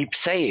 they keep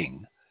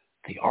saying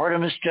the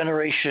Artemis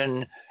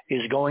generation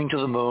is going to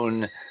the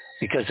moon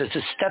because it's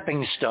a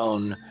stepping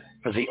stone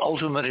for the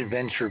ultimate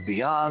adventure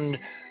beyond,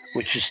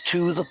 which is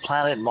to the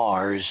planet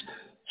Mars.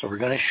 So we're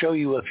going to show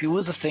you a few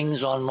of the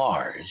things on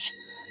Mars.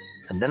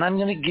 And then I'm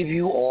going to give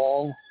you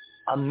all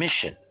a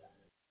mission,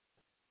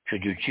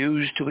 should you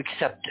choose to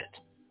accept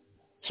it.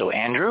 So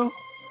Andrew,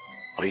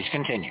 please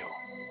continue.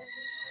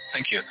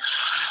 Thank you.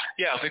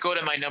 Yeah, if we go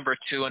to my number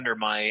 2 under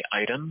my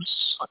items,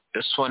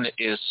 this one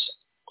is,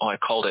 I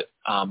called it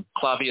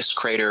Clavius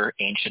Crater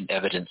Ancient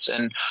Evidence.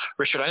 And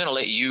Richard, I'm going to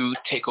let you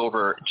take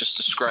over just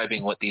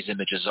describing what these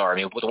images are. I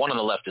mean, the one on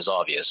the left is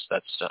obvious.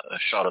 That's a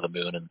shot of the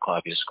moon and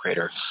Clavius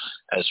Crater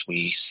as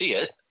we see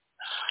it.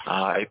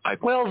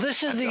 Well, this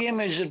is the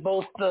image that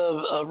both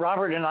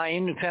Robert and I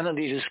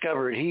independently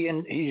discovered.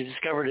 He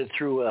discovered it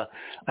through,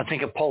 I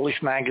think, a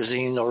Polish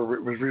magazine, or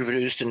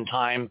reproduced in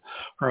time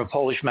from a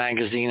Polish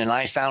magazine, and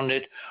I found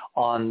it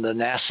on the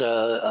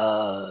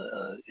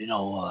NASA,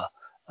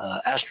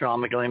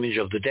 Astronomical Image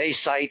of the Day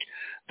site.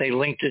 They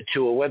linked it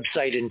to a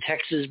website in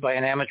Texas by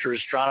an amateur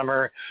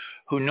astronomer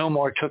who no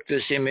more took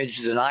this image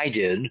than I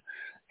did.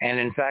 And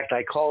in fact,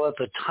 I call it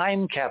the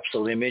time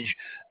capsule image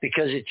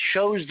because it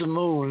shows the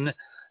moon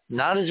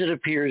not as it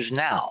appears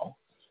now.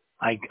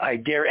 I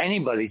dare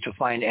anybody to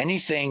find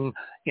anything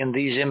in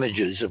these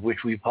images, of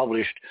which we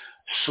published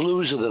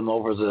slews of them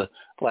over the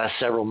last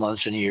several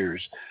months and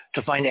years,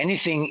 to find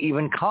anything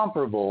even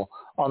comparable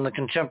on the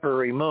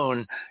contemporary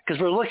moon, because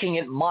we're looking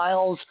at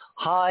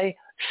miles-high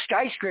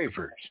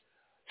skyscrapers.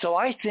 So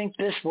I think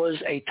this was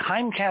a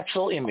time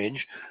capsule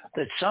image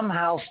that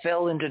somehow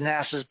fell into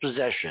NASA's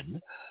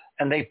possession,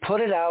 and they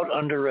put it out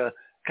under a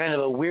kind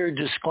of a weird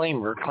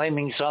disclaimer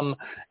claiming some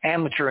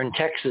amateur in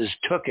Texas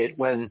took it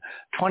when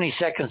 20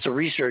 seconds of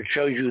research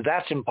shows you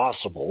that's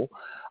impossible.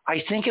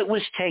 I think it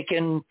was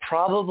taken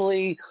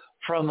probably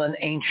from an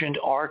ancient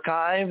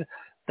archive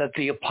that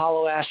the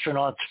Apollo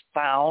astronauts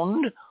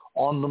found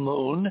on the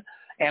moon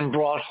and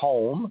brought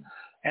home.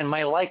 And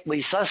my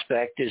likely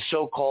suspect is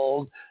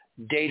so-called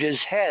Data's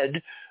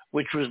head,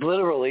 which was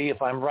literally, if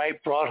I'm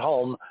right, brought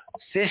home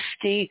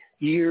 50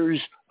 years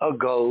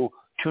ago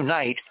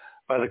tonight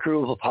by the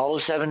crew of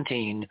Apollo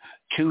 17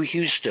 to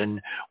Houston,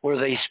 where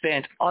they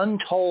spent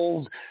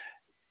untold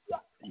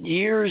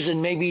years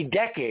and maybe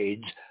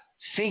decades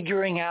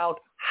figuring out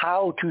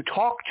how to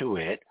talk to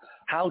it,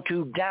 how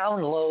to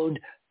download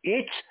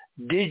its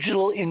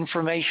digital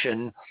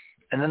information,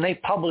 and then they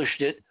published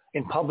it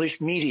in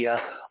published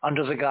media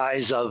under the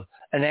guise of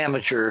an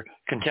amateur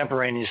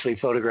contemporaneously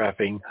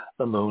photographing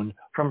the moon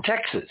from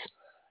Texas.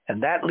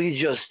 And that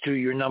leads us to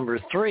your number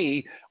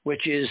 3,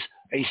 which is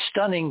a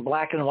stunning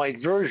black and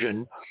white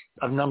version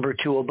of number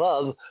 2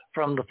 above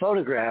from the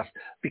photograph,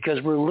 because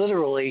we're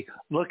literally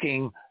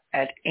looking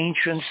at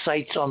ancient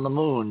sites on the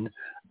moon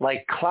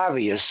like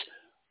Clavius,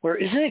 where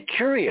isn't it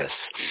curious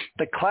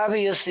the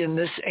Clavius in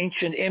this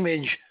ancient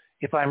image,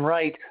 if I'm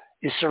right,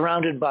 is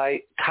surrounded by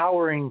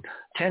towering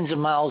tens of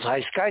miles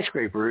high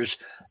skyscrapers,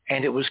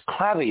 and it was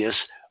Clavius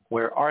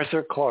where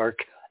Arthur Clarke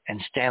and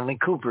Stanley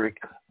Kubrick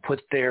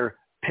put their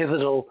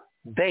pivotal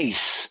base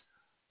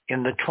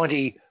in the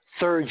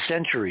 21st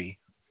century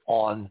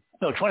on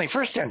the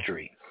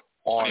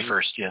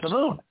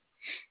moon.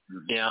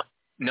 Yeah.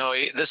 No,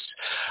 this,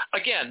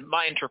 again,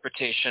 my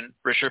interpretation,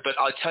 Richard, but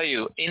I'll tell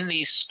you, in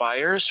these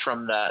spires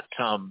from that,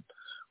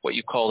 what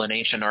you call an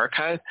ancient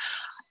archive,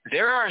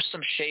 there are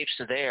some shapes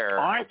there.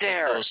 Aren't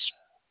there?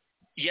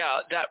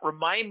 That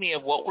remind me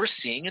of what we're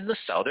seeing in the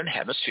southern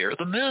hemisphere of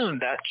the moon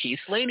that Keith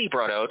Laney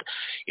brought out.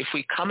 If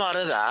we come out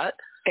of that...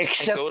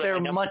 Except they're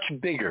much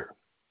bigger.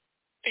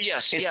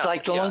 Yes, It's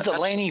like the ones that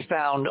Laney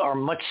found are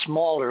much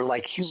smaller,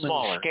 like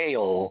human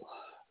scale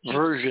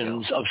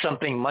versions of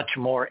something much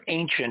more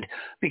ancient,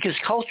 because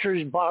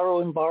cultures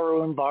borrow and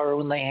borrow and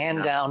borrow, and they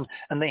hand down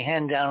and they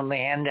hand down and they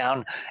hand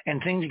down, and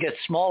things get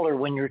smaller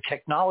when your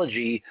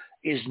technology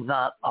is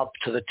not up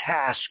to the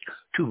task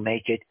to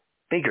make it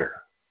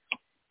bigger.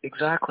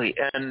 Exactly.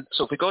 And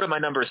so if we go to my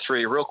number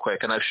 3 real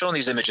quick, and I've shown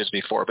these images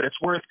before, but it's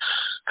worth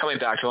coming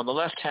back to. On the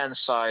left-hand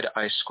side,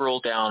 I scroll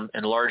down,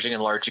 enlarging in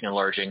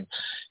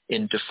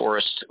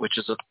DeForest, which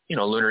is a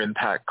lunar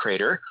impact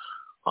crater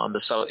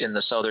in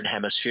the southern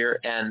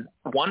hemisphere. And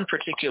one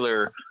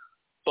particular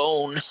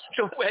bone,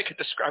 the way I could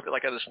describe it,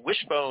 like this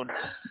wishbone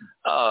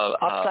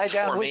upside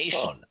down formation.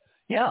 Wishbone.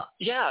 Yeah.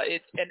 Yeah.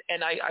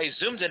 I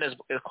zoomed in as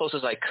close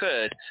as I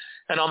could.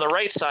 And on the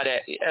right side,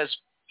 as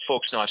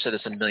folks know, I've said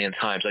this a million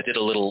times, I did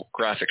a little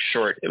graphic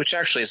short, which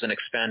actually is an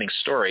expanding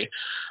story,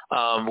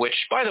 which,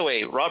 by the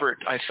way,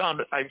 Robert, I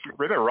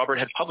remember Robert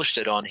had published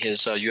it on his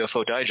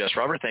UFO Digest.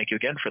 Robert, thank you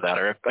again for that.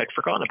 I'd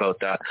forgotten about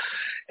that.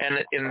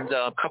 And in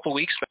a couple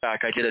weeks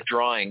back, I did a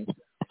drawing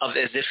of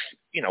as if,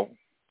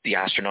 the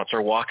astronauts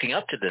are walking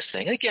up to this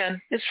thing. Again,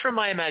 it's from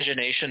my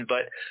imagination,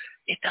 but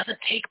it doesn't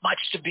take much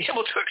to be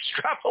able to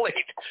extrapolate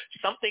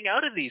something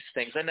out of these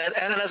things. And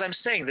as I'm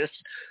saying, this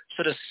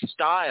sort of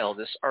style,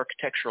 this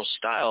architectural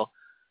style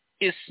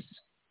is,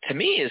 to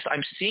me,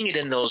 I'm seeing it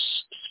in those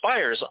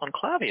spires on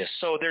Clavius.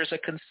 So there's a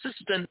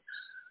consistent,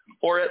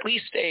 or at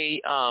least a,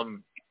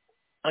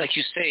 like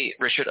you say,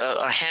 Richard,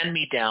 a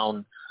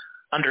hand-me-down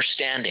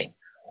understanding.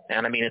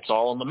 And I mean, it's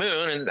all on the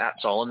moon, and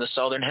that's all in the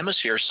southern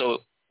hemisphere. So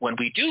when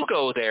we do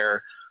go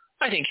there,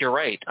 I think you're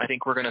right. I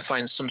think we're going to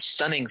find some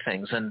stunning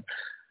things, and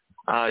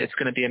it's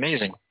going to be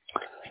amazing.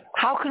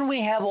 How can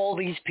we have all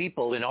these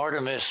people in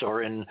Artemis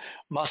or in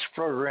Musk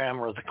program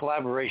or the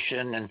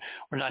collaboration, and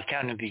we're not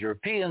counting the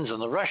Europeans and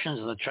the Russians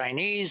and the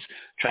Chinese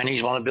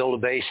want to build a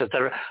base, et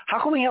cetera.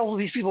 How can we have all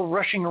these people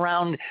rushing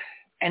around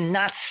and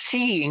not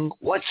seeing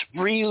what's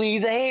really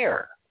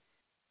there?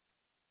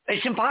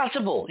 It's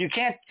impossible. You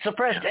can't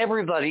suppress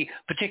everybody,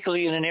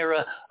 particularly in an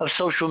era of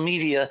social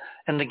media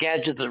and the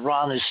gadget that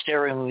Ron is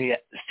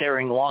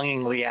staring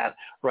longingly at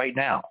right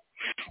now.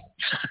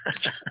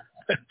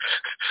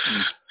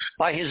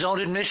 By his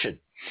own admission.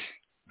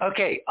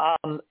 Okay,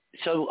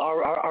 so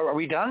are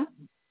we done?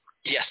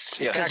 Yes.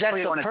 It's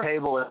actually on a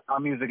table.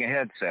 I'm using a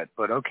headset,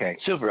 but okay.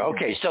 Super.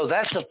 Okay, so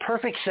that's the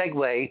perfect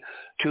segue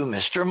to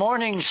Mr.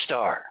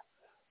 Morningstar.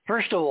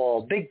 First of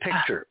all, big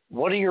picture.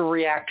 What are your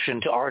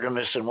reaction to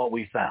Artemis and what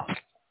we found?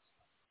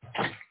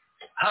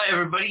 Hi,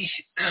 everybody.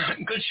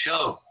 Good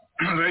show.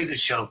 Very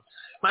good show.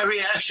 My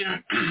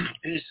reaction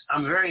is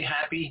I'm very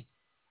happy,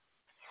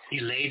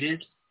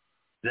 elated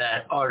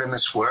that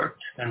Artemis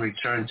worked and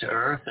returned to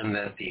Earth and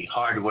that the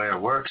hardware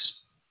works.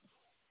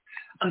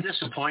 I'm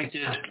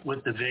disappointed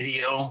with the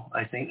video.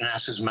 I think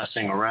NASA's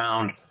messing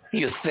around.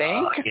 You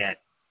think?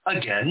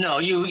 Again. No,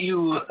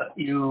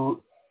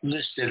 you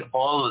listed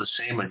all of the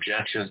same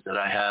objections that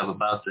I have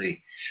about the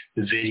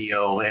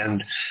video,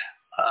 and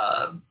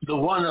the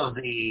one of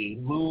the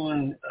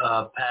moon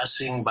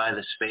passing by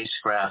the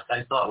spacecraft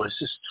I thought was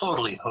just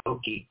totally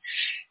hokey.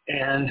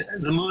 And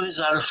the moon is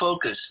out of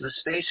focus. The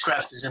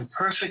spacecraft is in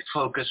perfect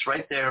focus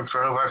right there in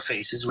front of our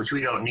faces, which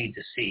we don't need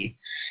to see.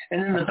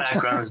 And in the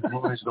background, as the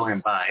moon is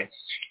going by,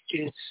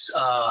 it's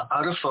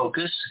out of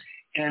focus.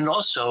 And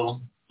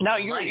also, now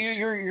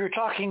you're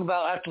talking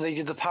about after they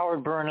did the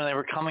powered burn and they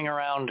were coming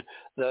around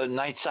the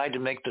night side to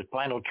make the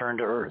final turn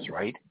to Earth,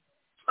 right?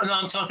 No,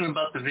 I'm talking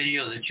about the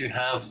video that you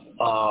have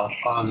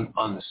on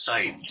the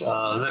site.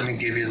 Let me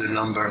give you the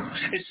number.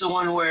 It's the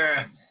one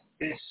where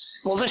it's...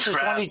 Well, this is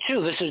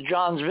 22. This is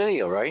John's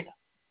video, right?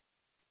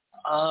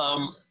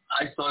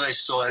 I thought I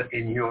saw it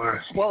in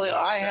your... Well,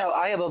 I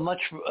have a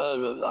much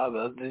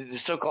the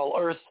so-called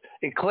Earth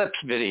eclipse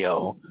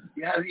video.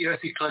 Yeah, the Earth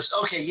eclipse.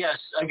 Okay, yes,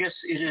 I guess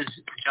it is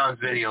John's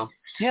video.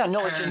 Yeah,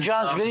 no, it's in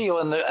John's video,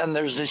 and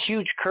there's this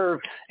huge curve,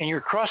 and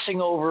you're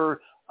crossing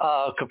over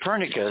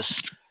Copernicus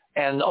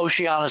and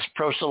Oceanus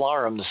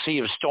Procellarum, the Sea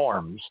of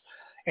Storms,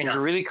 and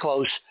you're really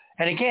close.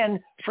 And again,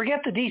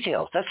 forget the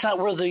details. That's not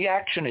where the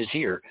action is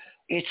here.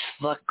 It's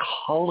the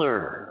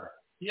color.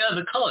 Yeah,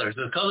 the colors.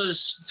 The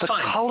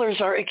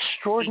colors are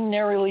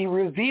extraordinarily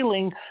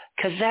revealing,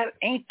 because that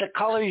ain't the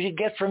colors you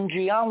get from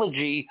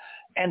geology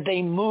and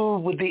they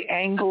move with the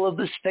angle of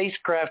the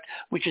spacecraft,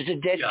 which is a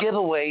dead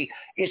giveaway.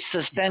 It's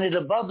suspended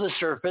above the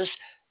surface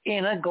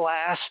in a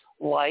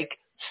glass-like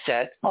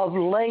set of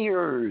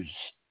layers.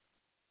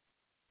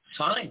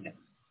 Fine.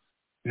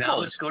 Now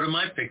let's go to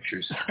my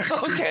pictures.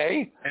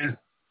 Okay.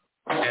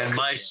 and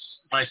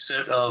my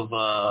set of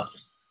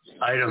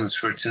items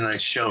for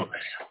tonight's show.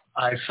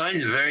 I find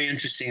it very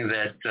interesting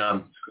that,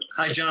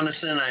 hi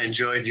Jonathan, I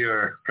enjoyed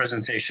your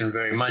presentation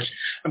very much.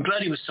 I'm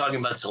glad he was talking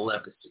about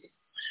telepathy,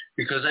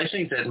 because I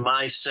think that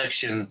my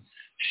section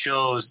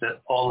shows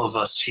that all of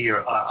us here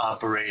are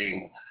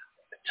operating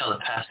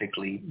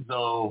telepathically,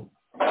 though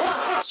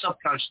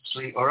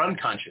subconsciously or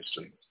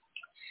unconsciously.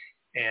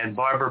 And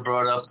Barbara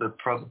brought up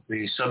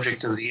the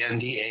subject of the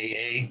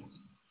NDAA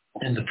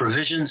and the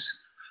provisions,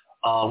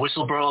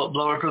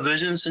 whistleblower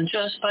provisions, and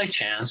just by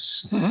chance,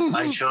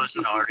 I chose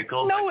an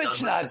article. No,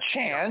 it's not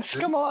chance.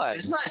 Come on.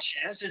 It's not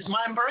chance. It's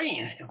my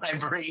brain. My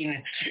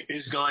brain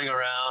is going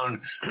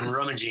around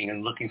rummaging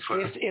and looking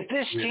for... If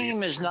this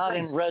team is not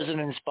in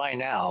resonance by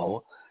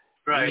now,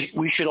 right,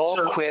 we should all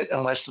quit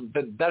unless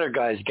the better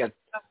guys get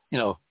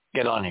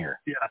on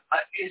here. Yeah.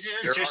 It's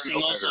interesting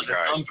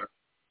also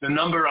the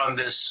number on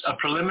this, a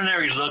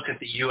preliminary look at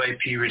the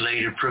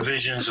UAP-related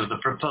provisions of the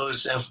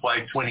proposed FY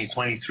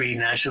 2023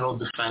 National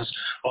Defense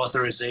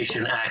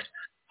Authorization Act,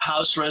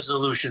 House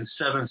Resolution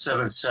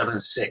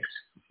 7776.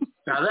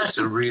 Now, that's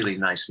a really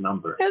nice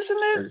number. Isn't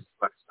it? As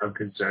far as I'm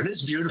concerned.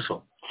 It's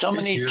beautiful. So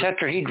many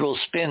tetrahedral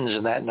spins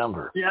in that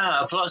number.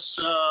 Yeah, plus,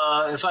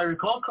 if I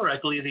recall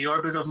correctly, the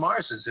orbit of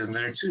Mars is in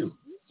there, too.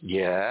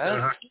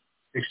 Yeah.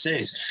 6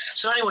 days.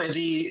 So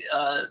anyway,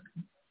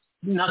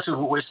 not to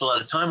waste a lot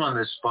of time on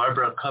this,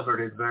 Barbara covered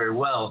it very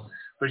well,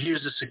 but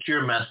here's a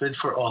secure method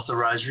for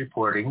authorized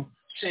reporting,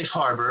 safe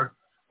harbor,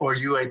 or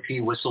UAP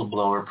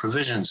whistleblower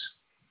provisions.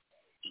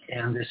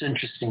 And this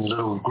interesting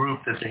little group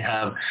that they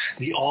have,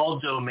 the All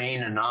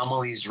Domain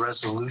Anomalies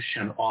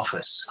Resolution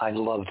Office. I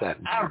love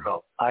that name.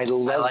 Arrow. I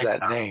love like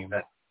that name.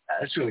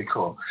 That's really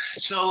cool.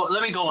 So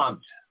let me go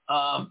on.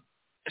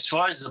 As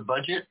far as the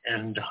budget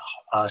and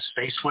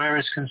spaceware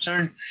is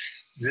concerned,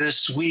 this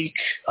week,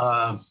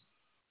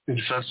 the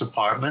Defense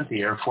Department,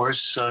 the Air Force,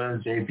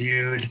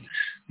 debuted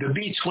the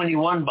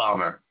B-21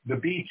 bomber. The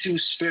B-2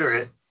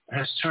 Spirit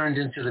has turned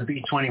into the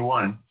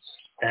B-21,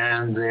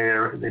 and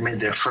they made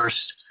their first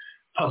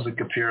public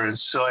appearance.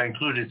 So I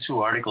included 2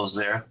 articles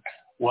there.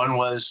 One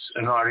was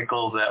an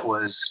article that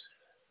was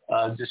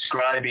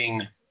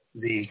describing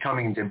the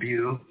coming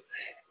debut,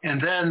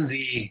 and then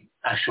the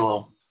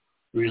actual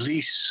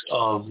release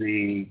of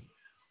the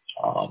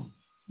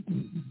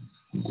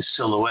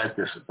silhouette,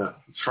 the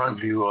front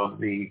view of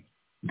the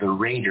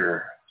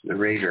Raider.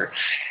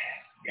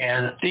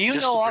 And do you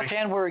know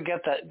offhand where it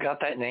got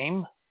that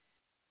name?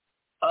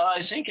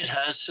 I think it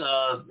has.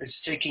 It's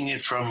taking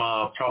it from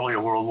probably a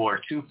World War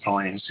II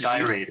plane, Sky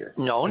Raider.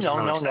 No,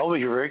 but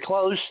you're very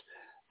close.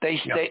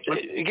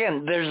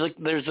 Again,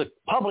 there's a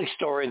public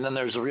story and then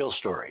there's a real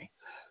story.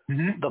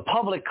 Mm-hmm. The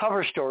public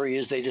cover story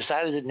is they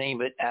decided to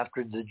name it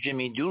after the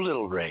Jimmy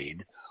Doolittle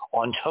raid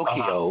on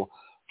Tokyo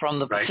from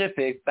the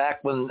Pacific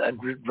back when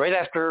right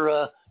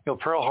after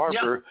Pearl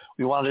Harbor.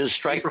 We wanted to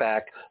strike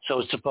back, so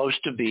it's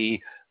supposed to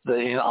be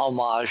the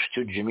homage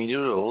to Jimmy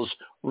Doolittle's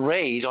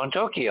raid on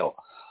Tokyo.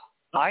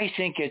 I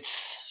think it's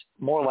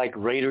more like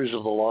Raiders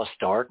of the Lost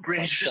Ark.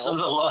 Raiders of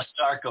the Lost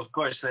Ark, of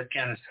course, that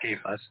can't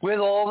escape us. With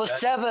all the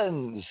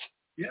sevens.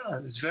 Yeah,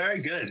 it's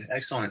very good.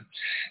 Excellent.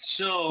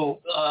 So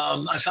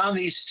I found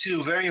these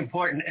 2 very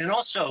important. And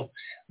also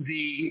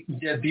the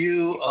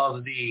debut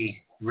of the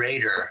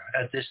Raider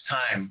at this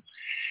time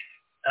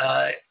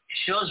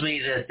shows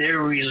me that they're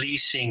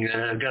releasing,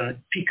 going to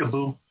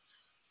peekaboo.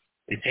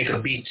 They take a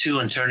B-2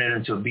 and turn it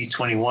into a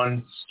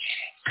B-21.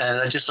 And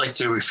I'd just like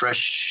to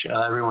refresh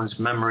everyone's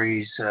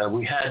memories.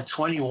 We had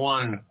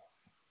 21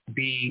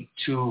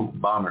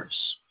 B-2 bombers.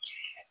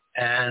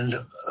 And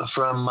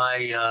from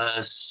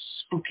my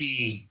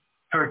spooky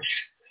perch,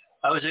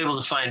 I was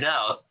able to find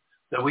out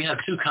that we have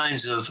 2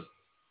 kinds of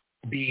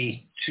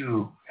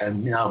B-2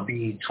 and now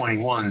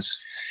B-21s.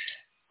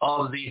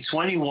 Of the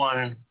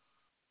 21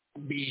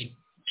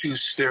 B-2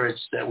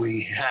 Spirits that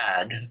we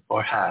had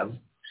or have,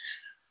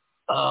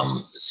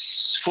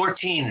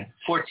 14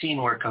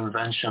 were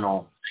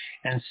conventional,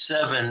 and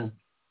 7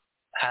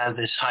 had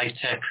this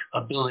high-tech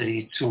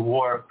ability to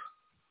warp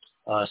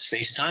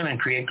space-time and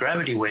create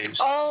gravity waves.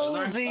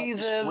 Oh,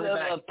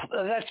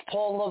 that's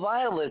Paul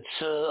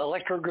LaViolette's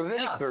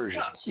electrogravitic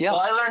version. Yeah. Well,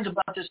 I learned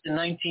about this in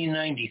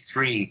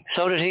 1993.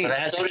 So did he. But I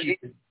had to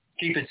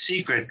keep it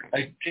secret.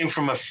 I came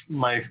from a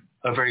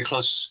very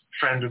close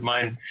friend of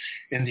mine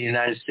in the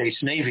United States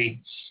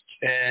Navy,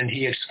 and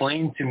he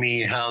explained to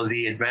me how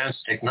the advanced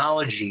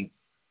technology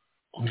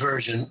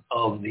version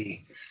of the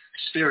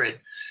Spirit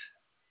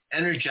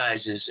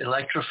energizes,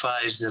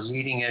 electrifies the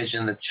leading edge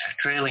and the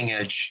trailing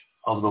edge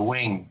of the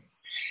wing.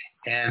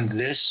 And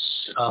this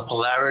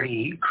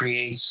polarity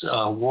creates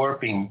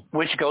warping.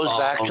 Which goes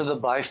back to the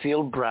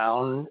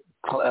Byfield-Brown,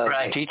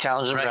 T.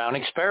 Townsend-Brown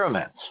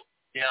experiments.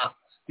 Yeah.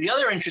 The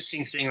other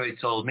interesting thing he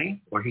told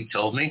me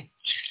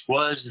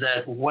was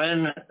that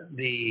when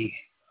the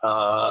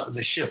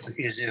ship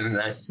is in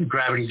that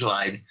gravity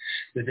glide,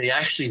 that they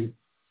actually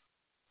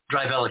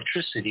drive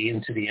electricity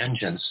into the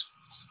engines,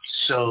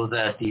 so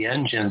that the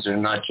engines are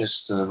not just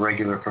the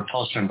regular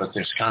propulsion, but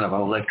there's kind of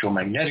an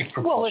electromagnetic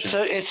propulsion.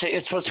 Well,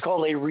 it's what's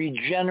called a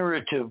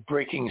regenerative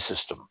braking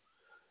system.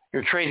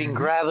 You're trading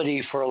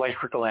gravity for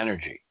electrical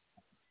energy,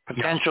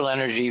 potential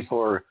energy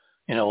for,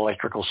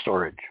 electrical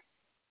storage.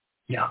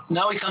 Yeah.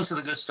 Now we come to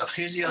the good stuff.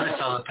 Here's the other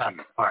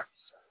telepathic part.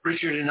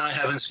 Richard and I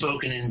haven't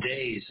spoken in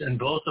days, and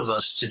both of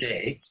us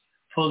today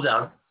pulled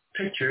out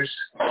pictures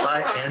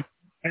by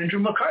Andrew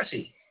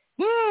McCarthy.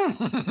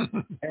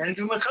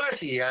 Andrew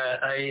McCarthy.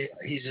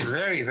 He's a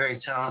very, very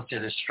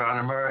talented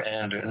astronomer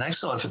and an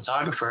excellent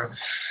photographer.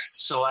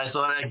 So I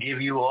thought I'd give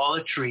you all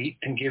a treat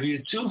and give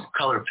you 2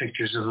 color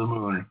pictures of the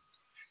moon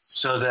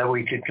so that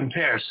we could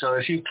compare. So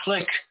if you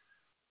click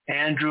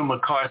Andrew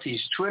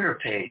McCarthy's Twitter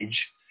page,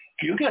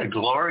 you get a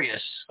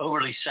glorious,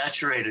 overly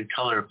saturated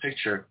color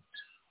picture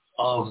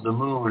of the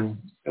moon,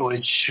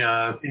 which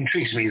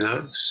intrigues me.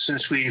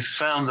 Since we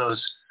found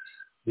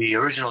the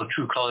original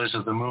true colors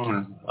of the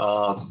moon,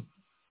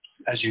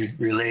 as you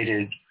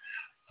related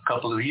a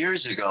couple of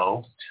years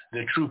ago,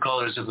 the true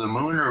colors of the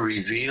moon are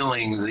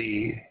revealing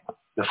the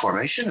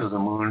formation of the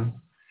moon.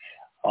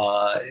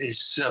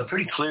 It's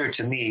pretty clear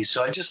to me.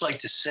 So I'd just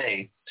like to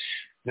say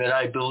that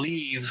I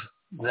believe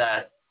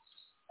that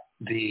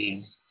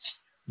the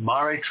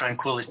Mare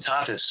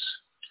Tranquillitatis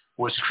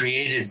was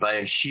created by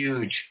a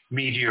huge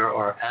meteor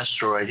or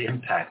asteroid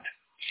impact,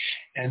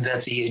 and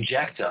that the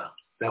ejecta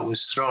that was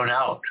thrown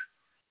out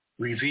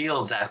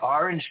revealed that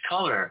orange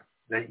color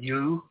that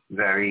you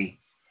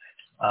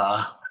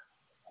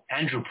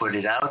Andrew put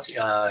it out.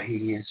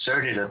 He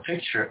inserted a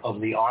picture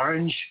of the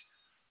orange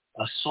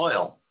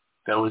soil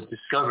that was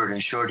discovered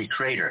in Shorty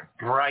Crater,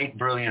 bright,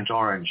 brilliant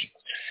orange.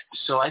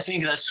 So I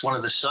think that's one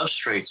of the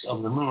substrates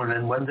of the moon.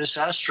 And when this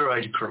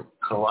asteroid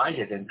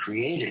collided and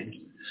created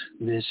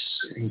this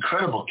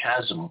incredible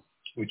chasm,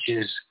 which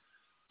is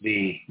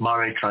the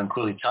Mare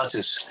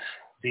Tranquillitatis,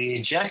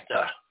 the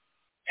ejecta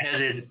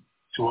headed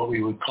to what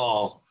we would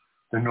call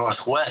the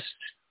northwest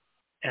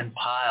and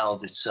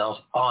piled itself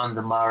on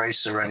the Mare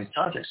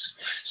Serenitatis.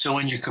 So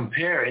when you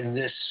compare in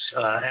this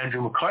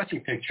Andrew McCarthy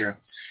picture,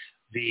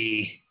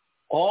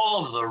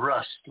 all of the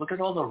rust, look at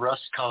all the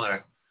rust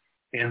color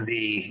in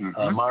the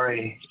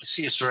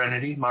Sea of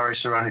Serenity, Mare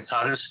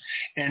Serenitatis,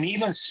 and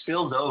even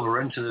spilled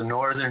over into the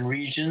northern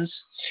regions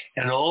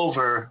and all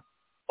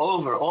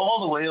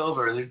the way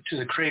over to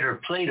the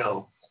crater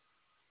Plato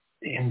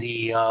in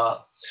the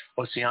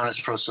Oceanus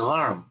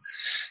Procellarum.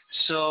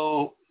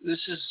 So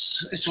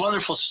it's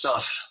wonderful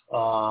stuff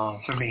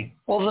for me.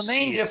 Well, the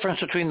main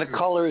difference between the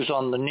colors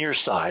on the near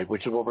side,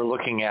 which is what we're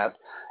looking at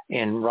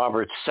in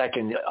Robert's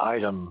second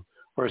item,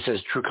 where it says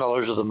true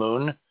colors of the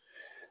moon,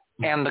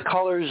 and the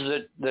colors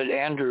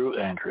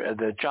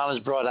that John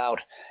has brought out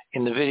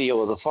in the video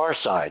of the far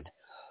side,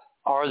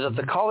 are that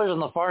the colors on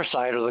the far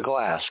side are the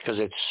glass, because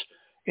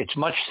it's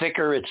much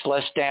thicker, it's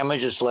less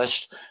damaged, it's less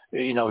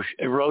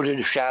eroded,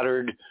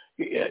 shattered,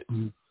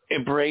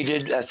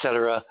 abraded,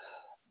 etc.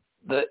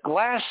 The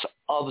glass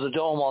of the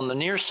dome on the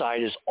near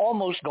side is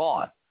almost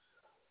gone.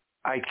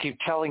 I keep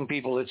telling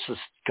people it's the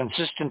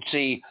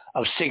consistency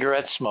of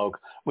cigarette smoke,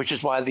 which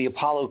is why the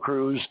Apollo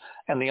crews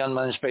and the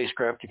unmanned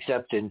spacecraft,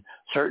 except in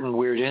certain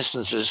weird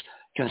instances,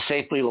 can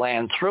safely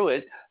land through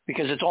it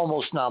because it's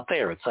almost not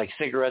there. It's like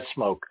cigarette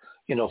smoke,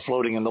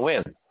 floating in the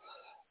wind.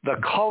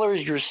 The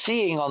colors you're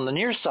seeing on the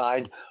near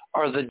side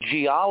are the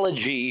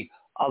geology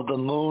of the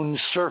moon's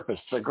surface,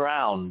 the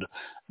ground,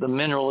 the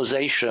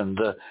mineralization,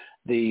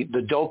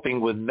 the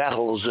doping with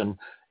metals and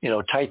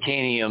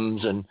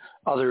titaniums and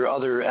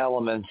other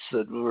elements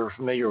that we're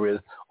familiar with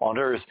on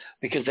Earth,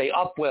 because they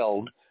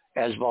upwelled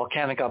as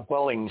volcanic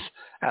upwellings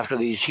after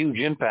these huge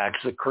impacts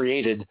that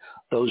created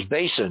those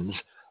basins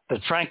that,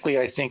 frankly,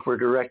 I think were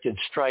directed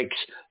strikes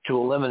to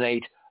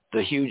eliminate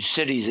the huge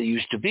cities that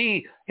used to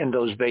be in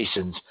those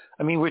basins.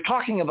 I mean, we're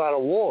talking about a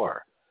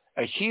war,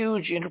 a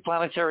huge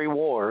interplanetary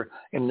war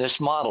in this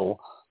model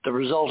that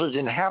resulted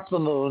in half the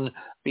moon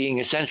being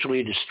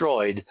essentially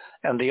destroyed,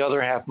 and the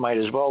other half might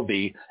as well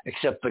be,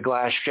 except the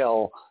glass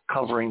shell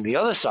covering the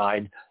other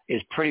side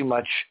is pretty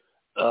much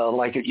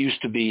like it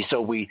used to be.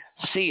 So we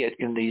see it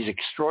in these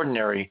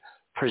extraordinary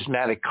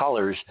prismatic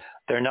colors.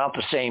 They're not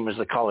the same as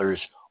the colors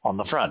on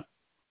the front.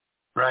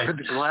 Right. Could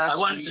the glass I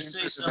wanted to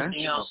say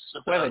something else.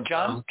 Wait a minute,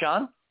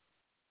 John?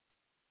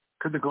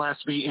 Could the glass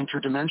be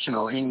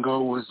interdimensional?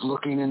 Ingo was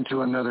looking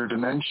into another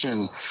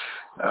dimension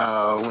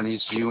when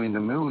he's viewing the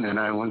moon, and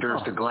I wonder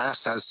if the glass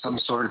has some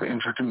sort of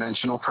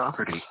interdimensional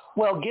property.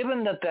 Well,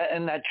 given that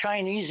in that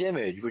Chinese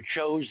image, which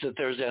shows that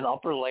there's an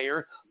upper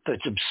layer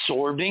that's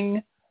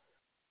absorbing,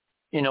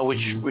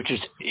 which is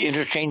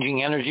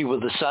interchanging energy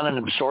with the sun and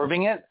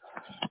absorbing it.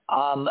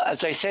 As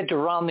I said to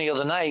Ron the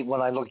other night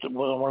when I looked at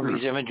one of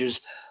these images,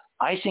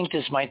 I think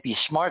this might be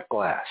smart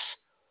glass,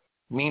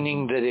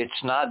 meaning that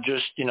it's not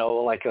just,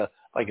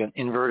 like an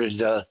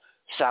inverted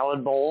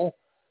salad bowl.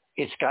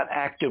 It's got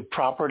active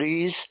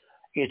properties,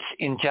 It's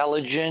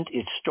intelligent.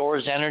 It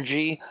stores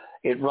energy.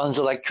 It runs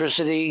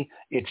electricity.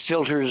 It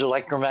filters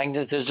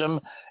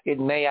electromagnetism. It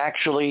may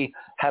actually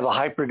have a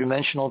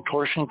hyperdimensional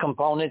torsion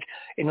component.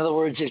 In other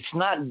words, it's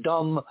not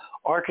dumb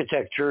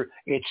architecture.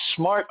 It's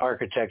smart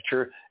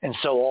architecture, and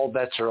so all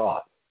bets are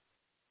off.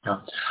 Yeah.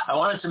 I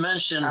wanted to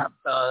mention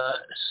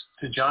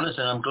to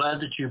Jonathan, I'm glad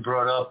that you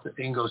brought up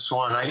Ingo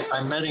Swann.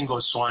 I met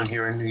Ingo Swann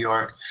here in New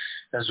York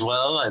as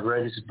well. I've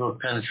read his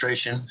book,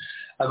 Penetration.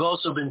 I've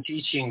also been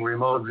teaching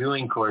remote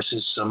viewing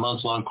courses,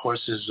 month-long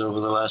courses over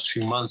the last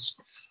few months.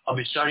 I'll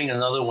be starting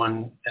another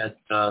one at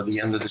the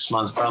end of this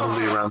month,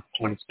 probably around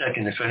the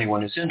 22nd, if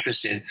anyone is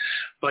interested.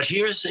 But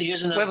here's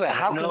another. Wait,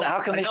 how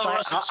can they sign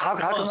up?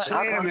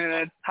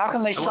 How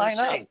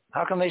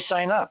can they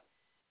sign up?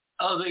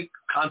 Oh, they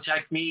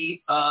contact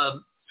me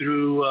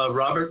through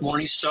Robert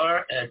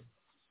Morningstar at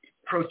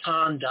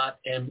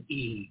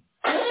proton.me.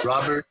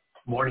 Robert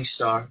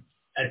Morningstar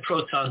at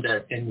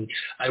proton.me.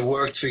 I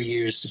worked for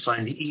years to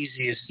find the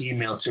easiest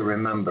email to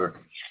remember.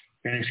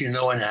 And if you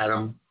know an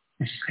atom,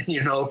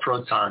 you know a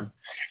proton,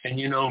 and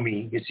you know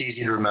me, it's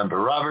easy to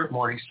remember. Robert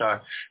Morningstar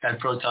at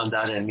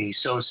proton.me.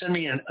 So send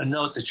me a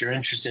note that you're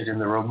interested in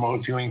the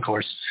remote viewing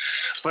course.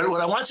 But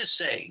what I want to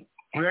say,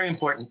 very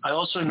important, I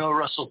also know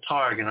Russell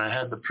Targ, and I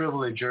had the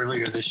privilege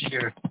earlier this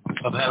year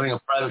of having a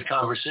private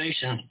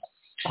conversation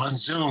on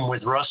Zoom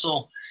with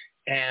Russell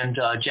and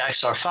Jack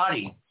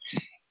Sarfati.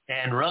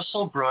 And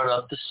Russell brought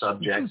up the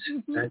subject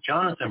that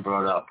Jonathan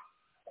brought up,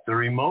 the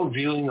remote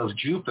viewing of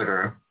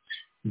Jupiter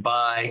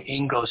by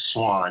Ingo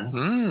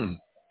Swann,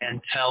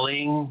 and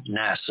telling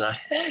NASA,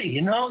 hey,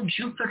 you know,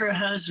 Jupiter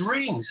has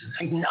rings.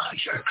 Like, no,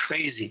 you're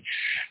crazy.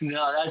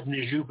 No, that's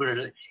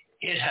Jupiter.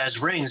 It has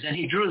rings, and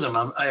he drew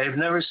them. I've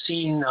never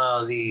seen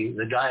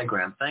the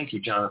diagram. Thank you,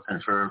 Jonathan,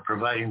 for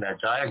providing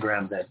that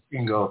diagram that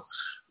Ingo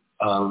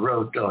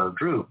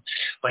drew.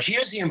 But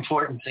here's the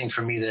important thing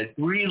for me that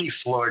really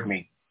floored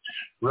me.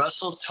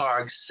 Russell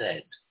Targ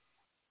said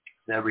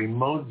that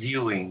remote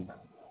viewing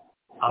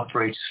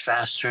operates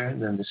faster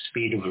than the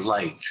speed of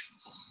light.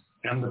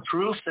 And the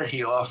proof that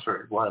he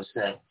offered was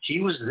that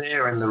he was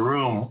there in the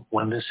room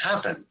when this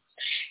happened.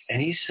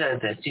 And he said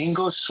that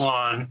Ingo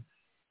Swann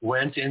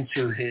went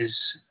into his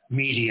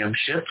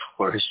mediumship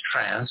or his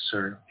trance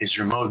or his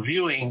remote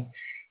viewing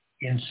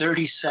in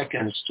 30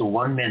 seconds to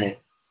 1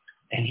 minute.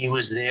 And he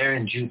was there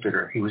in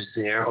Jupiter. He was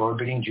there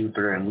orbiting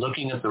Jupiter and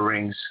looking at the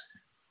rings.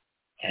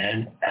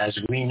 And as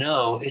we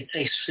know, it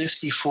takes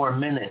 54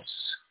 minutes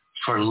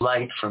for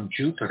light from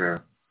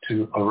Jupiter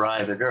to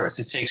arrive at Earth.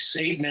 It takes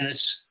 8 minutes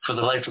for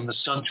the light from the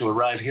sun to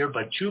arrive here,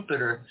 but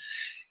Jupiter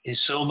is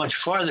so much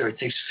farther. It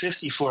takes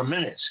 54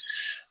 minutes.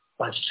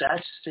 But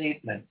that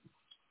statement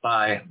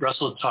by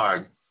Russell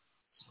Targ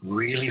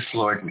really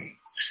floored me.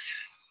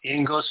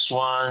 Ingo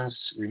Swann's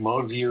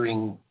remote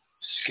viewing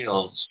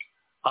skills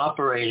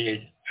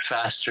operated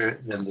faster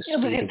than the speed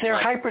of light. Yeah, but if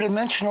they're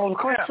hyperdimensional, of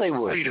course they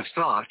would. Speed of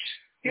thought.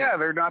 Yeah,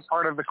 they're not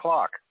part of the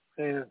clock.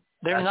 They're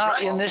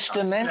not in this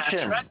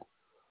dimension. Right.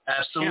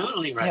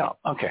 Absolutely right.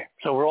 Yeah, okay.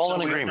 So we're all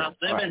in agreement.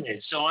 We're not limited.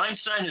 Right. So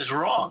Einstein is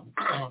wrong.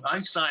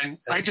 Einstein.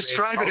 I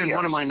describe it in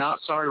one of my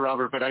sorry,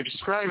 Robert, but I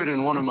describe it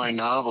in one of my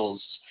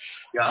novels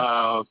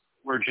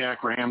where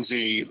Jack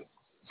Ramsey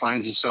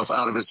finds himself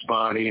out of his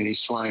body and he's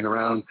flying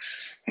around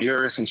the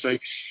Earth and space.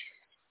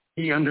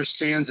 He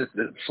understands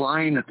that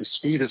flying at the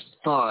speed of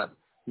thought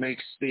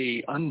makes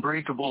the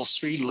unbreakable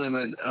speed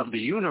limit of the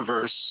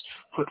universe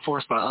put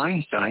forth by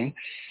Einstein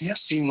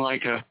seem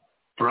like a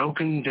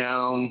broken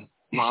down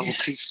Model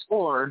T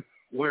Ford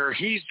where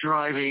he's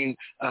driving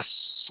a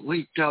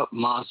sleeked up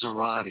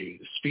Maserati,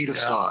 the speed of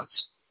thought.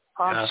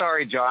 I'm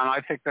sorry, John.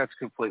 I think that's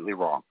completely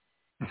wrong.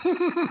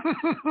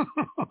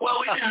 Well,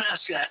 we didn't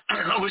ask that.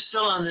 We're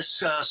still on this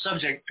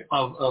subject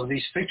of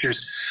these pictures,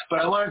 but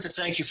I wanted to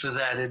thank you for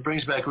that. It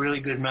brings back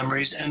really good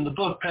memories, and the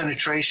book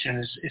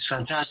Penetration is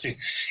fantastic.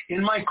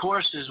 In my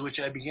courses, which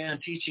I began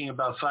teaching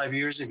about 5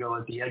 years ago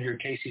at the Edgar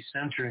Cayce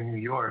Center in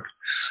New York,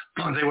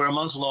 they were a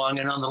month long,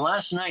 and on the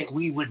last night,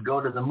 we would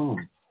go to the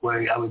moon,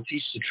 where I would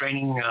teach the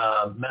training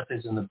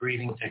methods and the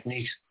breathing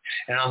techniques,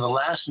 and on the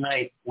last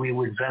night, we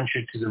would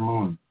venture to the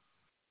moon,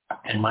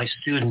 and my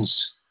students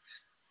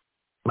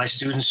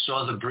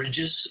saw the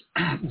bridges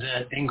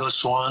that Ingo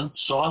Swann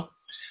saw.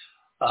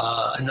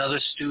 Another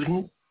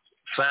student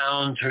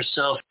found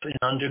herself in an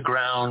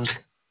underground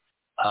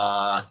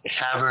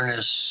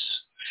cavernous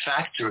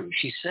factory.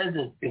 She said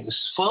that it was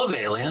full of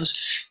aliens.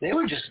 They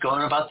were just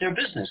going about their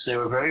business. They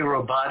were very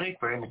robotic,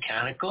 very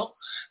mechanical.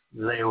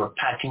 They were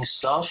packing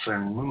stuff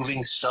and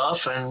moving stuff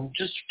and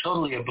just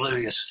totally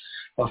oblivious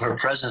of her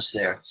presence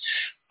there.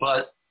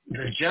 But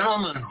the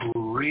gentleman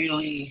who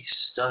really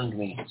stunned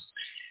me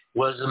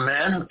was a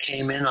man who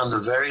came in on the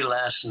very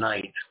last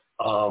night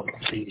of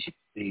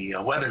the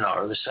webinar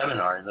or the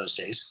seminar in those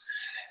days.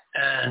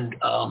 And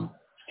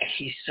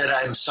he said,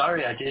 I'm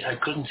sorry, I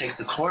couldn't take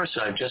the course.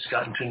 I've just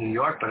gotten to New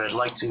York, but I'd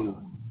like to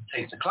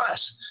take the class.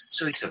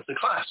 So he took the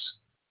class.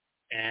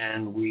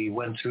 And we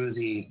went through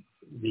the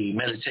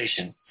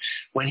meditation.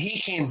 When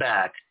he came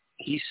back,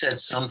 he said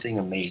something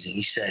amazing.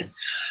 He said,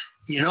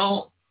 you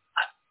know,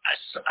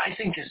 I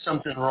think there's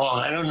something wrong.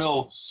 I don't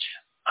know.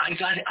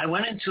 I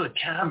went into a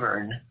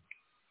cavern,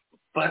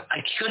 but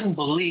I couldn't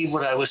believe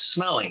what I was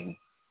smelling.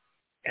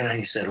 And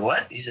he said,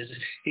 what? He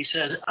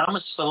says, I'm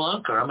a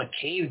spelunker. I'm a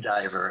cave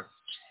diver.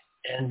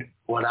 And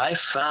what I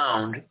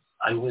found,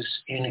 I was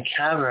in a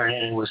cavern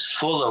and it was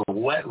full of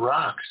wet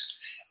rocks.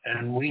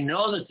 And we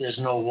know that there's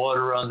no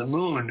water on the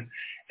moon.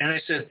 And I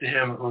said to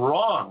him,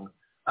 wrong.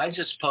 I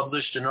just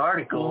published an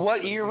article.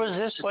 What year was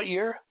this? What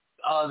year?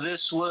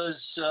 This was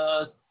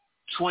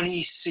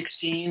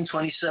 2016,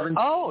 2017.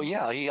 Oh,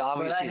 yeah. He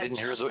obviously didn't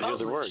hear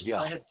the word. Yeah.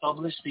 I had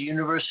published the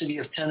University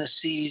of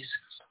Tennessee's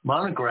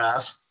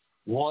monograph,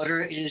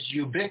 Water is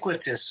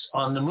Ubiquitous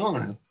on the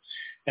Moon.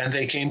 And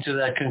they came to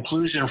that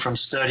conclusion from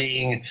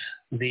studying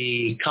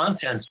the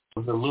contents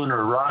of the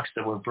lunar rocks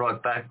that were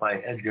brought back by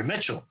Edgar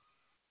Mitchell.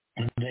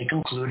 And they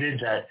concluded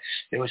that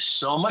there was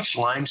so much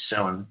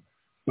limestone,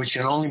 which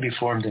can only be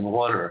formed in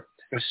water.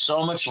 There was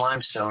so much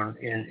limestone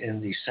in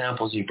the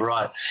samples he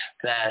brought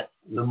that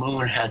the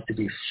moon had to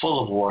be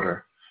full of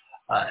water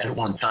at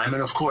one time.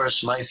 And of course,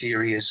 my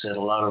theory is that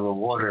a lot of the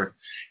water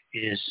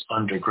is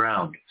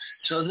underground.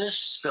 So this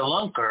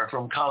spelunker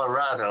from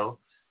Colorado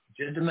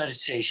did the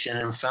meditation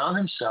and found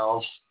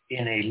himself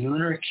in a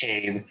lunar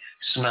cave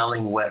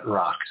smelling wet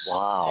rocks.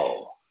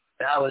 Wow.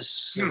 That was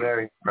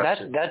very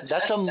impressive.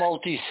 That's a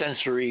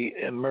multi-sensory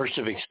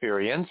immersive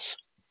experience.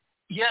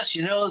 Yes,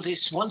 this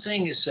one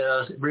thing is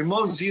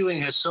remote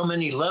viewing has so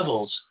many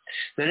levels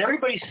that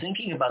everybody's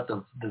thinking about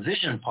the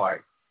vision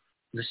part,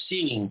 the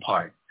seeing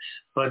part.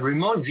 But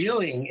remote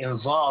viewing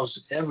involves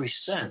every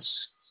sense,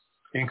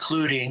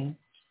 including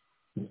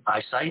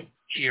eyesight,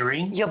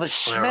 hearing. Yeah, but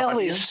smell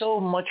is so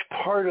much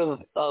part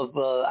of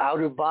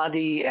outer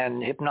body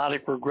and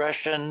hypnotic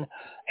regression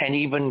and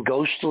even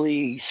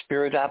ghostly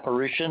spirit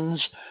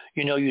apparitions.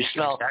 You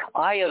smell. Exactly.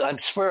 I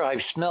swear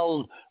I've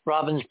smelled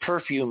Robin's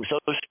perfume so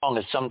strong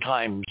at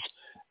sometimes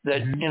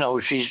that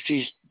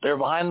she's there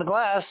behind the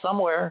glass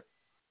somewhere.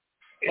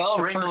 Well,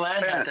 Raymond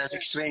Land had that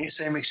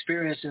same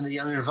experience in The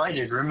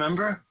Uninvited.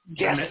 Remember?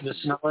 Yes. The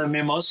smell of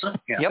mimosa.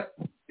 Yeah. Yep.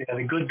 Yeah,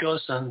 the good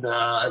ghost and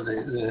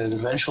the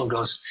vengeful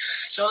ghost.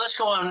 So let's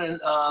go on. And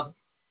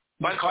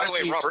by the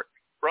way, Robert,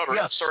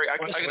 yeah. Sorry, I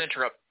can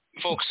interrupt,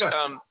 folks.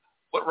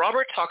 What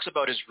Robert talks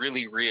about is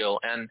really real,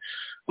 and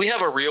we have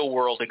a real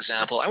world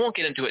example. I won't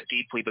get into it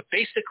deeply, but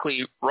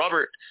basically,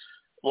 Robert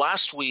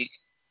last week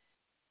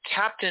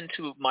tapped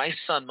into my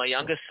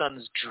youngest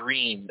son's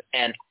dream,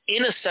 and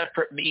in a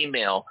separate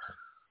email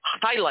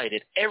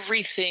highlighted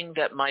everything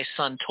that my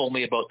son told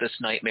me about this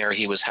nightmare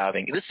he was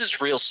having. This is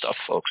real stuff,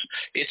 folks.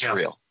 It's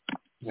real.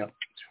 Yeah.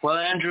 Well,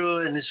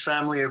 Andrew and his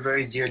family are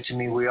very dear to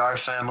me. We are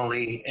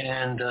family,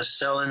 and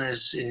Stellan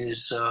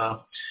is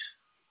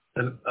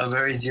a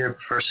very dear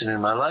person in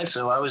my life.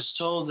 So I was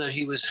told that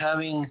he was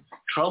having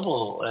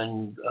trouble,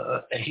 and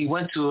he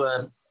went to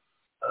a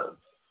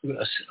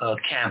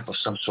camp of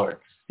some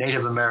sort.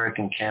 Native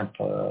American camp,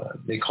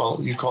 you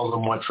call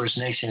them what, First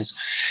Nations.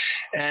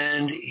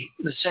 And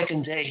the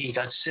second day he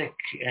got sick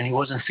and he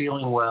wasn't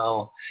feeling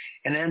well.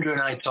 And Andrew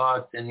and I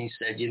talked, and he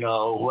said, he's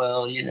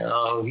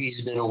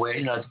been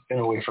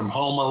away from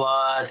home a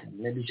lot, and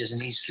maybe just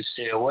needs to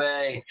stay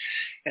away.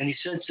 And he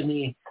said to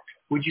me,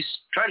 would you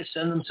try to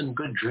send him some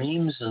good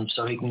dreams and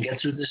so he can get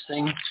through this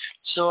thing?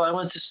 So I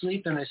went to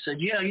sleep and I said,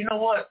 yeah, you know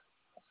what?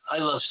 I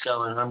love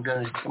Stellan. I'm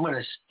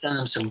gonna send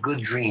him some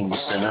good dreams,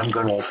 and I'm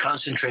gonna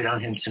concentrate on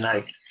him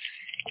tonight.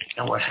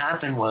 And what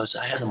happened was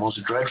I had the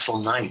most dreadful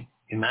night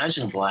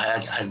imaginable.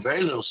 I had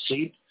very little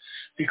sleep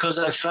because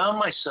I found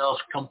myself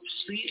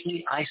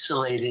completely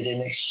isolated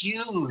in a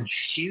huge,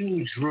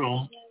 huge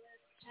room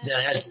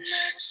that had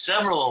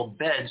several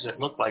beds that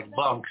looked like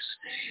bunks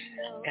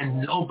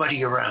and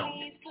nobody around,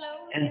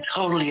 and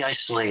totally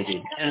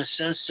isolated, and a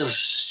sense of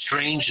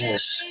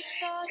strangeness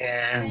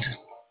and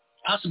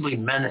possibly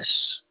menace.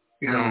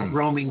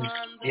 Roaming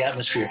the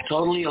atmosphere,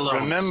 totally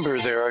alone. Remember,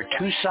 there are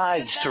two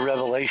sides to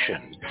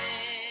revelation.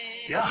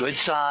 Yeah. The good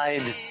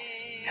side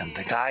and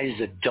the guys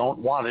that don't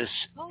want us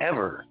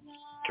ever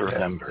to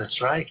remember.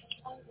 That's right.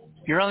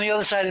 You're on the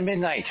other side of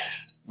midnight.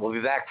 We'll be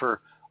back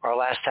for our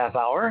last half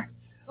hour.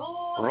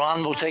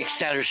 Ron will take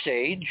center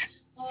stage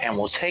and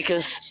will take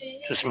us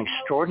to some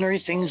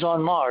extraordinary things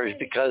on Mars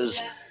because,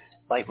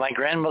 like my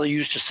grandmother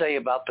used to say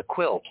about the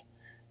quilt,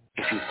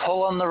 if you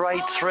pull on the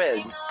right thread,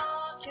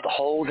 the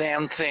whole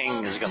damn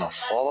thing is going to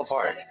fall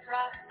apart.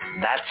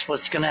 That's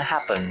what's going to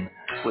happen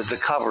with the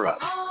cover-up.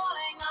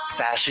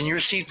 Fasten your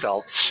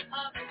seatbelts.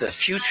 The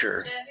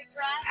future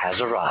has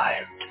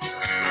arrived.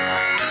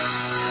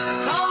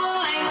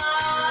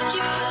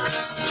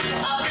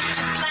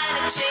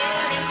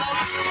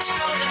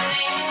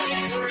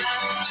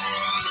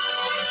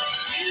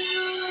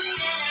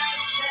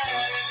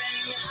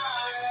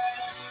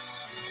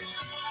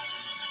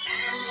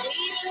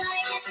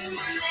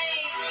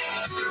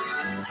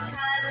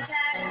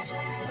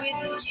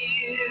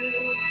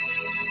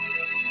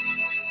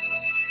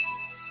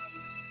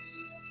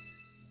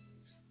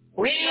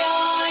 We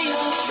are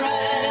your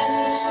friends.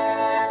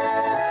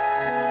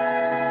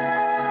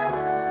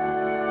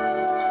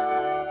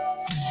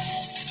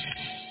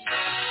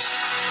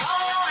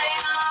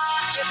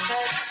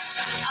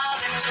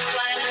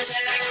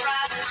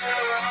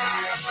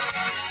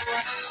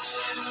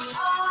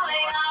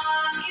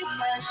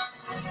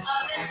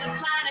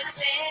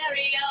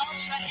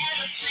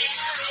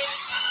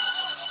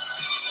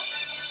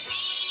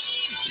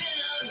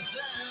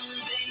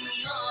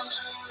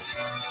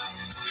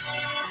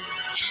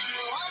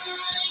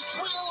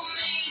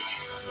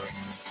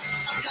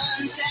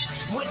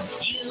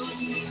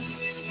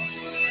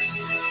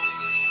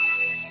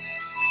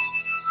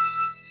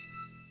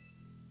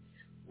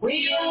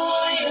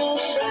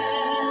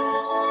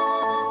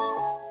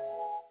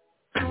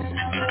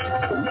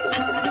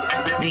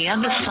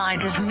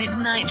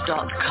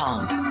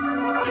 theothersideofmidnight.com.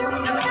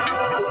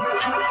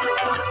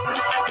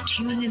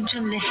 Tune in to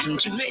listen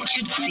to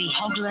Richard C.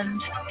 Hogland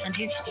and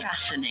his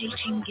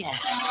fascinating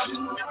guests.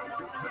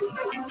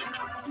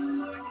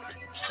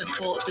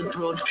 Support the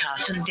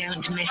broadcast and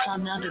don't miss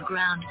another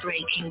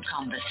groundbreaking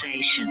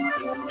conversation.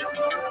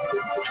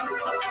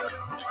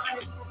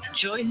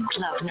 Join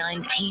Club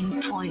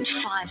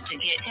 19.5 to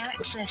get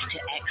access to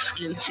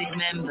exclusive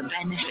member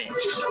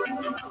benefits.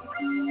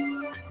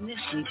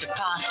 Listen to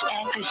past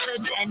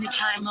episodes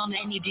anytime on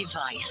any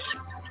device.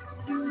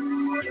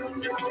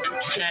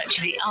 Search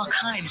the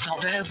archives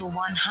of over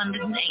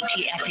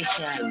 180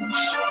 episodes.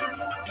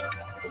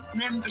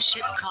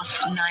 Membership costs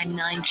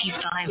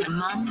 $9.95 a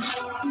month,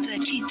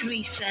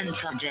 33 cents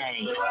a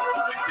day.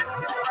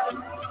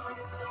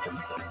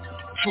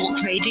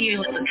 Talk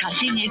radio at the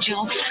cutting edge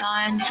of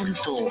science and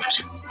thought.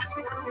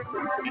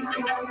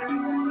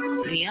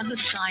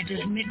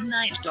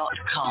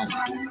 theothersideofmidnight.com.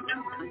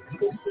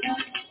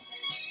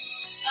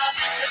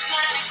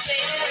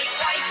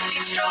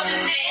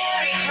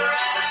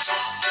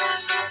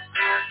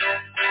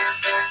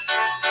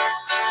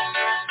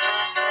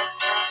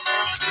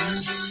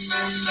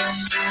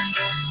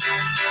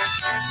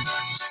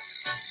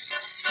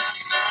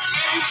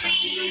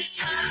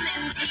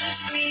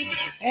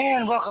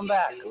 And welcome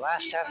back.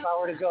 Last half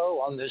hour to go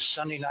on this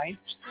Sunday night,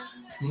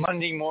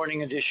 Monday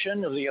morning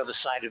edition of The Other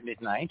Side of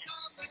Midnight.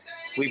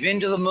 We've been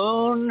to the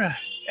moon.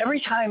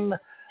 Every time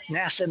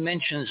NASA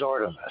mentions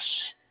Artemis,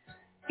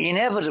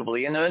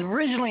 inevitably, and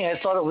originally I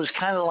thought it was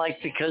kind of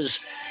like because,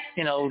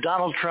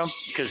 Donald Trump,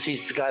 because he's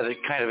the guy that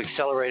kind of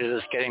accelerated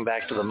us getting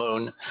back to the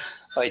moon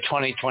by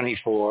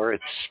 2024.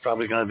 It's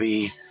probably going to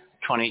be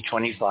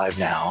 2025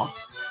 now.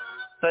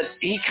 But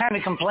he kind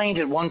of complained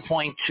at one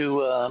point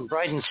to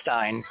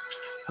Bridenstine,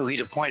 who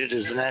he'd appointed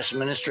as the NASA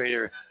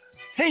administrator,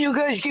 hey, you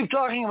guys keep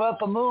talking about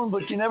the moon,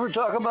 but you never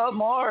talk about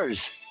Mars.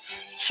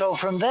 So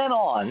from then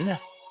on,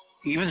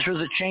 even through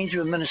the change of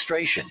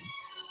administration,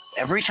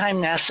 every time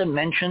NASA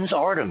mentions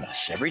Artemis,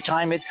 every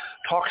time it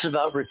talks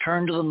about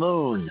return to the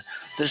moon,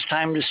 this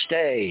time to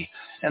stay,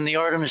 and the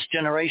Artemis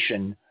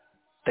generation,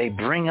 they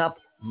bring up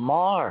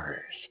Mars.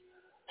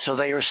 So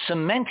they are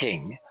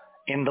cementing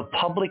in the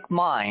public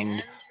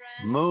mind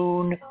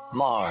Moon,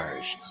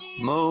 Mars,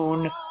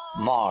 Moon,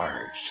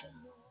 Mars.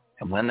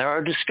 And when there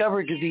are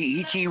discovered to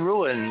be ET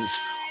ruins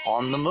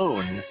on the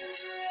moon,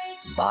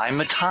 by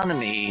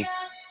metonymy,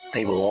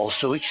 they will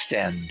also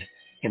extend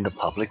in the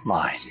public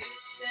mind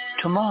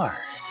to Mars.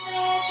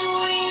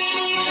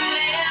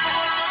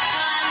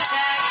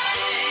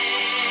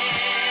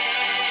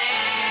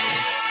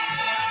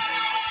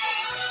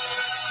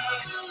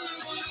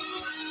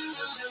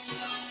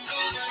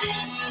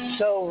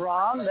 So,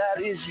 Ron,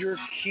 that is your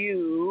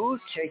cue.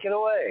 Take it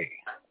away.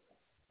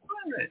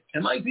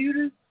 Am I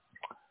muted?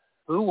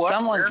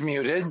 Someone's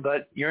muted,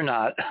 but you're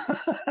not.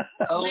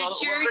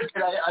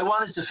 Richard, I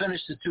wanted to finish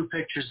the two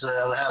pictures that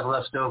I have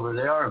left over.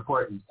 They are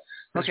important.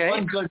 There's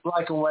one good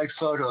black and white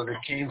photo that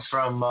came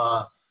from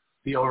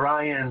the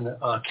Orion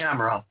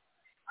camera.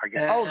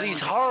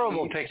 These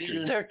horrible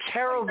pictures. They're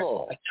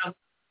terrible.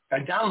 I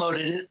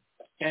downloaded it,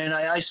 and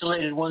I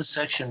isolated one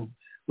section,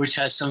 which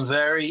has some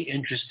very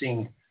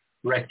interesting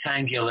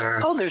rectangular.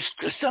 There's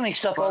stunning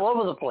stuff all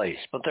over the place,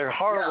 but they're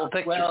horrible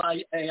pictures. Well,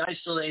 I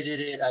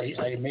isolated it.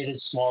 I made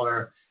it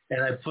smaller,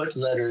 and I put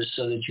letters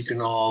so that you can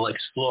all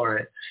explore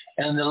it.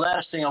 And the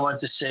last thing I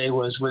wanted to say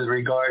was with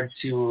regard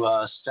to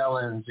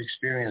Stellan's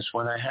experience.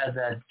 When I had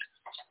that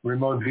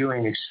remote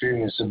viewing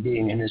experience of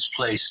being in his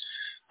place,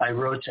 I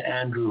wrote to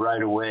Andrew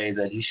right away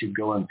that he should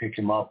go and pick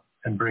him up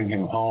and bring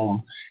him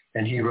home.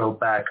 And he wrote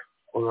back,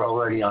 we're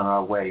already on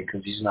our way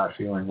because he's not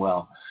feeling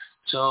well.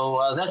 So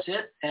that's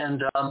it,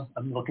 and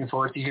I'm looking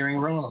forward to hearing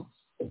Ron.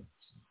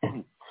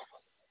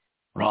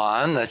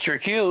 Ron, that's your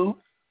cue.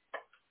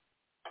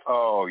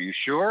 Oh, you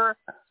sure?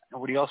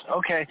 Nobody else?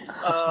 Okay.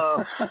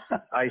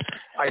 I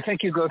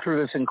think you go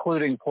through this,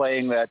 including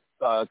playing that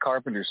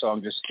Carpenter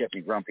song, Just Get Me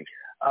Grumpy.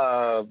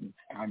 I'm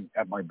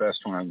at my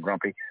best when I'm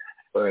grumpy,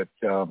 but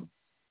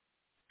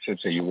should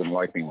say you wouldn't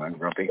like me when I'm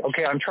grumpy.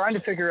 Okay, I'm trying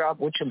to figure out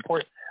which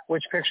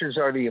pictures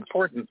are the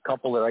important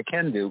couple that I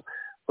can do.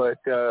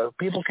 But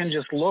people can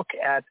just look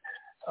at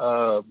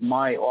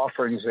my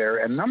offerings there.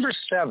 And number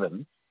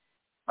 7,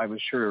 I was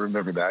sure to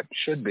remember that,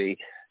 should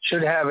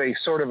have a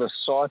sort of a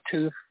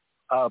sawtooth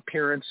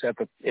appearance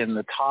in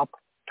the top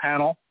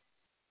panel.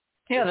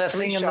 Yeah, that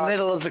thing in the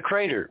middle of the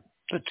crater.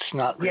 It's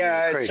not really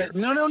a crater.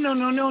 No.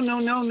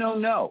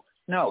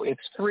 No,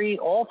 it's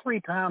all three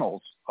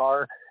panels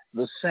are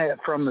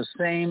from the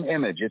same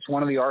image. It's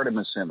one of the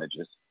Artemis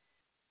images.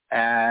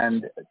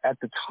 And at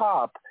the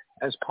top,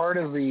 as part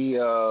of the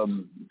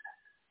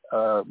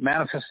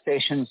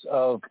manifestations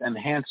of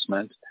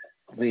enhancement,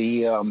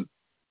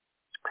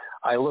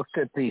 I looked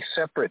at the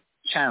separate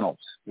channels,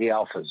 the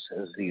alphas,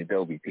 as the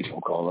Adobe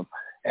people call them,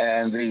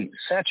 and the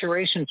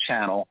saturation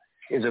channel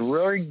is a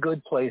very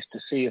good place to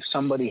see if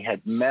somebody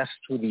had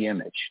messed with the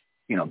image,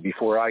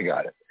 before I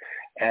got it.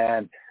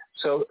 And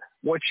So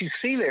what you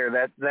see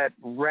there, that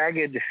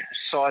ragged,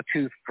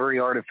 sawtooth, very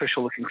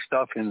artificial-looking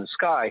stuff in the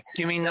sky.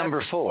 You mean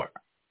number 4?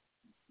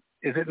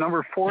 Is it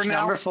number 4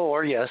 now? Number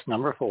 4, yes,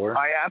 number 4.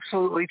 I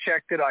absolutely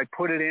checked it. I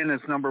put it in as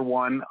number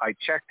 1. I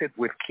checked it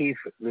with Keith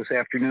this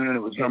afternoon, and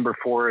it was number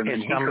 4. And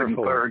it's number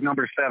 4. Or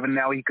number 7.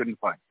 Now he couldn't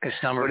find it.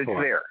 It's number 4. But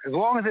it's there. As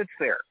long as it's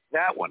there.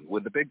 That one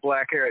with the big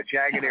black area,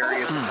 jagged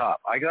area at the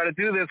top. I got to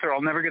do this, or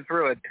I'll never get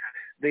through it.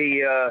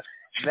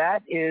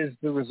 That is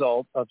the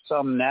result of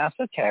some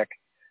NASA tech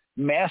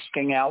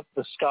masking out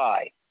the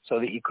sky so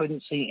that you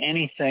couldn't see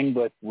anything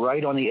but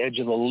right on the edge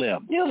of the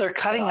limb. Yeah, they're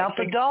cutting out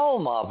the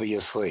dome,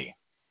 obviously.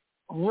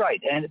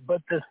 Right,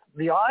 but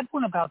the odd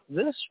one about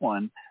this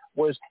one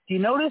was, do you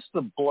notice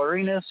the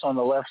blurriness on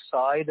the left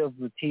side of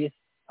the teeth?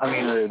 I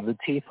mean, the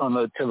teeth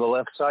to the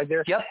left side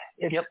there? Yep.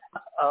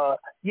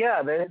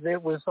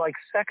 It was like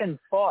second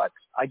thoughts.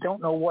 I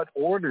don't know what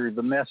order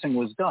the messing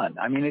was done.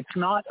 I mean, it's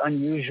not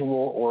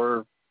unusual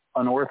or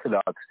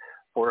unorthodox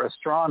for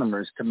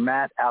astronomers to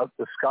mat out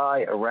the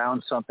sky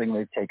around something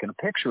they've taken a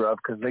picture of,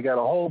 because they got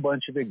a whole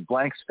bunch of big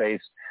blank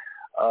space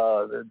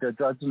that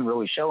doesn't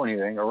really show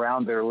anything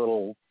around their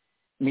little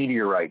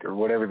meteorite or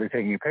whatever they're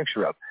taking a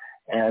picture of.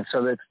 And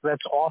so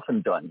that's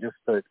often done just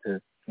to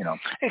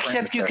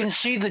except you can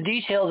see the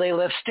detail they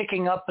left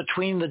sticking up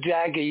between the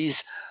jaggies,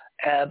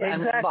 and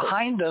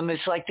behind them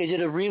it's like they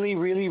did a really,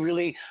 really,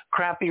 really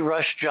crappy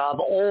rush job,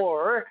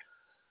 or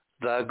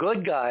the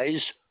good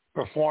guys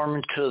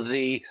performed to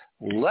the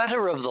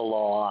letter of the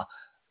law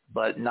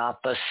but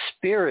not the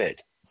spirit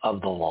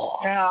of the law.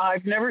 Yeah,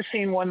 I've never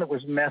seen one that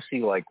was messy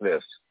like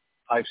this.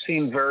 I've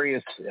seen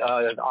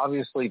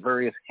obviously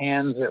various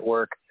hands at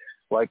work,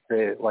 like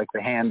the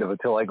hand of a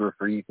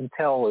telegrapher. You can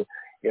tell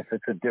if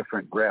it's a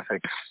different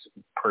graphics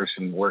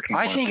person working.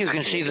 I think you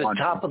can see the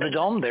top of the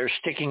dome there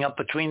sticking up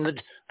between the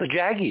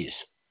jaggies.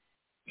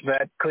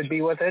 That could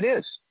be what that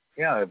is.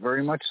 Yeah,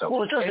 very much so.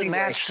 Well, it doesn't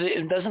match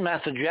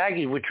the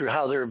jaggies, which are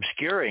how they're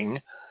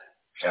obscuring.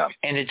 Yeah.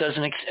 And it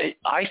doesn't.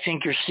 I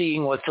think you're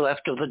seeing what's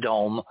left of the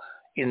dome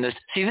in this.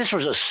 See, this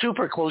was a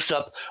super close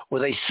up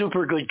with a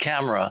super good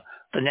camera.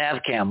 The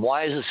nav cam.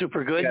 Why is it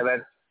super good? Yeah,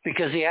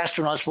 because the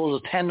astronauts will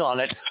depend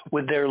on it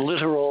with their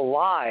literal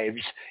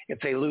lives if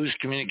they lose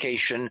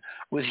communication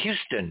with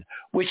Houston,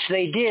 which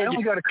they did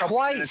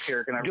twice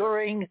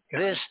during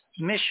this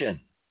mission.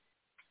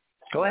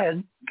 Go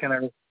ahead.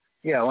 Let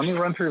me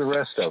run through the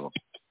rest of them.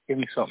 Give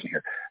me something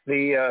here.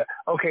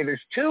 There's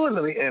 2 of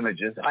the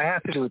images. I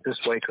have to do it this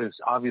way because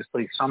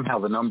obviously somehow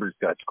the numbers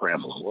got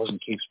scrambled. It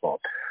wasn't Keith's fault.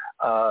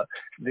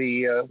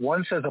 The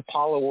one says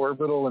Apollo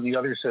Orbital and the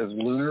other says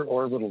Lunar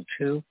Orbital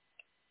 2.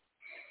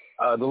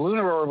 The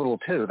Lunar Orbital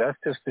 2, that's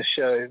just to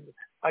show,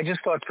 I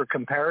just thought for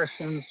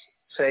comparison's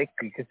sake,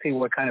 you could see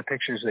what kind of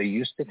pictures they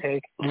used to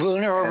take.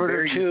 Lunar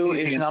Orbital 2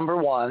 is number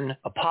 1.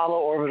 Apollo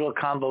Orbital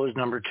Combo is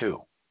number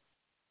 2.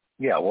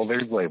 Yeah, well,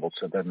 they're labeled,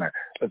 so it doesn't matter.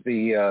 But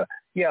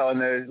on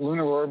the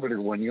Lunar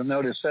Orbiter one, you'll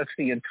notice that's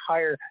the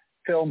entire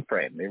film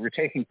frame. They were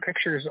taking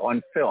pictures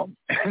on film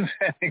and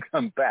sending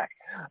them back.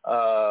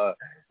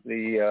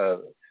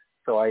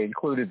 So I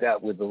included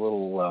that with the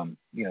little,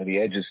 the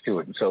edges to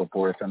it and so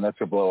forth, and that's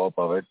a blow-up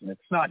of it. And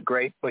it's not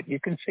great, but you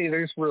can see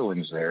there's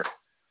ruins there.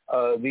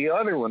 The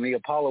other one, the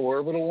Apollo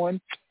Orbital one,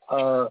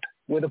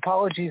 with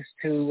apologies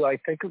to, I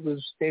think it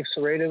was Dave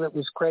Sereda that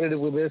was credited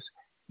with this,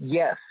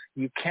 yes,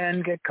 you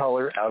can get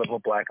color out of a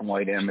black and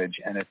white image,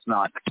 and it's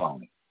not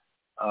phony.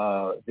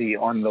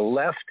 On the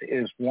left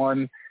is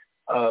one,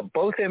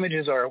 both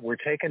images were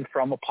taken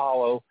from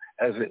Apollo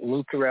as it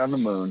looped around the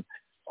moon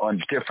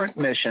on different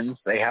missions.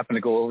 They happen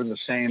to go over the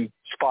same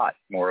spot,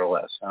 more or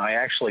less. And I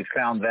actually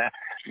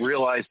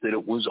realized that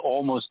it was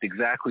almost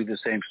exactly the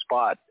same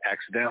spot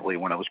accidentally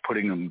when I was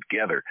putting them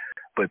together,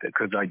 but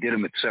because I did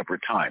them at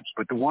separate times.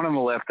 But the one on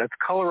the left, that's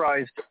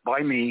colorized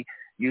by me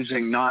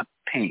using not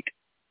paint.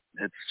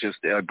 It's just,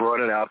 I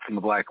brought it out from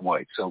the black and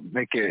white. So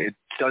it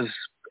does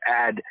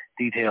add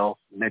detail,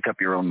 make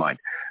up your own mind.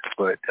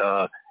 But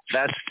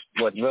that's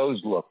what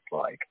those looked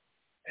like.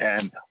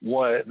 And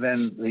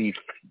then the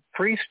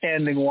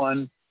freestanding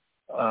one,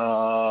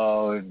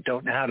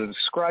 don't know how to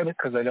describe it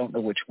because I don't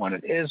know which one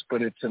it is,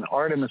 but it's an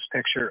Artemis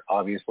picture,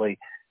 obviously.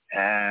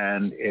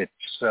 And it's,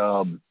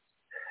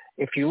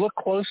 if you look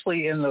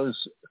closely in those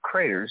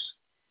craters,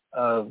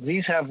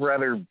 these have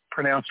rather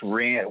pronounced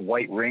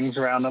white rings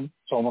around them.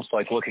 It's almost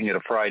like looking at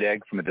a fried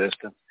egg from a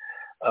distance.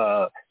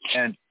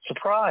 And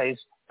surprise,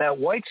 that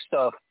white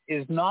stuff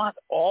is not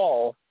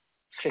all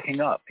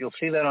sticking up. You'll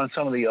see that on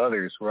some of the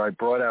others where I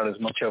brought out as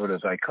much of it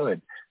as I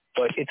could,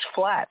 but it's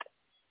flat.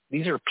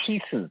 These are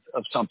pieces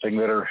of something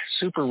that are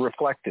super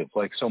reflective,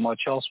 like so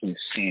much else we've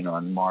seen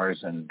on Mars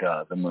and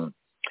the moon.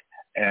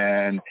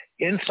 And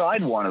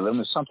inside one of them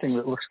is something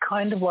that looks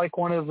kind of like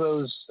one of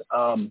those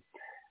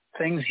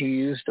things you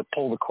use to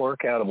pull the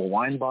cork out of a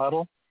wine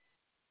bottle,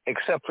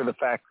 except for the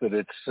fact that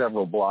it's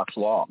several blocks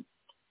long.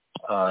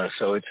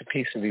 So it's a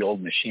piece of the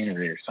old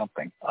machinery or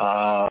something.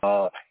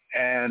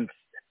 And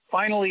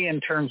finally, in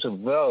terms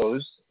of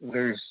those,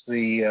 there's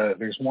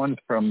one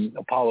from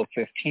Apollo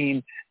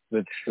 15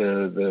 that's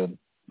the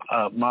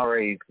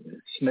Mare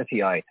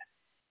Smithii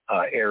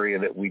area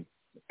that we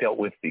dealt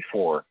with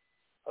before.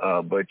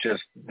 But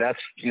just that's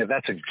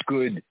a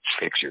good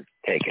picture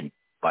taken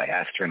by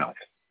astronauts,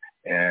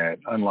 and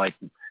unlike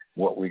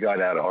what we got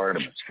out of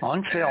Artemis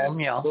on film,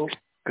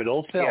 good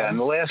old film. Yeah, and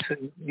the last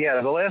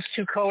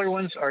two color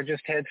ones are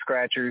just head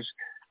scratchers.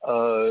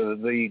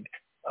 The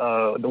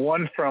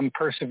one from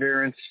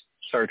Perseverance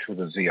starts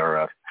with a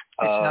ZRF.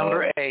 It's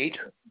number 8.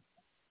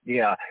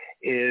 Yeah,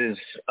 is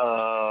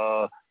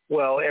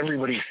well,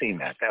 everybody's seen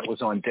that. That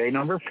was on day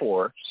number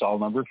 4, sol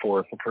number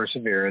 4 for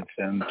Perseverance,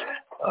 and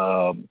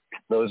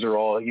those are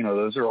all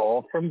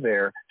from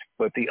there.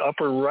 But the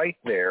upper right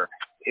there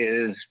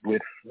is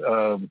with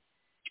a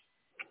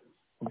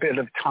bit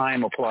of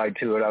time applied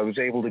to it. I was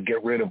able to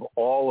get rid of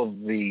all of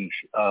the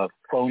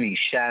phony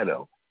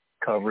shadow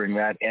covering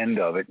that end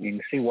of it. You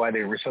can see why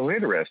they were so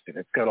interested.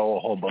 It's got a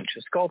whole bunch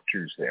of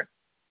sculptures there.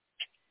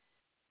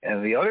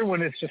 And the other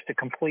one is just a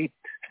complete,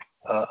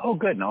 oh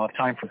good, now I have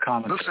time for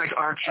comments. Looks like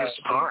Arches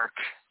Park.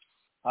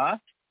 Huh?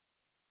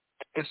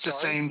 It's the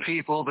same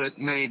people that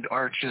made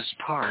Arches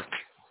Park.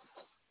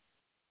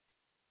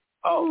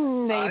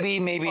 Oh, maybe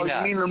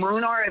not. You mean the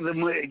moon art?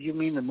 You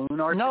mean the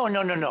moon art?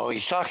 No.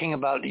 He's talking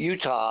about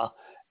Utah,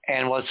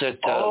 and was it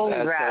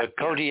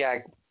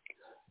Kodiak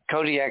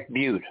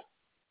Butte?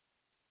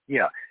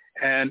 Yeah,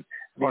 and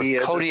the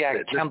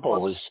Kodiak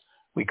Temple was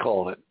we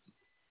called it.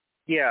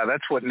 Yeah,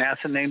 that's what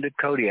NASA named it,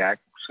 Kodiak.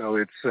 So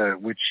it's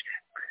which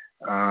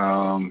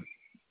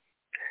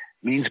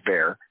means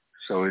bear.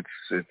 So it's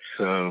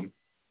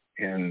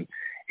in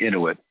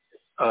Inuit.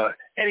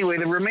 Anyway,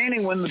 the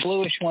remaining one, the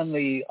bluish one,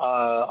 the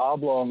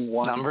oblong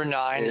one, number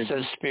 9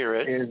 says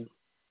Spirit.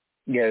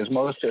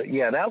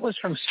 That was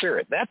from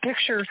Spirit. That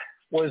picture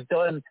was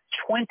done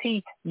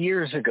 20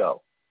 years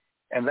ago,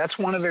 and that's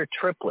one of their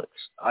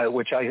triplets,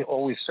 which I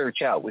always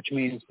search out, which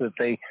means that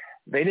they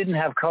didn't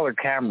have color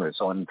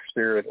cameras on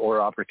Spirit or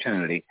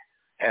Opportunity,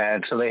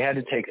 and so they had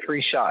to take 3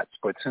 shots.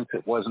 But since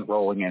it wasn't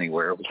rolling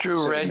anywhere, it was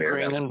through red,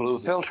 green, and blue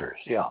filters.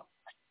 Yeah.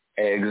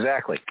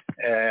 Exactly,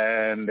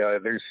 and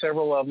there's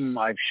several of them.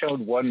 I've showed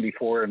one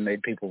before and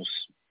made people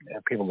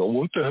go,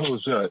 "What the hell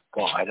is that?"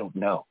 Well, I don't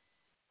know,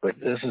 but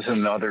this is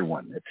another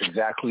one. It's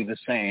exactly the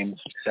same,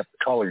 except the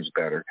color's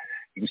better.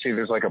 You can see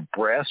there's like a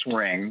brass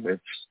ring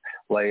that's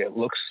like, it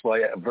looks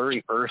like a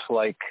very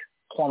Earth-like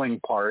plumbing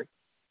part,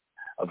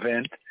 a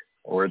vent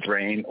or a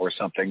drain or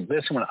something.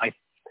 This one,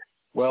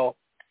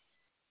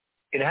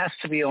 it has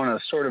to be on a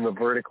sort of a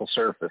vertical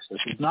surface.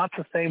 This is not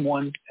the same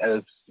one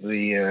as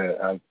the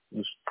I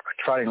was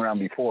trotting around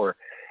before.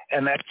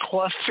 And that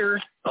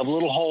cluster of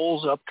little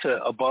holes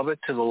above it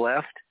to the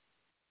left,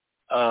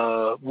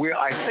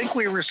 I think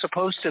we were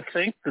supposed to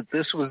think that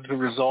this was the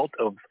result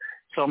of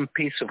some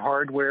piece of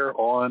hardware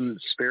on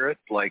Spirit,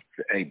 like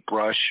a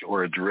brush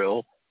or a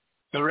drill.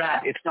 The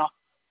rat. It's not.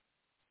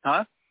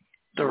 Huh?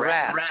 The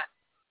rat.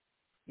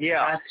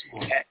 Yeah.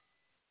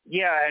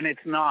 Yeah, and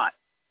it's not.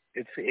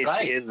 It's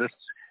right.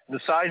 The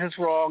size is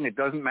wrong. It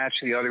doesn't match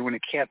the other one.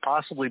 It can't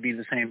possibly be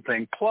the same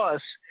thing.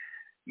 Plus,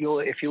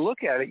 if you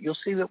look at it, you'll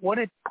see that what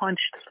it's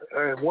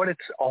a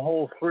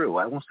hole through.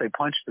 I won't say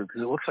punched through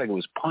because it looks like it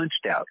was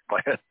punched out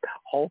by a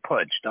hole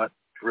punch, not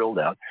drilled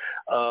out.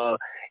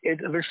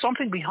 There's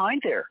something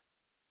behind there,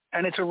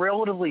 and it's a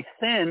relatively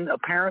thin,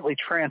 apparently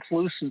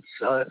translucent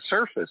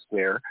surface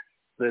there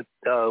that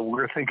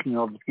we're thinking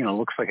of,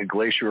 looks like a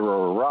glacier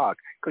or a rock,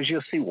 because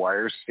you'll see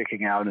wires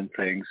sticking out and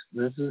things.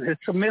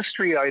 It's a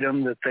mystery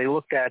item that they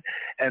looked at,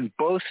 and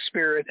both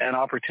Spirit and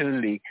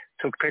Opportunity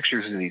took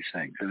pictures of these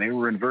things, and they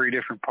were in very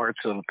different parts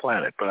of the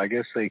planet, but I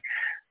guess they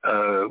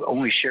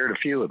only shared a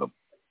few of them.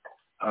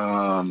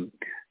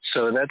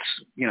 So that's,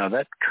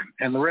 that,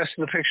 and the rest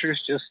of the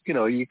pictures just,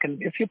 you can,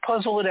 if you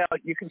puzzle it out,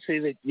 you can see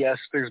that, yes,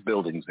 there's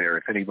buildings there,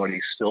 if anybody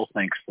still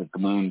thinks that the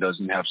moon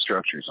doesn't have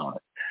structures on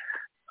it.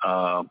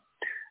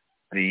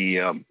 See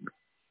that.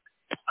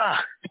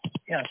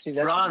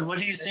 Ron, what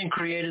do you think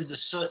created the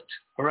soot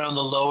around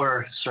the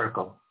lower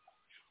circle?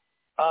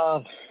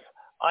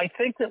 I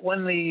think that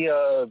when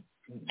that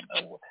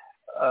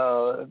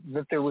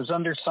there was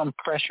under some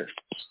pressure.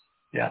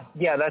 Yeah.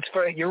 Yeah,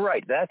 you're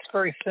right. That's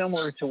very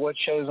similar to what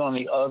shows on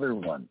the other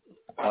one.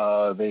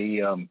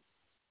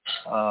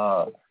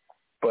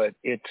 But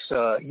it's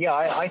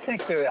I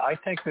think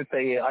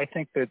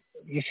that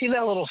you see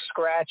that little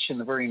scratch in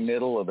the very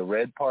middle of the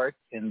red part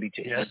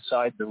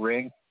inside the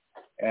ring.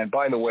 And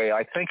by the way,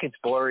 I think it's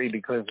blurry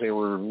because they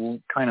were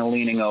kind of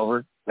leaning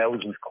over. That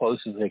was as close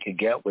as they could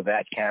get with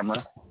that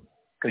camera.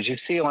 Because you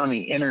see on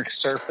the inner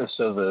surface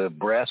of the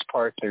brass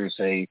part, there's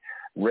a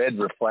red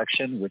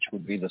reflection, which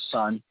would be the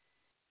sun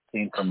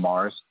seen from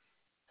Mars.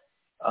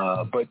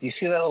 But you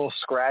see that little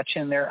scratch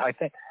in there? I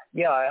think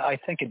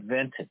it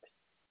vented.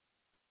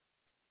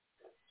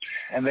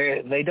 And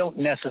they don't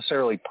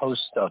necessarily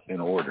post stuff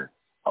in order.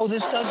 Oh,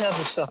 this does have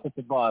the stuff at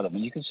the bottom.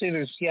 And you can see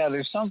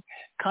there's some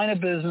kind of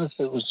business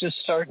that was just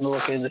starting to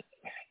look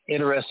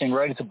interesting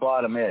right at the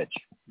bottom edge.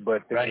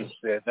 But that is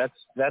the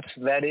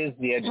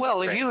edge.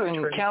 Well, if you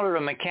encounter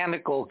a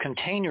mechanical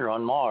container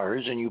on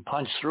Mars and you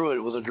punch through it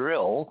with a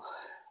drill,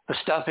 the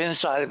stuff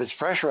inside, if it's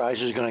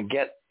pressurized, is going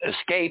to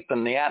escape,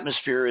 and the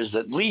atmosphere is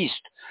at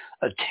least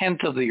a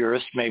tenth of the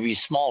Earth, maybe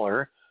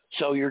smaller.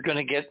 So you're going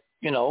to get,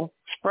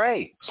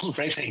 spray.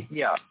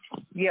 Yeah.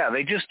 Yeah,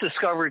 they just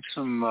discovered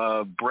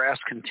some brass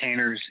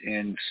containers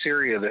in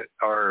Syria that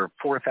are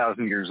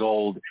 4,000 years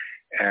old,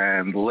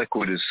 and the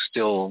liquid is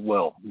still,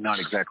 well, not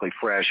exactly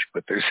fresh,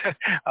 but there's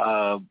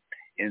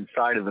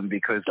inside of them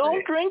because...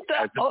 Don't drink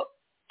that. Oh,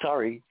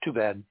 sorry, too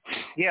bad.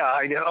 Yeah,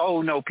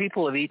 no,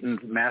 people have eaten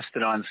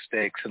mastodon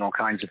steaks and all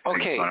kinds of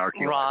things. Okay, on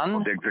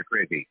Ron. Digs are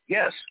crazy.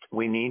 Yes.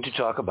 We need to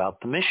talk about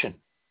the mission.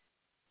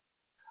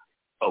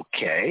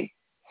 Okay.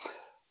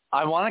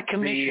 I want to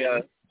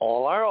commission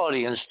all our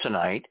audience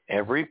tonight,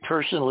 every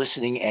person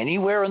listening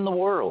anywhere in the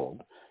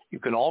world. You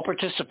can all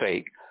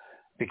participate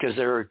because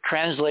there are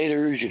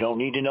translators. You don't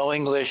need to know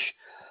English.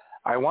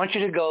 I want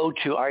you to go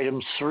to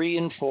items 3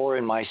 and 4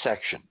 in my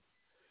section,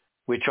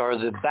 which are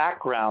the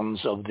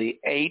backgrounds of the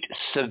 8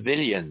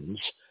 civilians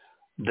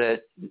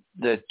that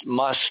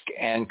Musk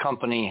and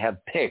company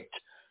have picked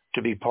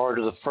to be part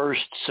of the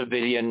first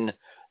civilian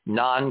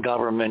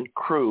non-government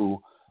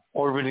crew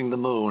orbiting the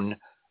moon,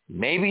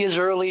 maybe as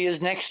early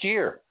as next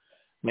year,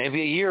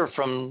 maybe a year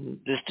from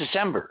this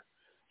December,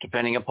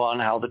 depending upon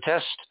how the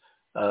test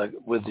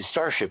with the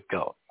Starship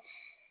go.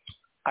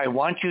 I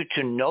want you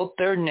to note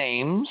their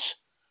names,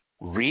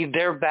 read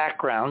their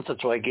backgrounds.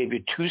 That's why I gave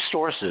you 2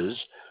 sources,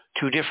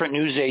 2 different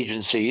news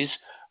agencies.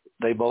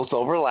 They both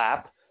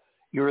overlap.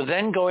 You're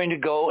then going to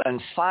go and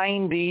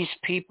find these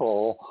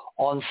people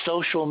on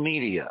social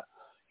media.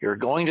 You're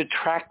going to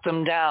track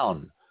them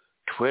down.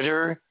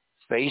 Twitter,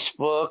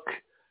 Facebook,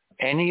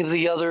 any of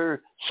the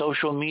other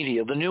social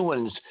media, the new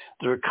ones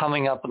that are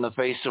coming up in the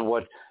face of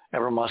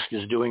whatever Musk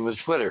is doing with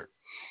Twitter.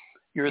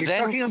 You're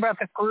then talking about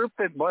the group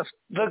that Musk...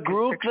 The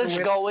group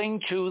that's going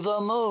to the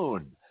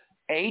moon.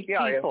 8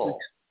 people.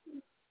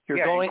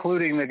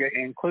 Including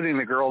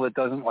the girl that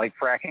doesn't like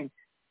fracking.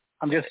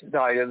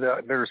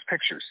 There's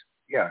pictures.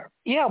 Yeah.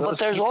 Yeah, but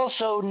there's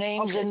also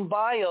names and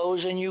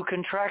bios, and you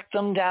can track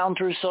them down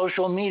through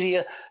social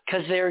media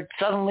because they're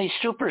suddenly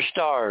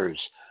superstars.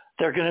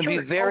 They're going to be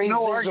very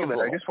visible.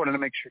 Argument. I just wanted to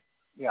make sure.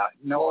 Yeah,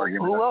 no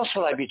argument. Who else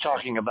would I be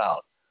talking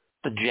about?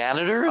 The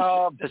janitors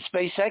at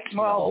SpaceX?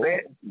 Well,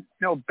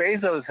 no.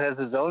 Bezos has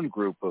his own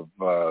group of...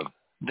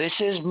 This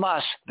is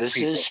Musk. This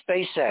people. is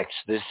SpaceX.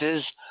 This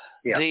is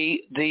the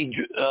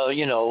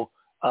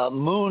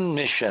moon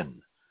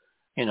mission.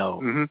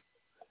 Mm-hmm.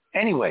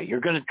 Anyway, you're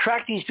going to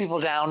track these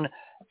people down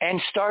and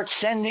start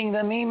sending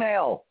them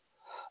email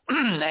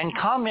and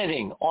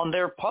commenting on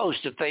their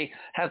posts if they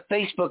have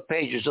Facebook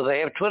pages or they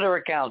have Twitter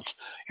accounts,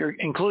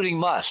 including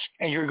Musk.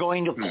 And you're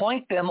going to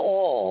point them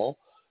all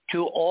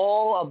to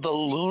all of the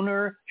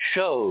lunar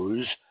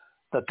shows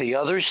that the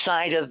other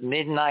side of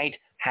midnight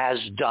has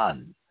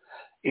done.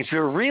 If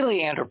you're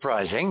really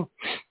enterprising,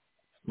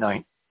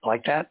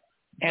 like that,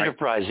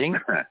 enterprising,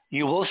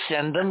 you will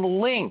send them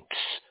links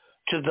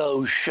to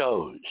those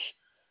shows.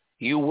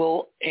 You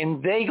will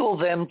inveigle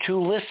them to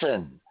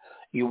listen.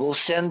 You will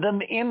send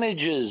them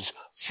images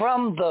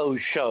from those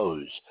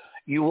shows.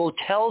 You will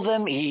tell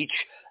them each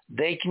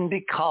they can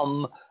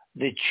become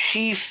the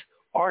chief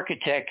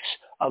architects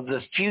of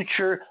the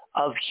future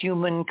of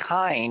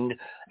humankind,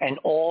 and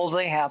all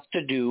they have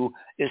to do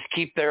is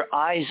keep their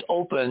eyes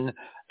open,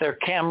 their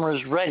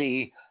cameras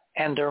ready,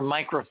 and their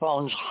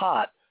microphones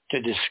hot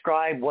to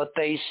describe what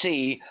they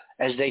see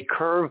as they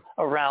curve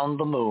around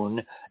the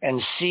moon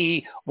and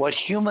see what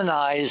human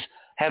eyes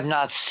have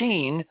not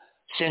seen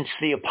since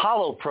the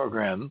Apollo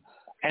program,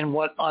 and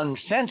what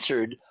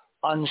uncensored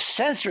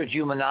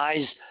human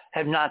eyes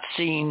have not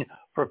seen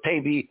for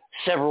maybe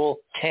several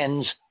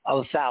tens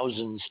of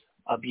thousands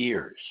of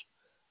years.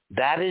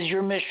 That is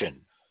your mission,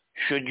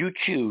 should you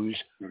choose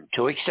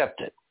to accept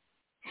it.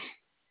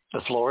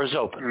 The floor is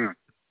open.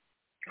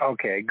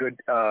 Okay, good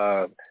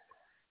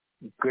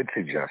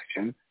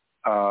suggestion.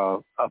 A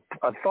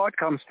thought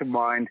comes to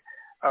mind.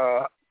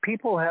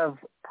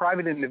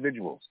 Private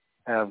individuals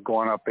have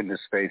gone up into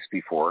space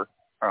before.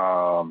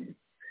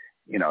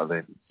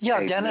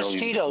 Dennis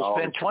Tito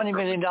spent $20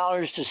 million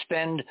to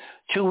spend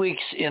 2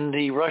 weeks in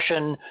the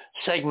Russian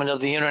segment of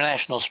the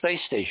International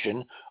Space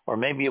Station, or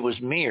maybe it was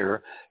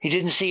Mir. He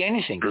didn't see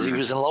anything because he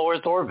was in low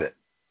Earth orbit.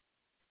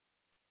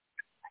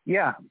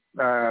 Yeah.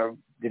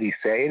 Did he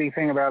say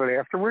anything about it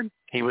afterward?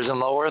 He was in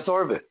low Earth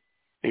orbit.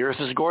 The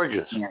Earth is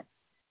gorgeous.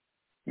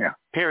 Yeah.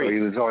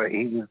 Period. So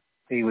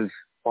he was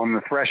on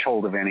the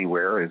threshold of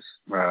anywhere, as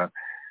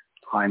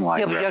Heinlein.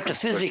 Yeah, but you have to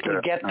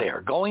physically get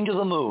there. Going to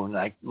the moon,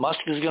 like Musk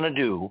is going to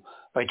do,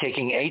 by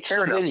taking 8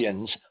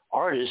 civilians,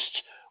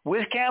 artists,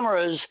 with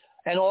cameras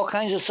and all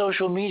kinds of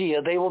social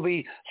media, they will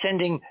be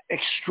sending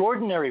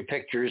extraordinary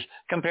pictures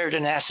compared to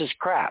NASA's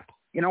crap.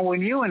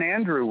 When you and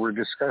Andrew were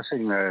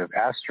discussing the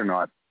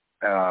astronaut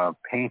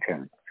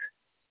painting,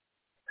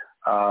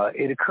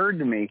 it occurred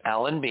to me...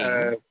 Alan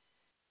Bean.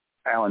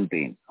 Alan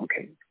Bean.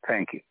 Okay,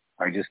 thank you.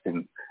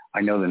 I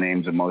know the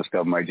names of most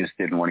of them. I just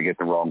didn't want to get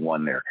the wrong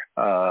one there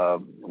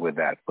with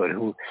that. But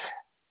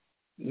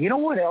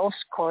what else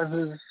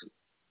causes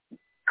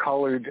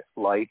colored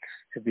lights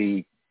to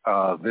be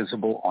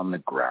visible on the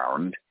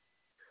ground.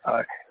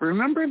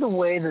 Remember the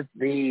way that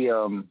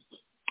the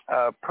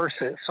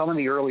some of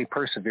the early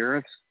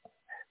Perseverance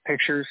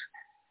pictures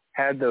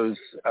had those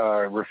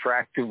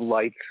refractive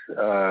lights,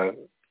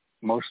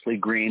 mostly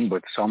green,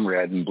 but some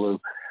red and blue,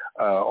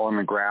 on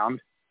the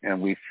ground,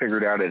 and we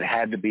figured out it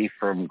had to be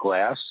from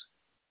glass?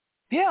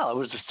 Yeah, it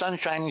was the sun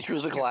shining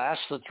through the glass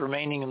that's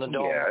remaining in the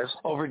dome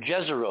over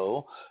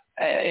Jezero,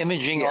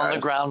 imaging on the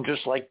ground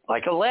just like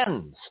a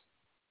lens.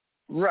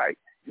 Right.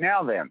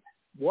 Now then,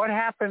 what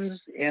happens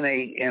in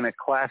a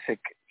classic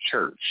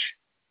church?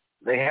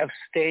 They have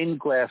stained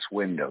glass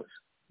windows.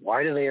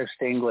 Why do they have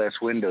stained glass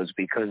windows?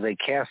 Because they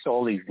cast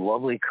all these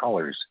lovely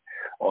colors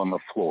on the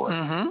floor.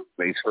 Mm-hmm.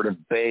 They sort of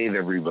bathe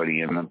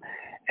everybody in them.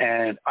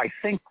 And I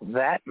think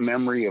that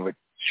memory of a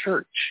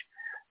church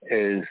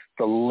is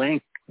the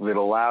link that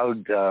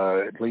allowed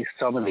at least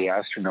some of the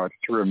astronauts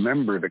to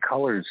remember the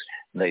colors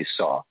they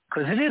saw.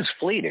 Because it is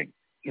fleeting.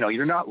 You know,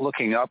 you're not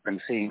looking up and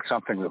seeing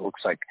something that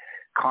looks like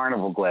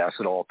carnival glass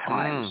at all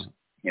times.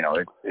 You know,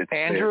 it's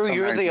Andrew,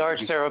 you're the art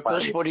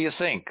therapist. What do you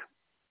think?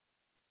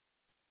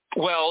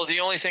 Well, the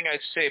only thing I'd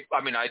say,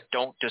 I mean, I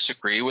don't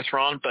disagree with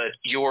Ron, but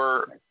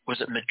was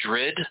it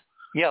Madrid?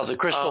 Yeah, the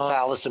Crystal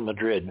Palace in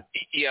Madrid.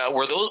 Yeah,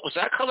 was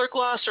that color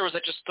glass or was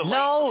that just the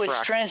No,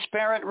 it's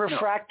transparent,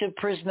 refractive,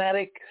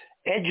 prismatic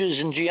edges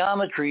and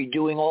geometry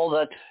doing all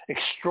that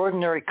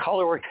extraordinary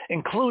color work,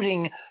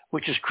 including,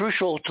 which is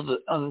crucial to the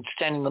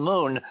understanding the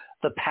moon,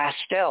 the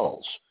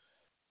pastels.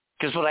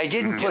 Because what I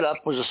didn't put up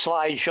was a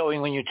slide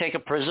showing when you take a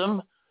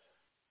prism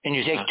and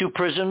you take two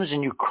prisms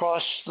and you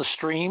cross the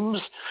streams,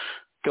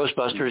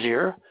 Ghostbusters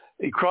here,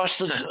 you cross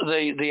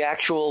the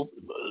actual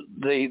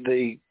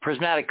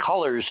prismatic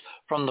colors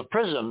from the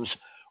prisms.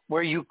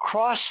 Where you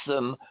cross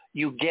them,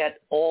 you get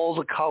all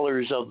the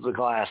colors of the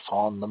glass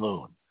on the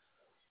moon.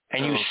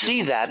 And you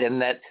see that in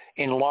that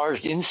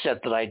enlarged inset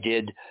that I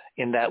did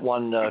in that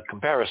one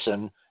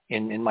comparison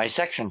in my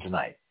section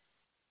tonight.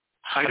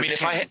 I mean,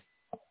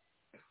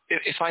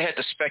 if I had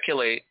to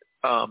speculate,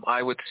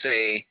 I would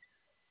say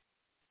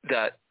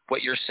that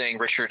what you're saying,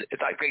 Richard,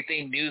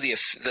 they knew the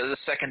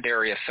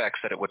secondary effects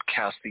that it would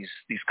cast these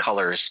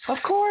colors. Of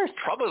course.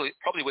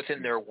 Probably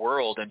within their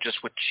world, and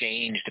just would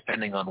change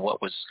depending on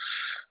what was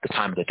the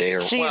time of the day.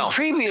 In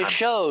previous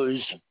shows,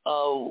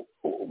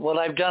 what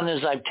I've done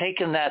is I've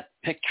taken that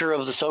picture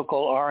of the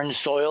so-called orange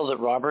soil that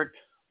Robert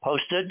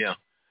posted,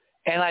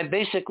 and I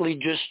basically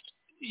just,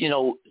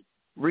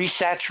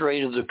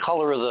 resaturated the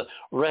color of the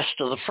rest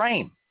of the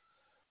frame.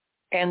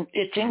 And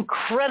it's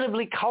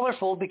incredibly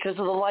colorful because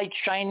of the light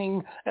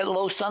shining at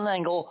low sun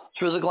angle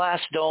through the glass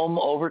dome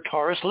over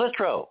Taurus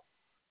Littrow.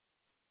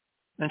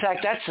 In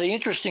fact, that's the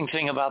interesting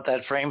thing about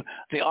that frame.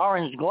 The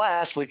orange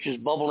glass, which is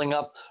bubbling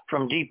up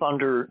from deep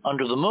under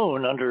the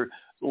moon, under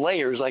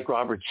layers, like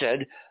Robert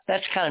said,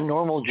 that's kind of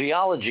normal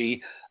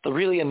geology. The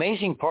really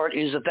amazing part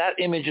is that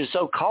image is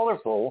so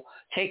colorful,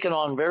 taken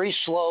on very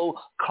slow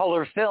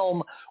color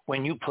film,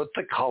 when you put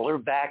the color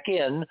back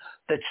in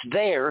that's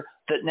there,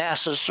 that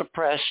NASA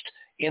suppressed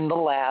in the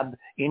lab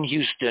in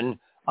Houston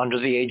under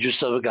the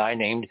aegis of a guy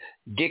named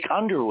Dick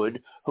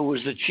Underwood, who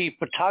was the chief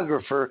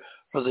photographer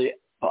for the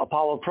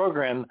Apollo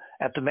program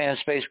at the Manned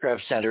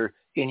Spacecraft Center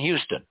in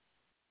Houston.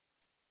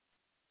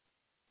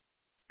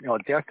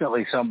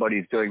 Definitely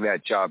somebody's doing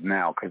that job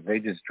now, because they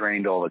just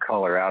drained all the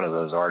color out of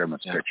those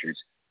Artemis pictures.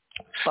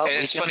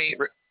 And it's funny.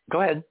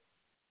 Go ahead.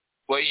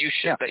 Well, you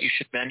should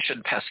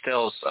mention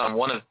pastels.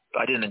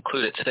 I didn't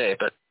include it today,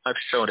 but I've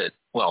showed it,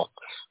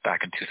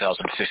 back in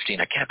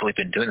 2015. I can't believe I've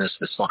been doing this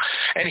long.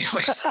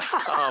 Anyway.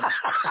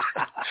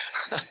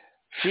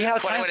 See how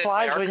time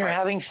flies when you're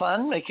having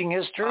fun, making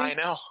history? I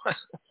know.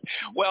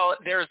 Well,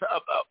 there's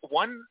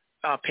one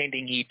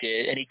painting he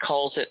did, and he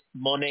calls it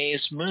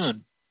Monet's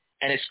Moon.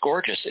 And it's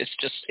gorgeous.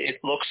 It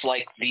looks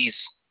like these,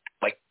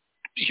 like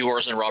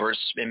yours and Robert's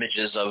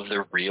images of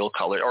the real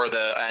color, or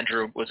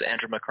Andrew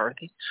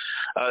McCarthy,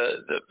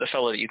 the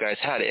fellow that you guys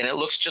had. And it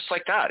looks just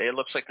like that. It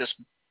looks like this,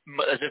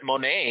 as if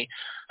Monet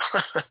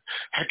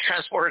had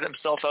transported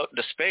himself out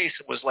into space.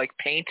 It was like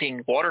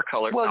painting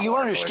watercolor. Well, you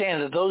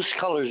understand that those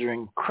colors are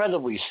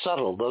incredibly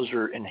subtle. Those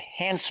are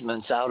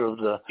enhancements out of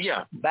the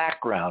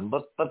background.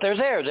 But they're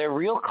there. They're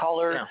real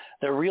color. Yeah.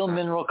 They're real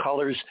mineral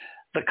colors.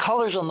 The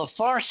colors on the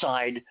far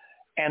side,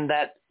 and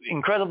that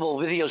incredible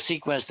video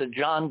sequence that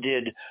John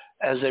did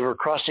as they were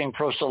crossing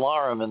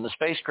Procellarum in the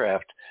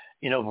spacecraft,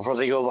 before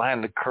they go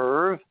behind the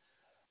curve,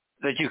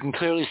 that you can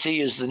clearly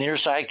see is the near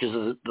side because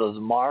of the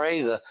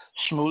mare, the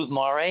smooth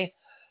mare.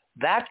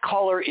 That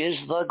color is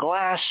the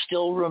glass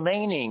still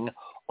remaining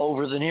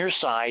over the near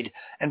side.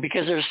 And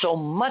because there's so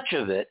much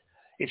of it,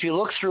 if you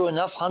look through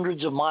enough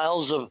hundreds of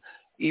miles of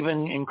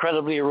even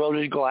incredibly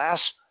eroded glass,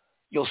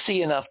 you'll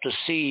see enough to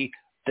see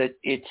that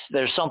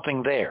there's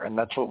something there, and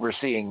that's what we're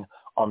seeing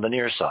on the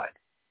near side.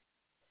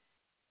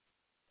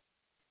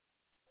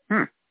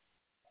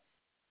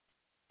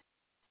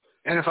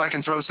 And if I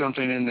can throw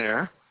something in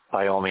there.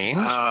 By all means.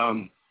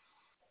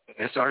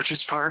 It's Arches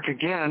Park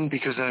again,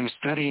 because I'm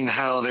studying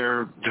how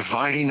they're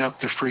dividing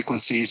up the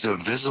frequencies of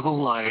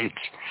visible light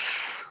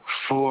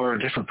for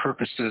different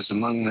purposes,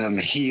 among them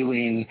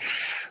healing,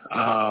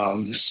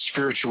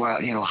 spiritual,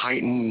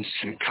 heightened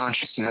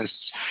consciousness,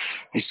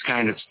 these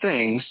kind of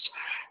things.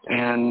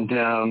 And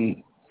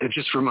it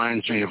just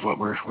reminds me of what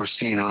we're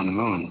seeing on the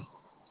moon.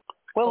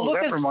 Well,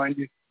 reminds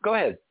you. Go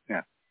ahead.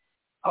 Yeah.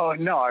 Oh,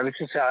 no, I was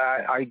just,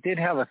 I did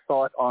have a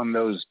thought on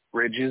those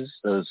bridges,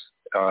 those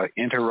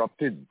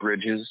interrupted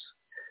bridges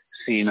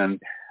seen on,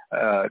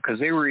 because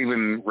they were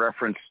even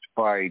referenced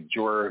by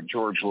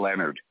George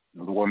Leonard,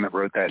 the one that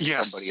wrote that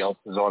Somebody Else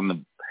is on the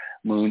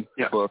Moon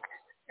book.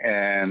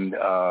 And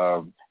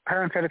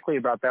parenthetically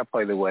about that,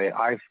 by the way,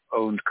 I've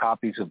owned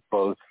copies of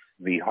both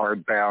the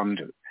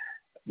hardbound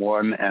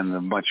one and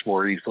the much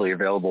more easily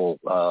available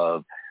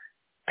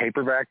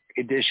paperback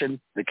edition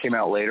that came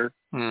out later.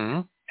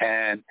 Mm-hmm.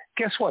 And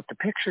guess what? The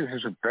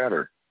pictures are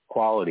better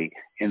quality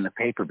in the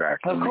paperback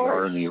than they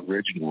are in the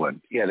original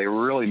one. Yeah, they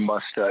really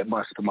must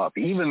them up.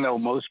 Even though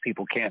most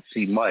people can't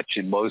see much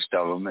in most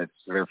of them,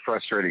 they're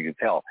frustrating to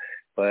tell.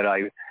 But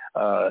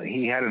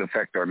he had an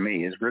effect on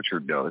me, as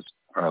Richard knows.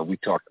 We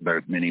talked about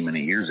it many,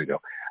 many years ago.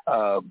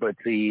 But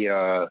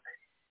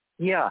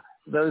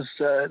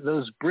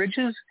those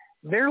bridges,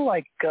 they're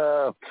like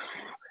a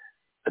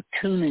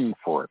tuning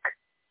fork.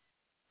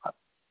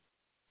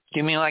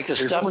 You mean like the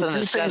stuff in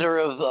the center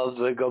of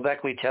the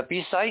Göbekli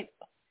Tepe site?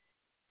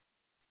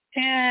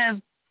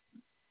 And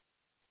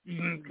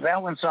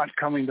that one's not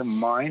coming to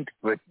mind,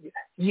 but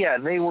yeah,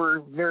 they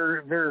were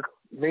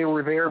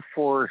there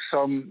for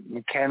some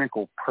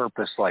mechanical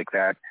purpose like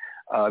that.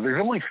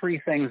 There's only three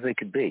things they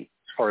could be,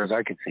 as far as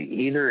I could see.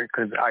 Either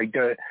because I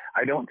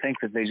don't think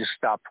that they just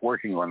stopped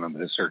working on them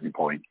at a certain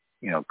point,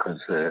 because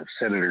the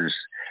senators'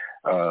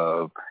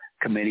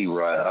 committee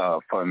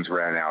funds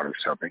ran out or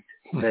something.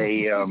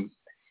 They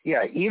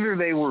either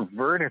they were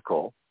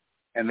vertical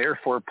and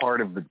therefore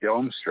part of the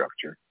dome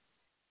structure,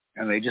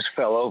 and they just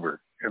fell over.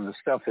 And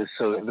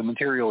the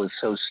material is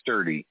so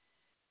sturdy,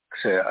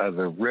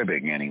 the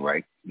ribbing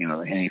anyway,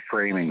 any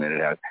framing that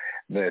it has,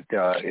 that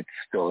it's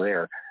still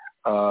there.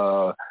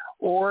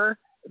 Or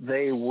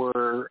they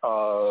were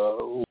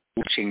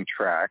launching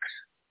tracks,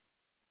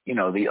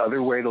 the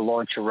other way to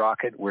launch a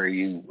rocket where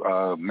you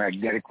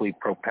magnetically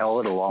propel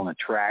it along a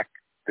track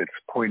that's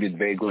pointed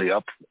vaguely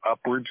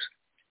upwards.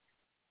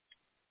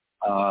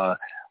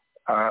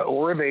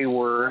 Or they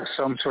were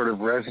some sort of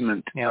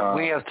resonant.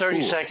 We have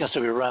 30 seconds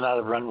till we run out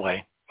of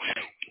runway.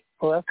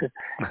 Well, that's good.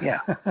 Yeah,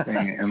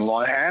 and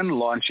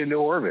launch into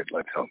orbit.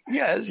 Let's hope.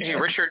 Yeah. Hey,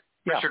 Richard,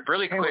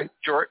 really quick.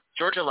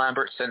 Georgia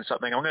Lambert sent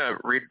something. I'm going to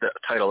read the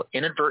title: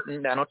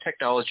 "Inadvertent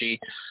Nanotechnology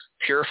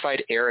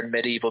Purified Air in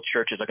Medieval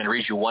Churches." I'm going to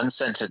read you one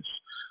sentence.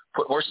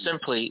 Put more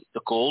simply,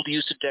 the gold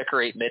used to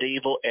decorate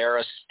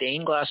medieval-era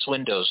stained glass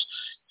windows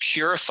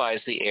purifies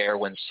the air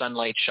when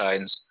sunlight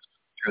shines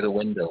through the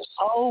windows.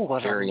 Oh,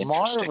 what a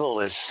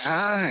marvelous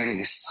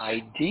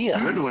idea.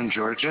 Good one,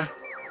 Georgia.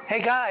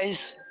 Hey, guys,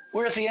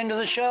 we're at the end of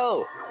the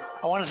show.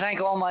 I want to thank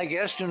all my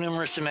guests, too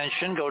numerous to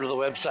mention. Go to the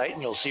website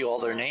and you'll see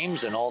all their names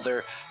and all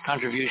their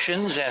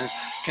contributions. And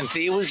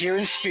Cynthia was here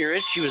in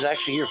spirit. She was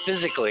actually here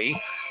physically,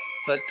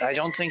 but I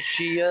don't think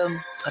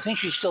I think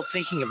she's still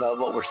thinking about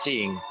what we're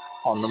seeing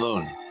on the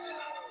moon.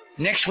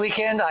 Next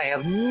weekend, I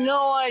have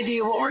no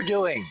idea what we're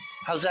doing.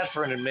 How's that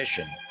for an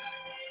admission?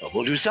 But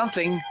we'll do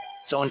something.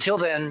 So until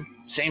then,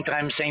 same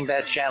time, same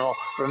bat channel.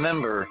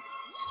 Remember,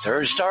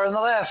 third star on the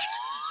left,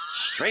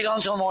 straight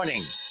on till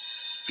morning.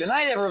 Good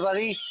night,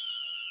 everybody,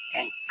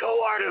 and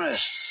go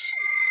Artemis!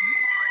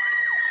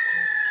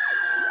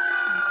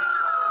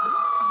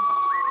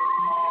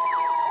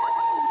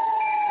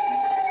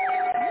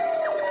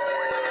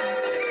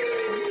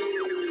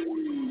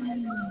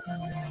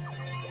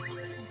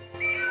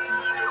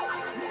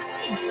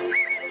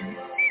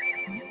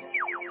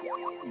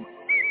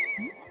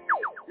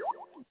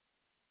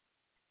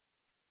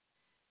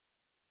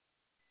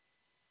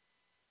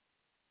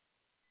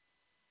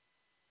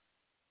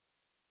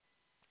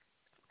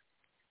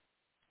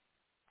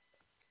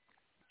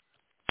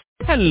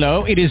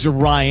 Hello, it is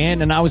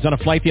Ryan, and I was on a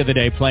flight the other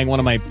day playing one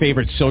of my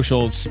favorite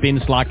social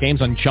spin slot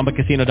games on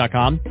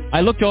ChumbaCasino.com.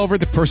 I looked over at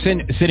the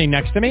person sitting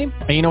next to me,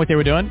 and you know what they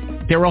were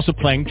doing? They were also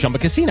playing Chumba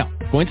Casino.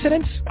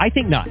 Coincidence? I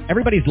think not.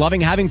 Everybody's loving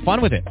having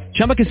fun with it.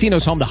 Chumba Casino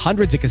is home to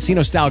hundreds of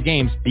casino-style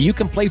games that you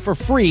can play for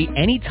free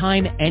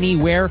anytime,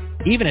 anywhere,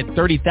 even at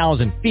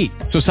 30,000 feet.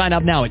 So sign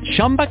up now at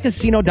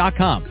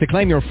ChumbaCasino.com to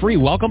claim your free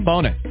welcome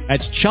bonus.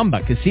 That's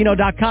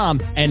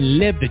ChumbaCasino.com and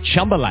live the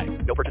Chumba life.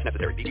 No purchase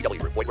necessary.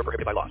 VGW. Void where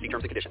prohibited by law. See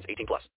terms and conditions. 18+.